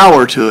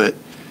power to it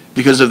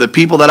because of the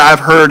people that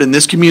I've heard in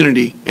this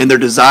community and their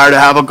desire to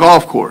have a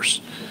golf course.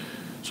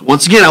 So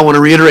once again, I want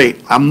to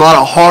reiterate, I'm not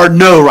a hard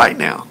no right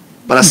now.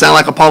 But I sound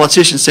like a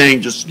politician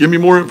saying, just give me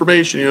more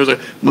information. You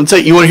want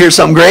to hear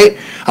something great?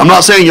 I'm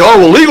not saying,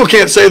 legal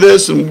can't say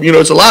this, and,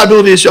 it's a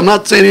liability issue. I'm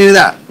not saying any of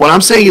that. What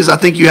I'm saying is I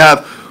think you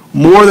have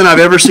more than I've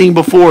ever seen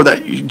before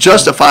that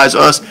justifies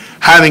us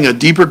having a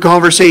deeper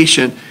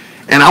conversation.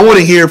 And I want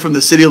to hear from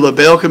the City of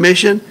LaBelle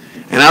Commission,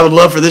 and I would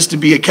love for this to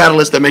be a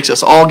catalyst that makes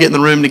us all get in the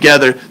room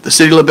together, the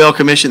City of LaBelle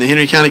Commission, the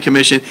Henry County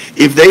Commission,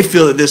 if they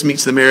feel that this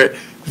meets the merit,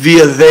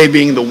 via they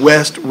being the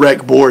West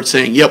Rec Board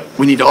saying, yep,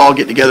 we need to all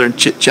get together and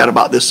chit-chat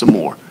about this some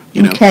more.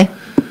 Okay.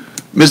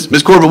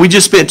 Ms. Corbett, we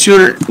just spent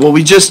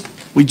we just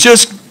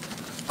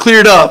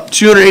cleared up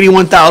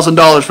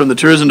 $281,000 from the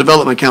Tourism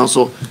Development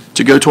Council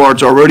to go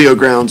towards our rodeo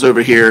grounds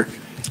over here.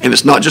 And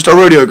it's not just our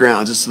rodeo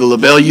grounds, it's the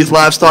LaBelle Youth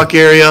Livestock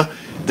area.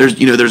 There's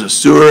a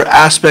sewer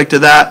aspect to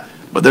that,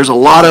 but there's a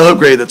lot of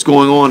upgrade that's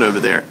going on over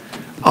there.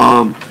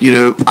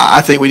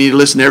 I think we need to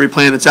listen to every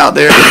plan that's out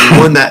there,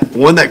 and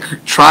one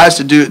that tries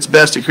to do its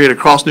best to create a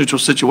cross-neutral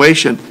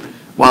situation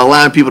while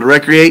allowing people to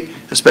recreate,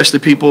 especially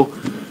people.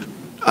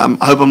 I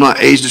hope I'm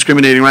not age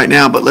discriminating right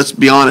now, but let's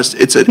be honest,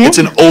 it's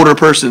an older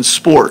person's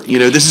sport.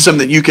 This is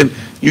something that you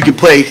can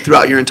play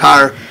throughout your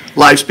entire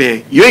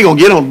lifespan. You ain't gonna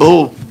get on a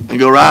bull and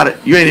go ride it.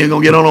 You ain't even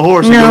gonna get on a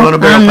horse and go run a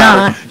barrel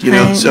powder.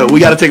 So we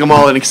got to take them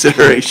all into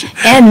consideration.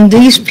 And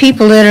these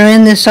people that are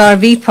in this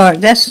RV park,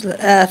 that's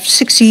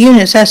 60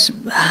 units, that's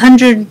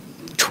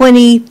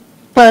 120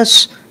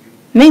 plus,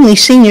 mainly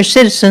senior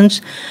citizens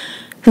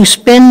who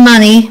spend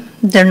money.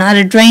 They're not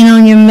a drain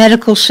on your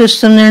medical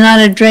system. They're not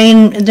a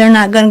drain. They're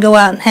not going to go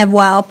out and have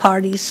wild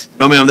parties.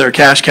 No, ma'am, they're a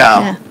cash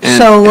cow. Yeah.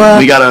 And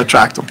we got to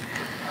attract them.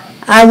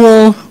 I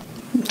will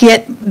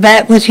get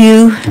back with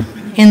you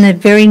in the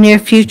very near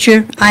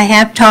future. I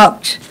have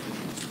talked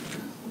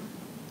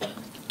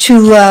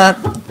to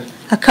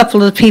a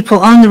couple of the people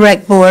on the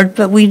rec board,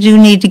 but we do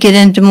need to get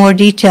into more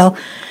detail,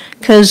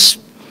 because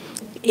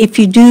if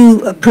you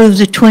do approve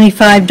the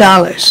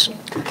 $25,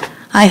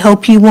 I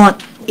hope you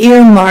won't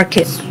earmark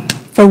it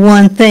for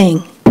one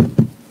thing.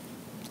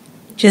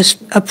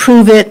 Just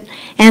approve it,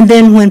 and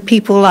then when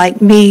people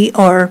like me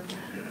or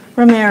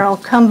Romero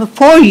come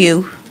before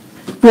you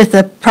with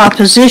a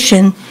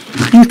proposition,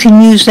 you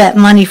can use that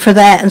money for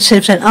that instead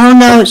of saying, oh,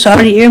 no, it's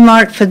already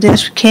earmarked for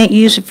this, we can't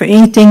use it for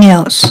anything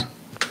else.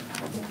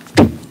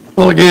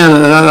 Well, again,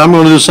 and I'm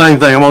going to do the same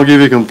thing. I'm going to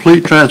give you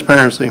complete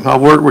transparency.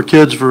 I've worked with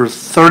kids for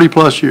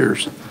 30-plus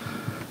years.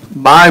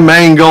 My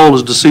main goal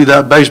is to see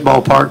that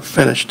baseball park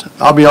finished.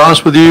 I'll be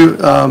honest with you,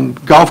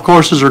 golf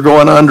courses are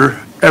going under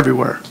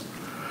everywhere.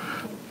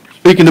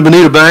 Speaking to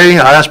Bonita Bay,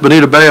 I asked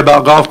Bonita Bay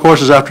about golf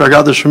courses after I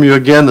got this from you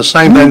again, the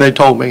same thing they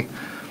told me.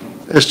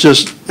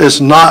 It's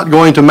not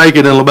going to make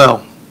it in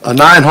LaBelle. A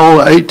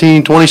 9-hole,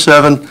 18,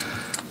 27,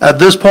 at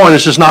this point,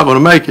 it's just not going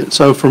to make it.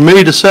 So for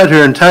me to sit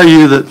here and tell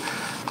you that,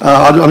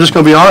 I'm just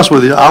going to be honest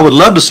with you, I would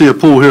love to see a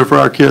pool here for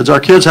our kids. Our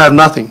kids have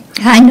nothing.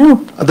 I know.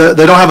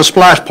 They don't have a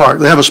splash park.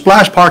 They have a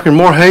splash park in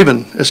Moore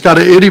Haven. It's got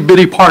an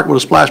itty-bitty park with a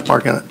splash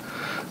park in it.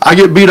 I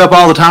get beat up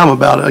all the time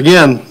about it.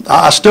 Again,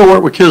 I still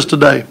work with kids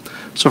today.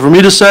 So for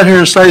me to sit here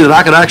and say that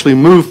I could actually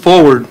move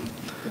forward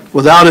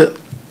without it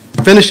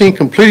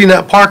completing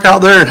that park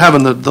out there and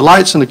having the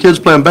lights and the kids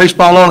playing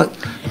baseball on it,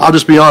 I'll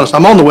just be honest.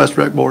 I'm on the West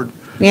Rec Board.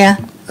 Yeah.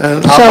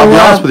 And I'll be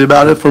honest with you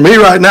about it. For me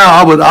right now,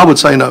 I would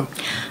say no.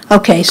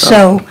 Okay,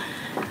 so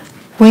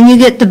when you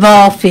get the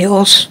ball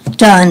fields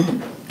done,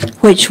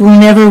 which will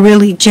never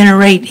really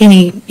generate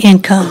any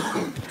income.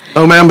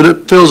 Oh, ma'am, but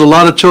it fills a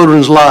lot of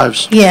children's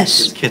lives.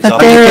 Yes, Kids but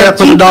out there there. are You can't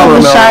put a people dollar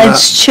amount on that.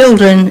 besides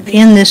children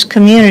in this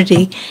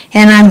community,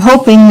 and I'm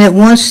hoping that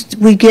once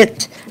we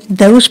get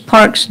those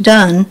parks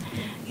done,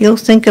 you'll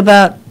think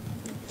about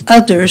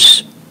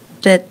others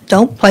that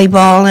don't play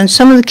ball, and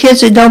some of the kids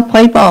that don't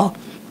play ball.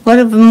 What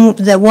of them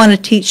that want to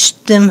teach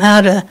them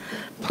how to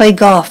play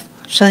golf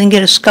so they can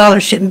get a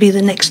scholarship and be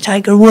the next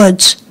Tiger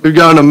Woods? We've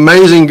got an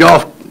amazing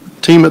golf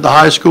team at the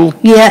high school.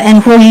 Yeah,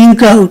 and where do you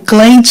go?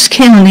 Glades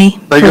County.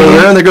 They go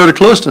there and they go to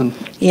Clewiston.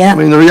 Yeah. I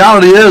mean, the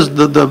reality is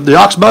the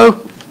Oxbow,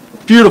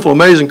 beautiful,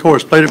 amazing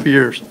course, played it for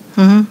years.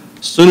 Mhm.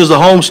 As soon as the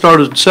home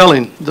started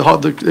selling,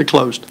 it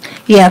closed.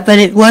 Yeah, but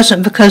it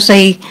wasn't because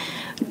they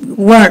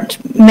weren't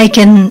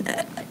making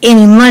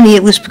any money.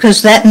 It was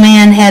because that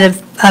man had a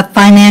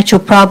financial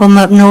problem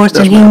up north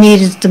and he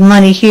needed the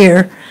money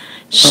here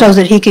so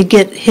that he could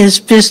get his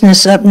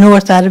business up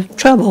north out of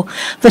trouble.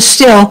 But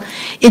still,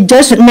 it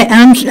doesn't,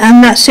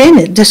 I'm not saying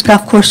that this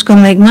golf course is going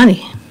to make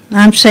money.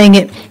 I'm saying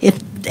if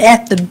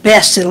at the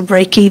best it'll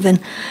break even.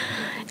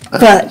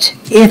 But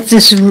if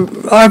this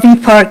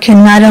RV park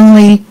can not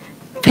only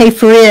pay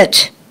for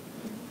it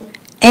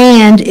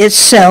and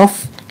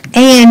itself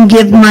and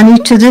give money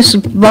to this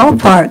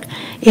ballpark,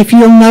 if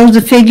you'll know the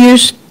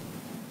figures,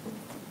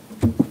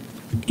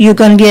 you're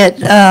going to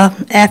get,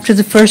 after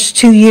the first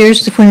 2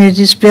 years when it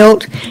is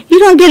built,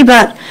 you're going to get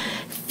about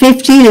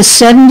 $50,000 to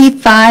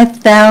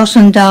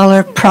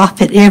 $75,000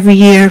 profit every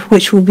year,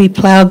 which will be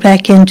plowed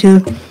back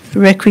into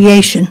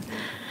recreation.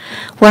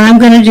 What I'm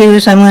going to do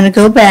is I'm going to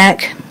go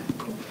back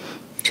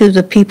to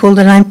the people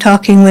that I'm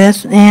talking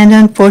with, and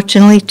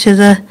unfortunately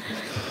to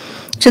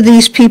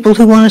these people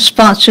who want to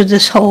sponsor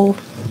this whole,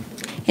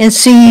 and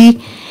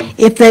see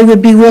if they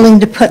would be willing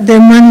to put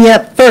their money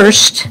up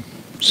first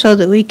so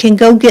that we can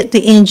go get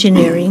the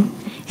engineering,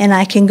 and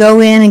I can go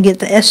in and get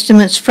the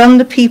estimates from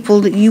the people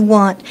that you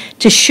want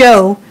to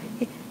show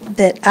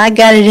that I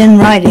got it in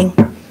writing.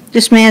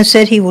 This man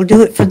said he will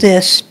do it for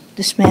this.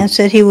 This man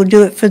said he will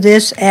do it for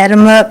this. Add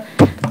them up.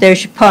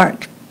 There's your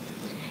park.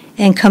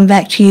 And come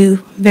back to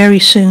you very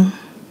soon.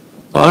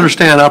 I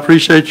understand. I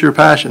appreciate your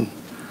passion.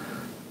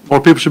 More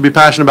people should be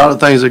passionate about the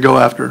things they go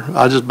after.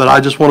 I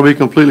just want to be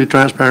completely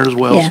transparent as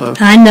well. Yeah, So.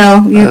 I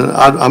know. And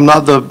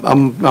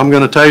I'm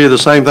going to tell you the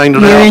same thing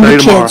today I'll tell you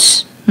tomorrow.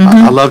 Kids.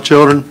 I love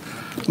children.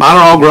 Mine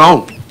are all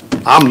grown.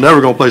 I'm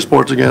never going to play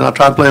sports again. I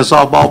tried playing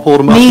softball,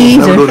 pulled them up, Me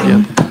never do it either.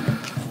 again.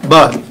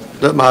 But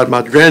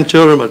my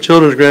grandchildren, my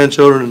children's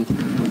grandchildren,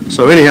 and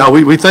so anyhow,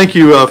 we thank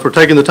you for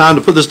taking the time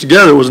to put this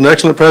together. It was an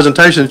excellent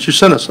presentation that you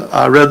sent us.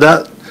 I read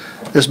that.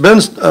 It's been,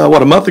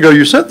 a month ago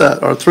you sent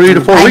that, or 3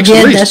 to 4 weeks at I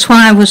did. least. That's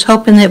why I was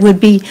hoping that would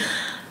be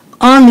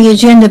on the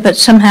agenda, but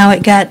somehow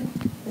it got,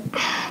 things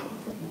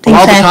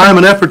All the happened. time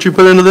and effort you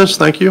put into this,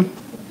 thank you.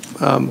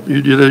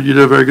 You did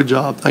a very good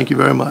job. Thank you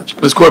very much.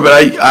 Ms.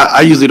 Corbett, I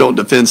usually don't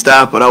defend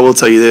staff, but I will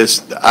tell you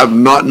this. I've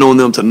not known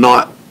them to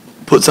not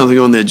put something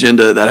on the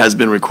agenda that has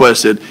been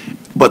requested,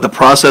 but the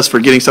process for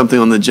getting something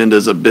on the agenda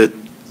is a bit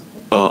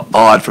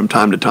odd from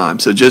time to time.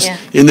 So just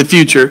in the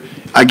future,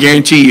 I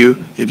guarantee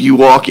you, if you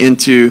walk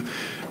into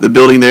the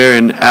building there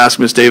and ask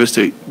Ms. Davis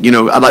to,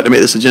 I'd like to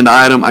make this agenda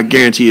item, I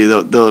guarantee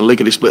you they'll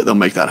lickety-split, they'll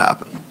make that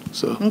happen.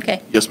 So,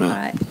 okay. Yes, ma'am. All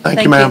right.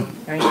 Thank you, ma'am.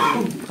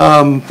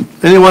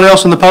 Anyone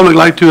else in the public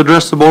like to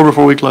address the board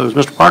before we close?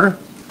 Mr. Parker?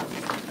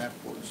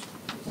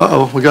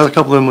 Uh-oh, we got a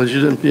couple of them ones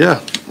you didn't, yeah.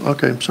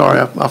 Okay,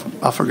 sorry,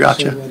 I forgot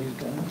you.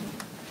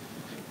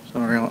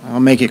 Sorry, I'll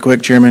make it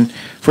quick, Chairman.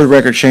 For the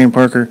record, Shane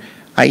Parker.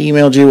 I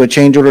emailed you a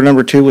change order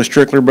number 2 with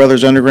Strickler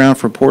Brothers Underground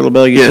for Port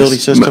LaBelle Utility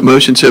System.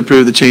 Motion to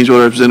approve the change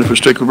order presented for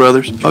Strickler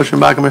Brothers. Motion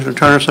by Commissioner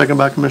Turner, second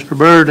by Commissioner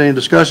Byrd. Any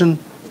discussion?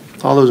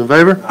 All those in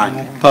favor?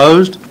 Aye.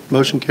 Opposed?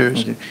 Motion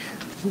carries. Okay.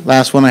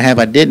 Last one I have,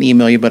 I didn't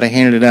email you, but I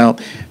handed it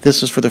out.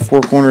 This is for the Four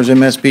Corners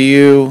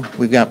MSBU.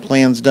 We've got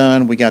plans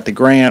done. We got the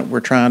grant. We're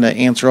trying to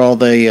answer all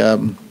the,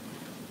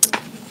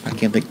 I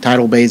can't think,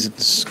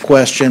 title-based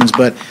questions,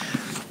 but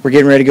we're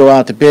getting ready to go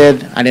out to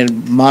bid. I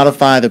didn't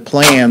modify the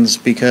plans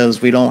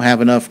because we don't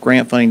have enough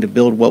grant funding to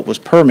build what was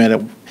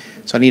permitted.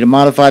 So I need to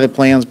modify the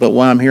plans, but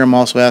while I'm here, I'm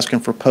also asking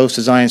for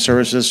post-design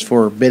services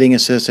for bidding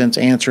assistance,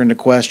 answering the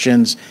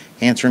questions,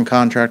 answering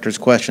contractors'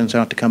 questions. I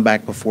have to come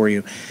back before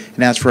you. And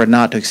that's for a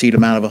not-to-exceed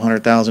amount of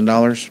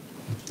 $100,000.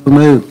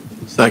 Move.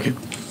 Second.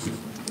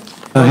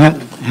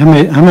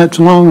 How much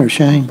longer,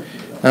 Shane?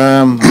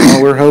 Well,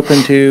 we're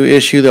hoping to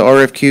issue the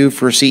RFQ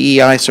for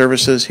CEI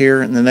services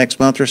here in the next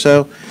month or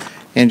so.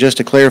 And just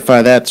to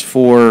clarify, that's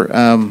for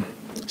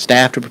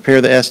staff to prepare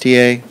the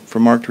STA, for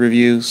Mark to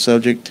review,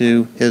 subject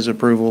to his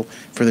approval,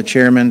 for the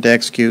chairman to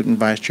execute and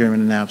vice chairman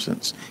in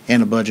absence,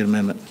 and a budget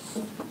amendment.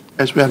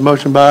 Yes, we have a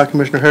motion by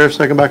Commissioner Harris,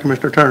 second by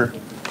Commissioner Turner.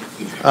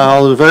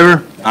 All those in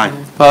favor? Aye.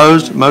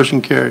 Opposed?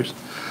 Motion carries.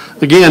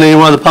 Again,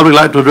 anyone in the public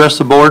like to address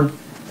the board?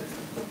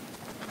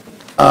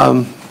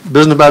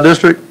 Business by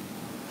district?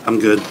 I'm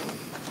good.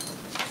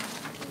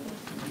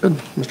 Good.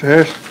 Mr.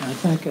 Harris? I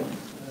think,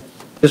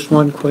 just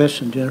one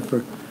question,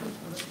 Jennifer.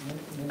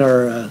 In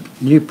our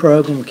new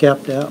program,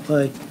 capital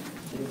outlay,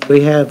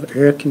 we have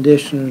air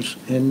conditioners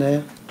in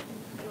that?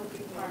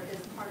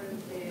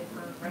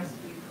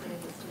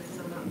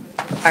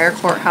 Fire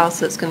courthouse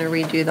that's going to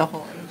redo the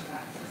whole.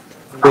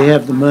 Do we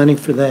have the money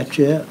for that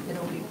yet?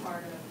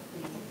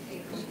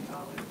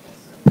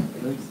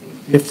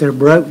 If they're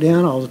broke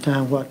down all the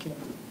time, why can't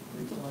we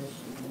replace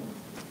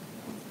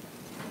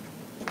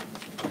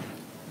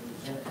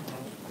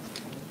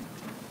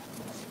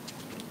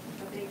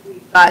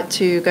them? Got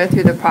to go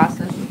through the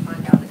process and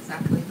find out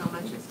exactly how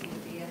much it's going to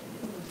be. It's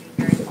going to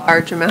be a very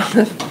large amount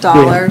of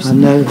dollars. Yeah, I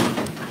know.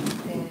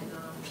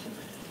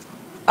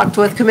 Talked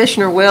with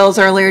Commissioner Wills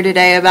earlier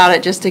today about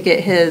it just to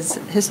get his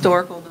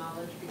historical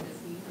knowledge because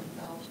he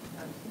himself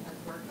has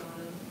worked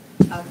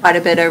on them quite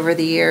a bit over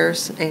the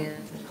years. And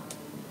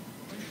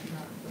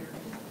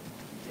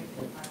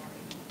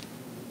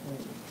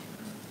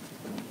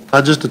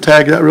Just to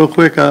tag that real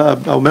quick, I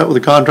met with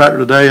the contractor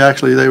today.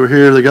 Actually, they were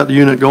here. They got the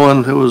unit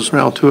going. It was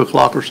around 2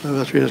 o'clock or so.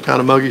 That's it's kind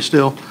of muggy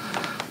still.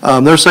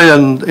 They're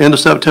saying end of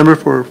September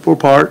for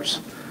parts.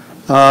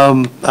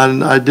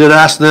 And I did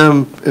ask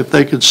them if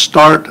they could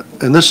start,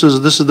 and this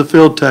is the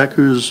field tech,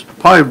 who's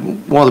probably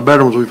one of the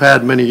better ones we've had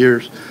in many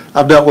years.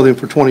 I've dealt with him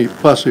for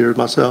 20-plus years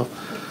myself.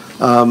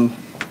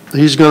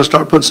 He's going to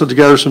start putting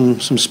together some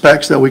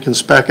specs that we can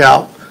spec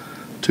out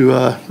to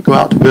go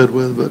out to bid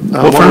with. But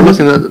what firm is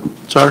it?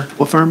 Sorry?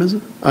 What firm is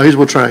it? He's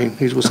with Train.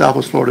 He's with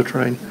Southwest Florida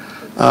Train.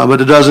 But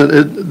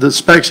the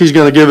specs he's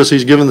going to give us,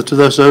 he's giving it to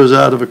those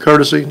out of a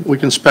courtesy. We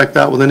can spec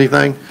that with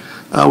anything.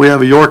 We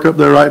have a York up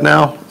there right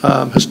now.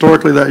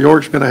 Historically, that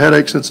York's been a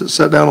headache since it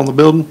sat down on the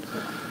building.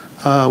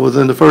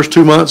 Within the first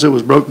 2 months, it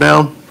was broke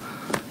down.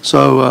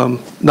 So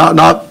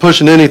not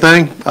pushing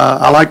anything.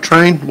 I like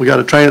Train. We got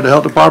a Train at the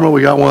health department.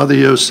 We got one at the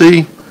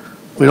EOC.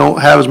 We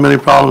don't have as many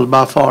problems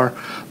by far.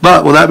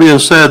 But with that being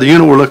said, the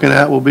unit we're looking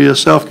at will be a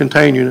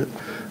self-contained unit.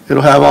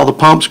 It'll have all the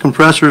pumps,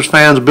 compressors,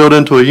 fans built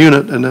into a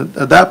unit, and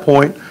at that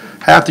point,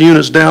 half the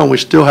unit's down, we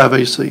still have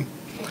AC.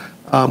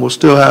 We'll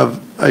still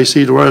have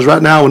AC, whereas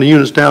right now, when the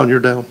unit's down, you're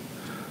down.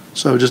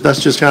 So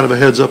that's just kind of a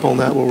heads up on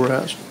that, where we're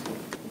at.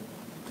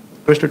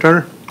 Commissioner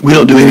Turner? We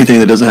don't do anything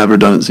that doesn't have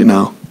redundancy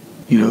now,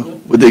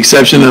 with the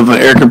exception of an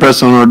air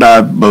compressor on our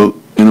dive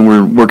boat, and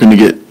we're working to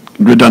get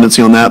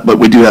redundancy on that, but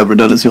we do have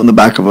redundancy on the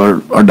back of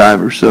our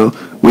divers, so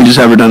we just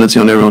have redundancy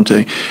on every one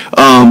thing.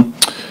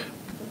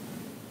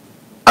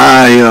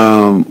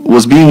 I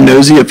was being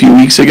nosy a few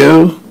weeks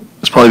ago.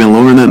 It's probably been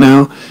longer than that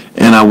now.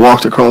 And I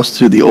walked across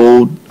to the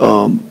old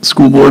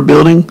school board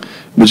building,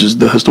 which is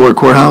the historic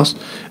courthouse.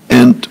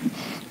 And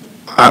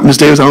Ms.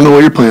 Davis, I don't know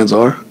what your plans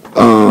are.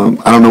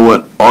 I don't know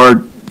what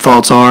our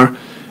thoughts are.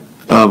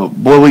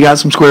 Boy, we got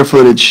some square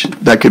footage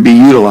that could be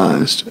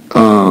utilized.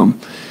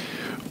 When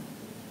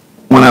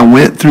I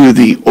went through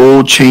the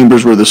old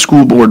chambers where the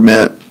school board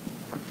met,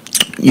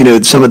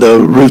 some of the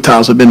roof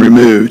tiles have been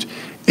removed.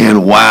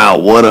 And wow,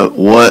 what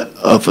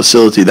a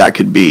facility that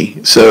could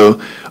be. So,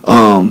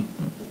 I'm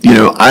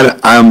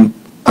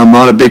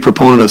not a big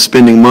proponent of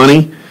spending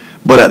money,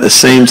 but at the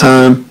same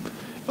time,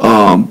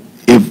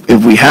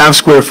 if we have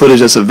square footage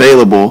that's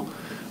available,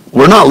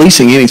 we're not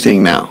leasing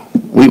anything now.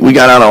 We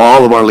got out of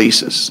all of our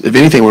leases. If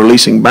anything, we're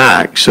leasing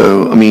back.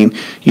 So,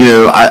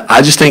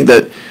 I just think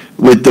that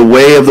with the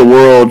way of the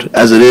world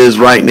as it is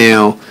right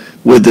now,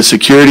 with the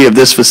security of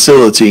this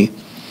facility,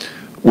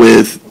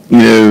 with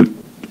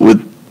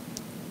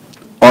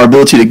our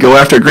ability to go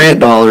after grant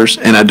dollars,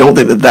 and I don't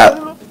think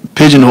that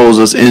pigeonholes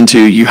us into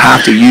you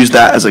have to use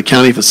that as a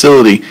county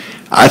facility.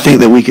 I think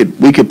that we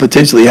could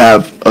potentially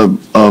have a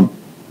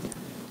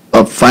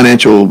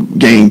financial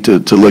gain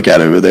to look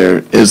at over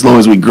there, as long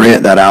as we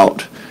grant that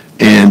out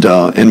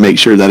and make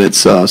sure that it's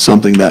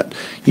something that,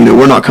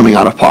 we're not coming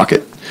out of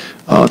pocket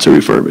to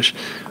refurbish.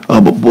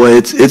 But boy,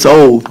 it's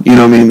old,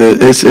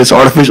 it's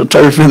artificial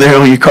turf in there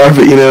on your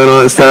carpet, and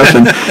all that stuff.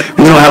 And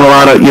we don't have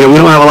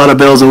a lot of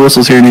bells and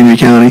whistles here in Hendry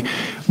County.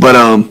 But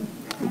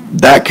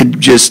that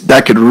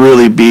could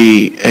really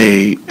be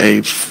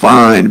a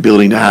fine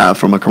building to have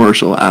from a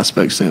commercial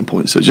aspect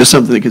standpoint. So just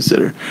something to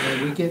consider.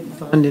 Are we getting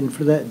funding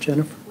for that,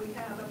 Jennifer?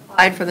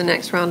 Applied for the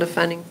next round of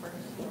funding for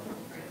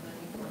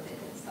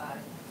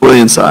For the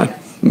inside,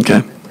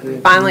 okay.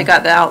 finally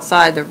got the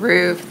outside, the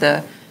roof,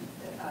 the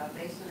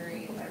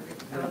masonry, every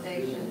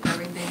foundation,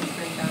 everything's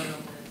been done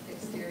on the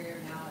exterior.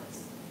 Now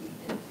it's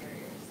the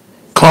interior.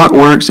 Clock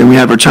works, and we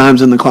have our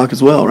chimes in the clock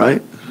as well,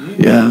 right?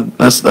 Yeah,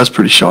 that's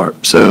pretty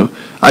sharp. So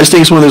I just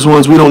think it's one of those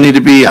ones, we don't need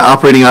to be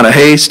operating out of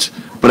haste,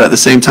 but at the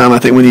same time, I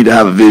think we need to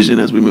have a vision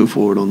as we move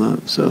forward on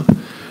that. So,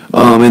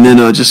 and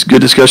then just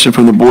good discussion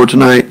from the board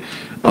tonight.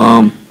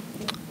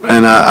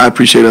 And I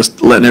appreciate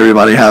us letting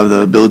everybody have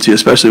the ability,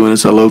 especially when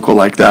it's a local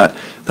like that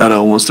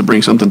wants to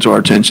bring something to our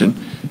attention.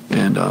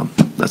 And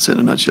that's it in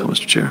a nutshell,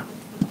 Mr. Chair.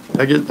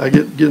 I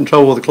get in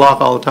trouble with the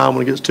clock all the time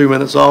when it gets 2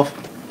 minutes off.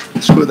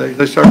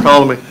 They start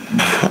calling me.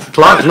 The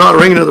clock's not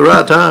ringing at the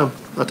right time.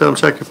 I tell them,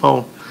 check your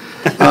phone.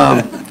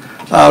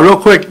 Real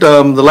quick,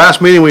 the last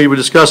meeting we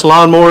discussed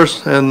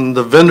lawnmowers and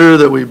the vendor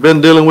that we've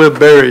been dealing with,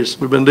 Barry's.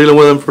 We've been dealing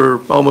with them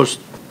for almost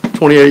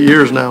 28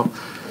 years now.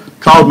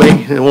 Called me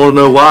and wanted to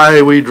know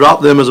why we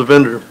dropped them as a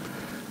vendor.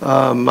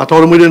 I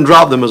told him we didn't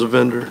drop them as a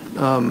vendor.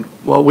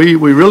 Well, we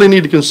really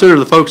need to consider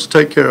the folks that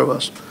take care of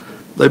us.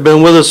 They've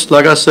been with us,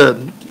 like I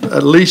said,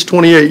 at least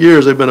 28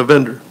 years they've been a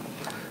vendor.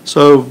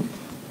 So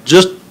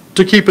just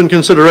to keep in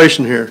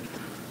consideration here,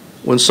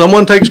 when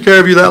someone takes care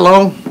of you that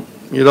long,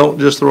 you don't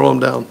just throw them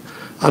down.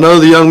 I know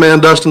the young man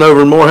Dustin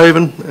over in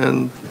Moorhaven,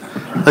 and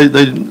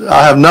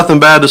I have nothing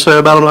bad to say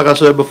about him, like I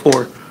said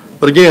before.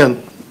 But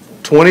again,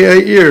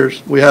 28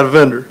 years we had a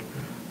vendor,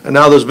 and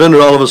now this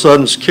vendor all of a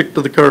sudden is kicked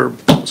to the curb.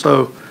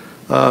 So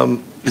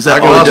Is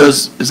that all he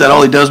does? Is that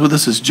all he does with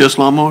us? Is just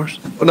lawnmowers?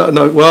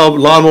 No. Well,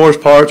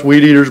 lawnmowers, parts,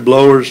 weed eaters,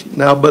 blowers.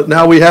 But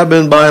now we have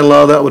been buying a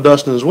lot of that with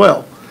Dustin as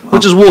well,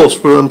 which is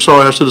Wolf's. I'm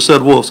sorry, I should have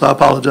said Wolf's. I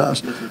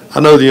apologize. I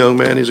know the young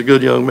man. He's a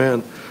good young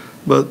man.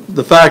 But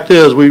the fact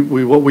is,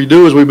 what we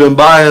do is we've been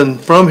buying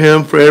from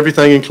him for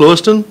everything in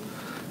Clewiston,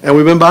 and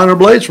we've been buying our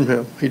blades from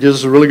him. He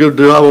does a really good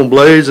job on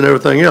blades and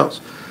everything else.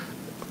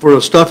 For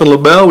the stuff in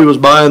LaBelle, we was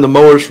buying the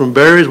mowers from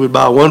Barry's. We'd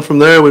buy one from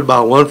there. We'd buy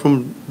one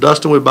from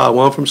Dustin. We'd buy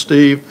one from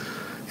Steve.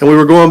 And we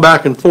were going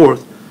back and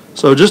forth.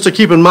 So just to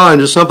keep in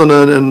mind, just something,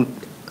 and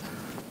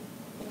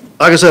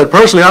like I said,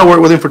 personally, I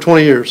worked with him for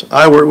 20 years.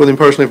 I worked with him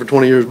personally for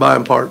 20 years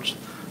buying parts.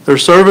 Their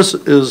service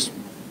is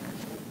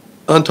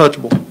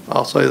untouchable,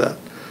 I'll say that.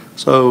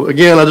 So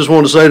again, I just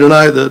wanted to say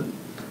tonight that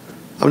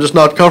I'm just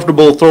not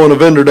comfortable throwing a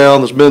vendor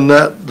down that's been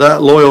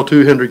that loyal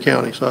to Hendry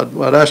County. So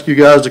I'd ask you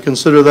guys to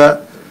consider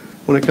that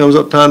when it comes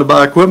up time to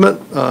buy equipment.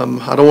 I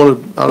don't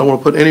want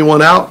to put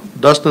anyone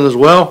out, Dustin as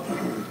well.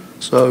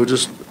 So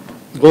just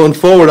going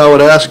forward, I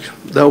would ask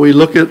that we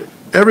look at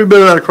every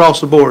bit of that across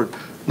the board.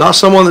 Not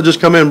someone that just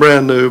come in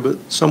brand new, but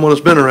someone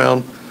that's been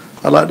around.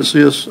 I'd like to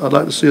see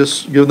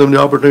us give them the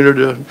opportunity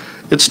to.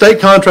 It's state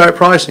contract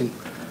pricing,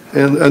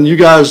 and you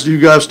guys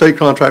state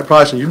contract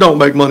pricing. You don't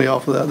make money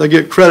off of that. They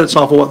get credits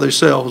off of what they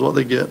sell is what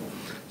they get.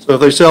 So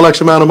if they sell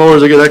X amount of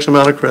mowers, they get X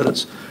amount of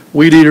credits.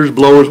 Weed eaters,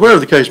 blowers, whatever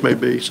the case may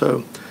be.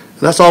 So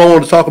that's all I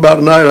wanted to talk about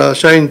tonight.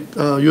 Shane,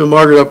 you and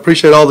Margaret, I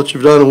appreciate all that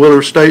you've done in Wheeler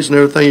Estates and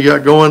everything you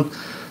got going.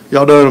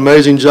 Y'all done an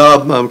amazing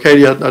job.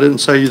 Katie, I didn't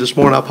say you this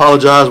morning. I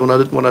apologize when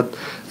I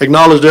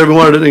acknowledged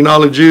everyone. I didn't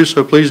acknowledge you,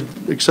 so please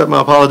accept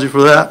my apology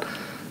for that.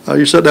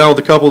 You sat down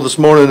with a couple this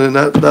morning, and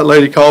that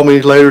lady called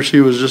me later. She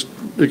was just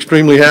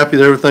extremely happy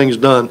that everything's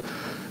done.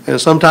 And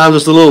sometimes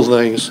it's the little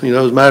things, it's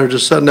a matter of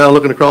just sitting down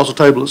looking across the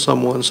table at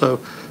someone. So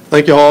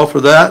thank you all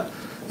for that.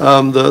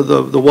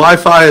 The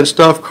Wi-Fi and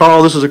stuff,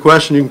 Carl, this is a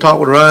question you can talk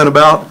with Ryan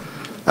about.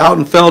 Out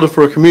in Felda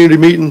for a community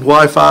meeting,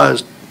 Wi-Fi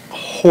is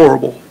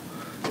horrible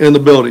in the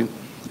building.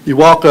 You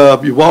walk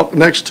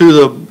next to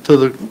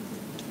the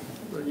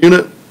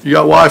unit, you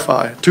got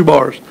Wi-Fi, 2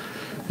 bars.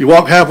 You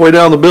walk halfway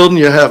down the building,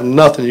 you have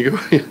nothing. You go.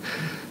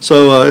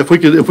 So if we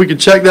could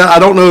check that, I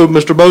don't know,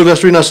 Mr. Bowes,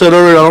 I said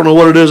earlier, I don't know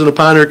what it is in the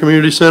Pioneer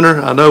Community Center.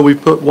 I know we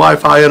put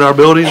Wi-Fi in our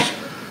buildings,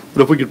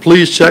 but if we could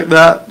please check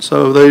that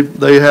so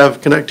they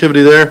have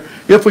connectivity there.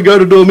 If we go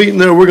to do a meeting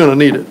there, we're going to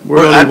need it. We're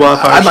going to need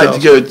Wi-Fi. I'd like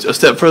to go a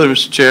step further,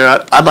 Mr.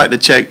 Chair. I'd like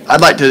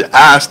to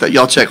ask that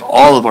y'all check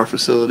all of our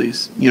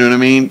facilities. You know what I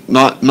mean?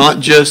 Not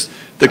just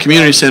the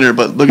community center,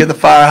 but look at the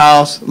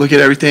firehouse, look at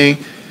everything.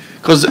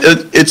 Because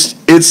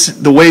it's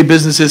the way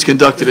business is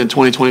conducted in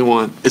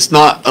 2021. It's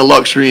not a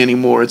luxury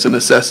anymore. It's a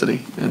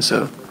necessity. And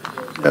so.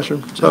 Yes,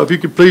 sir. So if you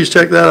could please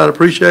check that, I'd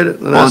appreciate it.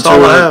 And that's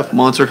all I have.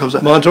 Montour comes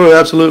out. Montour,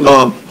 absolutely.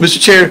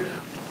 Mr. Chair,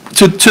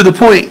 to the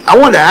point, I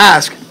wanted to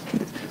ask,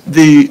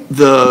 the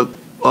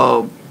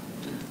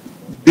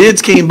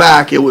bids came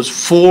back, it was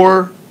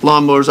 4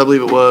 lawnmowers, I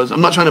believe it was.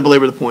 I'm not trying to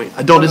belabor the point.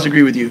 I don't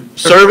disagree with you.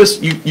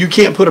 Service, you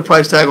can't put a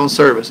price tag on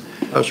service.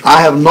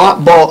 I have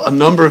not bought a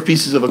number of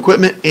pieces of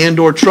equipment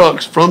and/or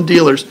trucks from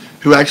dealers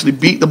who actually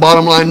beat the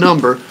bottom line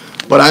number,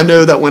 but I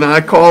know that when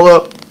I call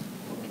up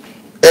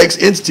X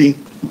entity,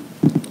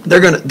 they're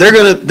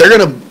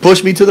gonna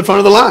push me to the front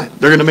of the line.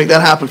 They're gonna make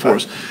that happen for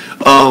us.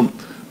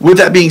 With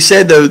that being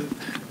said, though,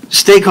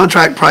 state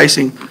contract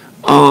pricing,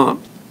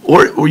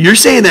 or you're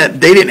saying that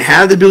they didn't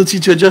have the ability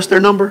to adjust their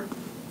number?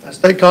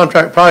 State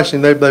contract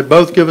pricing, they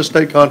both give us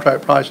state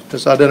contract pricing.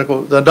 It's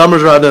identical. The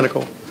numbers are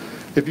identical.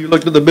 If you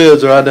looked at the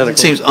bids, they're identical. It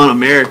seems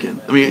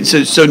un-American. I mean,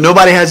 so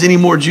nobody has any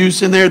more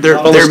juice in there? They're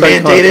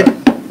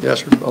mandated? Yes,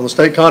 sir. On the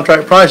state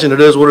contract pricing,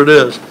 it is what it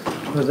is.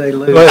 Because they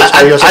lose. Go ahead,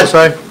 Scott, you got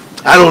something to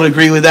say? I don't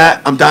agree with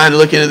that. I'm dying to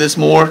look into this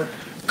more.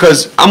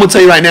 Because I'm going to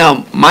tell you right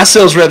now, my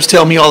sales reps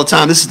tell me all the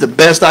time, this is the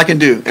best I can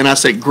do. And I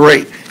say,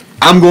 great,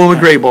 I'm going with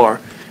Gray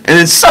Bar. And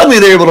then suddenly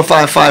they're able to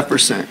find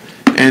 5%.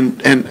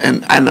 And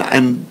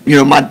you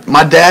know,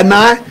 my dad and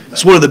I,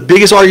 it's one of the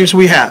biggest arguments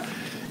we have.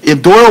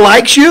 If Doyle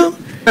likes you,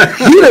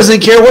 he doesn't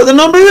care what the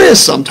number is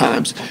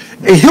sometimes.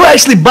 And he'll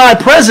actually buy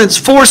presents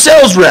for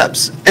sales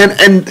reps.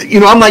 And you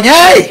know, I'm like,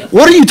 hey,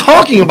 what are you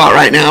talking about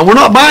right now? We're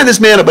not buying this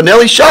man a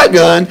Benelli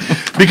shotgun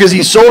because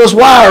he sold us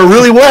wire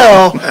really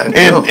well and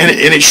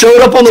it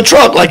showed up on the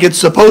truck like it's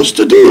supposed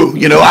to do.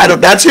 You know,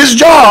 that's his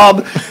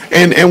job.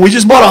 And we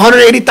just bought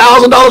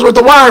 $180,000 worth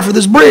of wire for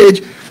this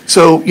bridge.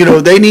 So, you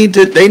know, they need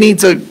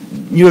to,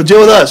 you know,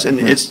 deal with us.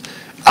 And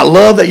I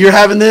love that you're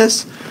having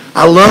this.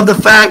 I love the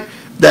fact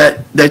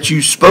that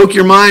you spoke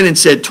your mind and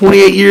said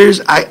 28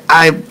 years.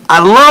 I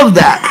love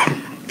that.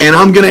 And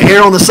I'm going to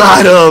err on the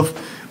side of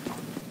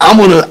I'm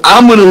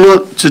going to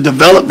look to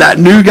develop that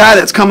new guy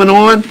that's coming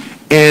on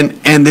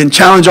and then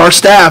challenge our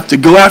staff to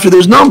go after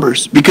those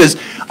numbers, because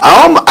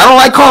I don't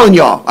like calling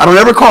y'all. I don't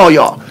ever call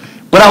y'all.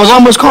 But I was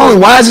almost calling,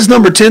 why is this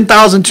number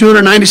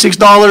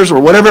 $10,296 or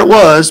whatever it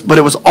was, but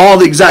it was all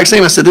the exact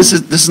same. I said, this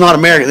is not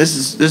American.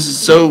 This is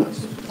so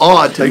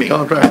odd to me.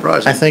 Contract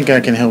pricing. I think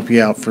I can help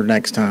you out for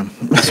next time.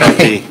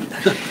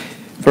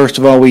 First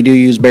of all, we do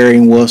use Berry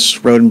and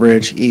Wolf's Road and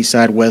Bridge, east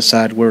side, west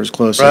side, where it's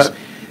closest. Right.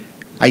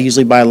 I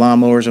usually buy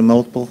lawnmowers in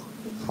multiple.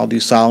 I'll do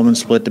Solomon,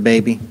 split the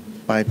baby.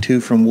 Buy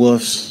 2 from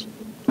Wolf's,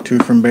 2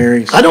 from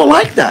Berry's. I don't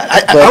like that.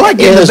 I like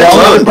getting the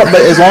best.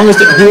 But as long as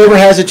whoever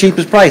has the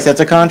cheapest price, that's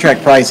a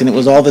contract price, and it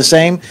was all the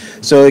same.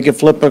 So you can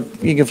flip a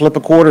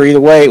quarter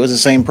either way. It was the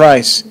same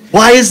price.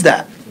 Why is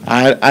that?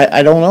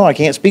 I don't know. I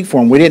can't speak for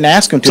them. We didn't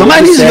ask them to.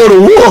 Somebody needs to go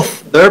to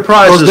Wolf. Their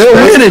price is they're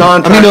winning.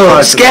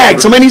 prices. Skag.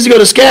 Somebody needs to go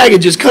to Skag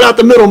and just cut out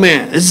the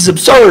middleman. This is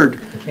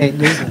absurd.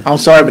 I'm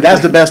sorry, but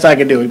that's the best I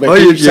can do. Well,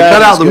 you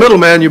cut out the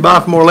middleman, you buy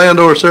from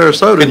Orlando or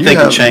Sarasota, and you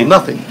have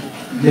nothing.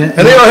 Yeah.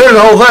 And here's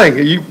the whole thing,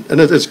 and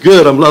it's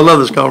good, I love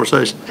this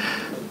conversation.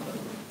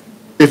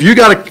 If you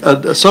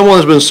got someone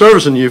that's been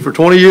servicing you for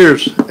 20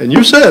 years, and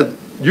you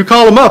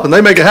call them up and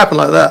they make it happen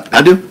like that.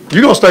 I do.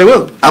 You're going to stay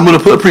with them. I'm going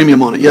to put a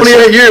premium on it, yes,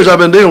 28 sir. years I've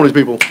been dealing with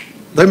these people.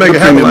 They make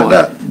it happen like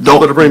that. Don't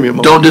put a premium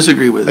on it. Don't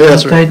disagree with it.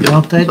 Yes, sir.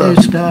 Don't they do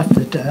stuff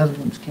that the other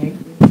ones can't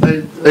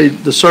do?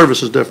 The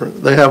service is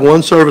different. They have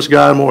one service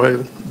guy in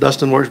Moorhaven.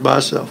 Dustin works by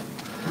himself.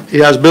 He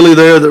has Billy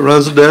there that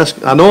runs the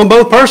desk. I know them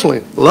both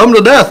personally. Love them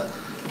to death.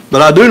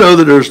 But I do know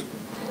that there's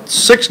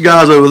 6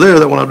 guys over there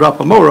that when I drop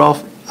a mower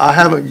off, I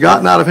haven't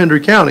gotten out of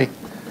Hendry County,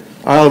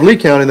 out of Lee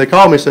County, and they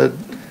called me and said,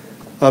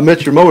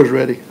 Mitch, your mower's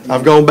ready.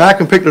 I've gone back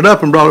and picked it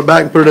up and brought it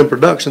back and put it in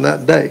production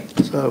that day.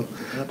 So,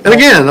 and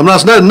again, I'm not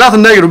saying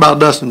nothing negative about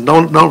Dustin.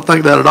 Don't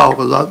think that at all,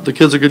 because the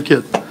kid's a good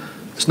kid.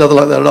 It's nothing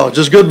like that at all. It's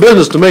just good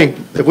business to me.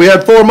 If we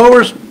had 4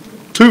 mowers,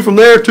 2 from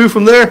there, 2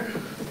 from there,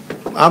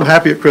 I'm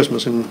happy at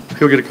Christmas, and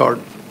he'll get a card.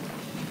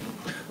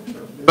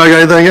 If I got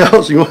anything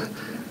else,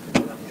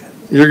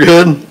 you're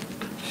good?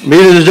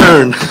 Meeting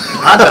adjourned.